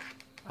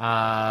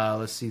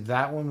 let's see,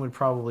 that one would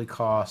probably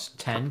cost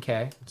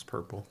 10k, It's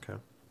purple. Okay.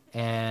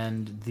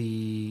 and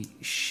the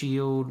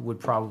shield would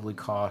probably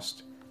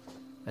cost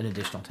an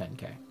additional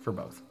 10k for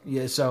both.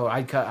 Yeah, so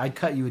I'd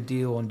cut you a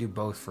deal and do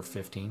both for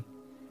 15.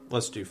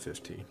 Let's do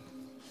 15.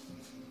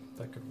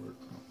 That could work.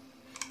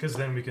 Because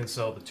then we can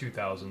sell the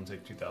 2,000,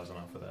 take 2,000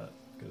 off of that.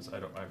 Because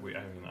I'm not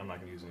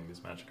going to use any of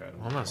these magic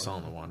items. I'm not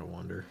selling the Wand of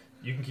Wonder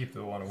You can keep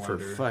the one of for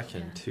wonder.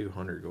 fucking Yeah.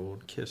 200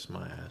 gold. Kiss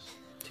my ass.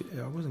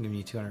 I wasn't giving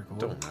you 200 gold.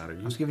 Don't matter.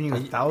 I was giving you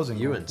 1,000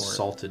 You gold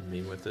insulted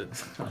me with it.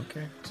 for it.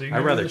 Okay. So you I'd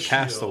give rather her the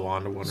cast the shield.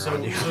 wand of wonder So,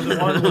 on you. so the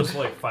wand was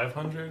like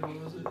 500.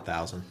 What was it?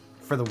 1,000.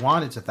 For the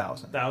wand, it's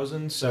 1,000.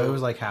 1,000. So it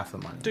was like half the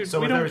money. Dude, So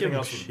we with don't everything give him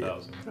else, it's shit.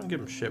 1,000. We don't give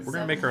him shit. We're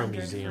gonna make our own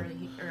 700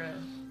 museum. for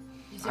the-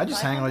 you said I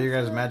just hang all your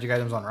 500 guys' for magic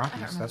items on I Rockies.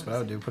 don't That's remember what I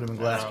would do. Put them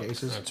in glass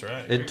cases. That's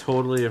right. And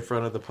totally in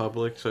front of the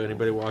public, so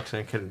anybody walks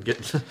in can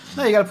get.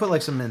 No, you got to put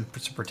like some in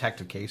some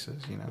protective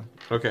cases. You know,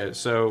 Okay,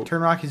 so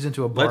turn Rockies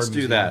into a bar. let's do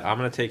museum. that. I'm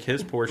gonna take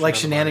his portion. Like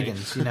of the money.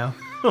 shenanigans, you know.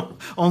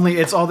 Only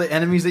it's all the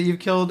enemies that you've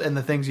killed and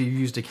the things you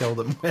used to kill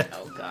them with.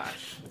 Oh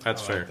gosh.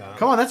 That's I fair. like that.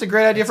 Come on, that's a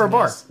great idea for a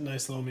bar.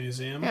 Nice little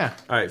museum. Yeah,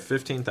 All right,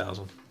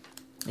 15,000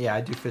 yeah,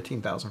 I do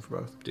 15,000 for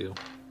both. deal.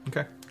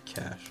 Okay,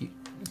 Cash.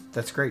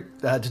 that's great.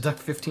 Deduct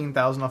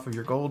 15,000 off of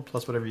your gold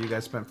plus whatever you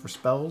guys spent for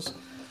spells.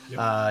 You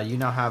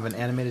now have an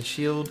animated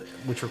shield,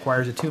 which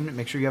requires attunement.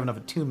 Make sure you have enough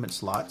attunement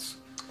slots.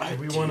 Do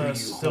we want to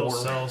still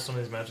sell some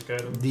of these magic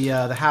items? The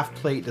half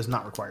plate does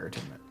not require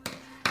attunement.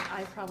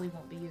 I probably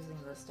won't be using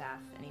the staff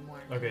anymore.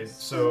 Okay,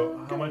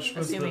 so how much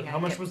was the Assuming I how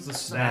much get was the Man,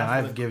 staff? and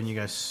I've the, given you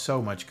guys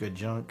so much good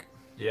junk.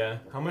 yeah,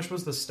 how much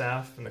was the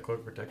staff and the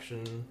cloak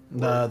protection?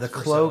 The worth for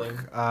cloak,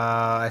 selling?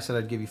 I said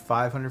I'd give you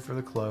 500 for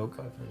the cloak.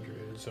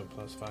 500. So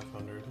plus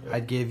 500.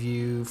 I'd give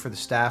you for the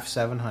staff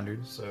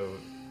 700. So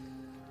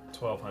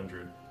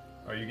 1,200.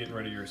 Are you getting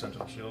rid of your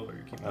sentinel shield, or are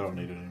you keeping? I don't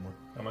need it anymore.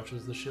 How much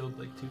was the shield?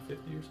 Like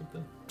 250 or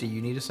something? Do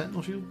you need a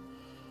sentinel shield?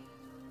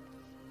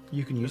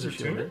 You can use Is a it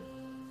shield. attunement?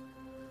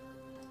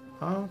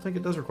 I don't think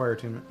it does require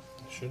attunement.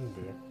 It shouldn't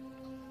be.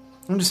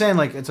 I'm just saying,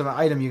 like, it's an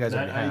item you guys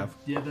That- already have.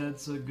 yeah,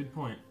 that's a good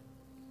point.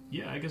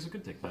 Yeah, I guess I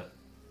could take that.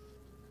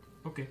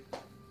 Okay.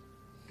 'Cause,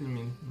 I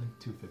mean, like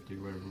 250 or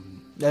whatever.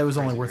 That was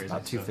only Crazy, worth crazy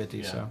about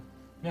 250. stuff, So,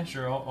 Yeah,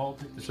 sure. I'll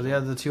take the. so the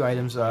other two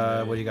items,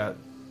 what do you got?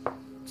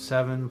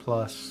 7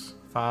 plus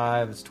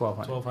 5 is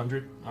 1,200.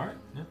 1,200. All right.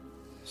 Yeah.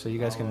 So you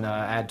guys can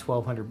add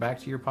 1,200 back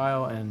to your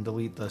pile and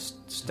delete the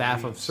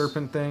staff of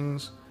serpent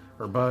things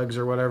or bugs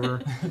or whatever,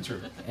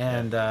 True.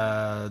 and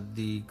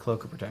the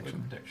cloak of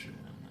protection. Protection.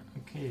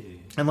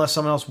 Okay. Unless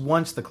someone else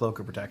wants the cloak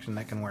of protection,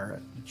 that can wear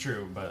it.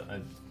 True, but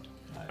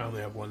I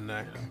only have one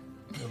neck. yeah.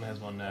 It only has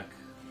one neck.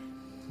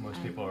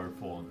 Most people are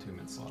full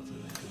attunement slots.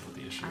 I think is what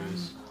the issue I'm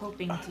is.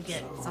 hoping to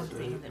get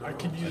something that I will,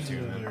 could use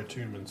Attunement. another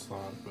attunement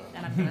slot, but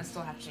and I'm gonna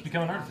still have to take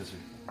Become an it off. artificer.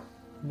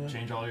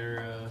 Change all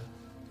your.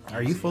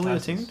 Are you fully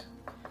classes. attuned?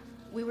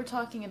 We were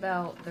talking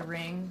about the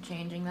ring,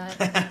 changing that,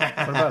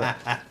 What about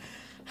it?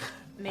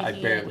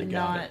 making barely it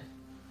got not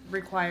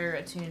require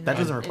attunement. That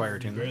doesn't If- require you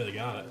attunement. barely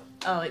got it.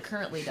 Oh, it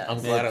currently does. I'm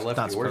glad I It's left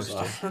not yours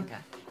supposed off. Okay.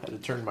 I had to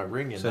turn my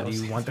ring in. So That do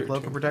was you want the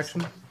cloak of 13%.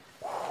 protection?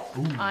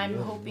 I'm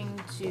hoping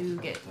to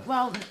get.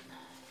 Well,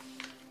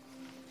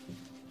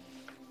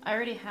 I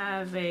already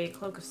have a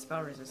cloak of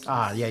spell resistance.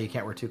 Ah, yeah, you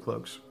can't wear two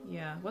cloaks.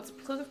 Yeah. What's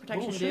cloak of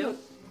protection Oh, do?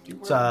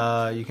 It's,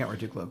 you can't wear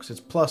two cloaks. It's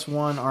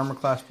 +1 armor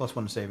class,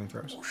 +1 saving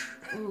throws.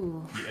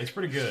 Ooh. Yeah, it's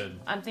pretty good.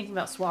 I'm thinking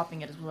about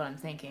swapping it. Is what I'm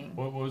thinking.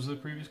 What was the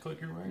previous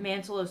cloak you were wearing?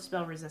 Mantle of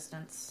spell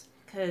resistance,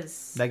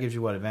 because That gives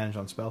you what, advantage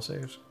on spell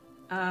saves?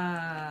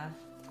 yeah.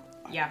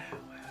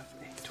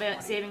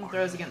 Saving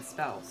throws against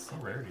spells.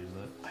 What rarity is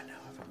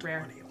that?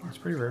 Rare. It's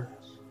pretty rare.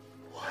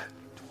 What?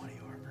 20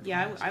 armor.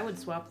 Yeah, I would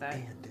swap that.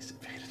 And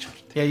disadvantage on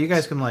Yeah, you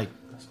guys can like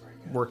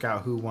work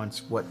out who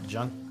wants what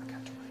junk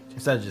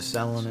instead of just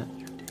selling it.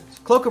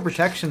 Cloak of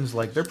protections,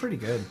 like they're pretty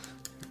good.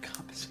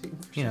 compensating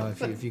for You know,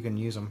 if you can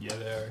use them. Yeah,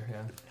 they are.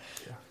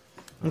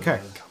 Yeah. Okay.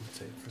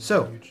 Compensate for the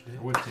So- huge dick.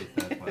 I would take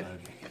that, but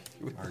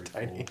with Already the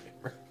tiny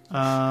full.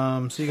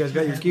 hammer. So you guys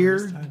got your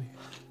gear.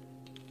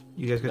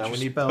 You guys got Now your we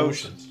need spells.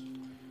 potions.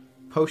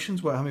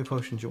 Potions? What? How many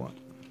potions you want?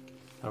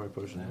 How many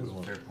potions that do is we a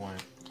want? fair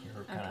point.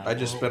 You're kinda I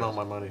just out of spent all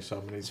roll. my money, so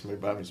I'm gonna need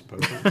somebody to buy me some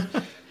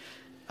potions.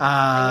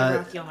 I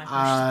rock you all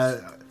my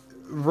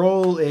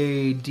Roll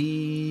a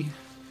D.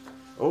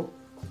 Oh,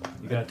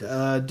 You got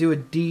this. Do a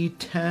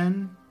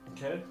D10,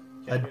 Okay.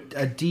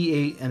 a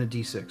D8, and a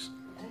D6.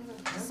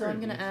 So I'm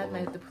gonna add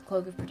the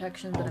cloak of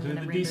protection, but I'll I'm do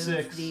gonna the remove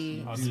D6.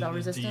 the I'll do spell the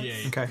resistance.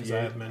 D8 Okay. because I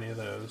have many of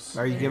those.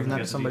 Are you Yeah. giving that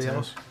You to get the somebody D10.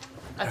 else?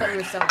 I thought we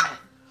were selling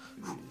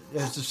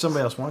it. If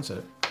somebody else wants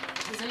it.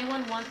 Does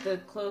anyone want the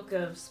cloak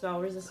of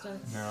spell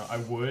resistance? No, I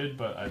would,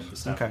 but the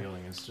staff Okay.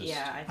 healing is just.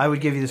 Yeah, I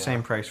would give you the Yeah.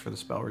 same price for the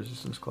spell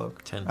resistance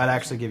cloak. 10. I'd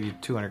actually give you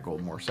 200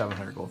 gold more,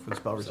 700 gold for the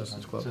spell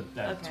resistance cloak. So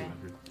add Okay.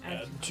 200.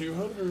 Add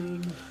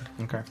 200.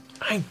 Okay.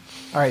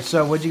 All right.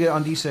 So what'd you get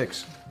on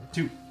D6?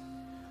 2.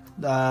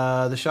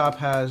 The shop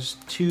has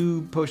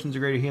 2 potions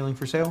of greater healing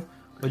for sale.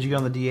 What'd you get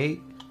on the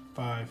D8?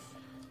 5.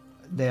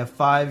 They have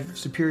 5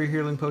 superior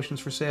healing potions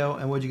for sale.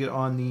 And what'd you get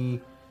on the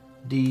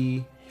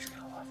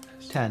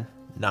D10?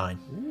 9.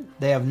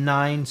 They have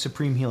 9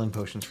 supreme healing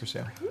potions for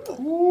sale.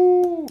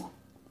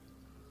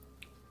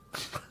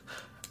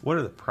 What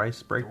are the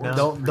price breakdowns?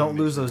 Don't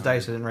lose those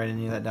dice. I didn't write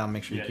any of that down.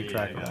 Make sure you keep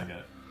track I of got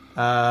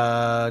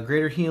that. it.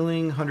 Greater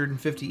healing,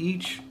 150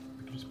 each.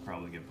 We could just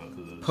probably get both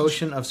of those.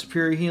 Potion of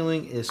superior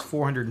healing is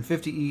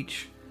 450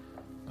 each.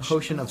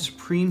 Potion of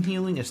supreme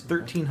healing is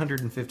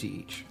 1350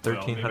 each. Well,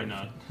 maybe 1300.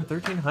 not.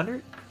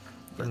 1300?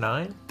 For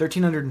 9?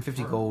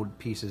 1,350 gold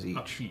pieces each.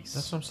 A piece.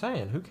 That's what I'm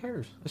saying. Who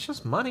cares? It's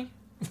just money.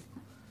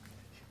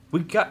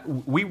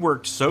 We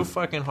worked so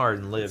fucking hard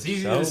and lived It's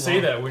easy so to say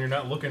long. that when you're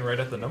not looking right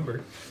at the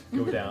number.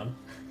 Go down.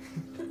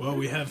 Well,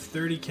 we have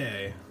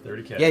 30k.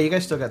 30k. Yeah, you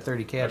guys still got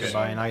 30k to Okay.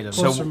 buy an item.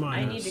 Plus So- or I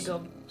minus. need to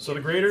go. So the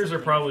graders are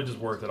probably just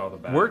worth it all the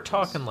back. We're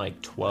talking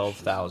like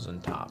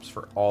 12,000 tops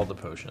for all the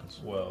potions.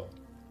 Well,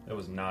 that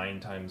was 9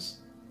 times.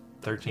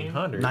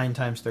 1,300. 9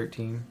 times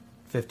 13,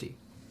 50.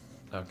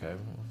 Okay,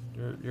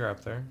 you're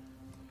up there.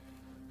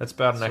 That's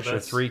about an So extra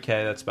that's-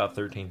 3k. That's about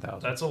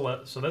 13,000. That's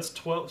 11. So that's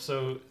 12.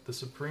 So the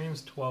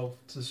Supreme's 12.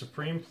 So the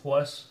Supreme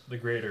plus the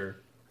grader,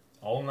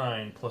 all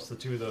 9 plus the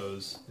 2 of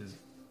those is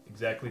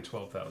exactly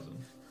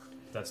 12,000.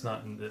 That's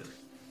not in the,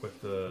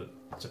 with the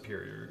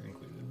Superior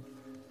included.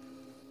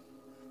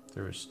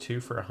 There was 2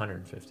 for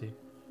 150.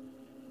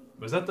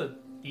 Was that the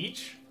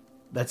each?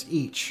 That's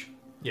each.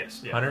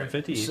 Yes. Yeah,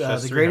 150 each. So,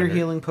 that's the greater 300.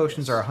 healing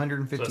potions are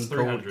 150 So that's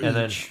gold 300. And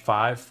then each.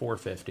 5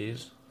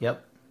 450s.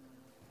 Yep.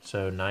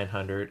 So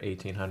 900,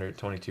 1,800,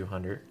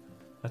 2,200.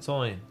 That's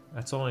only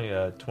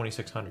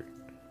 2,600.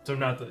 So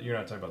not the, you're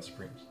not talking about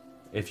Supremes.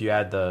 If you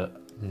add the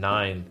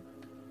 9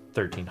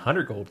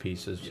 1,300 gold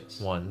pieces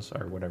Yes. ones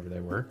or whatever they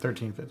were.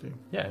 1350.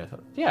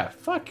 Yeah.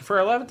 Fuck for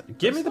 11.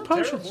 Give me the That's not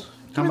potions.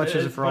 terrible. How much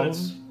is it for But all of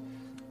it's- them?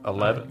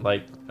 11.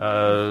 Like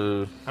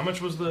How much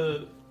was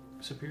the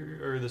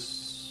Superior or the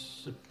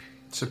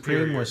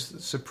Supreme was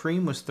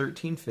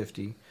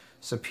 1350.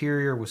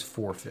 Superior was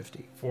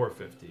 450.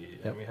 450?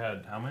 Yep. And we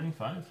had how many?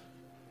 5.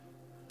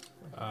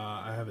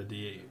 I have a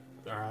D8.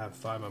 Or I have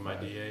 5 on my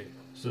D8.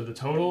 So the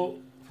total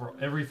for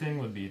everything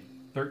would be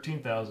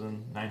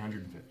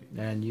 13,950.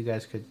 And you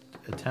guys could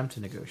attempt to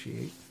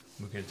negotiate.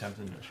 We could attempt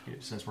to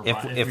negotiate since we're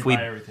if we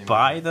buy everything.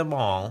 buy them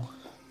all,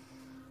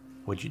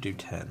 would you do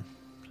 10?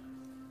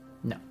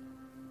 No.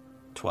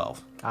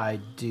 12. I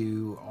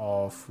do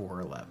all for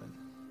 11.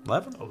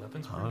 11?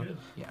 11's pretty good.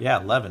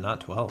 Yeah, 11,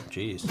 not 12.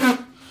 Jeez.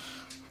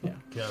 God,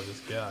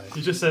 this guy.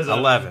 He just says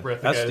 11.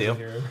 breath the That's guy deal.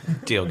 doesn't hear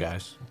him. Deal,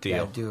 guys. Yeah,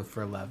 Deal. do it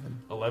for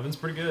 11. 11's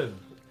pretty good.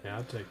 Yeah,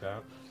 I'd take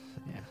that.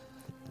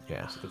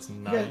 Yeah. So it's You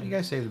 9.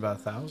 guys saved about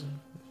 1,000.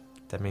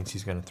 That means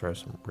he's going to throw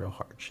some real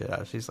hard shit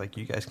out. He's like,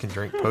 you guys can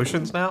drink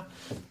potions now?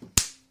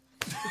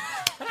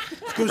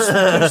 Go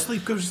to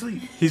sleep. Go to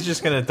sleep. He's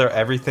just going to throw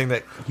everything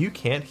that you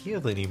can't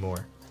heal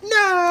anymore.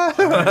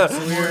 So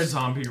we're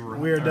zombie.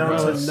 We are down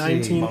to Let's see.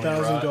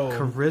 19,000 gold.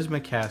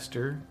 Charisma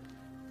caster,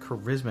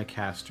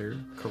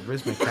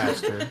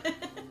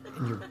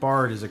 and your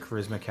bard is a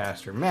charisma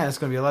caster. Man, it's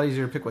going to be a lot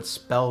easier to pick what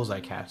spells I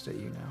cast at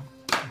you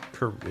now.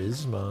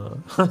 Charisma.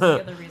 That's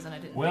the other reason I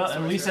didn't. Well, pick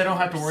at least I sorcerer don't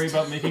have to first. worry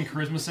about making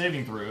charisma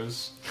saving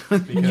throws.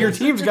 Your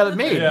team's got it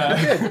made.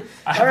 Yeah.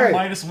 I have All a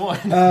right.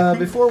 -1.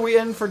 Before we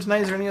end for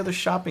tonight, is there any other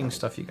shopping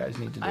stuff you guys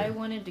need to do? I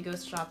wanted to go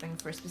shopping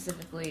for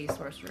specifically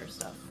sorcerer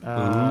stuff.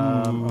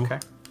 Ooh. Okay.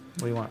 What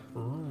do you want?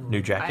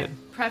 New jacket.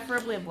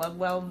 Preferably a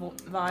Bloodwell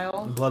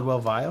vial. Bloodwell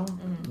vial?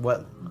 Mm-hmm.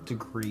 What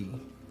degree?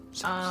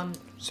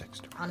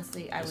 Six.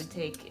 Honestly, I would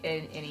take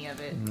any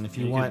of it. And if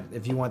you want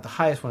the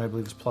highest one, I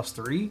believe it's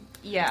 +3.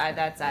 Yeah,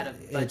 that's out of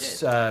budget.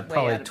 It's Way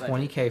probably out of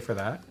budget. 20k for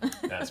that.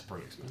 That's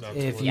pretty expensive.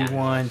 If you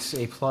want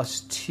a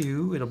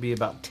 +2, it'll be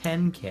about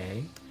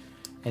 10k,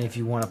 and if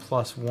you want a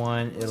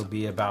 +1, it'll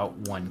be about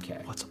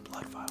 1k. What's a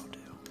blood vial do?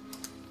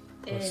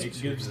 It-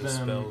 It gives the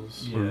them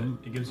spells. Yeah,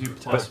 it gives you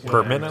plus But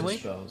whatever permanently? to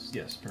spells.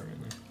 Yes,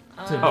 permanently.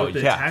 um, So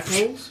the yeah.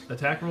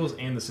 attack rolls,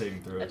 and the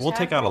saving throws. We'll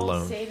take out a attack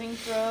rolls, loan. saving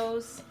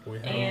throws, We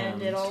have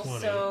and it 20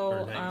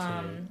 also or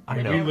 19. I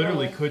We know.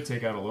 literally could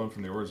take out a loan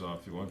from the Orzhov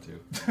if you want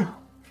to.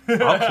 I'll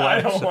collect.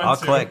 I don't want I'll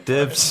to. collect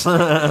dibs. when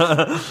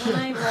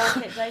I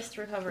roll hit dice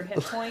to recover hit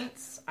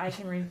points, I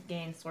can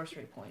regain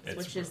sorcery points, It's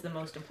which is the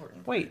most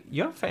important. Wait,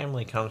 your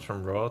family comes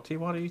from royalty.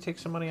 Why don't you take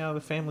some money out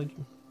of the family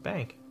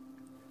bank?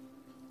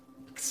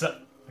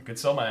 I could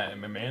sell my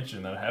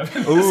mansion that I have.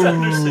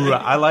 Ooh,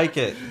 I like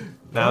it.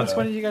 Now How it's much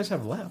money do you guys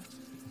have left?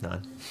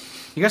 none.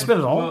 You guys spend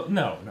it all? Well,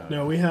 no.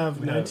 No, we have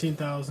We have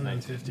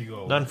 19,050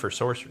 gold. None for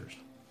sorcerers.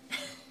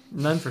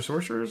 None for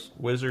sorcerers?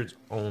 Wizards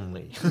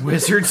only.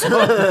 Wizards?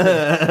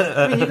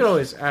 I mean, you could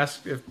always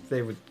ask if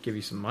they would give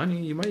you some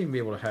money. You might even be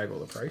able to haggle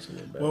the price a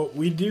little bit. Well,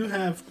 we do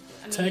have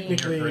I mean,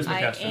 technically Your charisma I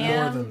caster. more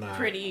am than that.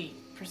 pretty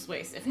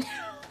persuasive.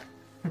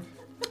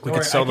 We Or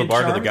could sell I the could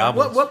bar to the charm-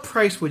 goblins. what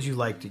price would you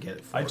like to get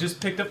it for? I just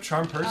picked up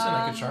charm person.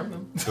 I could charm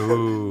them.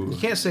 Ooh. You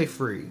can't say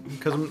free,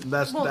 because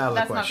that's well, out of the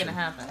that's not question. going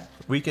to happen.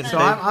 We can So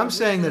pay. I'm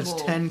saying that it's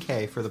Reasonable.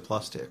 10k for the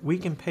 +2. We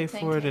can pay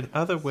for it in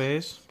other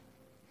ways.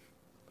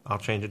 I'll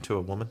change it to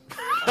a woman.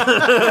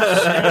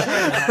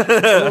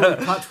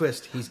 Plot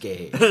twist, he's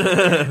gay.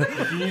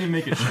 If you need to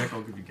make a check,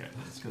 I'll give you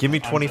guidance. 'cause Give me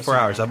I'm 24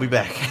 just- hours. I'll be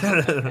back.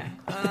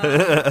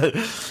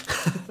 Okay.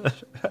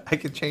 I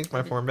can change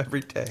my form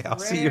every day. I'll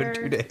see you in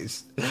 2 Rare.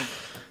 days.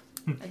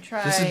 I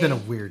try. This has been a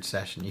weird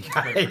session, you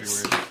Pretty weird.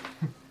 guys. I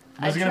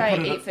I was gonna try put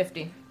it up-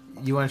 850.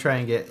 You want to try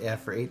and get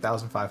for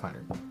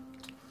 8,500.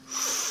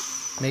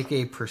 Make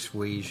a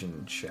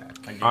persuasion check.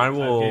 I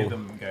will- gave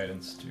them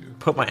guidance to.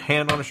 Put my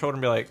hand on his shoulder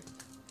and be like,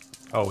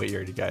 oh, wait, you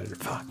already guided her.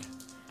 Fuck.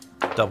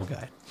 Double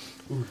guy.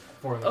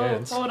 Four on the Oh,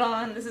 hands. hold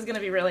on. This is gonna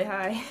be really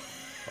high.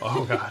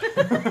 Oh god.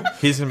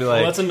 He's gonna be Well,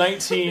 like that's a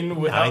 19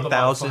 without the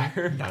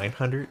modifier.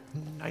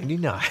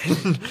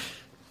 9,999.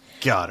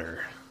 Got her.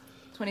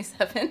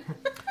 27.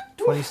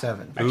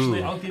 27.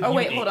 Actually, Ooh. I'll give Oh, you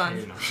wait, 8K hold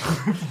on. now.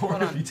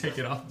 Hold If on. you take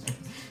it off.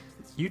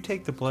 You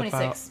take the blood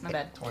vial. 26. My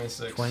bad.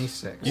 26.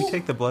 26. You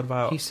take the blood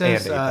vial. He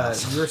says and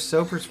 8,000. you're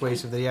so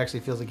persuasive that he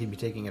actually feels like he'd be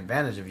taking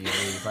advantage of you at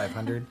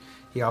 8,500.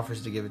 He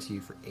offers to give it to you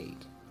for 8.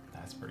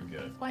 That's pretty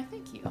good. Why,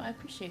 thank you. I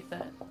appreciate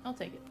that. I'll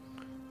take it.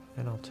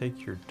 And I'll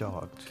take your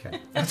dog. Okay.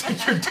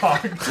 Take your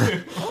dog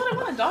too. What would I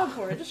want a dog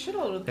for? I just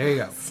shitload with There you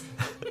go.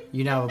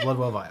 You now have a blood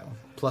well vial.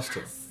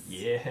 +2.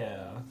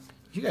 Yeah.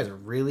 You guys are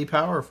really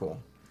powerful.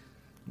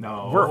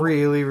 No. We're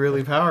really,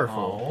 really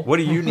powerful. Oh. What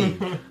do you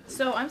need?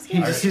 So I'm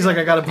scared. He's like,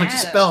 I got a bunch of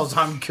Mad at spells. us.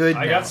 I'm good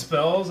now. I got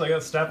spells. I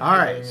got step. All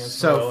right, healing as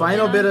so well.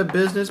 final Yeah. bit of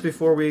business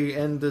before we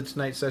end the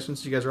tonight's session.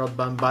 So you guys are all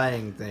done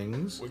buying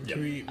things.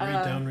 Can we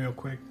read down real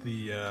quick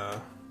the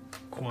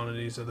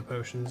quantities of the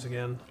potions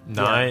again?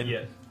 9.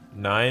 Yeah.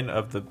 9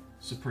 of the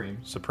Supreme.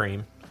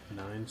 supreme.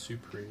 9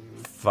 supreme.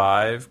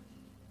 5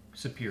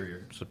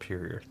 Superior.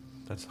 superior.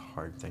 That's a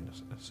hard thing to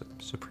say.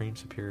 Supreme,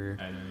 superior.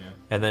 I know, yeah.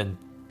 And then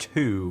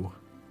 2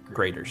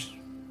 graders.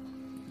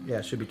 Yeah,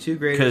 it should be 2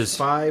 graders, 'Cause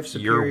 5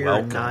 you're superior,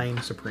 welcome.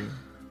 9 supreme.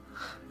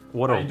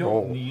 What a I don't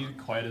roll. need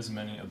quite as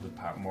many of the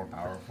more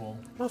powerful.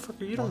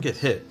 Motherfucker, you don't get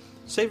hit.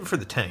 Save it for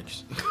the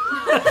tanks.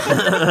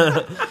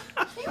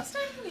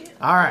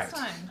 All right.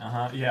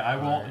 Yeah, I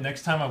won't.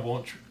 Next time I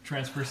won't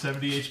transfer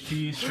 70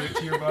 HP straight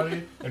to your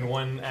body in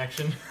one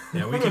action.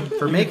 Yeah, we can. For we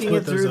can making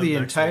split it those through up the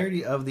next week.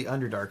 entirety of the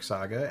Underdark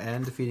saga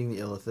and defeating the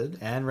Illithid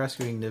and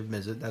rescuing Niv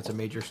Mizzet, that's a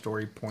major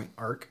story point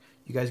arc.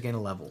 You guys gain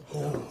a level.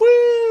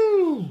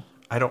 Woo!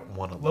 I don't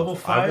want to Level I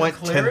 5 want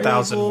cleric?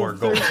 10,000 more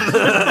gold.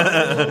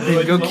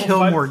 Then go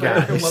kill more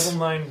guys. Level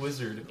 9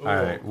 wizard. All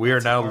right, we are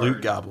that's now hard.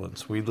 loot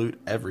goblins. We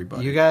loot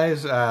everybody. You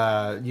guys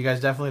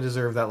definitely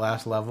deserve that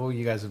last level.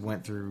 You guys have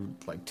went through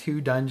like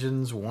 2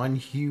 dungeons, 1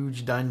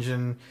 huge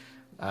dungeon,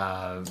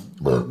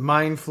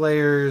 mind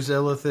flayers,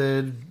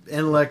 Illithid,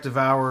 intellect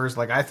devourers.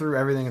 Like I threw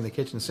everything in the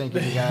kitchen sink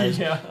at you guys.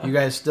 Yeah. You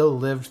guys still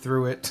lived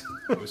through it.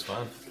 It was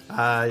fun.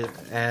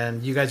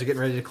 And you guys are getting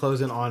ready to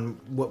close in on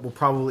what will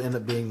probably end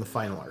up being the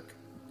final arc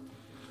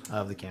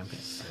of the campaign.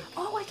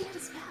 Oh, I can hit a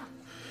spell.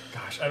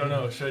 Gosh, I don't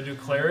know. Should I do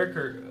cleric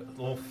or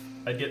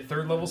I'd get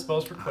 3rd level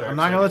spells for cleric. I'm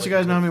not so gonna I let get, you like,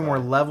 guys know how many more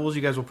 25. levels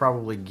you guys will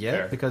probably get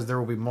Fair. because there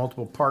will be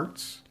multiple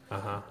parts.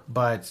 Uh-huh.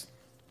 But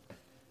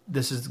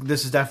this is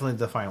definitely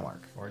the final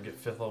arc. Or I'd get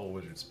 5th level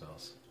wizard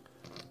spells.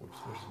 Which is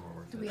more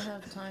worth Do it. we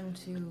have time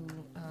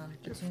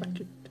to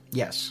attune?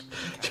 Yes.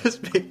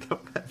 Just make them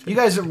You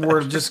guys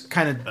were just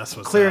kind That's of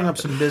what's clearing up. up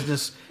some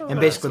business and That's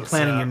basically what's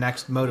planning up. your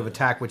next mode of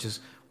attack, which is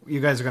you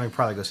guys are going to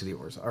probably go see the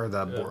Ors or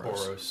the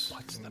Boros.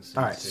 Boros.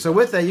 All right. So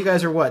with that, you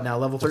guys are what now?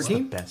 Level the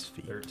 13. best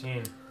feat.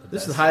 13.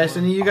 This is the highest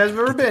any of you guys have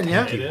ever been.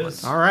 Yeah. It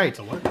is. All right.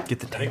 Get the I think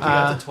tank. we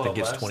got to 12 that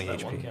gives last 20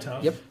 that one HP.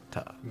 campaign. Yep.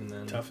 Tough. And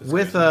then Tough is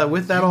With good.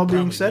 with that all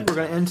being Probably said, need we're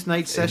going to end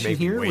tonight's It'd session make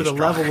you here way with a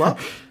stronger. level up.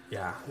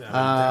 Yeah.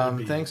 that would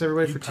be- Thanks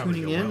everybody for you'd probably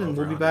tuning go in, well and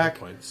over we'll be 100 back.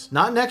 points.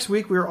 Not next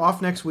week. We're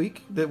off next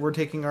week. That we're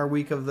taking our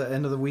week of the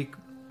end of the week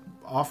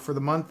off for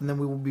the month, and then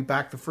we will be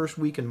back the first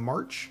week in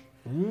March.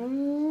 I've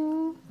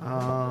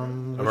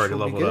which already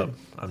will be leveled up. good.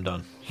 I'm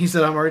done. He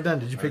said, "I'm already done."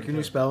 Did you pick your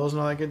new spells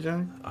and all that good,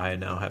 Johnny? I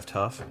now have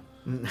tough,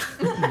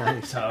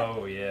 Nice.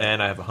 Oh, yeah.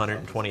 and I have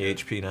 120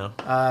 HP now.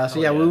 So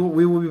yeah, yeah.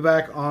 we will be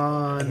back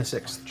on the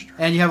 6th,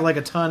 and you have like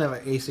a ton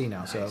of AC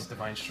now, so Nice.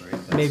 Divine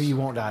Strike. maybe you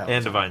won't die. all the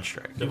And time. Divine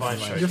Strike. Divine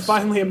Strike. You're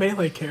finally a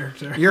melee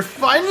character. You're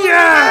fine.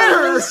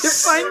 Yes,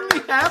 it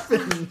finally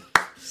happened.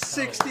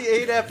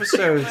 68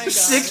 episodes.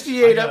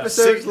 68 I got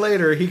episodes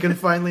later, he can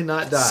finally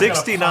not die.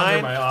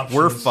 69. my options.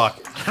 We're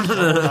fucked.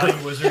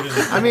 Divine Wizard and-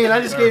 I mean, I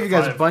just gave you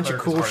guys a Five bunch of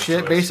cleric cool is hard shit.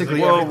 choice. Basically,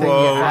 Whoa, everything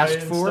whoa. you asked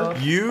And for,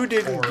 stuff. You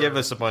didn't Or- give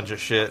us a bunch of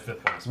shit.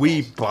 Fifth level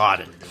We spells. bought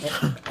it.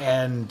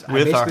 and I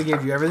With basically our-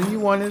 gave you everything you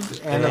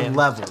wanted and a And-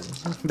 level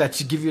that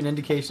should give you an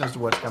indication as to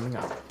what's coming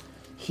up.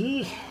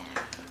 All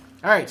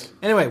right.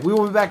 Anyway, we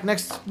will be back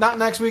not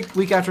next week,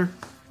 week after,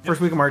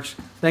 first week of March.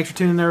 Thanks for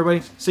tuning in,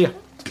 everybody. See ya.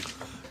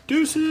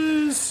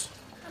 Deuces.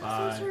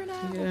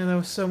 Yeah, that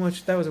was so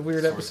much. That was a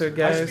weird episode,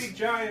 guys.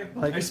 giant.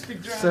 Like, I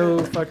speak giant. so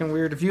fucking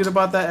weird. If you would have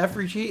bought that F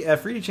free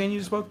chain, you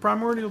just spoke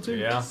Primordial too.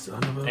 Yeah.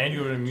 Son of a- And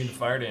you would have immune to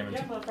fire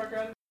damage.